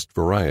on a vast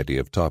variety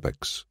of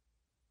topics.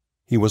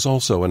 He was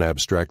also an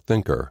abstract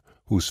thinker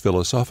whose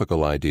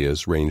philosophical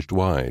ideas ranged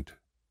wide.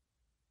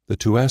 The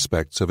two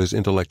aspects of his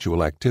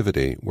intellectual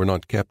activity were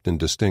not kept in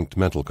distinct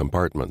mental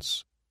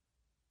compartments.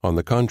 On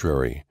the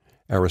contrary,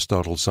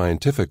 Aristotle's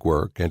scientific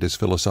work and his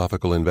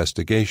philosophical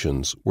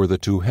investigations were the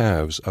two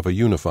halves of a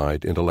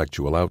unified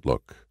intellectual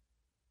outlook.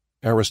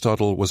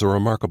 Aristotle was a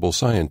remarkable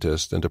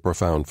scientist and a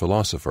profound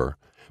philosopher,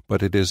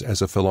 but it is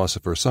as a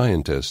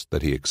philosopher-scientist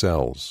that he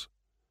excels.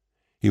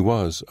 He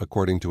was,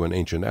 according to an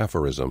ancient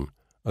aphorism,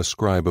 a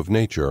scribe of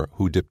nature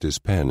who dipped his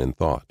pen in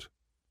thought.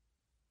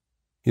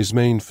 His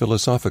main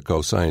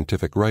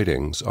philosophico-scientific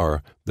writings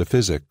are the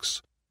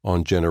Physics,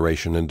 On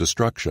Generation and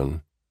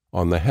Destruction,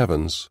 On the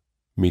Heavens,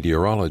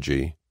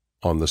 Meteorology,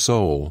 On the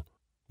Soul,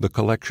 the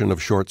collection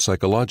of short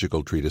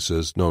psychological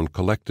treatises known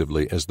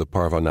collectively as the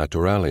Parva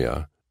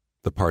Naturalia,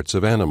 The Parts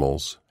of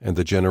Animals, and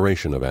The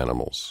Generation of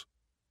Animals.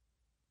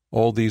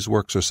 All these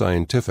works are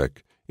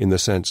scientific in the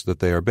sense that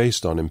they are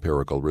based on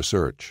empirical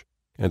research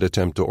and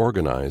attempt to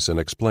organize and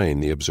explain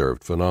the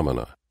observed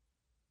phenomena.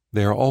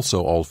 They are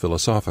also all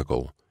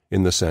philosophical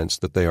in the sense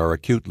that they are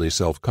acutely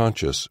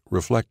self-conscious,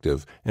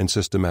 reflective, and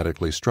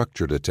systematically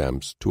structured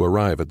attempts to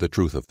arrive at the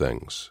truth of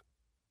things.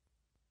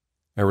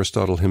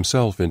 Aristotle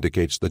himself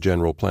indicates the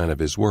general plan of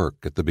his work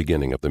at the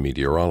beginning of the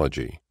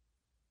Meteorology.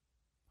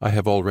 I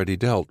have already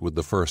dealt with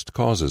the first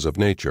causes of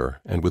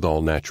nature and with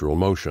all natural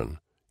motion,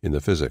 in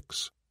the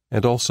Physics,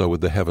 and also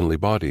with the heavenly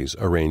bodies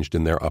arranged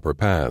in their upper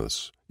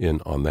paths,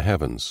 in On the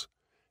Heavens,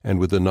 and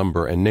with the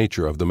number and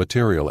nature of the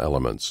material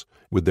elements,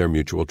 with their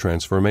mutual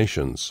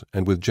transformations,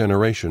 and with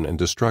generation and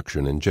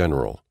destruction in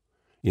general,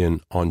 in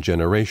On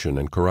Generation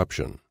and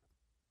Corruption.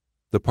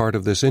 The part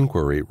of this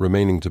inquiry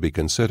remaining to be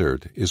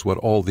considered is what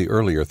all the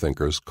earlier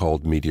thinkers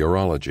called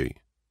meteorology.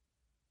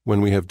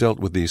 When we have dealt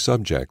with these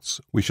subjects,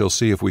 we shall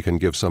see if we can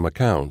give some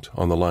account,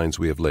 on the lines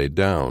we have laid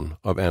down,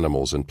 of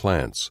animals and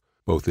plants,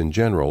 both in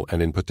general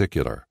and in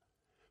particular.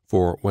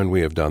 For when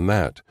we have done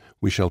that,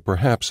 we shall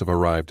perhaps have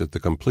arrived at the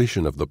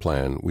completion of the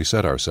plan we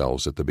set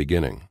ourselves at the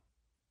beginning.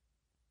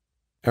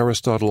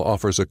 Aristotle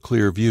offers a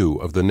clear view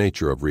of the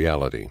nature of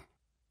reality.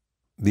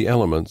 The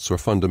elements or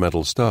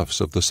fundamental stuffs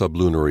of the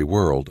sublunary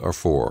world are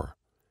four: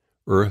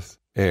 earth,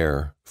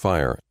 air,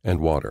 fire,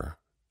 and water.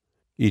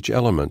 Each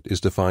element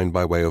is defined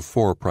by way of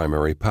four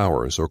primary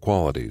powers or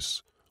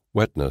qualities: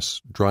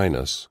 wetness,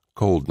 dryness,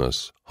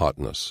 coldness,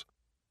 hotness.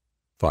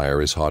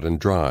 Fire is hot and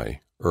dry,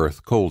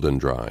 earth cold and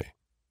dry.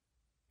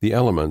 The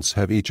elements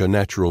have each a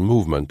natural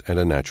movement and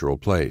a natural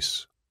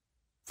place.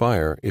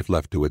 Fire, if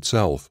left to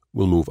itself,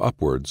 will move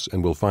upwards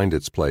and will find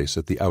its place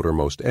at the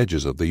outermost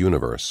edges of the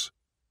universe.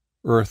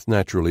 Earth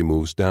naturally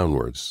moves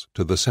downwards,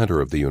 to the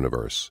center of the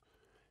universe.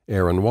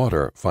 Air and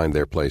water find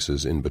their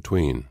places in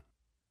between.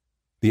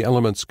 The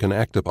elements can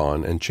act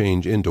upon and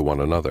change into one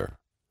another.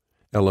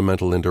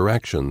 Elemental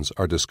interactions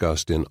are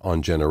discussed in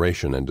On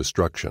Generation and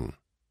Destruction.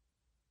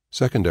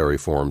 Secondary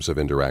forms of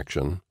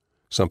interaction,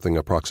 something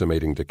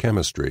approximating to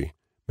chemistry,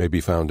 may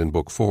be found in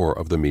Book 4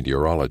 of the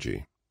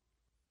Meteorology.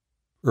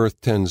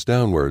 Earth tends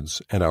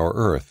downwards, and our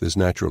Earth is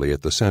naturally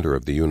at the center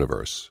of the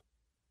universe.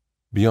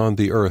 Beyond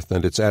the Earth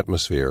and its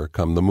atmosphere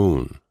come the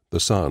moon, the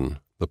sun,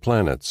 the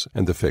planets,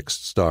 and the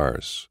fixed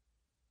stars.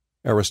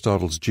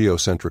 Aristotle's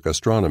geocentric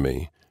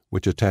astronomy,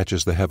 which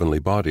attaches the heavenly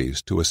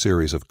bodies to a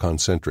series of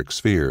concentric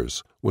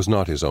spheres, was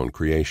not his own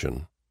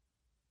creation.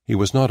 He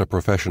was not a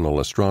professional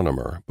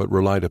astronomer, but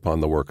relied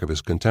upon the work of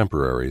his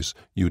contemporaries,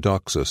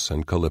 Eudoxus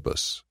and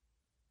Callippus.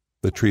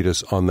 The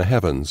treatise On the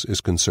Heavens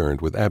is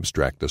concerned with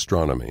abstract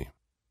astronomy.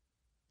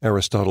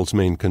 Aristotle's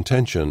main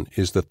contention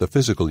is that the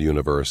physical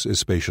universe is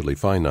spatially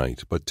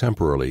finite, but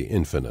temporally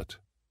infinite.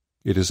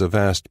 It is a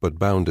vast but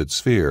bounded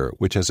sphere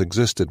which has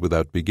existed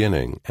without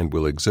beginning and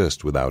will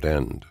exist without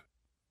end.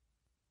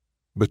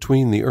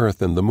 Between the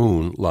earth and the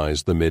moon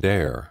lies the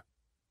mid-air.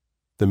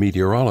 The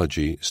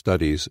meteorology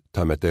studies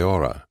ta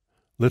meteora,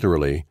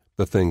 literally,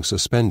 the thing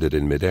suspended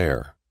in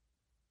mid-air.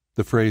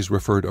 The phrase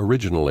referred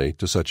originally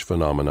to such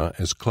phenomena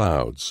as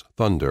clouds,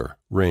 thunder,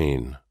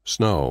 rain,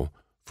 snow,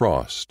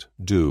 frost,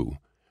 dew,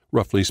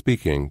 roughly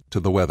speaking, to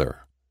the weather.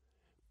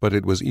 But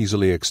it was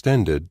easily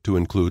extended to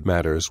include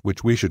matters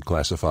which we should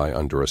classify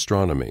under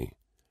astronomy,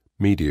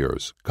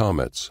 meteors,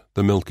 comets,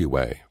 the Milky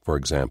Way, for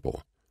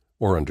example,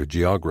 or under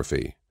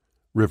geography,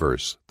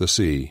 rivers, the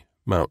sea,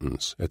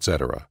 mountains,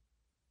 etc.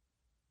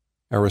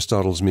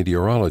 Aristotle's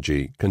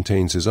meteorology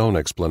contains his own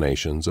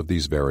explanations of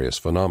these various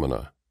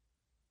phenomena.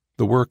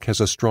 The work has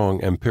a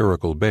strong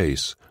empirical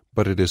base,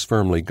 but it is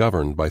firmly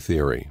governed by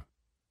theory.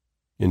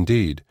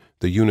 Indeed,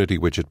 the unity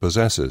which it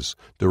possesses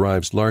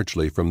derives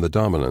largely from the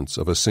dominance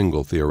of a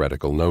single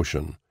theoretical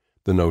notion,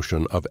 the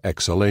notion of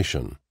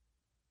exhalation.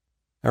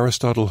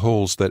 Aristotle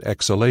holds that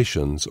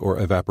exhalations or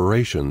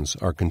evaporations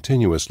are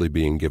continuously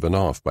being given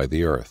off by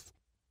the earth.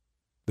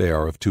 They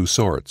are of two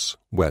sorts,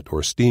 wet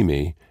or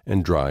steamy,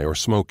 and dry or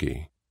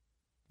smoky.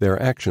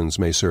 Their actions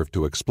may serve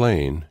to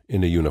explain,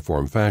 in a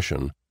uniform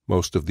fashion,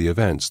 most of the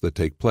events that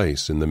take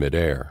place in the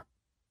mid-air.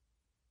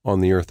 On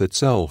the earth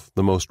itself,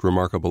 the most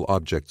remarkable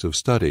objects of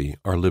study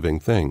are living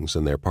things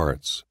and their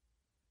parts.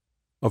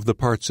 Of the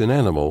parts in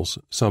animals,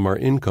 some are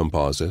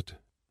incomposite,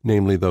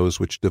 namely those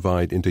which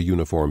divide into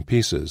uniform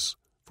pieces,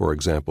 for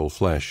example,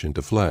 flesh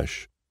into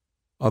flesh.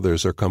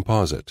 Others are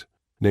composite,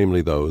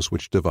 namely those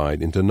which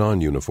divide into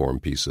non-uniform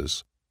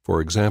pieces.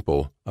 For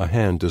example, a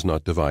hand does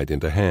not divide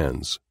into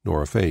hands,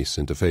 nor a face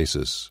into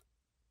faces.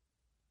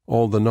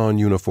 All the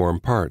non-uniform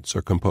parts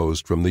are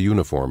composed from the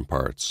uniform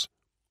parts.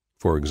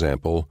 For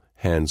example,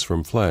 hands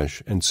from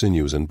flesh and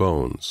sinews and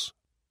bones.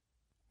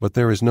 But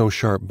there is no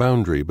sharp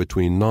boundary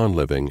between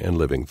non-living and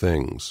living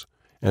things,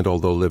 and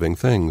although living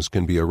things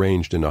can be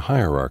arranged in a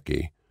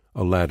hierarchy,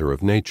 a ladder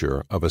of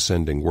nature of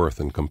ascending worth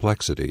and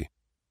complexity,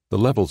 the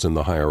levels in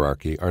the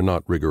hierarchy are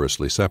not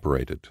rigorously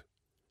separated.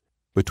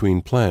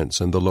 Between plants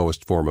and the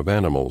lowest form of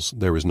animals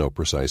there is no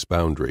precise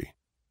boundary,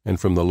 and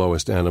from the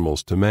lowest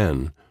animals to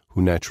men,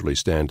 who naturally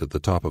stand at the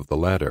top of the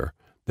ladder,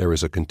 there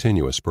is a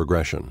continuous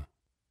progression.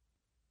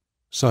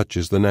 Such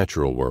is the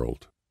natural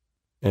world,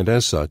 and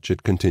as such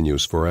it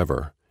continues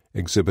forever,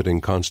 exhibiting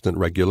constant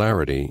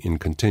regularity in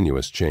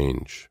continuous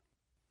change.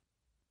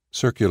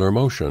 Circular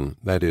motion,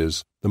 that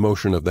is, the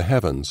motion of the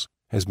heavens,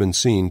 has been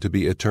seen to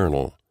be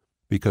eternal,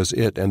 because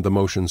it and the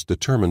motions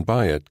determined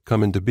by it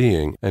come into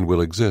being and will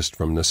exist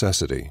from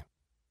necessity.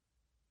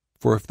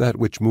 For if that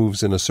which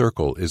moves in a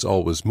circle is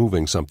always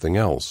moving something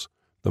else,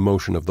 the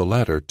motion of the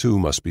latter too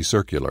must be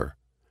circular.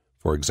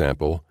 For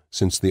example,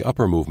 since the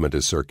upper movement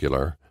is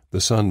circular, the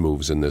sun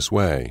moves in this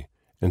way,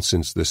 and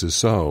since this is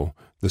so,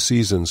 the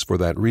seasons for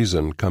that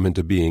reason come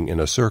into being in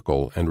a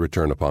circle and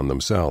return upon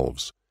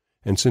themselves,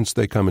 and since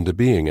they come into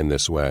being in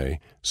this way,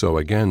 so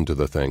again do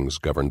the things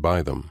governed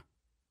by them.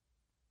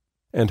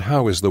 And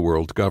how is the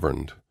world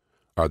governed?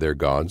 Are there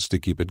gods to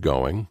keep it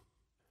going?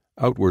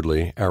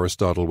 Outwardly,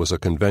 Aristotle was a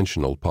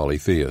conventional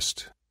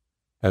polytheist.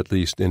 At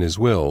least in his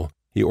will,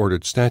 he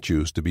ordered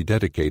statues to be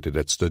dedicated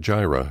at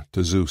Stagira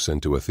to Zeus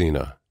and to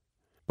Athena.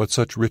 But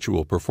such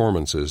ritual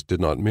performances did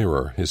not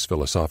mirror his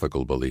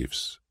philosophical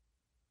beliefs.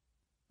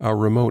 Our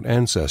remote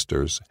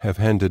ancestors have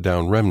handed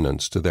down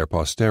remnants to their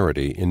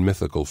posterity in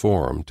mythical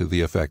form to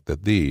the effect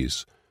that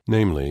these,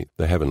 namely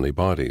the heavenly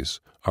bodies,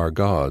 are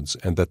gods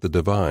and that the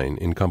divine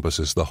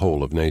encompasses the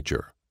whole of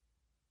nature.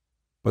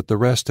 But the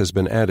rest has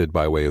been added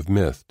by way of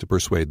myth to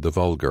persuade the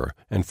vulgar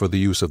and for the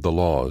use of the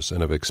laws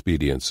and of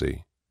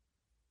expediency.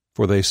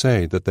 For they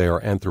say that they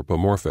are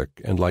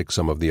anthropomorphic and like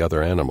some of the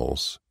other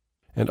animals,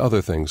 and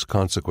other things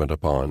consequent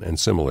upon and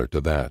similar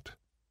to that.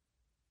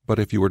 But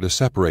if you were to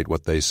separate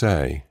what they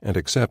say, and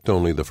accept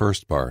only the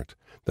first part,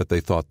 that they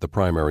thought the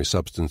primary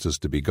substances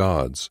to be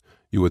gods,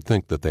 you would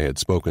think that they had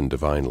spoken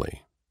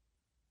divinely.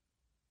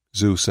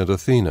 Zeus and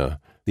Athena,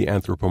 the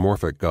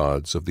anthropomorphic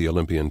gods of the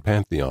Olympian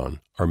pantheon,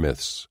 are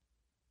myths.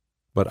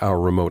 But our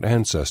remote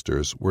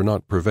ancestors were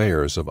not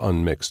purveyors of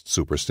unmixed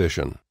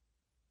superstition.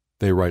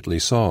 They rightly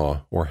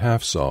saw, or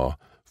half saw,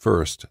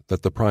 first,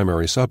 that the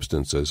primary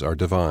substances are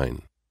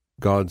divine.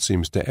 God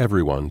seems to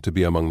everyone to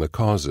be among the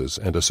causes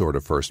and a sort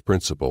of first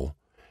principle,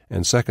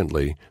 and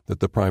secondly,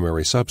 that the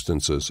primary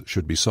substances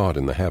should be sought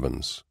in the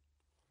heavens.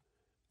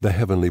 The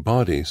heavenly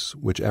bodies,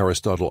 which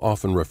Aristotle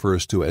often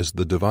refers to as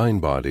the divine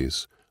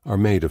bodies, are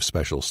made of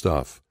special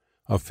stuff,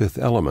 of fifth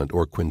element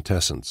or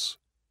quintessence.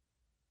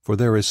 For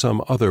there is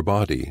some other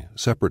body,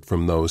 separate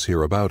from those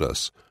here about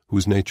us,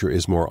 whose nature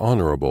is more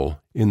honorable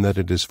in that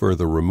it is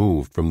further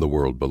removed from the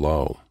world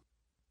below.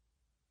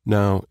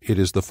 Now, it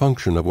is the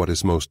function of what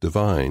is most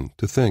divine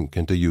to think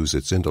and to use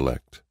its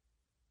intellect,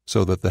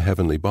 so that the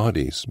heavenly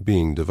bodies,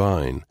 being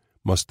divine,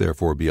 must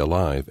therefore be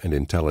alive and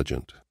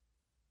intelligent.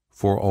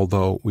 For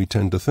although we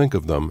tend to think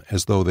of them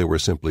as though they were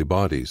simply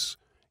bodies,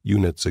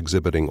 units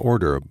exhibiting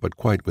order but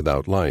quite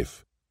without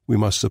life, we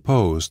must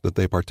suppose that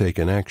they partake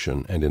in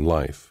action and in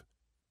life.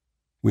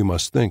 We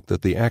must think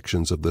that the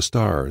actions of the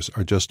stars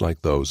are just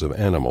like those of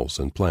animals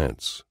and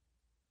plants.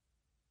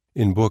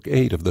 In Book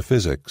 8 of the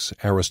Physics,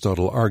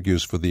 Aristotle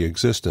argues for the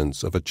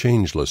existence of a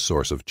changeless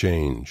source of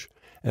change,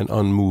 an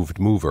unmoved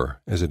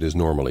mover, as it is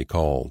normally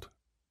called.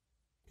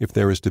 If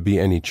there is to be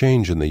any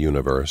change in the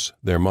universe,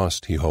 there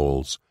must, he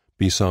holds,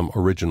 be some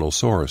original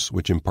source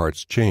which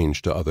imparts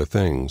change to other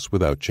things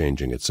without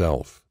changing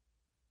itself.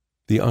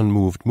 The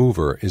unmoved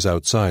mover is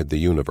outside the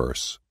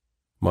universe.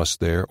 Must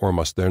there or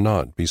must there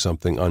not be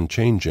something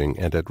unchanging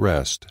and at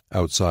rest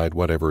outside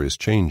whatever is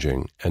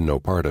changing and no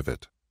part of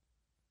it?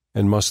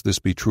 And must this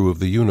be true of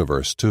the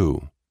universe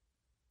too?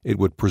 It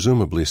would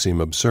presumably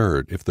seem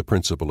absurd if the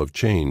principle of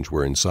change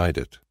were inside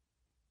it.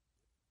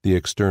 The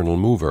external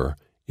mover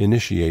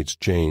initiates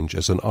change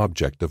as an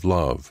object of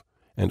love,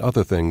 and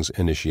other things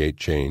initiate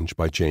change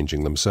by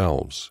changing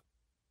themselves.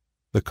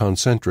 The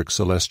concentric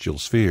celestial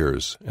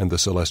spheres and the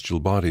celestial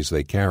bodies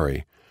they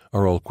carry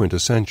are all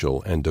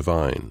quintessential and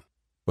divine,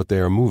 but they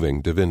are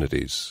moving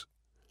divinities.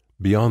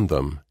 Beyond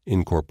them,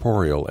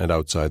 incorporeal and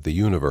outside the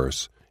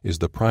universe, is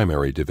the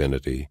primary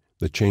divinity,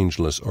 the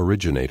changeless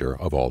originator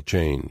of all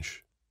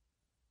change.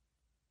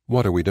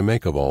 What are we to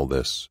make of all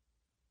this?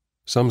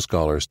 Some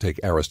scholars take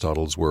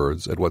Aristotle's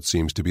words at what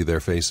seems to be their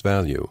face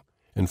value,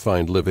 and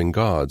find living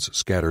gods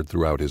scattered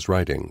throughout his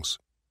writings.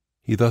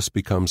 He thus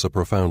becomes a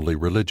profoundly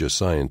religious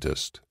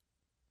scientist.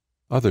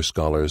 Other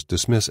scholars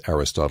dismiss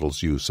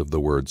Aristotle's use of the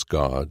words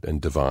God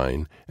and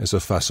divine as a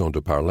façon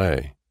de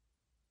parler.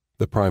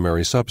 The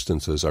primary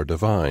substances are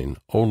divine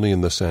only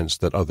in the sense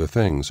that other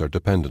things are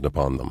dependent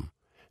upon them,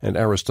 and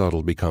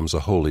Aristotle becomes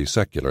a wholly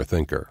secular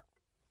thinker.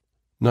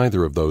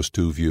 Neither of those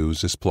two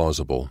views is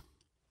plausible.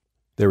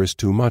 There is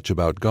too much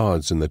about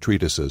gods in the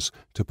treatises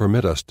to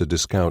permit us to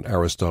discount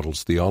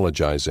Aristotle's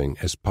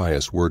theologizing as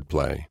pious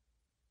wordplay.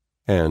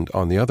 And,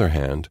 on the other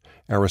hand,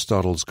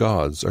 Aristotle's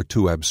gods are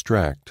too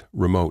abstract,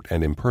 remote,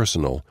 and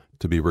impersonal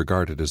to be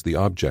regarded as the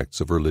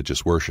objects of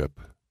religious worship.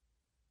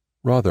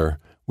 Rather,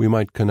 we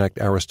might connect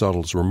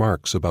Aristotle's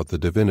remarks about the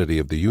divinity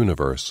of the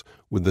universe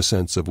with the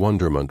sense of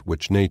wonderment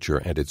which nature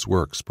and its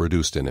works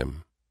produced in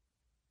him.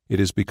 It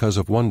is because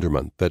of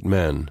wonderment that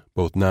men,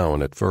 both now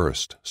and at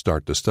first,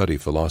 start to study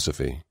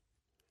philosophy.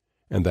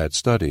 And that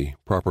study,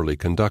 properly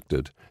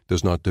conducted,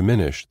 does not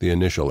diminish the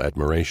initial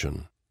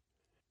admiration.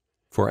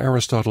 For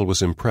Aristotle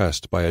was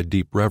impressed by a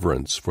deep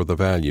reverence for the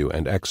value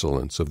and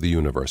excellence of the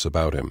universe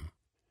about him.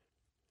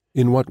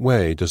 In what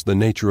way does the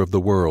nature of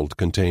the world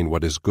contain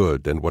what is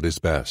good and what is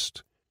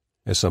best?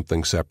 As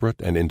something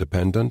separate and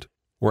independent,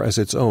 or as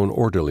its own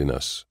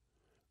orderliness?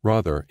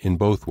 Rather, in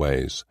both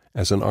ways,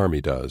 as an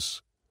army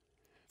does.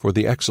 For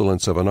the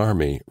excellence of an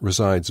army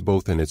resides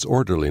both in its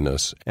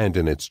orderliness and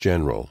in its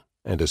general,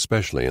 and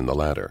especially in the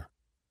latter.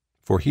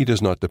 For he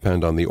does not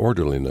depend on the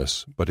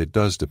orderliness, but it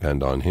does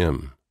depend on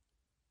him.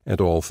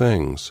 And all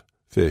things,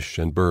 fish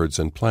and birds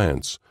and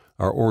plants,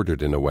 are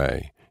ordered in a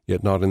way,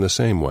 yet not in the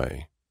same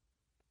way.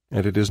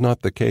 And it is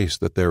not the case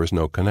that there is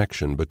no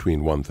connection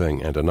between one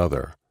thing and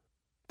another.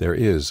 There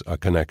is a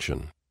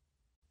connection.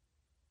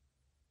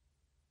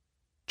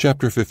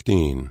 Chapter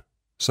 15.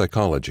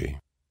 Psychology.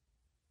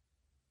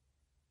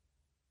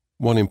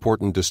 One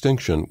important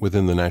distinction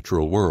within the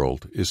natural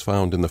world is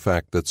found in the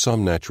fact that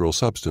some natural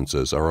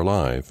substances are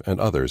alive and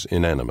others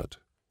inanimate.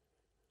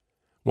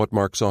 What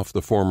marks off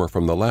the former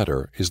from the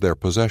latter is their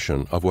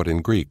possession of what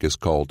in Greek is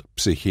called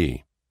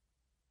psyche.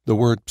 The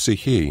word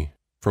psyche,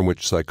 from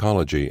which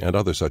psychology and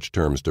other such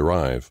terms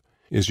derive,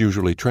 is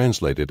usually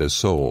translated as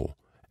soul,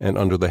 and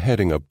under the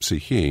heading of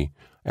psyche,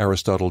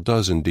 Aristotle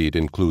does indeed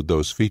include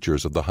those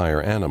features of the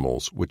higher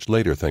animals which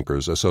later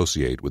thinkers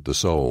associate with the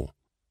soul.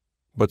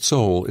 But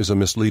soul is a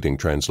misleading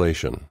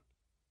translation.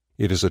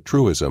 It is a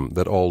truism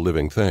that all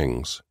living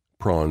things,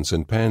 prawns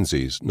and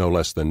pansies no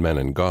less than men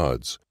and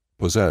gods,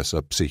 possess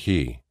a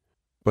psyche.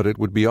 But it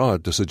would be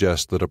odd to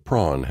suggest that a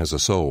prawn has a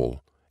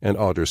soul, and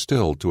odder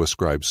still to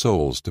ascribe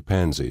souls to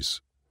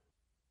pansies.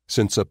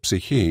 Since a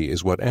psyche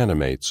is what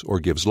animates or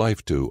gives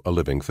life to a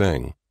living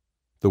thing,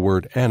 the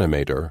word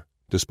animator,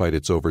 despite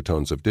its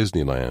overtones of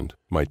Disneyland,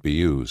 might be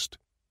used.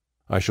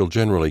 I shall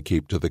generally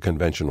keep to the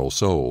conventional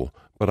soul,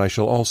 but I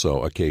shall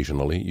also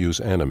occasionally use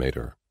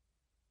animator.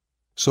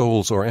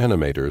 Souls or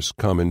animators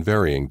come in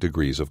varying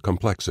degrees of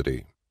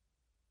complexity.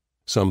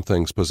 Some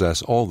things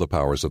possess all the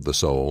powers of the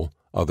soul,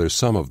 others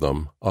some of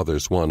them,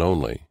 others one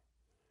only.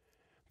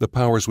 The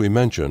powers we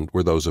mentioned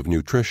were those of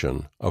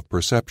nutrition, of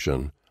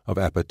perception, of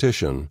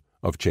appetition,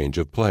 of change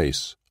of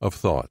place, of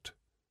thought.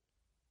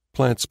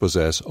 Plants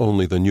possess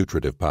only the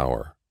nutritive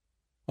power.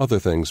 Other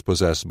things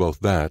possess both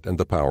that and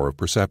the power of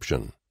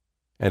perception,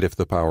 and if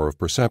the power of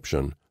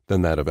perception,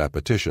 then that of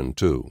appetition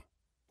too.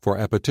 For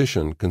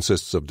appetition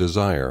consists of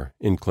desire,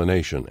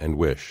 inclination, and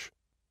wish.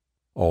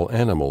 All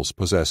animals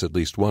possess at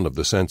least one of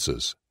the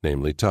senses,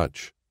 namely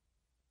touch.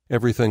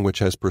 Everything which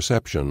has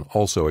perception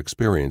also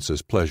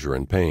experiences pleasure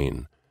and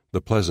pain,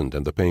 the pleasant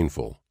and the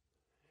painful.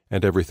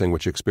 And everything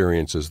which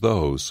experiences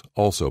those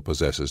also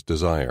possesses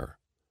desire,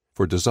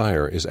 for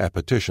desire is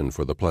appetition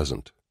for the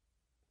pleasant.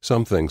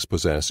 Some things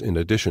possess, in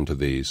addition to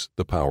these,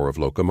 the power of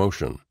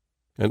locomotion,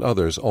 and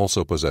others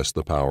also possess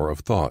the power of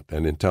thought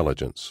and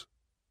intelligence.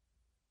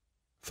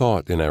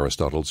 Thought, in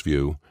Aristotle's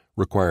view,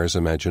 requires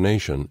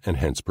imagination and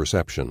hence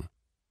perception,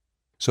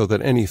 so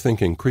that any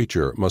thinking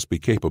creature must be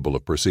capable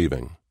of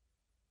perceiving.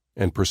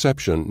 And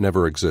perception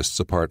never exists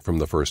apart from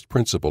the first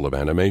principle of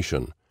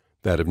animation,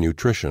 that of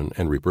nutrition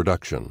and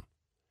reproduction.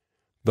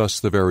 Thus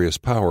the various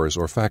powers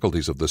or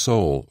faculties of the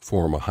soul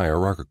form a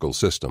hierarchical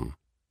system.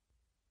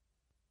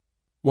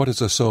 What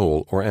is a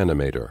soul or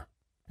animator,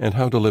 and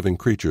how do living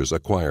creatures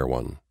acquire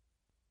one?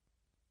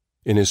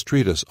 In his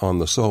treatise On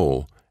the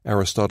Soul,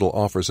 Aristotle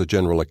offers a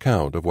general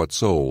account of what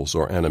souls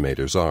or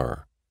animators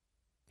are.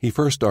 He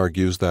first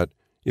argues that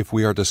if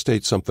we are to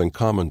state something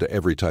common to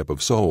every type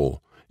of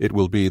soul, it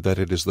will be that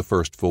it is the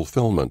first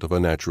fulfillment of a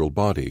natural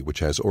body which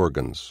has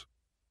organs.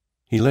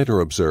 He later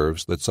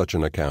observes that such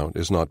an account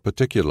is not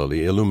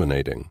particularly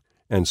illuminating,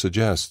 and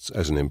suggests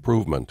as an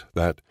improvement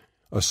that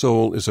a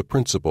soul is a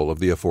principle of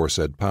the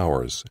aforesaid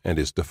powers and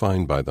is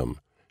defined by them,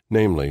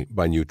 namely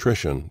by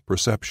nutrition,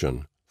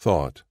 perception,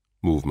 thought,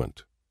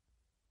 movement.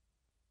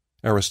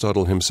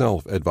 Aristotle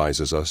himself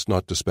advises us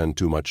not to spend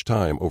too much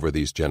time over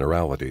these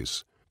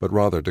generalities, but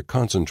rather to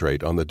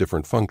concentrate on the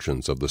different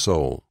functions of the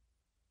soul.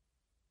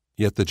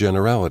 Yet the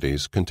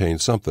generalities contain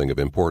something of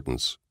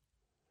importance.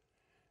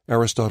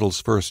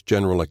 Aristotle's first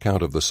general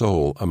account of the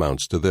soul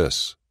amounts to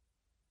this: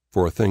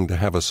 for a thing to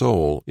have a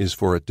soul is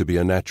for it to be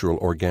a natural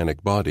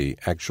organic body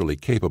actually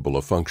capable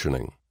of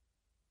functioning.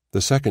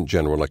 The second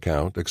general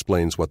account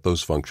explains what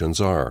those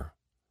functions are.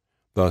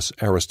 Thus,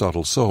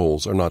 Aristotle's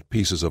souls are not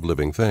pieces of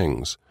living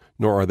things,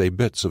 nor are they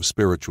bits of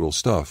spiritual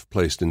stuff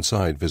placed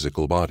inside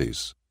physical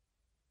bodies.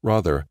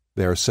 Rather,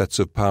 they are sets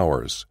of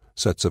powers,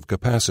 sets of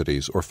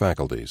capacities or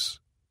faculties.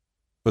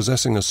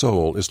 Possessing a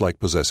soul is like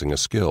possessing a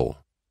skill.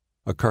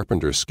 A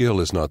carpenter's skill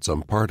is not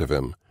some part of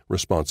him,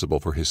 responsible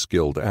for his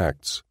skilled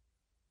acts.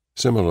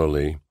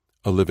 Similarly,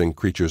 a living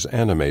creature's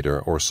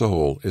animator or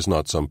soul is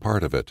not some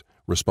part of it,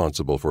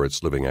 responsible for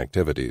its living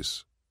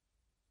activities.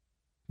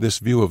 This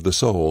view of the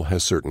soul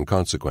has certain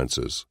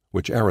consequences,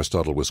 which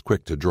Aristotle was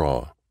quick to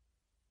draw.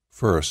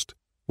 First,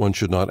 one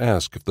should not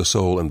ask if the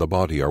soul and the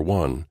body are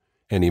one,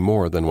 any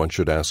more than one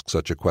should ask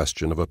such a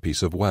question of a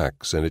piece of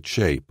wax and its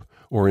shape,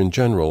 or in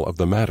general of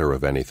the matter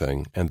of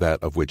anything and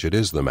that of which it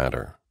is the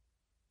matter.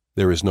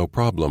 There is no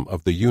problem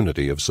of the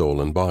unity of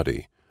soul and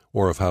body,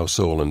 or of how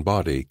soul and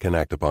body can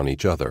act upon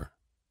each other.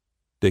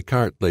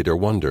 Descartes later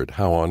wondered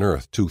how on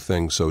earth two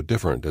things so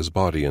different as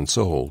body and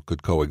soul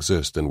could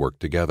coexist and work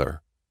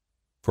together.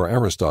 For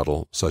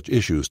Aristotle, such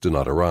issues do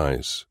not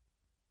arise.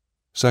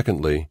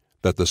 Secondly,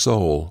 that the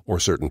soul, or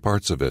certain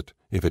parts of it,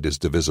 if it is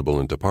divisible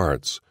into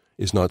parts,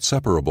 is not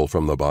separable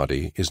from the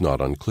body is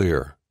not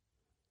unclear.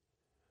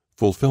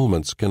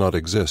 Fulfillments cannot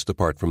exist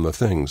apart from the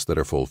things that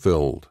are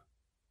fulfilled.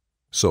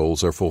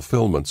 Souls are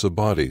fulfillments of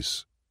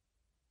bodies.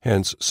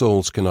 Hence,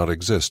 souls cannot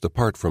exist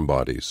apart from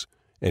bodies,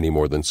 any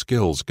more than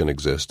skills can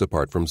exist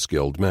apart from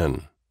skilled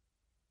men.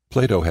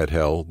 Plato had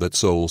held that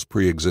souls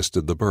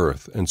pre-existed the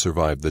birth and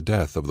survived the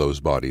death of those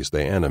bodies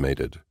they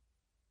animated.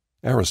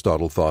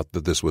 Aristotle thought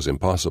that this was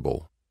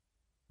impossible.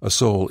 A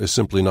soul is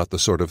simply not the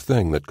sort of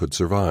thing that could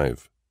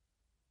survive.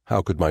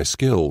 How could my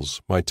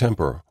skills, my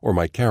temper, or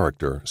my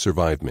character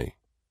survive me?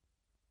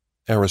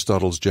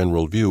 Aristotle's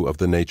general view of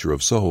the nature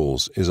of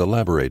souls is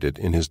elaborated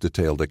in his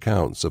detailed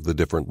accounts of the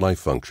different life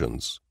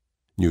functions: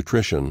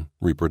 nutrition,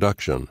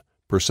 reproduction,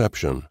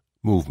 perception,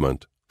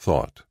 movement,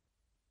 thought.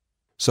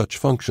 Such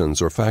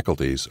functions or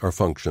faculties are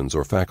functions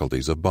or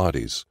faculties of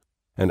bodies,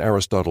 and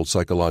Aristotle's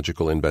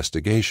psychological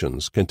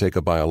investigations can take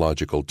a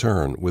biological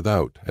turn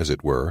without, as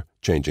it were,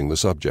 changing the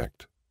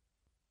subject.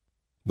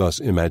 Thus,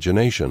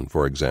 imagination,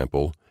 for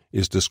example,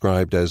 is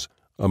described as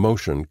a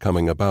motion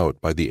coming about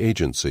by the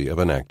agency of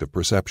an act of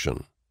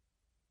perception.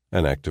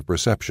 An act of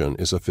perception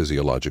is a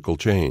physiological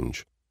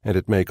change, and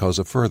it may cause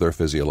a further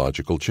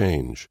physiological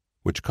change,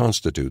 which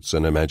constitutes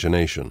an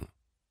imagination.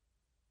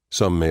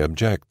 Some may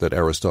object that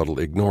Aristotle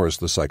ignores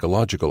the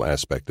psychological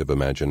aspect of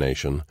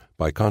imagination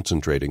by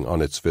concentrating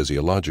on its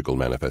physiological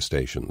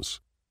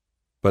manifestations.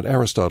 But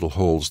Aristotle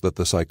holds that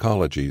the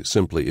psychology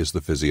simply is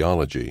the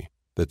physiology,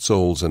 that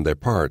souls and their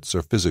parts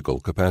are physical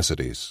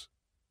capacities.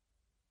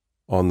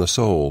 On the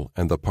soul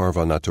and the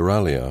parva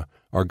naturalia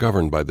are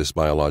governed by this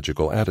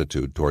biological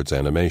attitude towards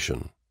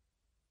animation.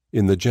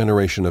 In the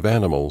generation of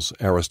animals,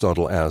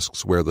 Aristotle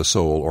asks where the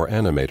soul or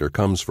animator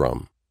comes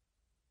from.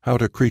 How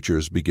do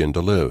creatures begin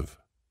to live?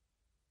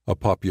 A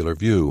popular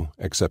view,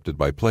 accepted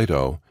by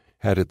Plato,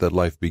 had it that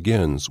life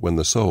begins when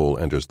the soul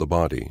enters the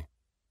body.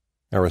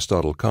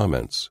 Aristotle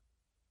comments,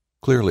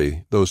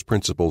 "Clearly, those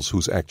principles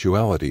whose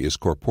actuality is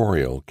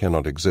corporeal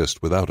cannot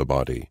exist without a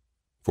body.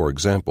 For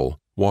example,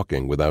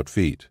 walking without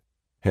feet.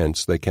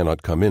 Hence they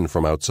cannot come in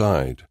from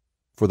outside,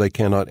 for they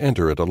cannot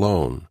enter it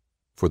alone,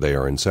 for they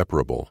are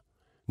inseparable,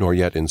 nor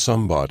yet in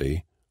some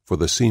body, for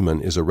the semen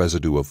is a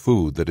residue of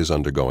food that is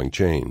undergoing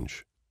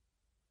change.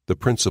 The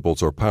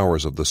principles or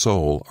powers of the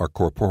soul are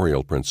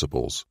corporeal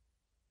principles.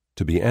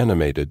 To be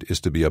animated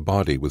is to be a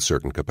body with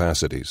certain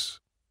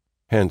capacities.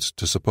 Hence,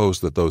 to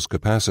suppose that those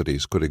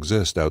capacities could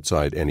exist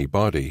outside any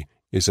body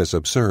is as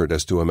absurd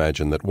as to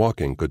imagine that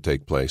walking could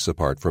take place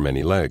apart from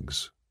any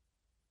legs.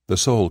 The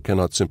soul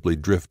cannot simply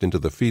drift into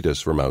the fetus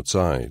from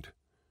outside.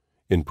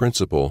 In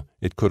principle,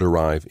 it could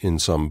arrive in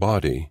some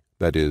body,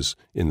 that is,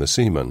 in the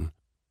semen,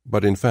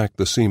 but in fact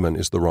the semen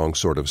is the wrong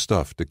sort of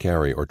stuff to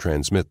carry or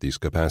transmit these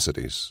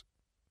capacities."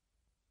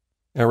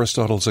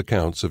 Aristotle's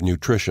accounts of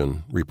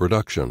nutrition,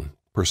 reproduction,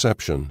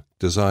 perception,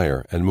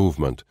 desire, and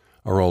movement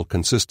are all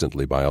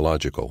consistently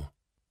biological.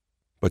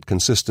 But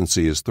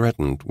consistency is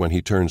threatened when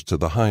he turns to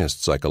the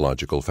highest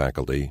psychological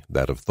faculty,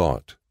 that of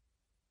thought.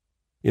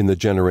 In The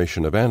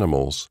Generation of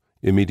Animals,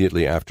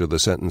 immediately after the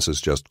sentences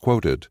just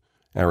quoted,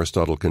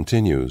 Aristotle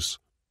continues,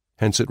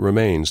 "Hence it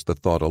remains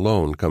that thought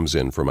alone comes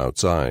in from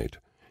outside,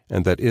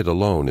 and that it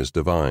alone is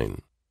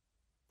divine.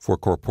 For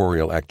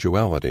corporeal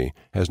actuality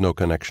has no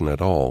connection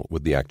at all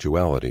with the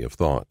actuality of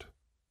thought.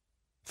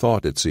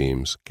 Thought, it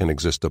seems, can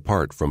exist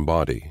apart from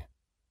body.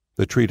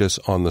 The treatise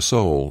On the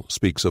Soul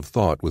speaks of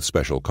thought with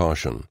special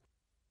caution,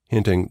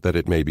 hinting that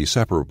it may be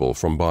separable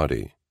from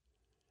body.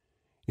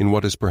 In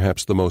what is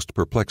perhaps the most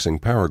perplexing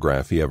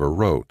paragraph he ever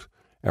wrote,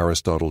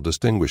 Aristotle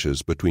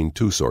distinguishes between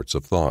two sorts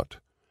of thought,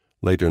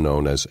 later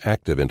known as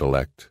active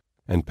intellect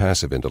and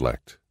passive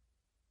intellect.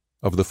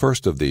 Of the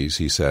first of these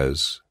he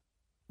says,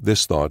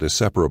 "This thought is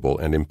separable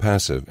and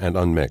impassive and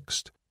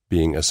unmixed,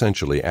 being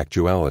essentially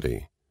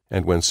actuality,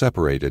 and when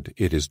separated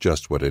it is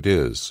just what it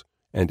is,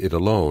 and it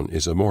alone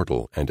is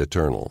immortal and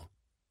eternal.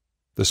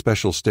 The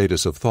special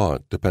status of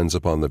thought depends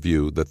upon the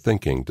view that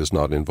thinking does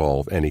not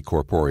involve any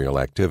corporeal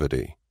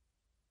activity.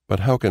 But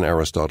how can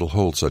Aristotle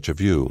hold such a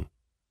view?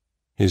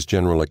 His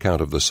general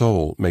account of the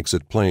soul makes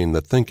it plain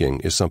that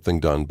thinking is something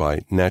done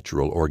by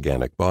natural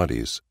organic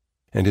bodies,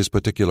 and his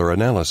particular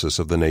analysis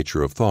of the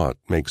nature of thought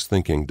makes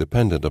thinking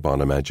dependent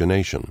upon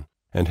imagination,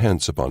 and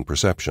hence upon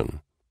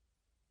perception.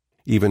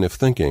 Even if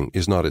thinking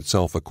is not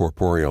itself a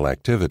corporeal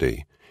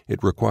activity,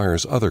 it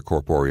requires other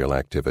corporeal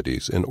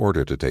activities in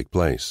order to take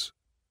place.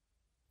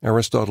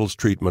 Aristotle's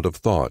treatment of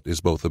thought is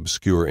both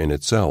obscure in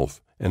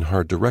itself and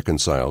hard to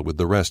reconcile with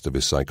the rest of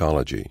his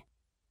psychology.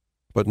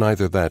 But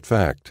neither that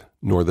fact,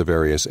 nor the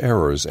various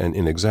errors and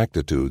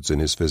inexactitudes in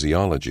his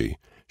physiology,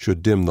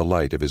 should dim the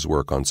light of his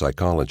work on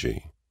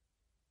psychology.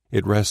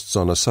 It rests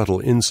on a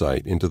subtle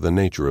insight into the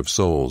nature of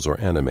souls or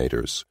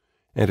animators,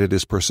 and it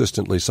is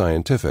persistently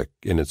scientific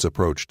in its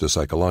approach to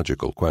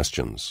psychological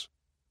questions.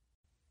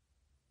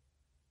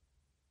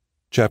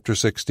 Chapter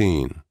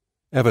 16.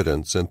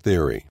 Evidence and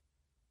Theory.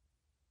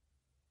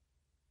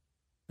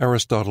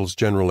 Aristotle's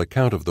general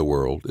account of the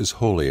world is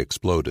wholly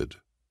exploded.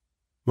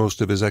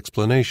 Most of his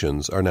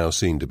explanations are now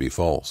seen to be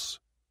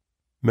false.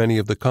 Many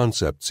of the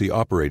concepts he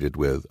operated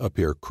with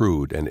appear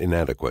crude and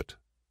inadequate.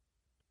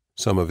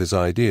 Some of his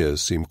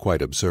ideas seem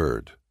quite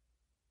absurd.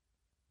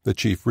 The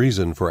chief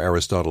reason for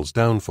Aristotle's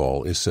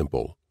downfall is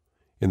simple.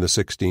 In the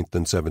 16th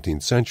and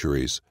 17th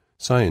centuries,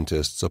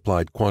 scientists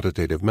applied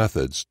quantitative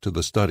methods to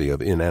the study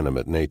of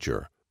inanimate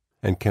nature,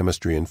 and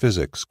chemistry and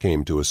physics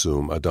came to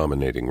assume a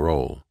dominating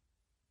role.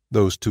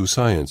 Those two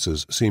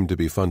sciences seemed to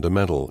be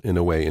fundamental in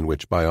a way in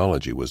which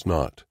biology was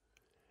not.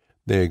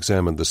 They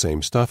examined the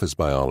same stuff as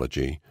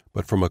biology,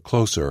 but from a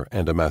closer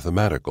and a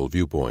mathematical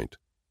viewpoint.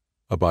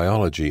 A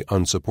biology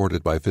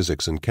unsupported by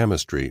physics and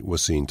chemistry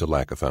was seen to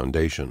lack a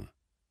foundation.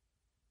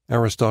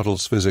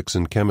 Aristotle's physics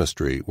and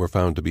chemistry were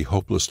found to be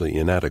hopelessly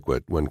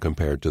inadequate when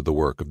compared to the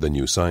work of the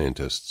new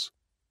scientists.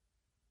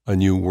 A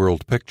new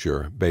world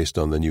picture, based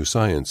on the new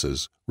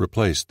sciences,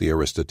 replaced the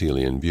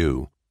Aristotelian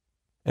view,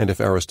 and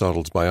if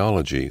Aristotle's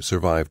biology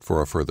survived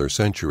for a further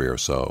century or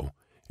so,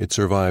 it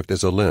survived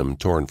as a limb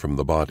torn from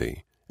the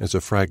body, as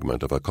a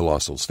fragment of a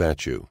colossal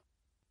statue.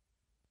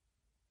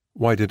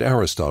 Why did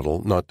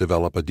Aristotle not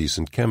develop a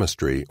decent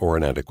chemistry or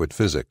an adequate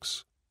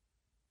physics?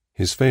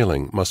 His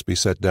failing must be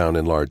set down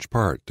in large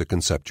part to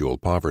conceptual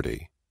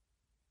poverty.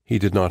 He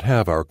did not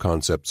have our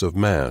concepts of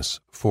mass,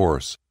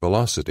 force,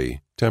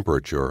 velocity,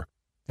 temperature,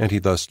 and he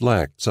thus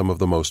lacked some of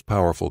the most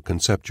powerful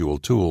conceptual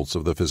tools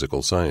of the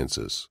physical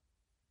sciences.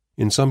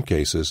 In some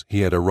cases,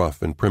 he had a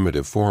rough and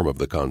primitive form of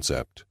the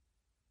concept.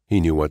 He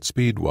knew what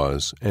speed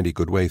was, and he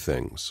could weigh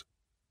things.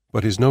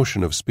 But his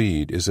notion of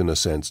speed is in a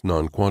sense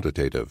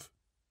non-quantitative.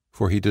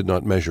 For he did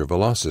not measure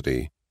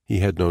velocity, he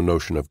had no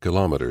notion of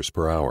kilometers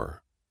per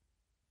hour.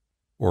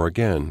 Or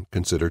again,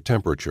 consider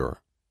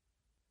temperature.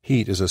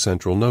 Heat is a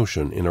central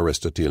notion in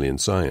Aristotelian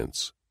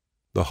science.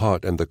 The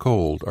hot and the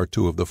cold are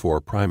two of the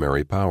four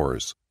primary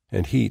powers,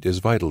 and heat is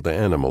vital to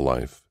animal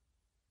life.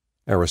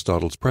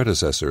 Aristotle's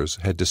predecessors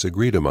had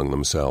disagreed among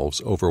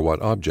themselves over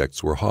what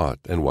objects were hot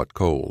and what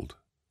cold.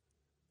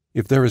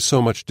 If there is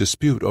so much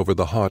dispute over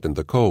the hot and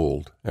the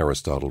cold,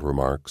 Aristotle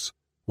remarks,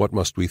 what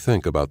must we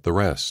think about the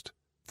rest?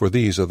 For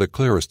these are the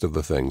clearest of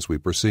the things we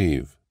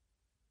perceive.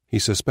 He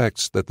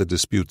suspects that the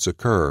disputes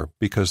occur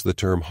because the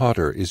term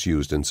hotter is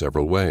used in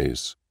several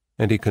ways,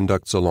 and he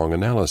conducts a long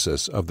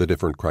analysis of the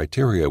different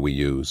criteria we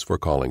use for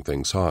calling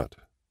things hot.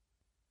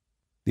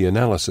 The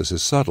analysis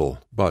is subtle,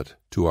 but,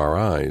 to our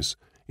eyes,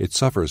 it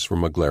suffers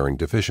from a glaring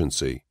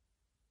deficiency.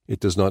 It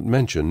does not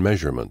mention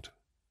measurement.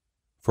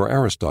 For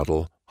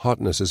Aristotle,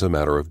 hotness is a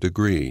matter of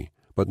degree,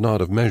 but not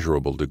of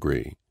measurable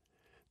degree.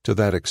 To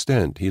that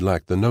extent, he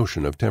lacked the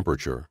notion of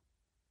temperature.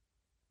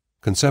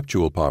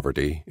 Conceptual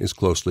poverty is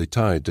closely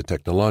tied to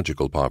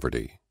technological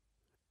poverty.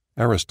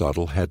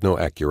 Aristotle had no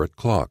accurate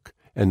clock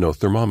and no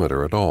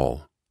thermometer at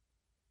all.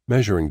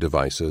 Measuring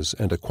devices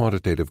and a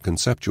quantitative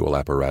conceptual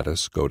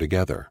apparatus go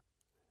together.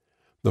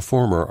 The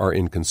former are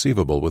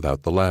inconceivable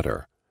without the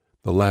latter.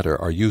 The latter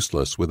are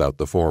useless without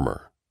the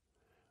former.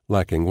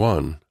 Lacking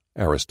one,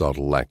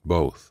 Aristotle lacked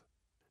both.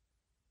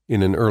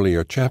 In an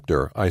earlier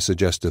chapter, I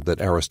suggested that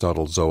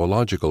Aristotle's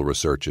zoological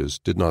researches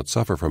did not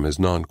suffer from his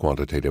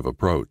non-quantitative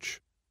approach.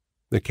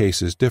 The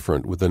case is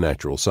different with the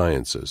natural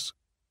sciences.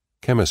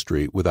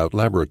 Chemistry without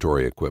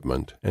laboratory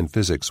equipment and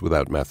physics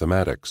without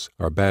mathematics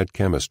are bad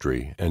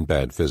chemistry and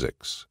bad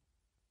physics.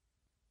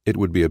 It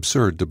would be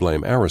absurd to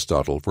blame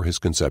Aristotle for his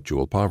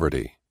conceptual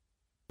poverty.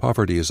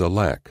 Poverty is a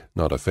lack,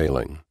 not a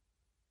failing.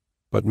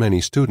 But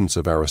many students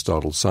of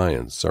Aristotle's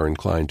science are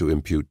inclined to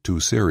impute two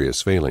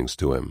serious failings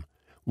to him,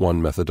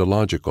 one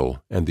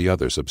methodological and the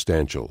other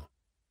substantial.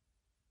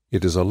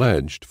 It is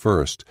alleged,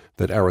 first,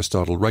 that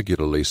Aristotle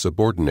regularly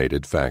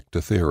subordinated fact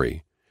to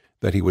theory,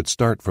 that he would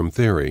start from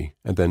theory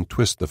and then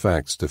twist the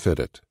facts to fit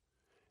it,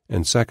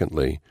 and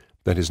secondly,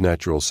 that his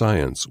natural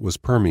science was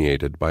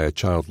permeated by a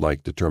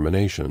childlike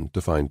determination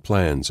to find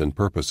plans and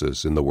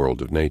purposes in the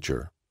world of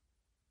nature.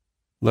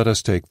 Let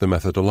us take the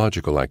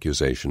methodological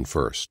accusation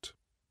first.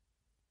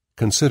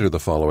 Consider the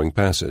following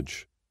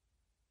passage.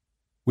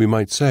 We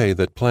might say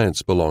that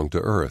plants belong to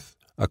earth,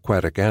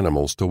 aquatic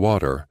animals to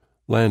water,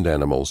 land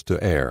animals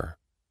to air.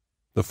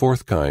 The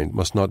fourth kind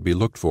must not be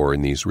looked for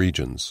in these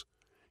regions,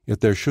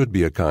 yet there should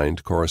be a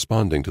kind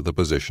corresponding to the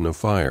position of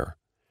fire,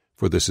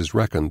 for this is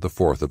reckoned the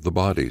fourth of the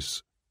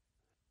bodies.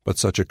 But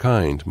such a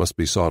kind must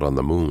be sought on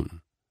the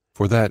moon,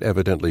 for that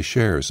evidently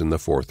shares in the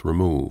fourth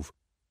remove,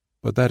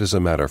 but that is a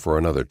matter for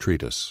another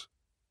treatise.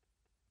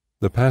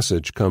 The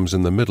passage comes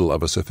in the middle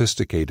of a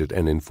sophisticated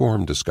and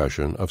informed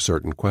discussion of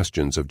certain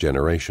questions of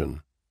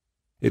generation.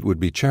 It would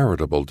be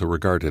charitable to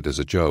regard it as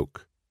a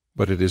joke,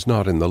 but it is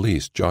not in the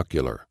least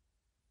jocular.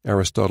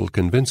 Aristotle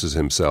convinces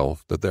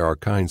himself that there are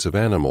kinds of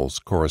animals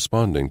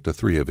corresponding to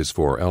three of his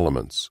four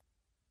elements.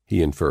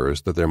 He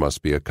infers that there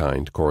must be a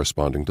kind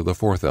corresponding to the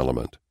fourth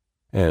element,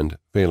 and,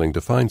 failing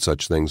to find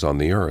such things on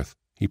the earth,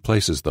 he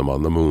places them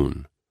on the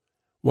moon.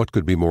 What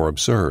could be more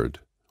absurd?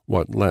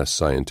 What less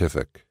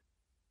scientific?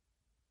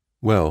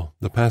 Well,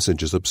 the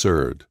passage is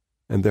absurd,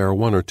 and there are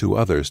one or two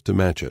others to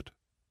match it.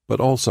 But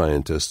all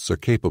scientists are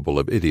capable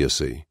of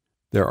idiocy.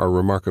 There are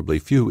remarkably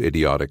few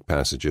idiotic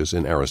passages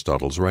in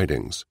Aristotle's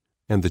writings,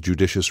 and the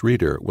judicious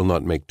reader will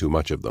not make too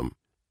much of them.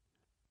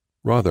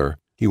 Rather,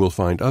 he will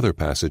find other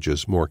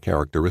passages more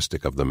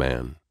characteristic of the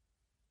man.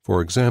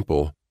 For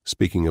example,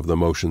 speaking of the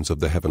motions of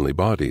the heavenly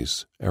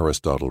bodies,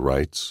 Aristotle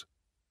writes,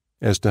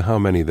 "As to how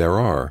many there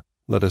are,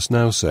 let us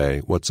now say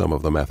what some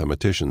of the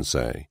mathematicians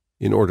say,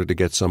 in order to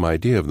get some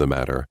idea of the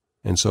matter,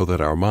 and so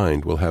that our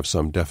mind will have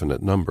some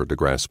definite number to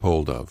grasp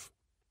hold of.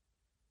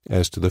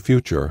 As to the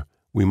future,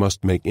 we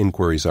must make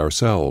inquiries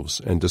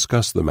ourselves and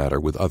discuss the matter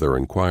with other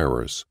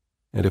inquirers,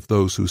 and if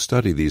those who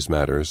study these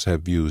matters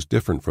have views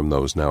different from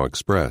those now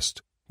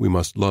expressed, we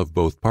must love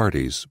both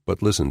parties,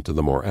 but listen to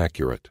the more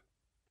accurate."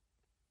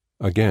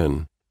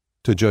 Again,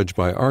 to judge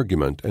by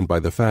argument and by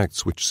the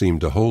facts which seem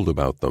to hold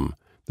about them,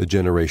 the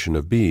generation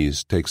of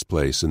bees takes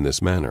place in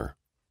this manner.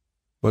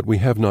 But we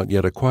have not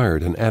yet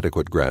acquired an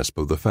adequate grasp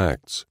of the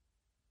facts.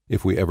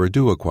 If we ever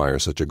do acquire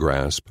such a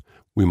grasp,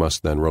 we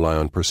must then rely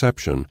on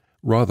perception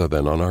rather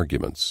than on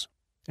arguments,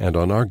 and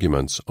on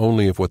arguments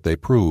only if what they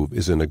prove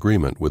is in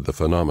agreement with the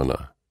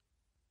phenomena.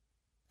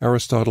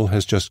 Aristotle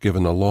has just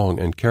given a long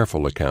and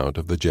careful account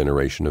of the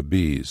generation of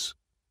bees.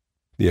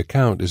 The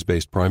account is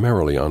based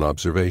primarily on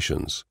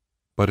observations,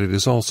 but it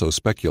is also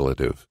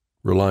speculative,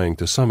 relying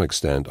to some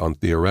extent on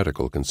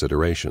theoretical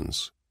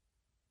considerations.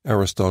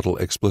 Aristotle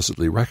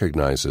explicitly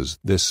recognizes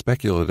this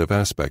speculative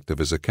aspect of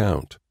his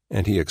account,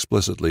 and he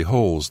explicitly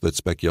holds that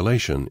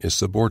speculation is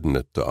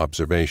subordinate to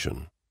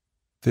observation.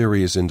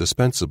 Theory is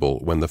indispensable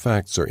when the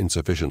facts are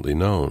insufficiently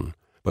known,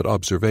 but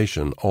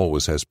observation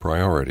always has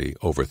priority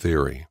over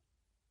theory.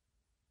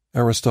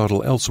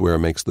 Aristotle elsewhere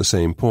makes the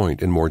same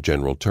point in more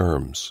general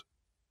terms.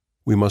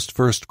 We must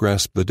first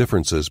grasp the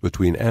differences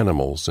between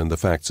animals and the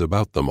facts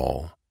about them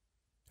all.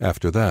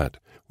 After that,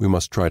 we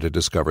must try to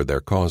discover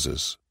their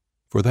causes,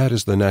 for that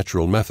is the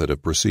natural method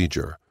of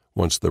procedure,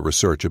 once the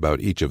research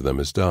about each of them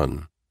is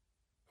done.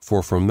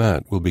 For from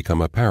that will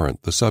become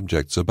apparent the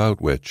subjects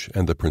about which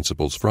and the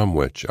principles from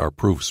which our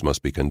proofs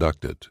must be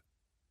conducted.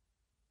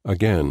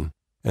 Again,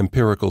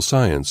 empirical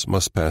science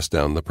must pass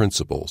down the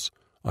principles.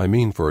 I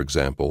mean, for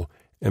example,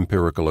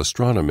 empirical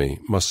astronomy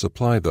must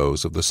supply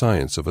those of the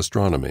science of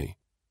astronomy.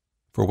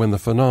 For when the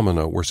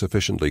phenomena were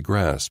sufficiently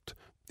grasped,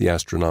 the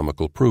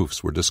astronomical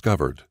proofs were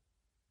discovered.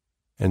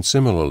 And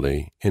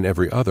similarly in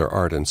every other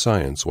art and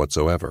science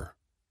whatsoever.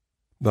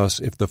 Thus,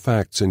 if the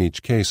facts in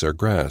each case are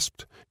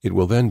grasped, it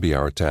will then be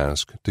our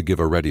task to give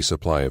a ready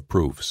supply of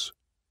proofs.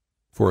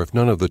 For if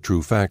none of the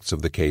true facts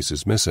of the case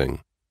is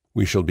missing,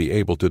 we shall be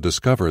able to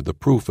discover the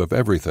proof of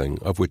everything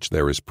of which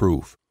there is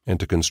proof, and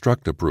to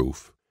construct a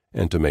proof,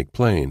 and to make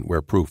plain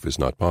where proof is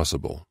not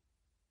possible.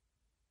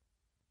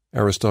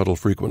 Aristotle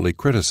frequently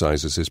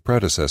criticizes his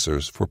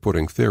predecessors for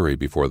putting theory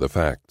before the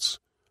facts.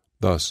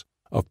 Thus,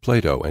 of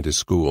Plato and his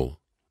school.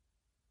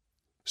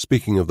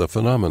 Speaking of the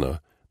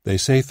phenomena, they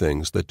say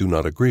things that do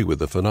not agree with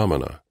the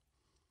phenomena.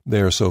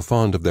 They are so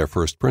fond of their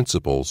first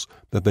principles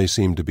that they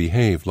seem to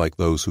behave like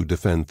those who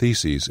defend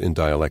theses in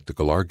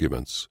dialectical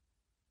arguments.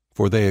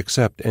 For they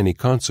accept any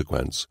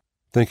consequence,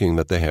 thinking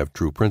that they have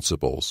true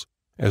principles,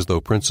 as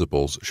though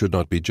principles should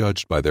not be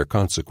judged by their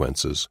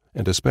consequences,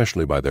 and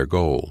especially by their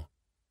goal.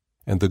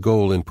 And the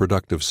goal in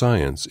productive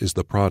science is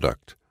the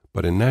product,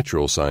 but in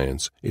natural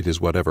science it is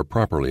whatever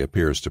properly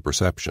appears to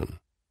perception.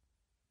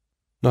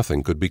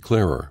 Nothing could be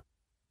clearer.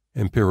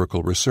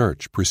 Empirical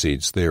research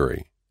precedes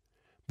theory.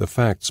 The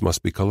facts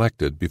must be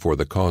collected before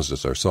the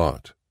causes are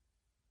sought.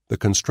 The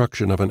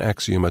construction of an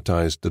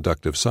axiomatized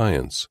deductive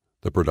science,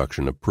 the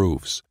production of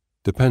proofs,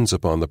 depends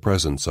upon the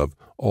presence of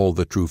all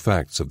the true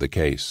facts of the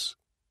case.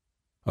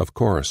 Of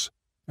course,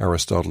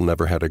 Aristotle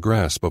never had a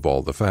grasp of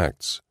all the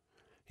facts.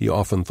 He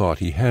often thought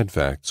he had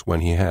facts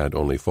when he had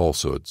only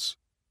falsehoods,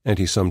 and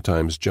he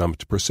sometimes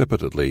jumped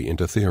precipitately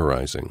into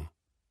theorizing.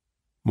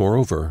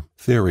 Moreover,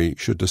 theory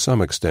should to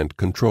some extent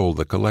control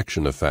the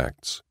collection of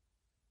facts.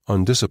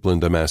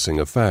 Undisciplined amassing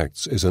of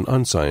facts is an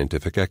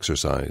unscientific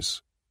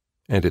exercise,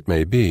 and it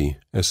may be,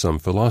 as some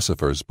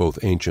philosophers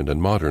both ancient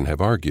and modern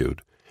have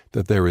argued,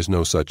 that there is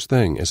no such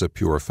thing as a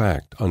pure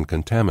fact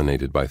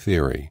uncontaminated by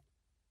theory.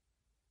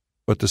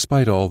 But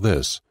despite all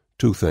this,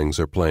 two things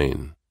are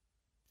plain.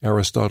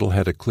 Aristotle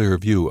had a clear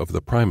view of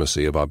the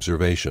primacy of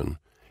observation,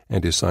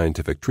 and his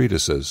scientific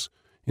treatises,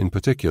 in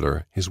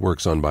particular his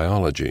works on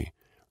biology,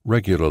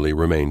 regularly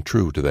remain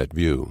true to that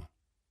view.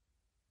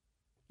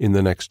 In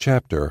the next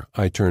chapter,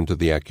 I turn to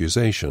the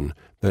accusation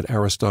that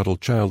Aristotle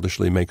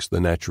childishly makes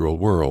the natural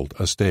world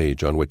a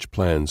stage on which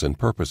plans and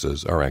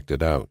purposes are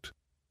acted out.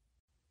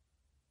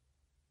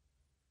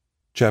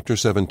 Chapter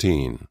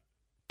 17.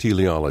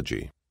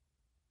 Teleology.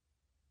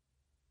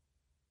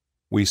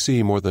 We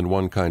see more than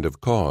one kind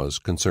of cause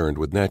concerned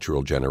with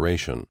natural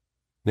generation,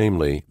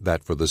 namely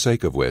that for the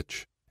sake of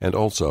which, and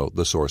also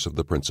the source of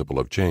the principle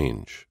of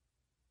change.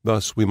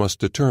 Thus we must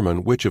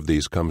determine which of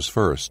these comes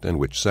first and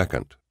which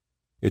second.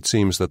 It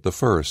seems that the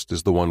first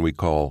is the one we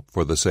call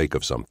for the sake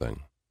of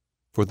something.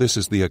 For this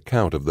is the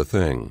account of the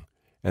thing,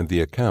 and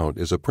the account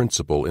is a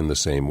principle in the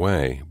same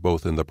way,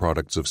 both in the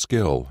products of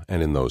skill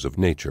and in those of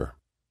nature.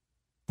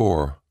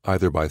 For,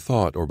 either by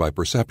thought or by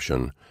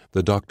perception,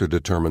 the doctor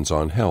determines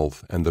on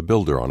health and the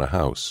builder on a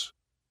house.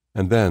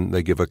 And then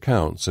they give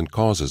accounts and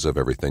causes of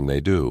everything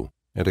they do,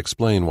 and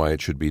explain why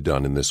it should be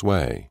done in this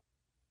way.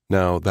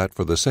 Now that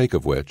for the sake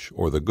of which,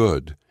 or the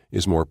good,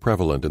 is more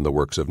prevalent in the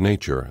works of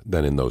nature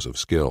than in those of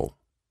skill.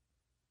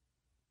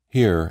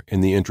 Here,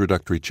 in the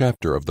introductory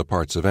chapter of the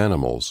parts of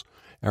animals,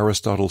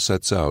 Aristotle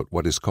sets out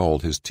what is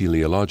called his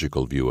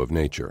teleological view of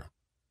nature.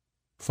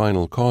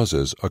 Final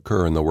causes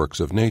occur in the works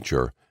of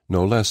nature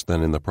no less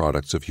than in the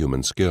products of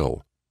human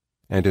skill,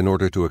 and in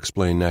order to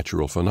explain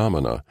natural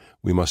phenomena,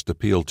 we must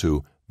appeal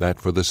to that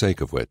for the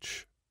sake of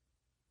which.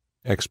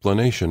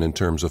 Explanation in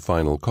terms of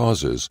final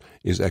causes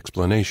is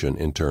explanation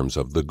in terms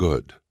of the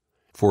good.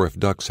 For if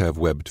ducks have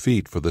webbed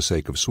feet for the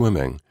sake of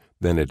swimming,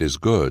 then it is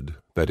good,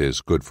 that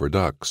is, good for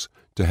ducks,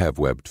 to have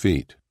webbed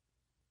feet.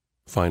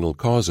 Final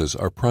causes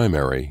are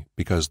primary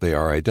because they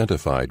are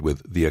identified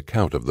with the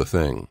account of the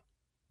thing.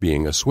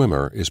 Being a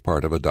swimmer is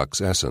part of a duck's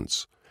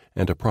essence,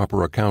 and a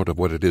proper account of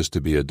what it is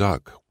to be a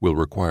duck will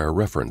require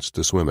reference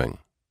to swimming.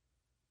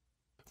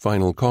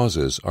 Final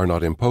causes are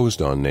not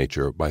imposed on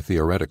nature by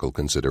theoretical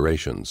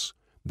considerations.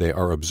 They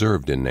are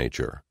observed in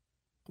nature.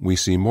 We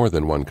see more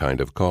than one kind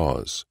of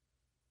cause.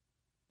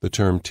 The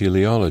term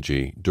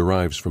teleology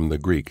derives from the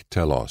Greek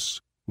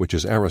telos, which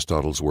is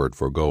Aristotle's word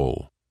for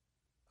goal.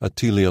 A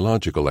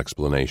teleological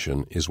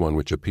explanation is one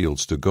which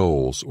appeals to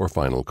goals or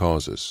final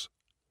causes.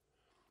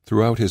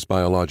 Throughout his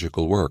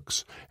biological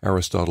works,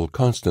 Aristotle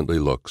constantly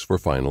looks for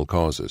final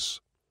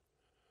causes.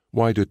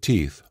 Why do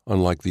teeth,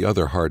 unlike the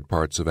other hard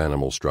parts of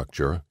animal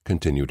structure,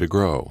 continue to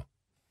grow?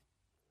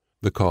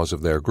 The cause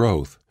of their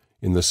growth,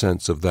 in the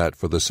sense of that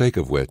for the sake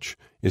of which,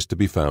 is to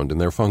be found in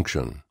their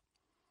function.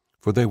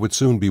 For they would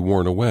soon be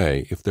worn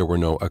away if there were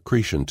no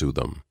accretion to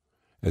them.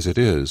 As it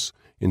is,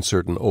 in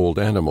certain old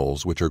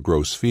animals which are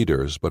gross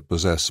feeders but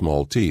possess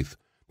small teeth,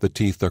 the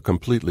teeth are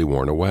completely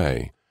worn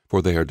away,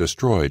 for they are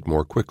destroyed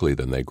more quickly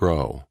than they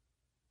grow.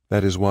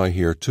 That is why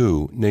here,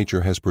 too,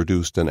 nature has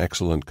produced an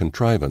excellent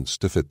contrivance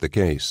to fit the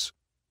case,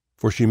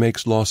 for she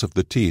makes loss of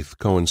the teeth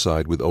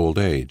coincide with old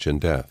age and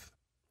death.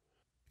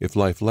 If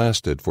life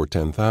lasted for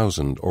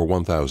 10,000 or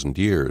 1,000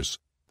 years,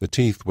 the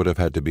teeth would have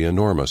had to be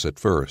enormous at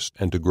first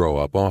and to grow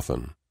up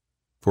often.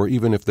 For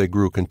even if they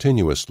grew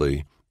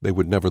continuously, they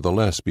would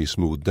nevertheless be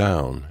smoothed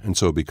down and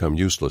so become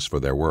useless for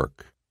their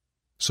work.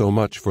 So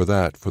much for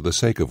that for the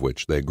sake of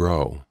which they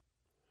grow.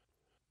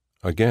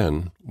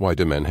 Again, why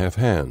do men have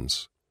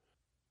hands?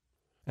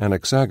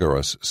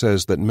 Anaxagoras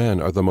says that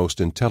men are the most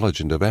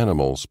intelligent of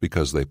animals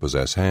because they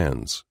possess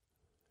hands.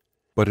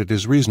 But it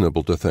is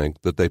reasonable to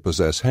think that they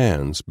possess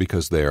hands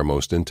because they are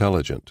most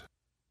intelligent.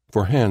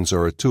 For hands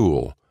are a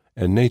tool,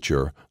 and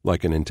nature,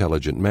 like an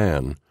intelligent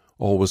man,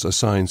 always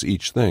assigns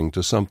each thing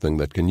to something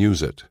that can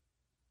use it.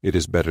 It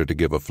is better to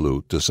give a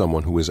flute to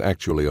someone who is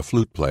actually a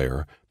flute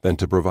player than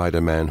to provide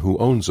a man who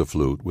owns a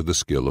flute with the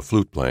skill of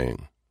flute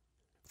playing.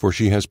 For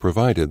she has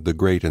provided the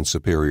great and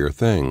superior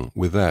thing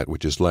with that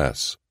which is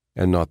less,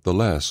 and not the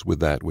less with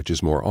that which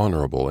is more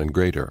honorable and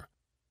greater.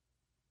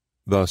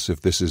 Thus,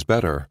 if this is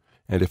better,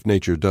 and if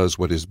nature does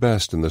what is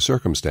best in the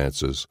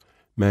circumstances,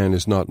 man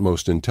is not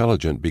most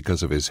intelligent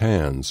because of his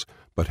hands,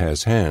 but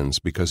has hands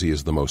because he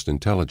is the most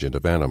intelligent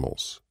of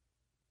animals.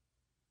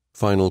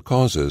 Final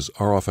causes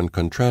are often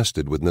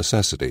contrasted with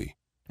necessity,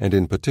 and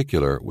in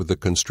particular with the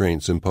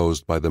constraints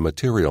imposed by the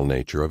material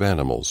nature of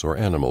animals or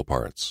animal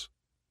parts.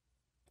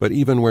 But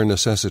even where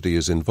necessity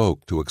is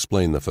invoked to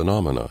explain the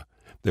phenomena,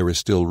 there is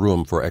still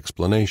room for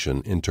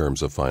explanation in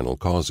terms of final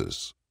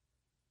causes.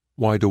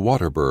 Why do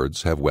water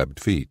birds have webbed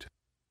feet?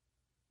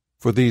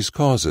 For these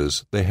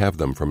causes, they have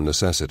them from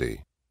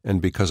necessity,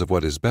 and because of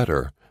what is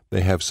better,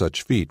 they have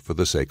such feet for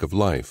the sake of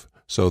life,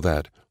 so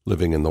that,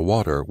 living in the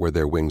water where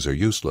their wings are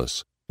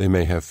useless, they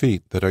may have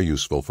feet that are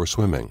useful for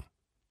swimming.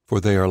 For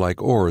they are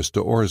like oars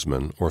to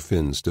oarsmen or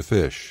fins to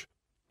fish.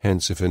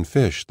 Hence, if in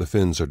fish the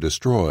fins are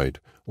destroyed,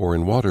 or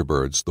in water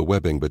birds the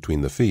webbing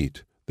between the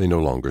feet, they no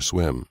longer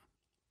swim.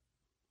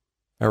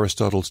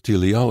 Aristotle's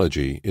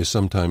teleology is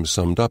sometimes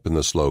summed up in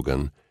the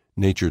slogan,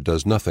 "Nature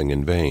does nothing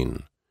in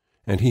vain,"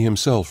 and he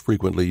himself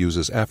frequently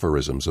uses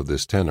aphorisms of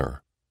this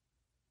tenor.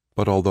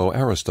 But although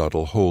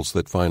Aristotle holds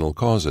that final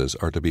causes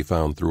are to be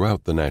found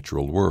throughout the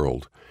natural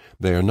world,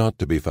 they are not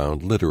to be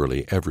found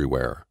literally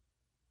everywhere.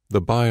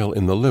 The bile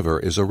in the liver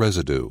is a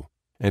residue,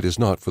 and is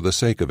not for the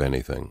sake of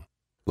anything,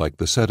 like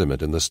the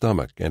sediment in the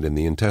stomach and in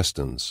the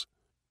intestines.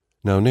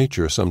 Now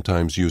nature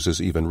sometimes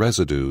uses even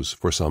residues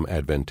for some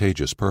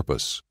advantageous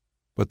purpose,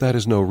 but that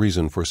is no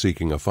reason for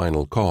seeking a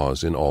final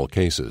cause in all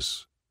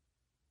cases.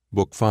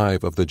 Book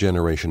 5 of The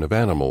Generation of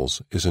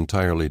Animals is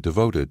entirely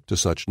devoted to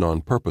such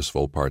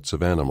non-purposeful parts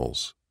of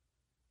animals.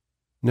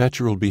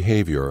 Natural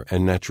behavior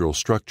and natural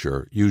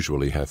structure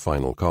usually have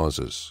final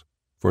causes,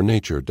 for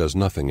nature does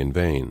nothing in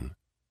vain.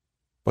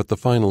 But the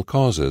final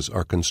causes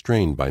are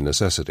constrained by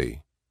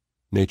necessity.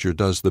 Nature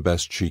does the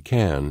best she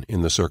can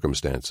in the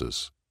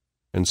circumstances,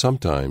 and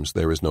sometimes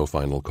there is no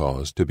final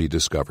cause to be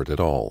discovered at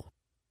all.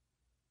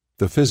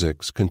 The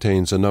Physics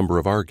contains a number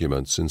of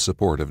arguments in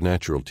support of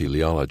natural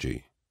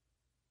teleology.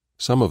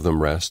 Some of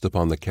them rest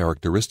upon the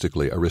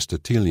characteristically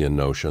Aristotelian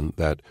notion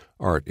that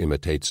art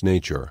imitates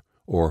nature,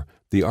 or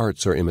the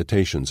arts are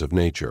imitations of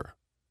nature.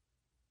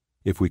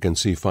 If we can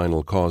see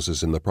final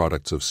causes in the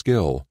products of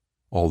skill,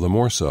 all the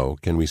more so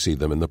can we see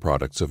them in the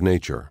products of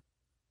nature.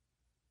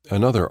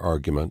 Another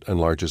argument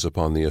enlarges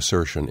upon the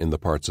assertion in the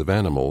parts of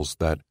animals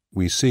that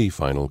we see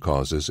final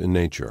causes in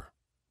nature.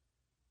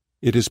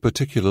 It is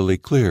particularly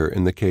clear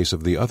in the case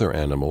of the other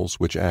animals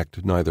which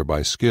act neither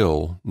by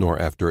skill, nor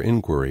after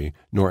inquiry,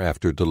 nor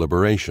after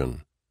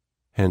deliberation.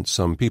 Hence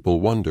some people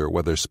wonder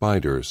whether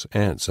spiders,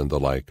 ants, and the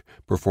like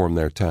perform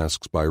their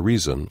tasks by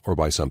reason or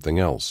by something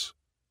else.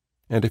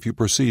 And if you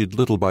proceed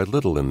little by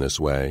little in this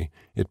way,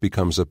 it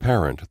becomes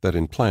apparent that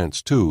in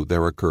plants too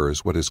there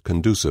occurs what is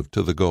conducive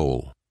to the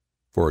goal.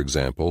 For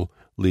example,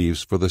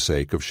 leaves for the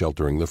sake of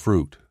sheltering the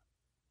fruit.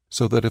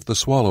 So that if the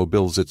swallow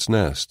builds its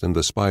nest and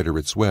the spider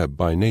its web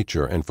by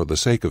nature and for the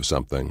sake of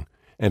something,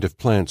 and if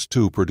plants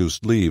too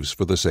produce leaves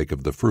for the sake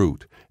of the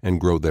fruit, and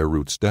grow their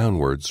roots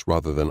downwards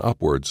rather than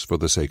upwards for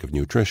the sake of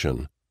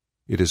nutrition,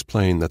 it is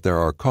plain that there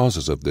are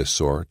causes of this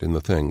sort in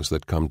the things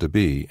that come to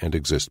be and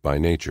exist by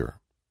nature.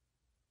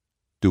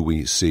 Do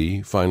we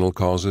see final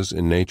causes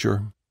in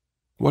nature?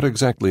 What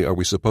exactly are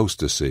we supposed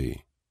to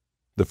see?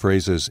 The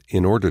phrases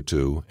 "in order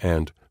to"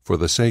 and "for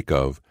the sake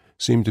of"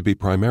 seem to be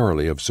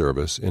primarily of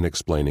service in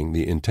explaining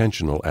the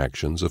intentional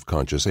actions of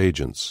conscious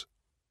agents.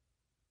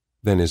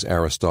 Then is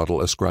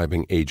Aristotle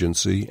ascribing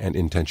agency and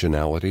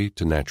intentionality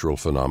to natural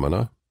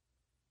phenomena?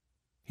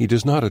 He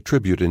does not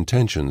attribute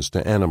intentions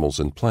to animals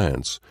and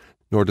plants,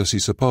 nor does he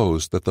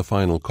suppose that the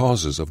final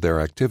causes of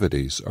their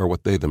activities are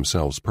what they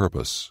themselves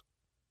purpose.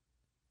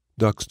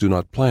 Ducks do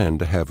not plan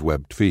to have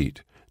webbed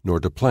feet,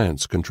 nor do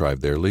plants contrive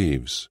their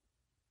leaves.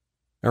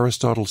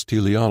 Aristotle's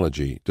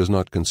teleology does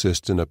not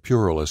consist in a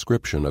puerile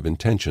ascription of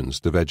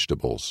intentions to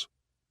vegetables.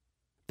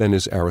 Then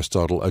is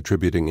Aristotle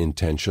attributing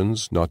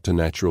intentions not to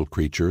natural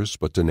creatures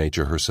but to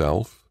nature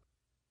herself?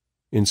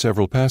 In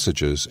several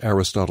passages,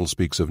 Aristotle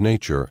speaks of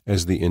nature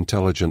as the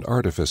intelligent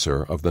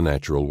artificer of the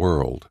natural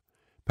world,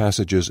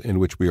 passages in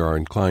which we are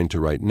inclined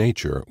to write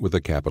nature with a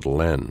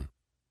capital N.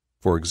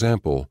 For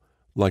example,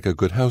 like a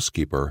good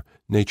housekeeper,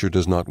 nature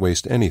does not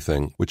waste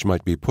anything which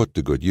might be put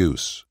to good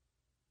use.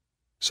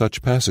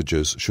 Such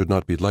passages should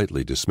not be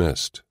lightly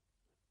dismissed.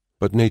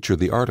 But nature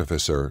the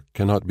artificer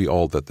cannot be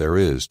all that there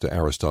is to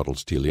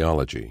Aristotle's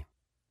teleology.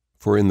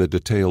 For in the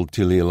detailed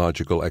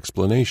teleological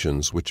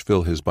explanations which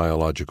fill his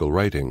biological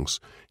writings,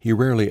 he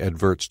rarely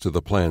adverts to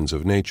the plans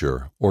of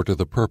nature or to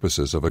the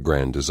purposes of a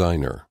grand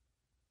designer.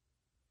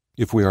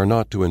 If we are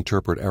not to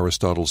interpret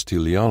Aristotle's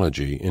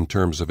teleology in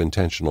terms of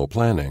intentional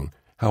planning,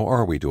 how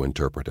are we to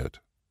interpret it?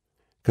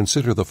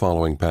 Consider the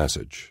following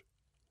passage.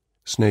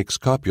 Snakes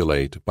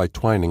copulate by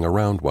twining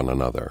around one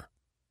another,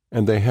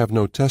 and they have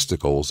no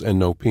testicles and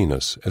no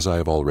penis, as I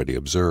have already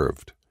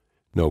observed.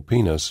 No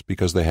penis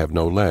because they have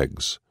no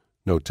legs,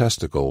 no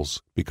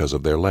testicles because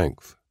of their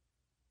length.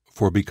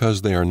 For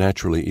because they are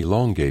naturally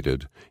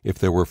elongated, if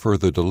there were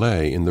further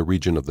delay in the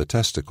region of the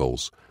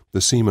testicles,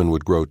 the semen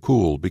would grow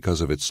cool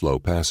because of its slow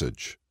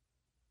passage.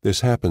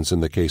 This happens in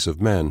the case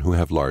of men who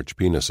have large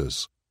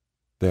penises.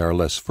 They are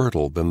less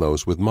fertile than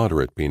those with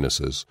moderate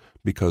penises,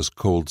 because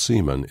cold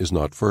semen is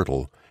not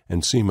fertile,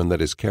 and semen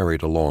that is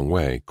carried a long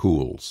way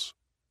cools.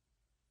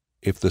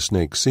 If the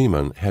snake's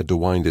semen had to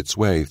wind its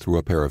way through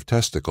a pair of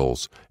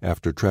testicles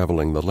after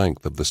traveling the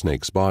length of the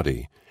snake's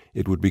body,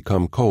 it would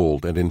become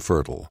cold and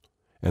infertile,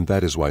 and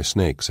that is why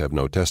snakes have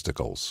no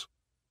testicles.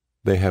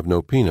 They have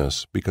no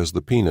penis because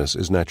the penis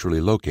is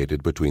naturally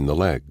located between the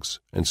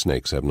legs, and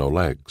snakes have no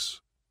legs.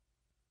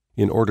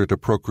 In order to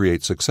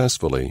procreate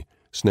successfully,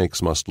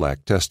 snakes must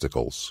lack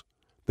testicles.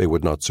 They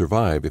would not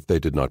survive if they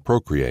did not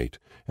procreate,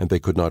 and they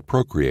could not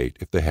procreate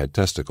if they had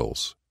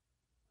testicles.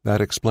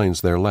 That explains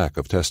their lack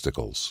of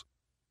testicles.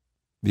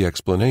 The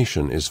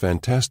explanation is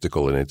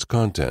fantastical in its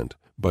content,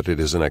 but it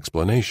is an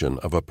explanation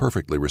of a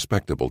perfectly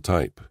respectable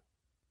type.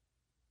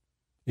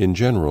 In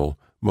general,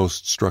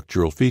 most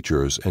structural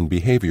features and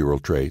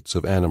behavioral traits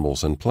of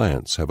animals and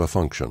plants have a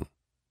function.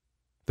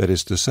 That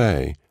is to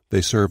say,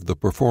 they serve the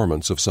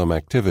performance of some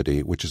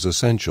activity which is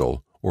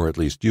essential, or at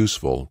least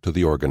useful, to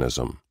the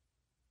organism.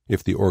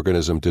 If the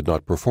organism did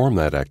not perform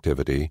that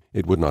activity,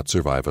 it would not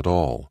survive at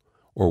all,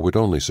 or would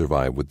only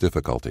survive with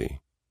difficulty.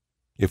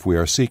 If we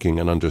are seeking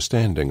an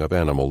understanding of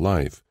animal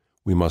life,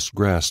 we must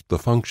grasp the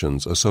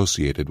functions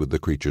associated with the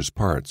creature's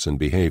parts and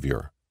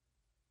behavior.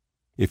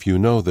 If you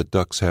know that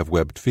ducks have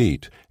webbed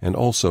feet and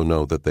also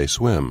know that they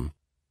swim,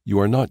 you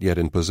are not yet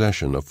in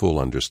possession of full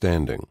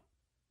understanding.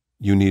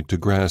 You need to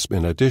grasp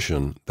in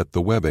addition that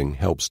the webbing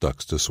helps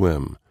ducks to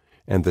swim,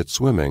 and that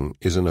swimming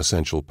is an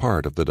essential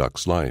part of the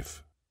duck's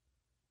life.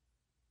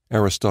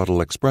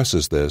 Aristotle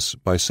expresses this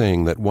by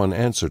saying that one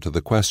answer to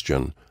the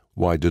question,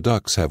 why do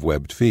ducks have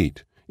webbed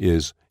feet,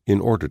 is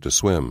in order to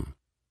swim.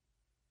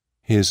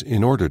 His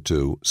in order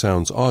to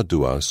sounds odd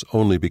to us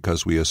only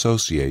because we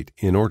associate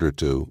in order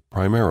to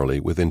primarily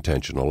with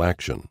intentional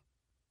action.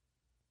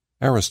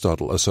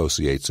 Aristotle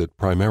associates it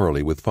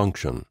primarily with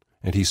function,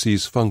 and he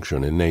sees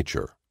function in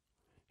nature.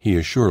 He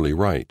is surely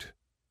right.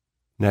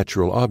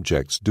 Natural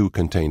objects do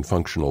contain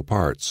functional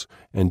parts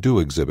and do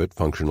exhibit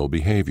functional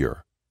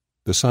behavior.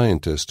 The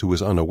scientist who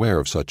is unaware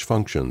of such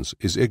functions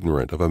is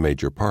ignorant of a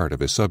major part of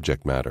his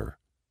subject matter.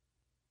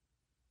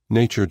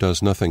 Nature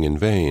does nothing in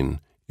vain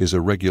is a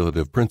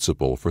regulative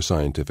principle for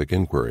scientific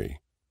inquiry.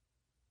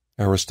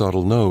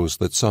 Aristotle knows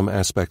that some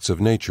aspects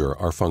of nature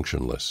are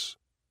functionless,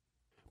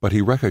 but he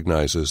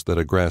recognizes that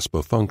a grasp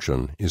of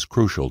function is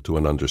crucial to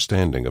an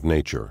understanding of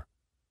nature.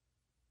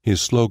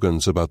 His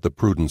slogans about the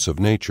prudence of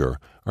nature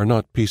are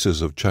not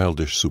pieces of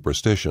childish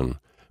superstition,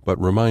 but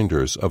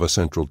reminders of a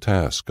central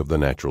task of the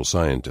natural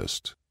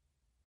scientist.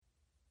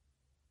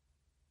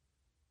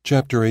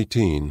 Chapter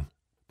 18.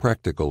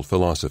 Practical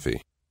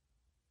Philosophy.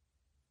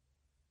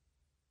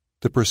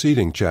 The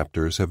preceding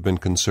chapters have been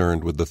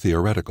concerned with the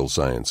theoretical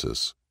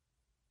sciences.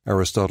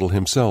 Aristotle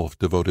himself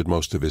devoted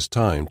most of his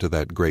time to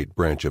that great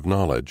branch of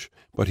knowledge,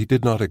 but he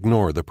did not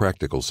ignore the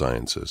practical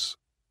sciences.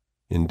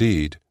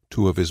 Indeed,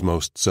 two of his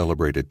most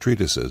celebrated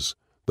treatises,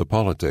 the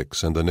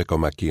Politics and the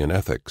Nicomachean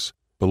Ethics,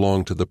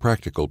 belong to the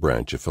practical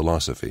branch of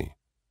philosophy.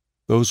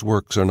 Those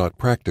works are not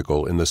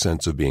practical in the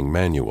sense of being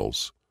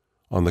manuals.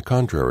 On the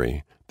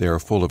contrary, they are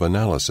full of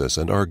analysis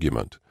and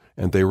argument,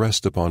 and they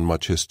rest upon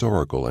much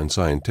historical and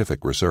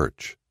scientific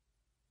research.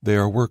 They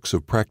are works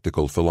of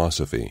practical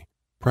philosophy,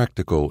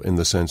 practical in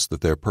the sense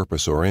that their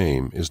purpose or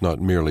aim is not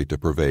merely to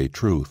purvey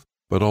truth,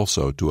 but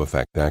also to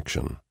effect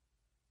action.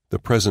 The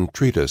present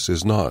treatise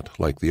is not,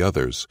 like the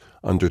others,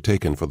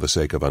 undertaken for the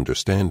sake of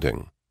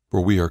understanding,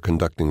 for we are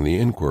conducting the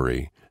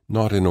inquiry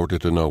not in order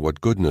to know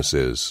what goodness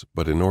is,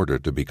 but in order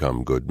to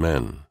become good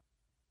men.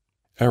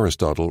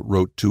 Aristotle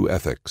wrote two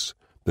ethics,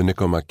 the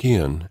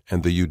Nicomachean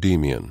and the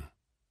Eudemian.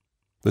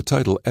 The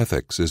title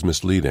Ethics is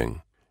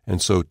misleading,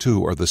 and so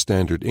too are the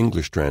standard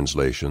English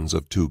translations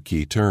of two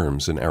key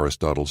terms in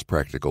Aristotle's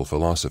practical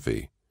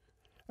philosophy.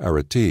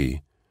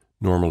 arete,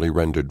 normally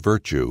rendered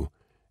virtue,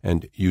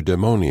 and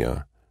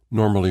eudaimonia,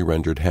 normally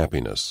rendered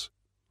happiness.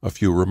 A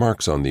few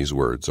remarks on these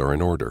words are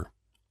in order.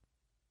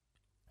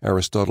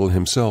 Aristotle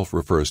himself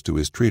refers to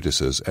his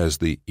treatises as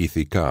the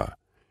ethika,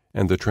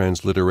 and the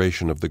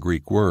transliteration of the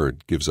Greek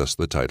word gives us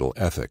the title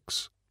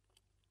ethics.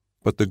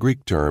 But the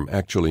Greek term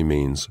actually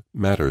means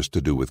matters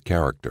to do with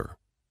character,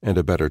 and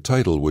a better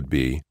title would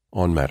be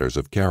on matters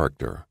of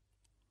character.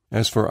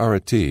 As for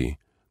arete,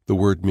 the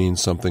word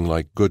means something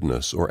like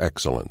goodness or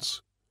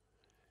excellence.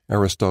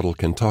 Aristotle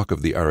can talk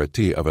of the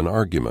arete of an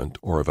argument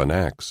or of an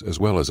axe as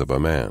well as of a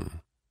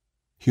man.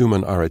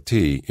 Human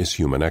arete is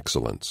human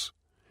excellence.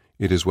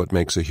 It is what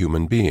makes a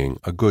human being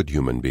a good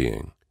human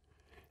being,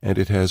 and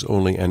it has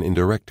only an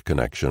indirect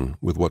connection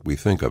with what we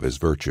think of as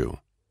virtue.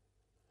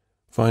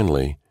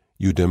 Finally,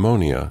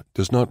 eudaimonia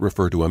does not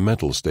refer to a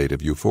mental state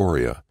of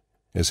euphoria,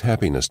 as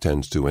happiness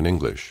tends to in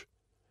English.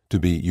 To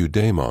be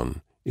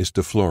eudaimon is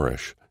to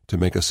flourish, to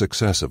make a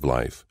success of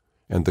life,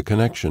 and the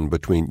connection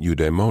between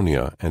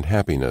eudaimonia and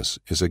happiness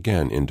is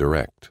again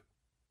indirect.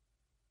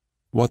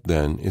 What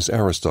then is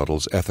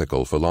Aristotle's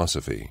ethical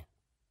philosophy?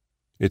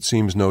 It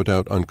seems no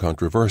doubt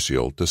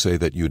uncontroversial to say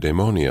that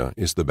eudaimonia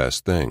is the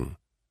best thing,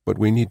 but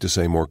we need to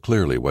say more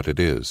clearly what it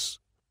is.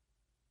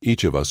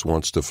 Each of us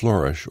wants to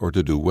flourish or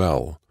to do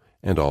well,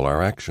 and all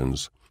our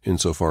actions,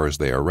 insofar as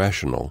they are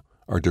rational,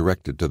 are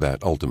directed to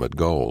that ultimate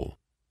goal.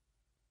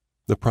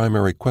 The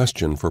primary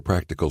question for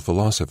practical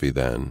philosophy,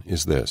 then,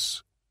 is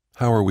this: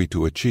 how are we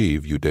to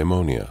achieve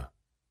eudaimonia?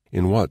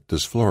 In what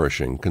does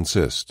flourishing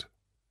consist?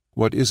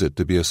 What is it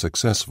to be a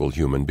successful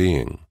human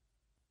being?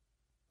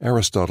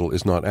 Aristotle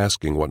is not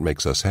asking what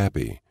makes us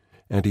happy,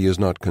 and he is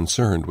not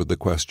concerned with the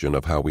question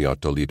of how we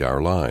ought to lead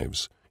our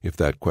lives, if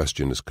that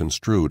question is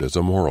construed as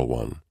a moral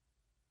one.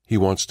 He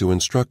wants to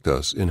instruct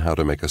us in how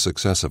to make a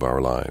success of our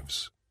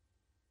lives.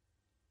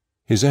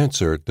 His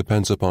answer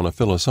depends upon a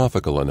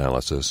philosophical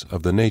analysis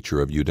of the nature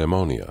of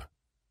eudaimonia.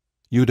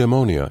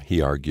 Eudaimonia,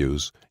 he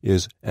argues,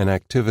 is an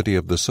activity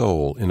of the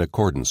soul in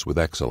accordance with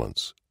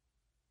excellence.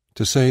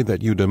 To say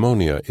that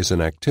eudaimonia is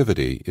an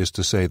activity is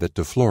to say that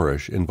to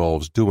flourish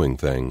involves doing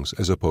things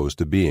as opposed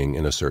to being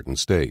in a certain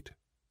state.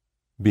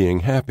 Being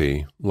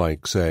happy,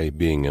 like, say,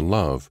 being in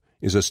love,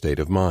 is a state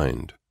of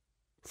mind.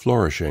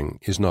 Flourishing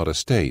is not a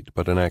state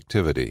but an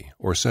activity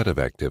or set of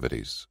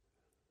activities.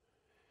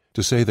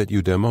 To say that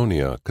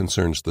eudaimonia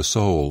concerns the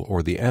soul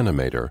or the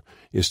animator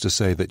is to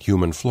say that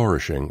human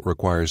flourishing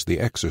requires the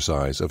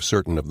exercise of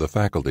certain of the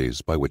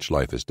faculties by which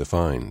life is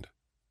defined.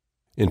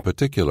 In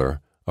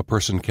particular, a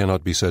person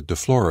cannot be said to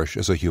flourish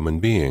as a human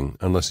being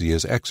unless he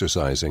is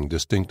exercising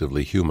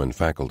distinctively human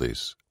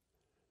faculties.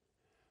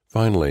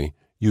 Finally,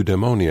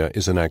 eudaimonia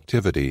is an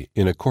activity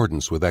in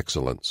accordance with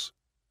excellence.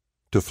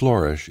 To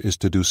flourish is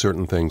to do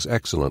certain things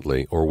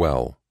excellently or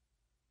well.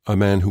 A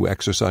man who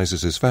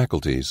exercises his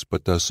faculties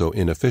but does so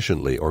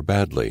inefficiently or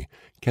badly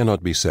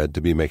cannot be said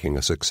to be making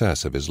a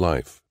success of his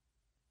life.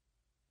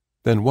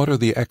 Then what are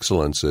the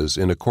excellences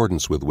in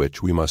accordance with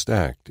which we must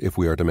act if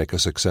we are to make a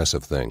success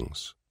of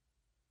things?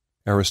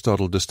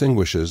 Aristotle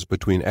distinguishes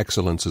between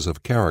excellences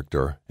of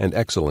character and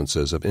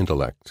excellences of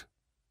intellect.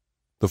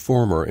 The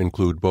former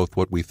include both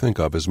what we think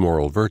of as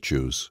moral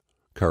virtues,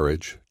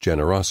 courage,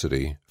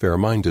 generosity,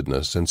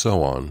 fair-mindedness, and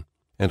so on,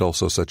 and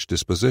also such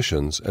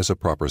dispositions as a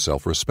proper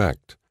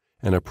self-respect,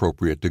 an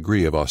appropriate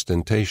degree of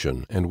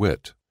ostentation and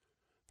wit.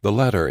 The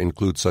latter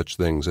include such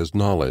things as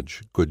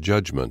knowledge, good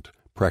judgment,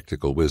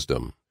 practical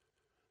wisdom.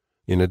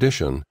 In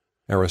addition,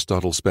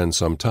 Aristotle spends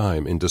some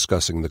time in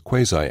discussing the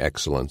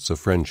quasi-excellence of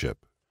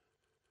friendship.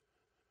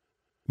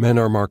 Men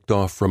are marked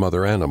off from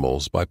other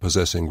animals by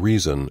possessing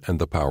reason and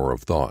the power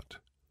of thought.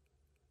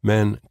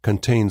 Men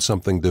contain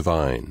something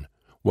divine.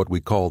 What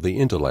we call the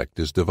intellect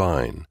is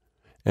divine,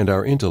 and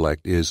our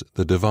intellect is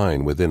the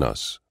divine within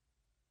us.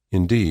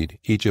 Indeed,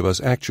 each of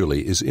us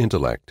actually is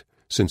intellect,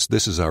 since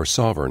this is our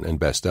sovereign and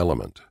best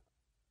element.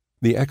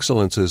 The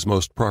excellences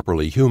most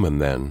properly human,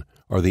 then,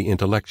 are the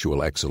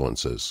intellectual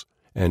excellences,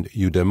 and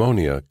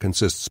eudaimonia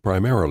consists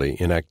primarily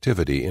in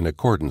activity in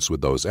accordance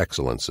with those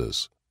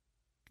excellences.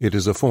 It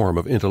is a form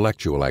of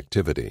intellectual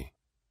activity.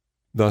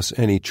 Thus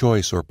any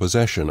choice or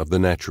possession of the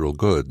natural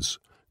goods,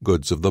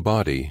 goods of the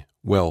body,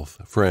 wealth,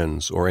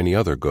 friends, or any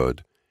other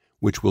good,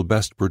 which will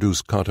best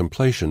produce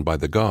contemplation by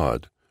the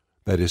God,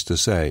 that is to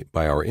say,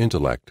 by our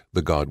intellect,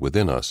 the God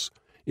within us,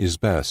 is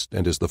best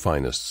and is the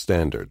finest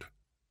standard.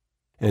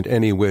 And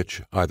any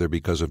which, either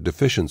because of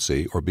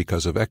deficiency or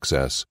because of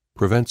excess,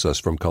 prevents us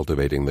from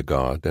cultivating the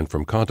God and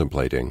from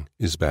contemplating,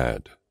 is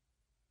bad.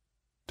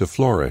 To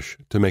flourish,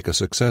 to make a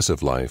success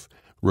of life,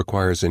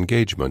 requires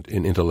engagement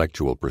in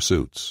intellectual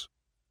pursuits.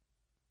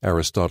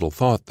 Aristotle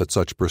thought that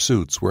such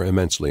pursuits were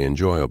immensely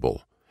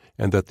enjoyable,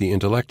 and that the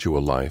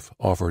intellectual life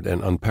offered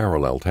an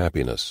unparalleled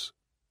happiness.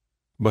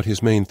 But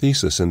his main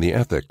thesis in the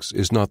Ethics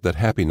is not that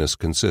happiness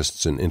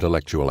consists in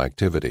intellectual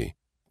activity,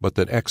 but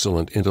that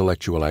excellent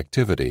intellectual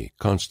activity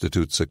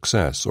constitutes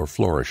success or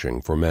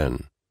flourishing for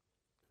men.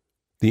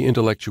 The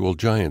intellectual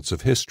giants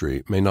of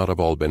history may not have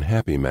all been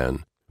happy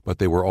men, but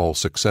they were all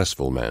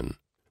successful men.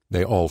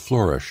 They all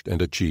flourished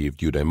and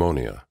achieved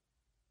eudaimonia.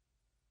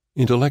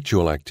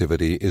 Intellectual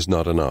activity is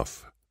not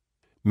enough.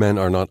 Men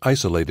are not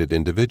isolated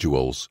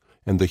individuals,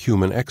 and the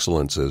human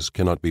excellences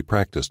cannot be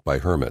practiced by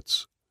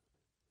hermits.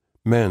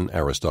 Men,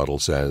 Aristotle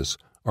says,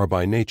 are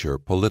by nature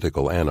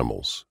political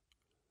animals.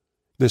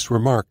 This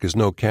remark is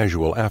no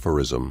casual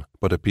aphorism,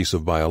 but a piece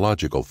of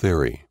biological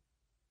theory.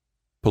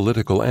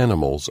 Political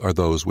animals are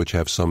those which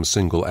have some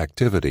single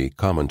activity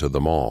common to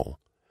them all,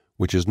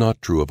 which is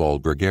not true of all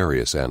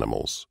gregarious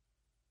animals.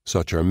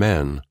 Such are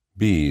men,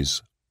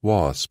 bees,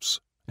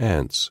 wasps,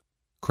 ants,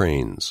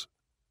 cranes.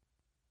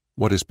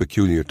 What is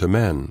peculiar to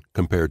men,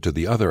 compared to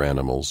the other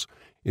animals,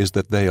 is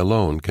that they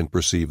alone can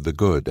perceive the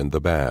good and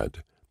the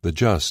bad, the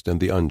just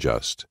and the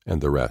unjust, and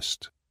the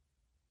rest.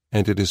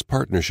 And it is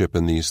partnership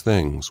in these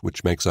things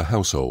which makes a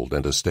household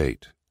and a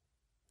state.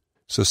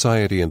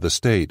 Society and the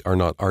state are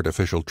not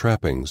artificial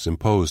trappings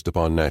imposed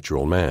upon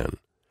natural man.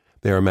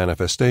 They are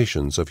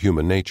manifestations of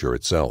human nature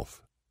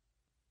itself.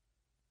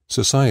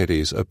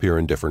 Societies appear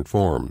in different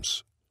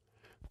forms.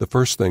 The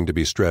first thing to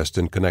be stressed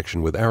in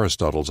connection with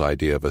Aristotle's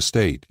idea of a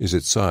state is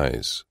its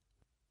size.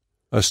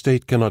 A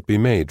state cannot be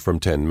made from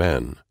 10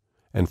 men,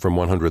 and from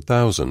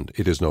 100,000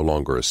 it is no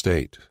longer a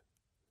state.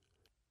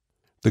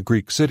 The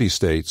Greek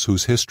city-states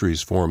whose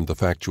histories formed the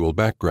factual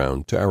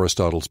background to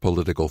Aristotle's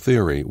political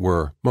theory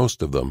were,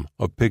 most of them,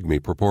 of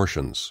pygmy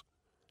proportions.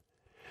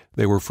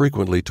 They were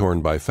frequently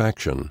torn by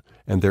faction,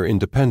 and their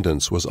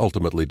independence was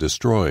ultimately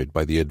destroyed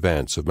by the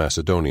advance of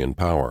Macedonian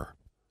power.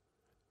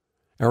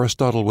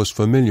 Aristotle was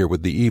familiar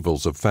with the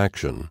evils of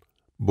faction.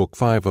 Book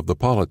 5 of the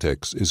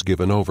Politics is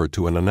given over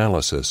to an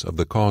analysis of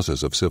the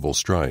causes of civil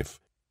strife,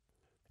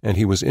 and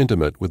he was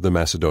intimate with the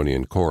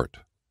Macedonian court.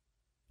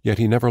 Yet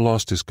he never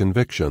lost his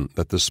conviction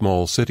that the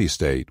small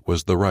city-state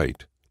was the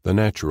right, the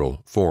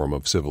natural, form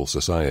of civil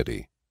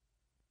society.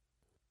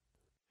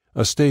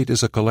 A state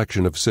is a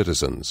collection of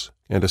citizens,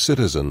 and a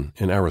citizen,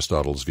 in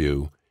Aristotle's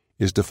view,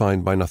 is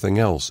defined by nothing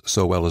else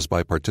so well as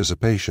by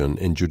participation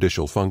in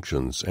judicial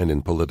functions and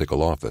in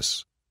political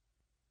office.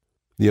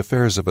 The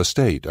affairs of a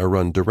state are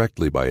run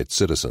directly by its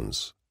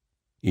citizens.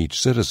 Each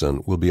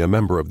citizen will be a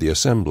member of the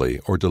assembly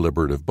or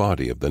deliberative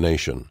body of the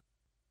nation.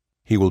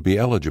 He will be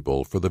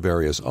eligible for the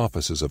various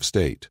offices of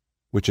state,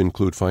 which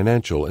include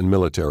financial and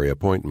military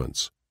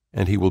appointments,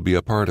 and he will be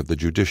a part of the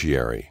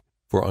judiciary,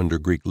 for under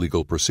Greek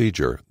legal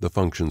procedure the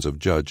functions of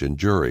judge and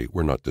jury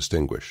were not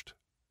distinguished.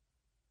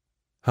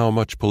 How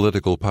much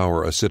political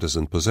power a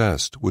citizen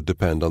possessed would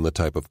depend on the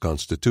type of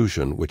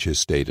constitution which his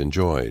state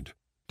enjoyed,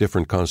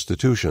 different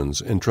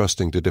constitutions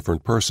entrusting to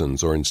different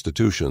persons or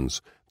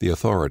institutions the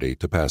authority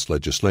to pass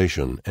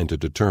legislation and to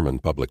determine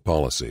public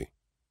policy.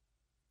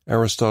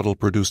 Aristotle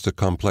produced a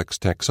complex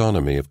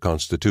taxonomy of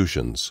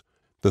constitutions,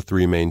 the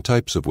 3 main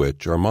types of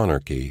which are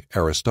monarchy,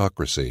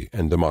 aristocracy,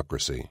 and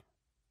democracy.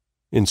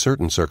 In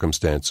certain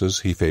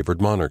circumstances he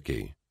favored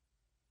monarchy.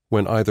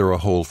 When either a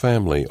whole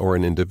family or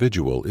an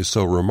individual is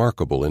so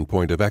remarkable in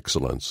point of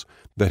excellence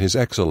that his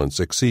excellence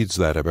exceeds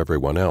that of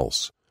everyone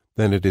else,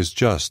 then it is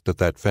just that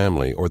that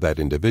family or that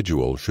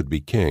individual should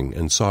be king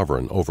and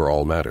sovereign over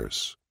all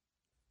matters.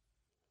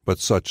 But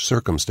such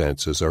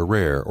circumstances are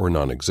rare or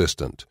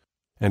non-existent,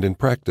 and in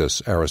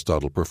practice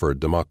Aristotle preferred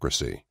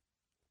democracy.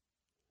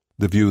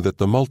 The view that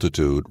the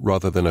multitude,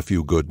 rather than a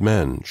few good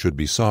men, should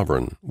be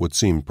sovereign would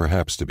seem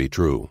perhaps to be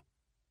true.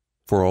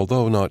 For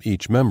although not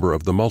each member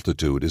of the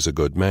multitude is a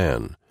good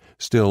man,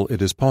 still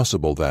it is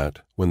possible that,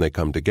 when they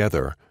come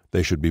together,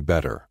 they should be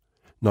better,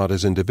 not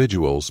as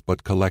individuals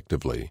but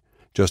collectively,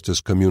 just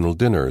as communal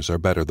dinners are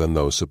better than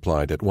those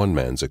supplied at one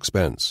man's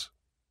expense.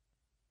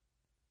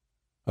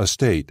 A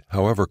state,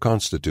 however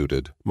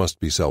constituted, must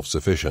be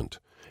self-sufficient,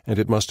 and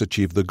it must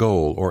achieve the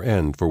goal or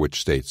end for which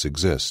states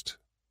exist.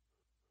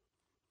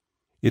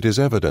 It is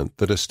evident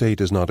that a state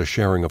is not a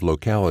sharing of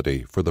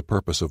locality for the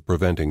purpose of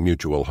preventing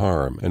mutual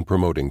harm and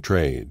promoting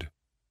trade.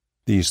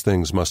 These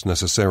things must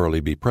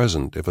necessarily be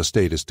present if a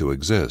state is to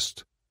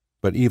exist,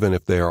 but even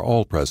if they are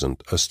all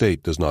present, a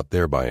state does not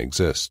thereby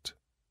exist.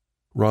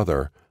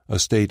 Rather, a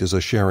state is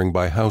a sharing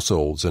by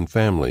households and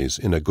families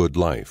in a good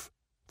life,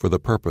 for the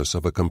purpose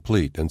of a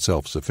complete and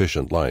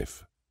self-sufficient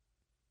life.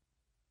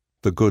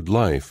 The good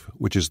life,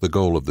 which is the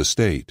goal of the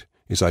state,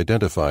 is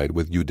identified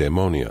with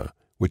eudaimonia,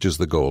 which is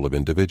the goal of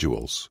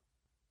individuals.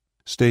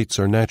 States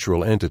are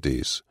natural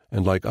entities,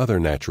 and like other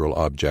natural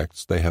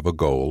objects, they have a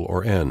goal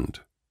or end.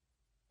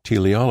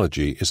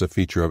 Teleology is a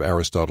feature of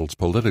Aristotle's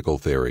political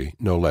theory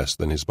no less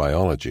than his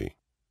biology.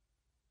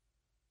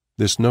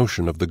 This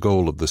notion of the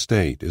goal of the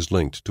state is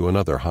linked to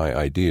another high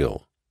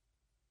ideal.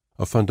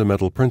 A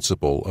fundamental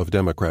principle of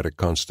democratic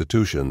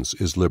constitutions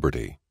is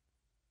liberty.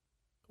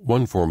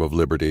 One form of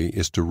liberty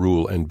is to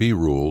rule and be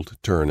ruled,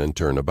 turn and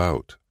turn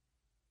about.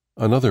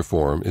 Another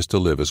form is to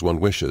live as one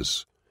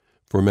wishes,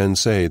 for men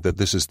say that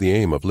this is the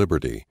aim of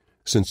liberty,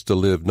 since to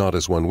live not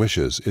as one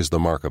wishes is the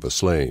mark of a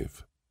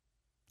slave.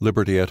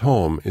 Liberty at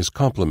home is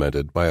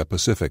complemented by a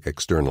pacific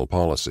external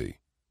policy.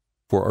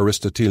 For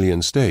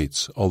Aristotelian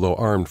states, although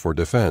armed for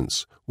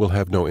defense, will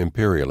have no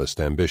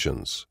imperialist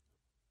ambitions.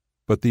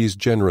 But these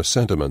generous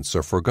sentiments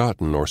are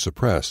forgotten or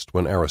suppressed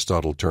when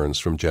Aristotle turns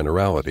from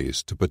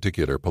generalities to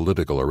particular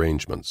political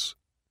arrangements.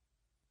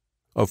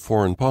 Of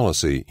foreign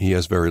policy he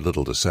has very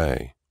little to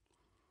say.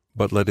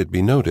 But let it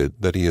be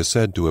noted that he is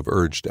said to have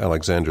urged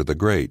Alexander the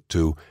Great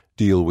to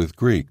deal with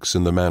Greeks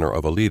in the manner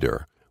of a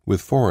leader,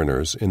 with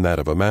foreigners in that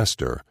of a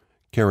master,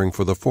 caring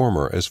for the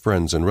former as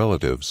friends and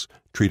relatives,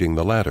 treating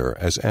the latter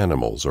as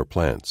animals or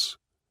plants.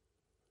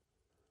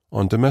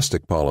 On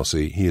domestic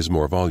policy he is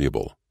more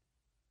voluble.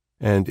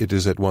 And it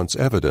is at once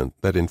evident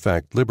that in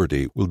fact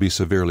liberty will be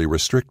severely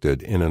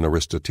restricted in an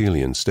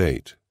Aristotelian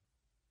state.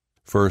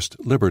 First,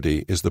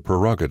 liberty is the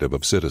prerogative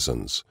of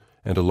citizens,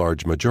 and a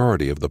large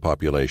majority of the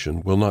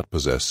population will not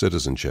possess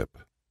citizenship.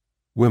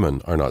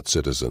 Women are not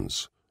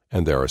citizens,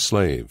 and there are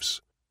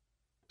slaves.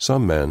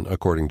 Some men,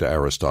 according to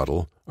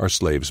Aristotle, are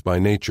slaves by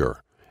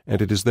nature,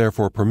 and it is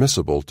therefore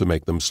permissible to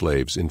make them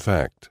slaves in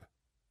fact.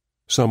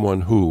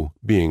 Someone who,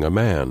 being a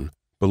man,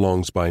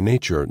 belongs by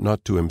nature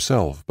not to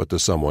himself but to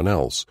someone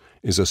else,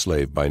 is a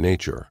slave by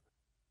nature.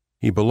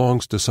 He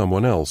belongs to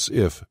someone else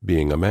if,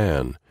 being a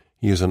man,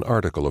 he is an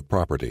article of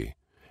property,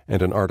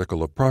 and an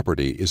article of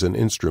property is an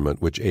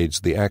instrument which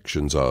aids the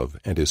actions of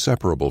and is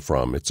separable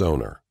from its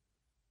owner.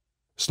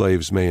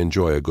 Slaves may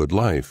enjoy a good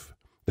life,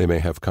 they may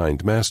have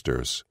kind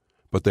masters,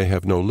 but they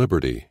have no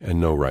liberty and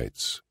no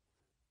rights.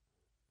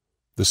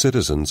 The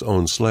citizens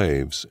own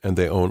slaves, and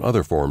they own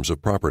other forms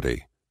of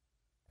property.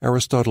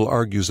 Aristotle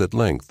argues at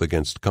length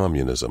against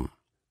communism.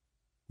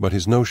 But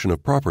his notion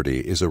of property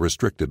is a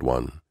restricted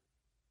one.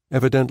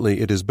 Evidently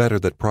it is better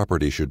that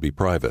property should be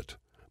private,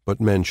 but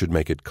men should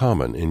make it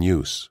common in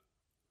use.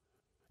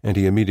 And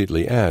he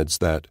immediately adds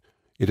that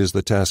it is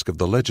the task of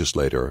the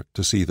legislator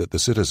to see that the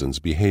citizens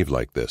behave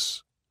like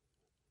this.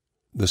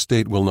 The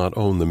state will not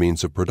own the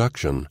means of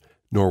production,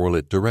 nor will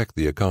it direct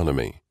the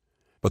economy,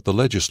 but the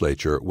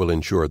legislature will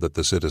ensure that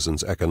the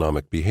citizens'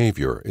 economic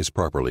behavior is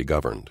properly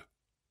governed.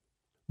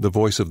 The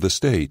voice of the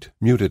state,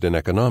 muted in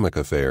economic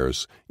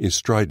affairs, is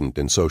strident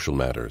in social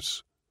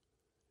matters.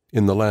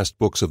 In the last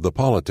books of the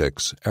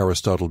Politics,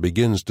 Aristotle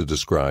begins to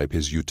describe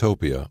his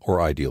utopia or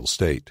ideal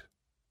state.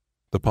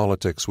 The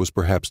Politics was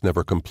perhaps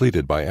never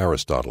completed by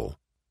Aristotle.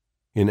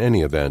 In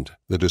any event,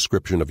 the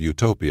description of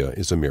utopia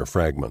is a mere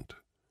fragment.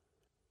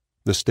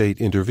 The state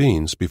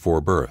intervenes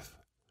before birth.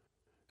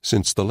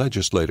 Since the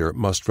legislator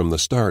must from the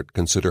start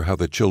consider how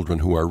the children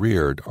who are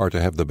reared are to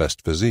have the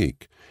best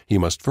physique, he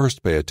must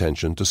first pay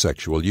attention to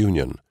sexual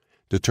union,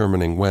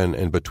 determining when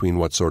and between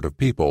what sort of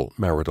people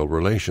marital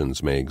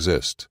relations may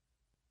exist.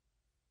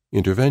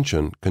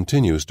 Intervention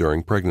continues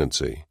during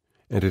pregnancy,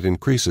 and it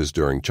increases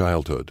during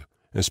childhood,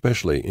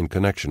 especially in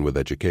connection with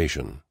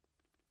education.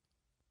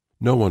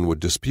 No one would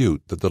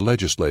dispute that the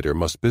legislator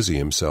must busy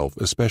himself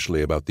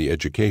especially about the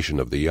education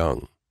of the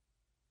young.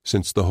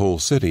 Since the whole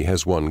city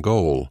has one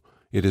goal,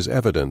 it is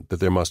evident that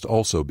there must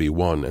also be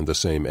one and the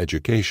same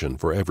education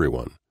for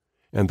everyone,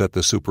 and that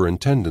the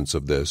superintendence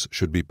of this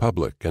should be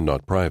public and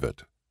not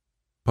private.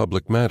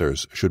 Public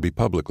matters should be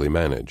publicly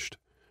managed,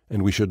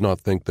 and we should not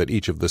think that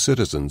each of the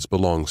citizens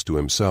belongs to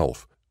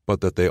himself,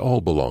 but that they all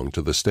belong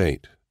to the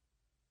state.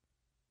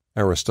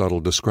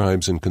 Aristotle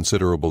describes in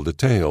considerable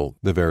detail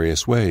the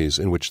various ways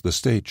in which the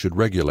state should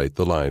regulate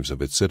the lives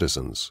of its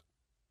citizens.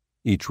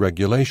 Each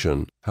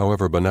regulation,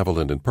 however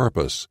benevolent in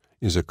purpose,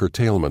 is a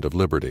curtailment of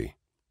liberty.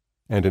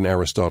 And in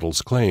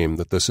Aristotle's claim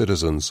that the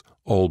citizens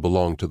all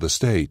belong to the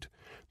state,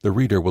 the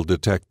reader will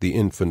detect the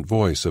infant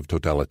voice of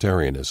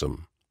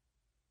totalitarianism.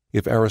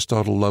 If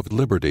Aristotle loved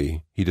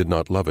liberty, he did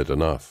not love it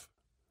enough.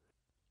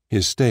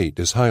 His state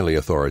is highly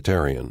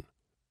authoritarian.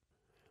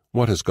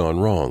 What has gone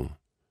wrong?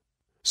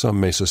 Some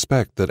may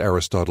suspect that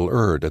Aristotle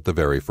erred at the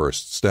very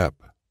first step.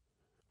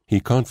 He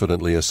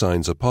confidently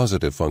assigns a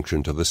positive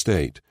function to the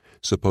state,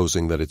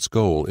 supposing that its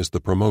goal is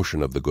the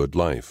promotion of the good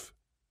life.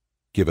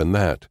 Given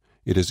that,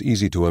 it is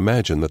easy to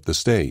imagine that the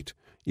state,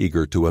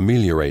 eager to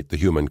ameliorate the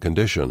human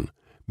condition,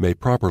 may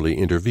properly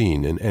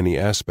intervene in any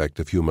aspect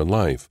of human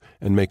life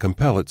and may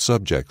compel its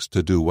subjects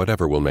to do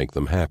whatever will make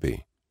them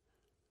happy.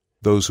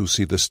 Those who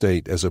see the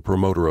state as a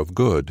promoter of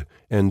good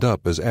end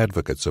up as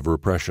advocates of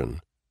repression.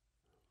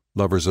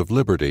 Lovers of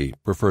liberty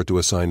prefer to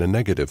assign a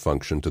negative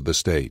function to the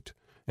state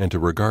and to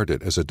regard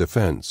it as a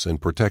defense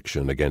and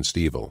protection against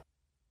evil.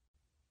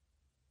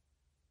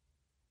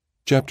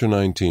 Chapter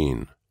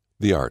 19.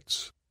 The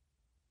Arts.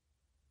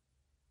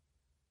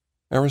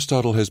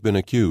 Aristotle has been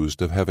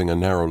accused of having a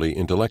narrowly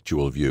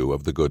intellectual view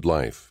of the good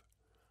life.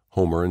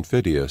 Homer and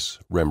Phidias,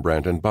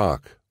 Rembrandt and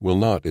Bach will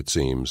not, it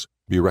seems,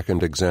 be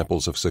reckoned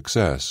examples of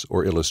success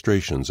or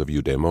illustrations of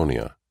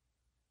eudaimonia.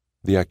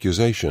 The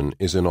accusation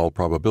is in all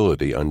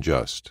probability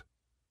unjust,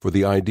 for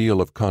the ideal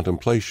of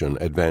contemplation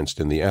advanced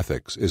in the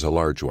ethics is a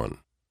large one,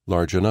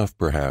 large enough,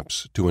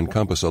 perhaps, to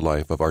encompass a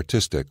life of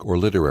artistic or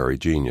literary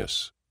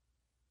genius.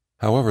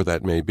 However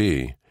that may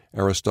be,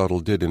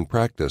 Aristotle did in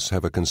practice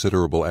have a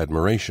considerable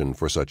admiration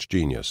for such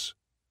genius.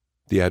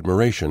 The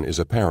admiration is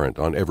apparent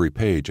on every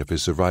page of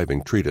his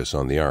surviving treatise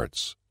on the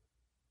arts.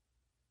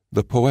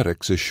 The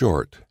Poetics is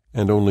short,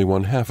 and only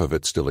one half of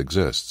it still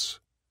exists.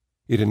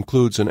 It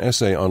includes an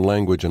essay on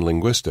language and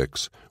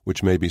linguistics,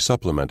 which may be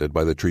supplemented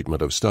by the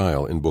treatment of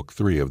style in Book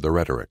 3 of the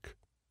Rhetoric.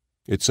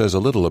 It says a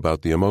little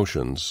about the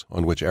emotions,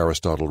 on which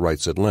Aristotle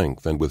writes at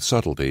length and with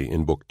subtlety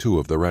in Book 2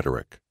 of the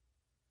Rhetoric.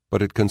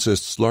 But it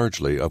consists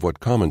largely of what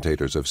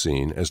commentators have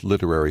seen as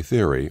literary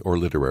theory or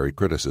literary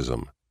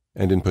criticism,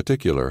 and in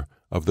particular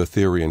of the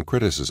theory and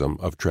criticism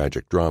of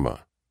tragic drama.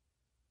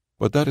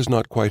 But that is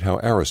not quite how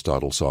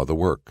Aristotle saw the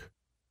work.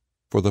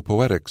 For the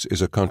Poetics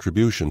is a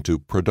contribution to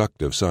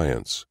productive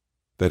science.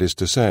 That is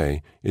to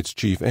say, its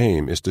chief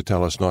aim is to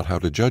tell us not how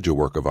to judge a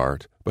work of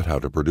art, but how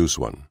to produce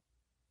one.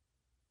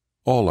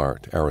 All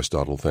art,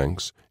 Aristotle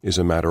thinks, is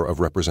a matter of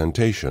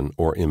representation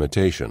or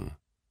imitation.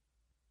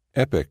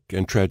 Epic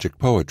and tragic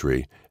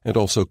poetry, and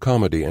also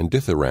comedy and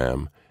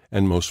dithyramb,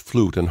 and most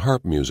flute and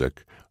harp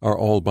music, are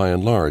all by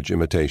and large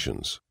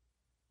imitations.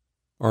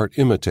 Art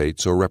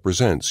imitates or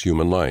represents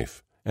human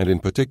life, and in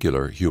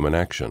particular human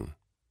action.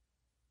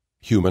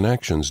 Human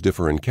actions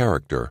differ in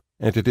character,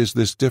 and it is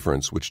this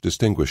difference which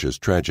distinguishes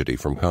tragedy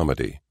from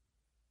comedy.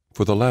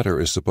 For the latter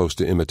is supposed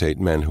to imitate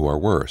men who are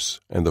worse,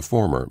 and the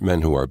former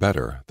men who are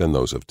better than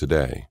those of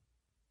today.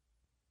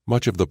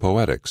 Much of the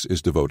Poetics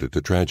is devoted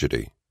to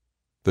tragedy.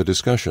 The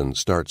discussion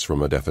starts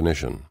from a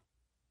definition.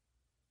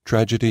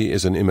 Tragedy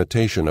is an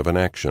imitation of an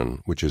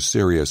action which is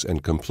serious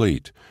and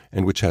complete,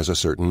 and which has a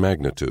certain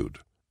magnitude.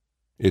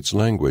 Its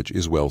language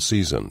is well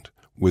seasoned,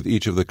 with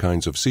each of the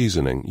kinds of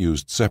seasoning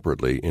used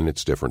separately in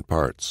its different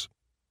parts.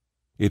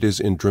 It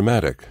is in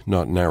dramatic,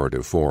 not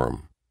narrative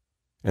form,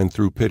 and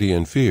through pity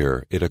and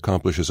fear it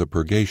accomplishes a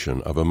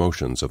purgation of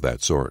emotions of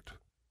that sort.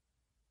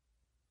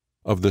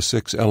 Of the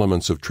 6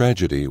 elements of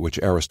tragedy which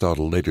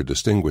Aristotle later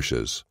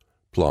distinguishes,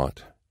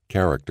 plot,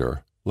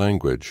 character,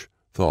 language,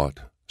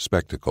 thought,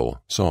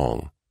 spectacle,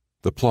 song,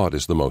 the plot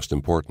is the most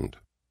important.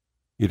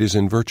 It is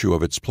in virtue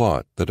of its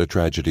plot that a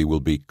tragedy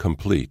will be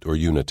complete or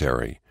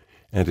unitary,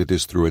 and it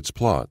is through its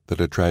plot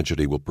that a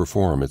tragedy will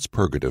perform its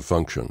purgative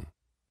function.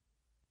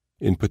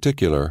 In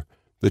particular,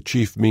 the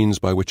chief means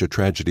by which a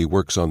tragedy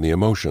works on the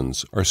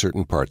emotions are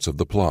certain parts of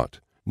the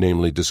plot,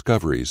 namely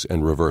discoveries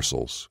and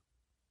reversals.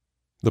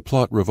 The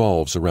plot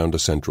revolves around a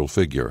central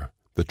figure,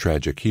 the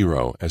tragic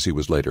hero, as he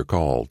was later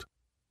called,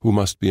 who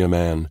must be a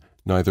man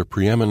neither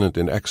preeminent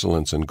in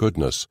excellence and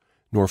goodness,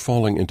 nor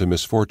falling into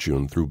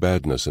misfortune through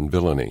badness and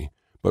villainy,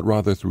 but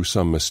rather through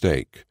some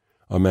mistake,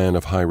 a man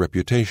of high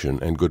reputation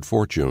and good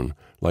fortune,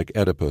 like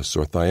Oedipus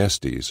or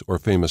Thyestes or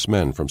famous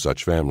men from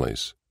such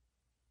families.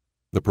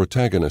 The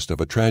protagonist of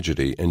a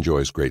tragedy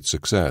enjoys great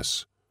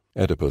success.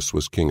 Oedipus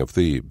was king of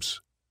Thebes.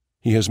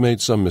 He has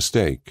made some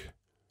mistake.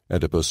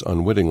 Oedipus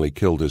unwittingly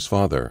killed his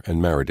father and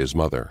married his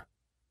mother.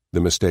 The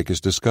mistake is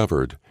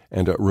discovered,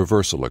 and a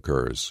reversal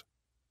occurs.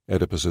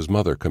 Oedipus's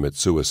mother commits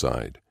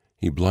suicide.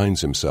 He blinds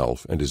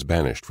himself and is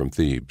banished from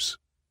Thebes.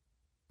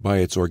 By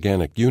its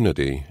organic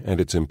unity and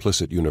its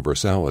implicit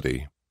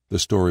universality, the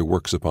story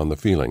works upon the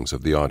feelings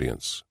of the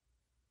audience.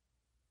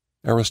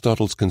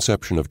 Aristotle's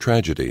conception of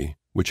tragedy,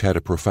 which had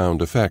a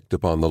profound effect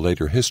upon the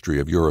later history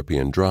of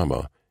European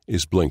drama,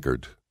 is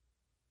blinkered.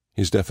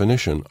 His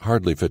definition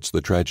hardly fits the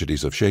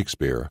tragedies of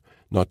Shakespeare,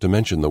 not to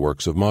mention the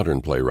works of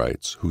modern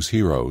playwrights, whose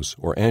heroes,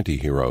 or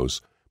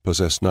anti-heroes,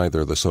 possess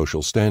neither the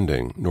social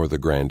standing nor the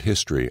grand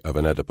history of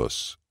an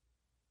Oedipus.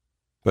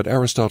 But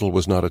Aristotle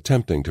was not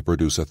attempting to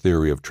produce a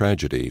theory of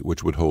tragedy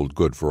which would hold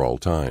good for all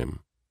time.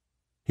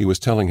 He was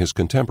telling his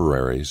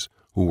contemporaries,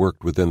 who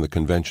worked within the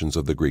conventions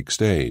of the Greek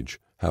stage,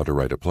 how to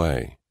write a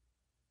play.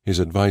 His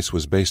advice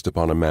was based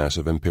upon a mass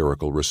of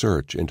empirical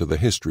research into the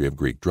history of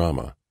Greek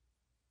drama.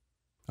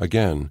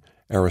 Again,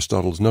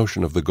 Aristotle's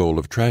notion of the goal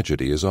of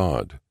tragedy is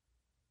odd.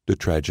 Do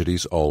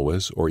tragedies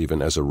always, or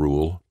even as a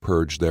rule,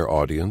 purge their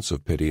audience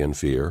of pity and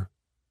fear?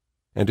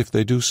 And if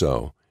they do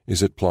so,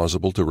 is it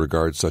plausible to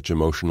regard such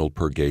emotional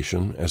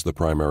purgation as the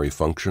primary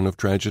function of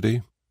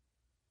tragedy?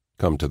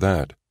 Come to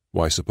that,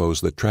 why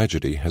suppose that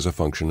tragedy has a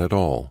function at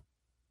all?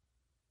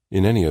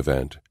 In any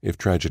event, if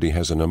tragedy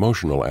has an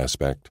emotional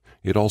aspect,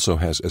 it also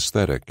has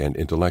aesthetic and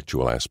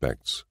intellectual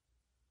aspects.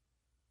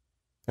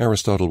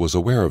 Aristotle was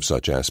aware of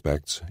such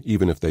aspects,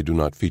 even if they do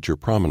not feature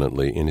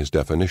prominently in his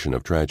definition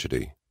of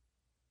tragedy.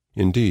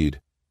 Indeed,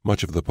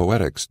 much of the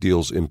Poetics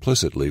deals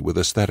implicitly with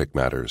aesthetic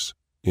matters,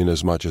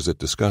 inasmuch as it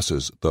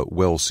discusses the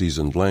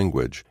well-seasoned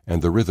language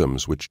and the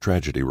rhythms which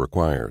tragedy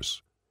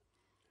requires.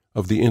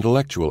 Of the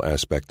intellectual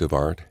aspect of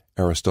art,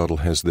 Aristotle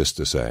has this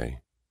to say: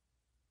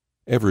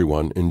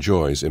 everyone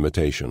enjoys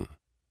imitation.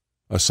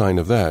 A sign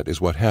of that is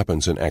what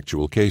happens in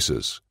actual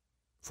cases,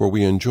 for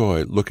we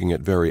enjoy looking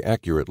at very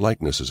accurate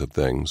likenesses of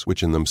things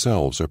which in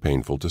themselves are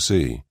painful to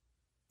see.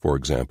 For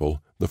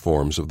example, the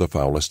forms of the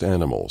foulest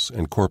animals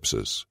and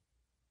corpses.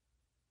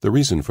 The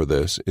reason for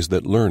this is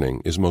that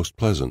learning is most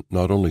pleasant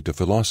not only to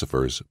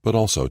philosophers but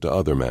also to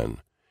other men,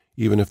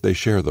 even if they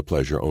share the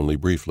pleasure only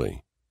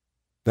briefly.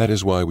 That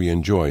is why we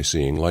enjoy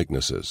seeing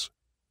likenesses.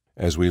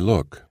 As we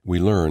look, we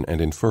learn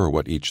and infer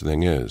what each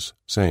thing is,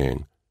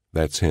 saying,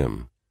 "That's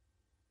him."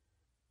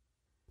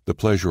 The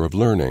pleasure of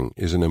learning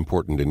is an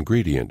important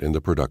ingredient in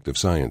the productive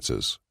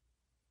sciences.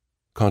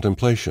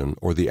 Contemplation,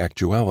 or the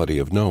actuality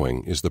of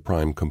knowing, is the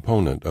prime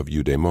component of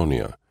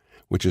eudaimonia,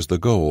 which is the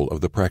goal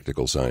of the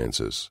practical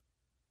sciences.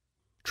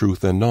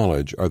 Truth and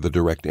knowledge are the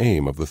direct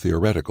aim of the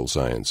theoretical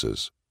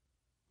sciences.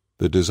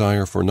 The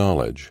desire for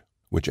knowledge,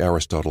 which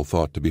Aristotle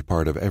thought to be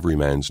part of every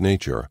man's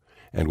nature,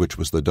 and which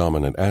was the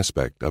dominant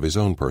aspect of his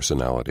own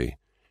personality,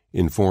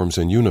 informs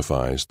and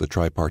unifies the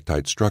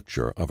tripartite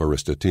structure of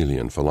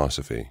Aristotelian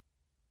philosophy.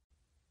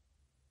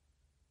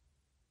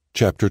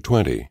 Chapter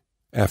 20.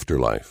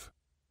 Afterlife.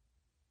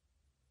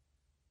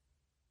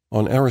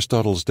 On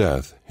Aristotle's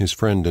death, his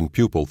friend and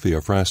pupil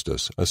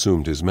Theophrastus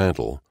assumed his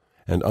mantle,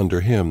 and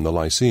under him the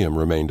Lyceum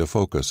remained a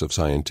focus of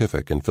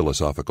scientific and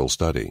philosophical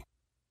study.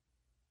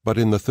 But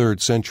in the 3rd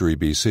century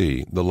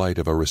BC, the light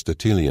of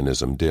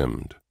Aristotelianism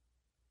dimmed.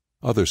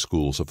 Other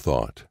schools of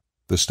thought,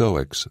 the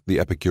Stoics, the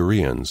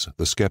Epicureans,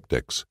 the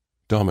Skeptics,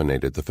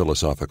 dominated the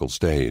philosophical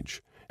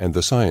stage, and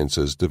the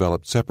sciences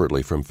developed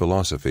separately from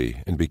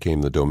philosophy and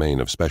became the domain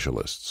of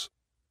specialists.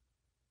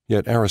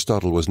 Yet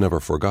Aristotle was never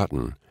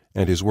forgotten,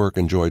 and his work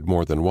enjoyed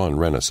more than one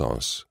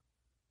renaissance.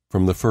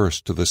 From the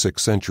 1st to the 6th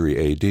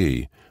century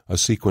AD, a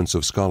sequence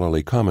of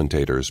scholarly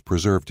commentators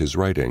preserved his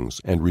writings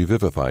and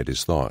revivified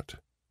his thought.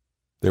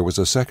 There was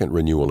a second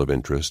renewal of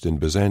interest in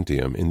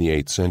Byzantium in the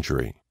 8th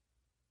century.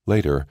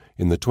 Later,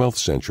 in the 12th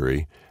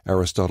century,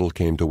 Aristotle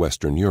came to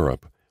Western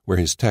Europe, where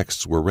his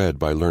texts were read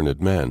by learned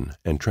men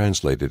and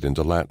translated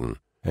into Latin,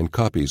 and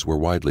copies were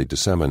widely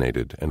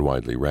disseminated and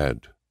widely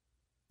read.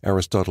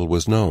 Aristotle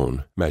was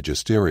known,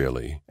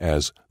 magisterially,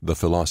 as the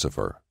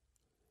Philosopher.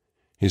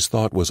 His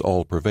thought was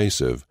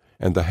all-pervasive,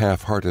 and the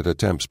half-hearted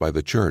attempts by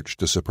the Church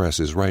to suppress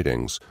his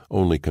writings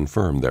only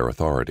confirmed their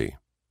authority.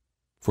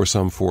 For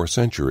some 4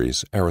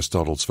 centuries,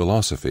 Aristotle's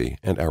philosophy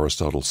and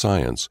Aristotle's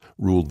science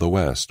ruled the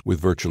West with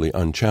virtually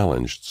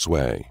unchallenged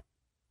sway.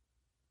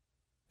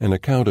 An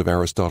account of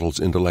Aristotle's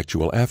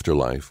intellectual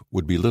afterlife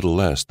would be little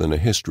less than a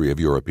history of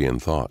European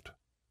thought.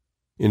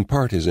 In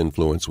part, his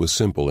influence was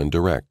simple and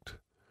direct.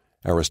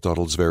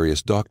 Aristotle's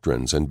various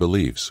doctrines and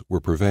beliefs were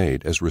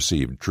purveyed as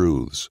received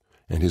truths,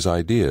 and his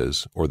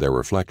ideas, or their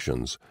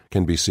reflections,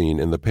 can be seen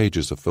in the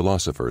pages of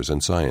philosophers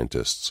and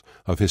scientists,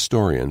 of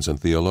historians and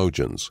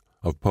theologians,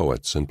 of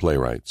poets and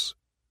playwrights.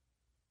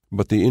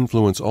 But the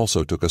influence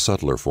also took a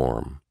subtler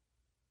form.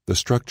 The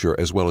structure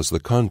as well as the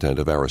content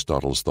of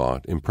Aristotle's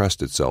thought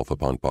impressed itself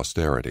upon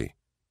posterity.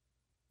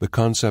 The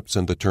concepts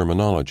and the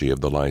terminology of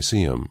the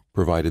Lyceum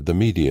provided the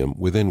medium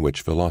within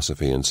which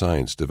philosophy and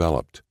science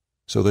developed,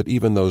 so that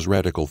even those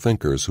radical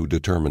thinkers who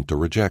determined to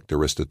reject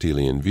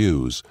Aristotelian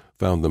views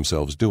found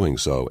themselves doing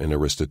so in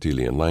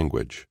Aristotelian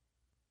language.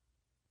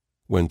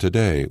 When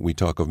today we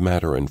talk of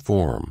matter and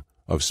form,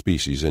 of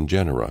species and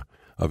genera,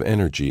 of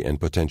energy and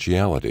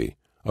potentiality,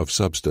 of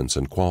substance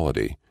and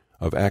quality,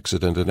 of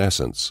accident and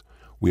essence,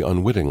 we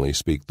unwittingly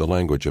speak the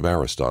language of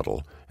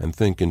Aristotle and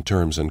think in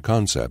terms and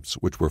concepts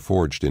which were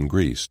forged in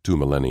Greece 2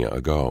 millennia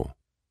ago.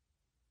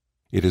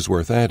 It is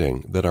worth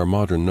adding that our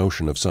modern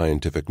notion of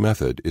scientific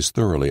method is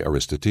thoroughly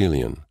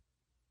Aristotelian.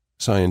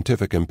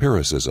 Scientific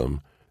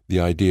empiricism, the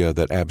idea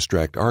that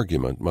abstract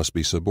argument must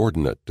be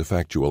subordinate to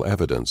factual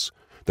evidence,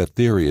 that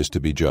theory is to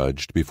be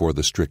judged before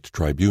the strict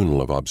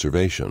tribunal of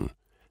observation,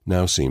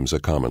 now seems a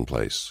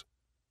commonplace.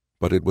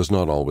 But it was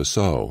not always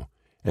so,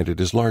 and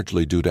it is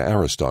largely due to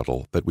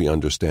Aristotle that we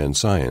understand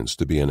science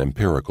to be an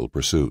empirical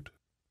pursuit.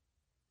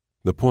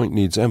 The point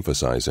needs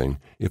emphasizing,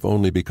 if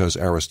only because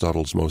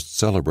Aristotle's most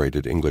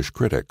celebrated English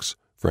critics,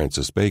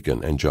 Francis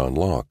Bacon and John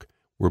Locke,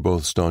 were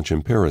both staunch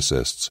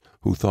empiricists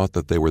who thought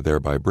that they were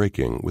thereby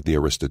breaking with the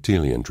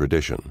Aristotelian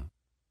tradition.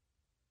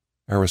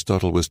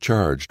 Aristotle was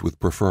charged with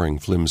preferring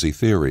flimsy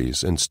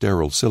theories and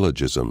sterile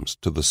syllogisms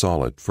to the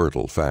solid,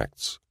 fertile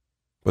facts.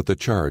 But the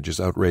charge is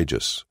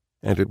outrageous,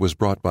 and it was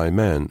brought by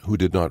men who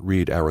did not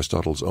read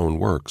Aristotle's own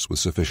works with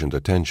sufficient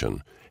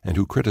attention and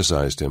who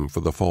criticized him for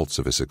the faults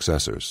of his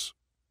successors.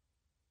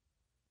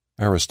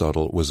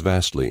 Aristotle was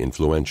vastly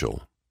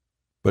influential.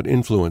 But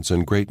influence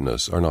and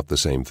greatness are not the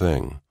same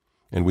thing,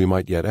 and we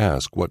might yet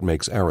ask what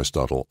makes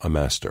Aristotle a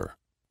master,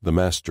 the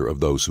master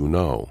of those who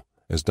know,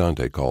 as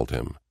Dante called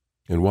him,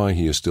 and why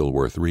he is still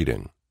worth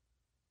reading.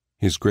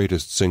 His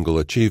greatest single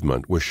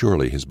achievement was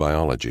surely his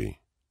biology.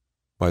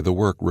 By the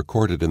work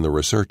recorded in the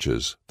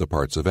Researches, the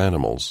Parts of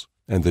Animals,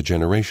 and the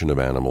Generation of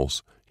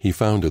Animals, he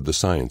founded the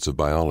science of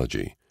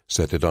biology,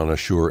 set it on a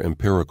sure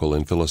empirical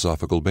and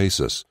philosophical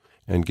basis,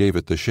 and gave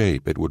it the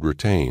shape it would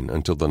retain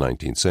until the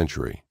 19th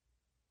century.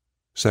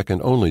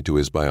 Second only to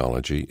his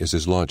biology is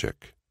his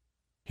logic.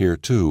 Here,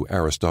 too,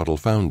 Aristotle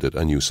founded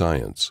a new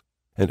science,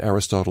 and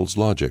Aristotle's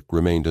logic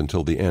remained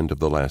until the end of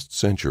the last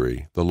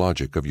century the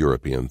logic of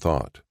European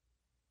thought.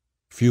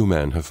 Few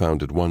men have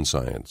founded one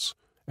science.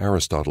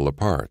 Aristotle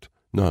apart,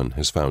 none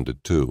has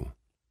founded two.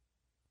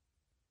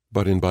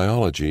 But in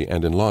biology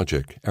and in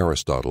logic,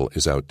 Aristotle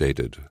is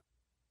outdated.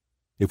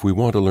 If we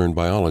want to learn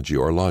biology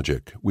or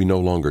logic, we no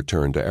longer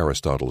turn to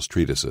Aristotle's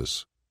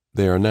treatises.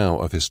 They are now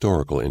of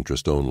historical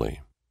interest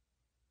only.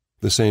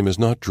 The same is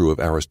not true of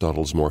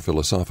Aristotle's more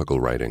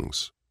philosophical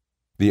writings.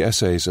 The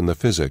essays in the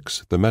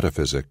Physics, the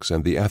Metaphysics,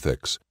 and the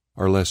Ethics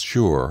are less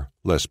sure,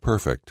 less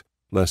perfect,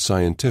 less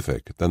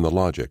scientific than the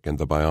logic and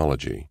the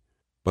biology,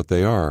 but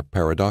they are,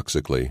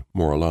 paradoxically,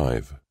 more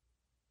alive.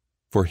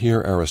 For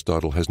here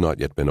Aristotle has not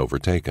yet been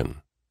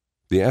overtaken.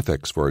 The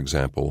Ethics, for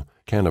example,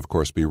 can of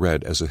course be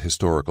read as a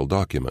historical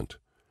document,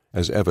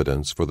 as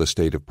evidence for the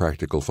state of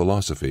practical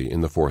philosophy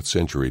in the 4th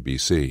century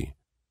BC.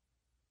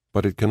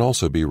 But it can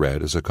also be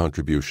read as a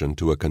contribution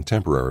to a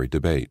contemporary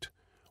debate,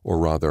 or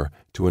rather,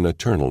 to an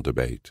eternal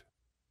debate.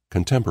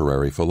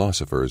 Contemporary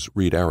philosophers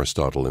read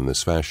Aristotle in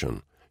this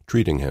fashion,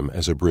 treating him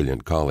as a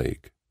brilliant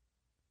colleague.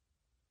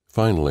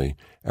 Finally,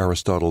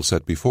 Aristotle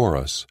set before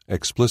us,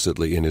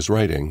 explicitly in his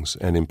writings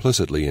and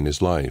implicitly in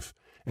his life,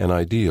 an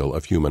ideal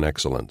of human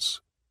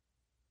excellence.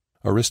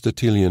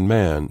 Aristotelian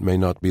man may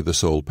not be the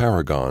sole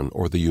paragon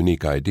or the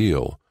unique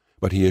ideal,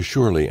 but he is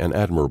surely an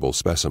admirable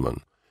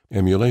specimen,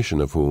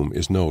 emulation of whom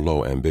is no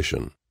low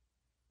ambition.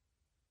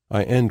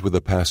 I end with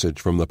a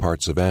passage from the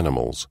Parts of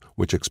Animals,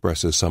 which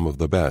expresses some of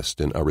the best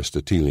in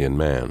Aristotelian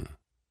man.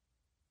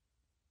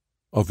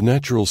 Of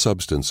natural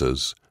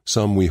substances,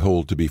 some we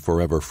hold to be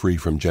forever free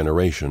from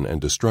generation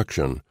and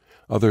destruction,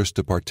 others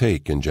to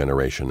partake in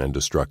generation and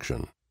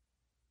destruction.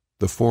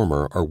 The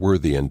former are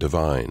worthy and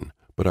divine,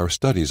 but our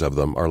studies of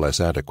them are less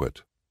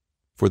adequate,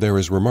 for there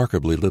is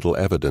remarkably little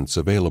evidence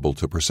available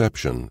to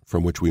perception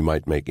from which we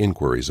might make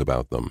inquiries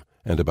about them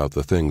and about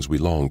the things we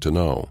long to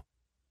know.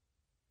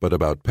 But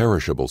about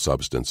perishable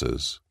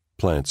substances,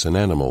 plants and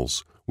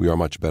animals, we are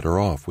much better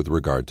off with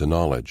regard to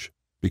knowledge,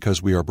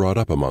 because we are brought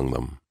up among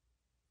them.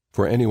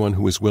 For anyone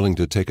who is willing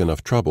to take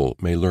enough trouble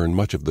may learn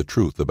much of the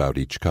truth about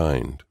each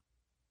kind.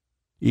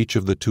 Each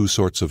of the two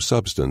sorts of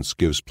substance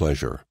gives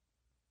pleasure.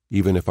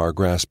 Even if our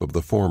grasp of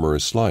the former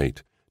is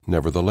slight,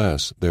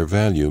 nevertheless their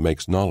value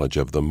makes knowledge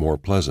of them more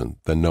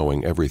pleasant than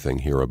knowing everything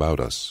here about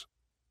us.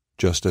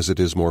 Just as it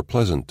is more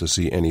pleasant to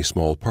see any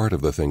small part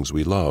of the things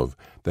we love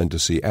than to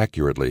see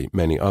accurately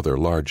many other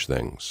large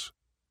things.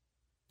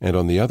 And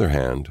on the other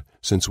hand,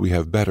 since we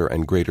have better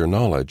and greater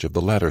knowledge of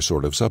the latter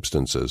sort of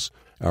substances,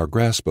 our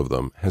grasp of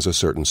them has a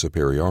certain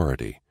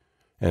superiority.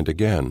 And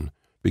again,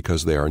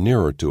 because they are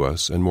nearer to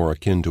us and more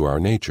akin to our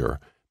nature,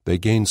 they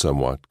gain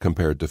somewhat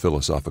compared to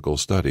philosophical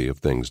study of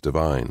things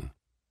divine.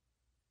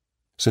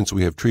 Since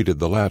we have treated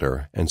the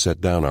latter and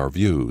set down our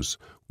views,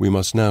 we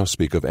must now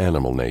speak of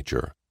animal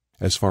nature,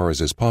 as far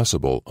as is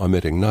possible,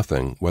 omitting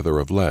nothing, whether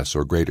of less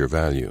or greater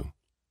value.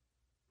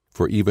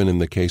 For even in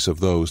the case of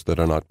those that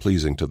are not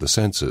pleasing to the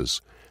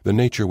senses, the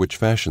nature which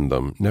fashioned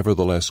them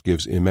nevertheless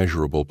gives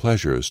immeasurable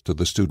pleasures to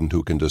the student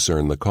who can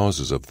discern the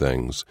causes of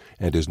things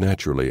and is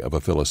naturally of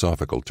a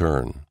philosophical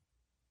turn.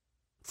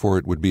 For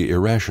it would be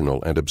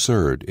irrational and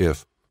absurd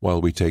if,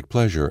 while we take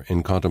pleasure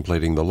in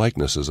contemplating the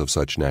likenesses of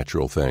such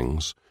natural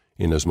things,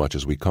 inasmuch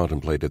as we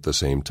contemplate at the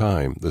same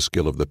time the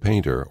skill of the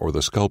painter or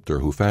the sculptor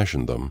who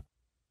fashioned them,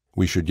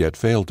 we should yet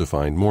fail to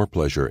find more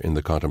pleasure in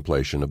the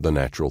contemplation of the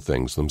natural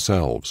things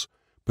themselves,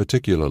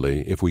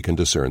 particularly if we can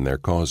discern their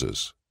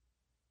causes.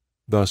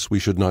 Thus we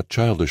should not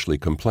childishly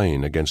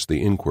complain against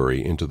the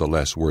inquiry into the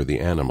less worthy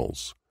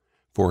animals,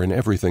 for in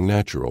everything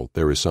natural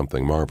there is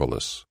something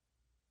marvelous.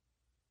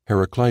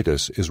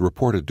 Heraclitus is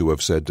reported to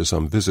have said to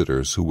some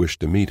visitors who wished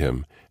to meet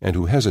him, and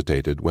who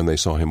hesitated when they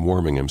saw him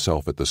warming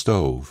himself at the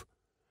stove,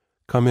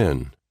 "Come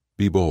in,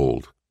 be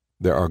bold,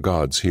 there are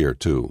gods here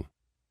too."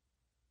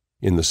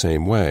 In the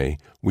same way,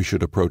 we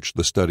should approach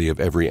the study of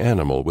every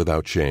animal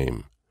without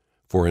shame,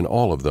 for in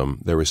all of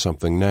them there is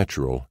something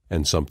natural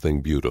and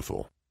something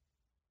beautiful.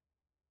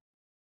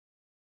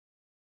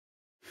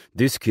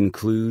 This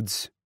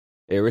concludes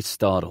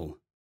Aristotle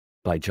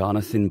by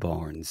Jonathan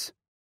Barnes.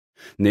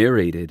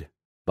 Narrated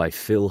by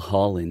Phil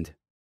Holland.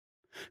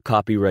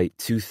 Copyright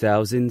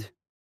 2000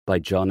 by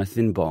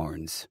Jonathan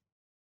Barnes.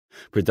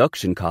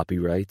 Production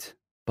copyright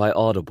by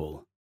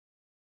Audible.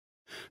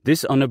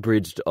 This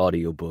unabridged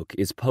audiobook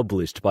is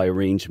published by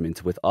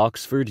arrangement with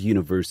Oxford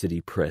University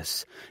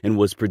Press and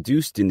was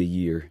produced in the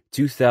year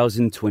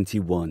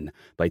 2021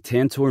 by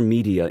Tantor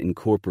Media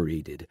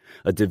Incorporated,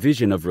 a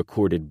division of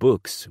Recorded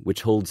Books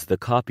which holds the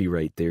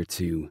copyright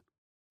thereto.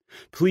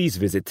 Please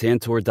visit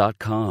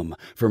tantor.com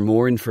for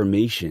more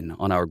information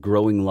on our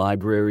growing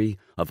library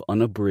of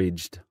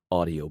unabridged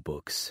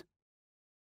audiobooks.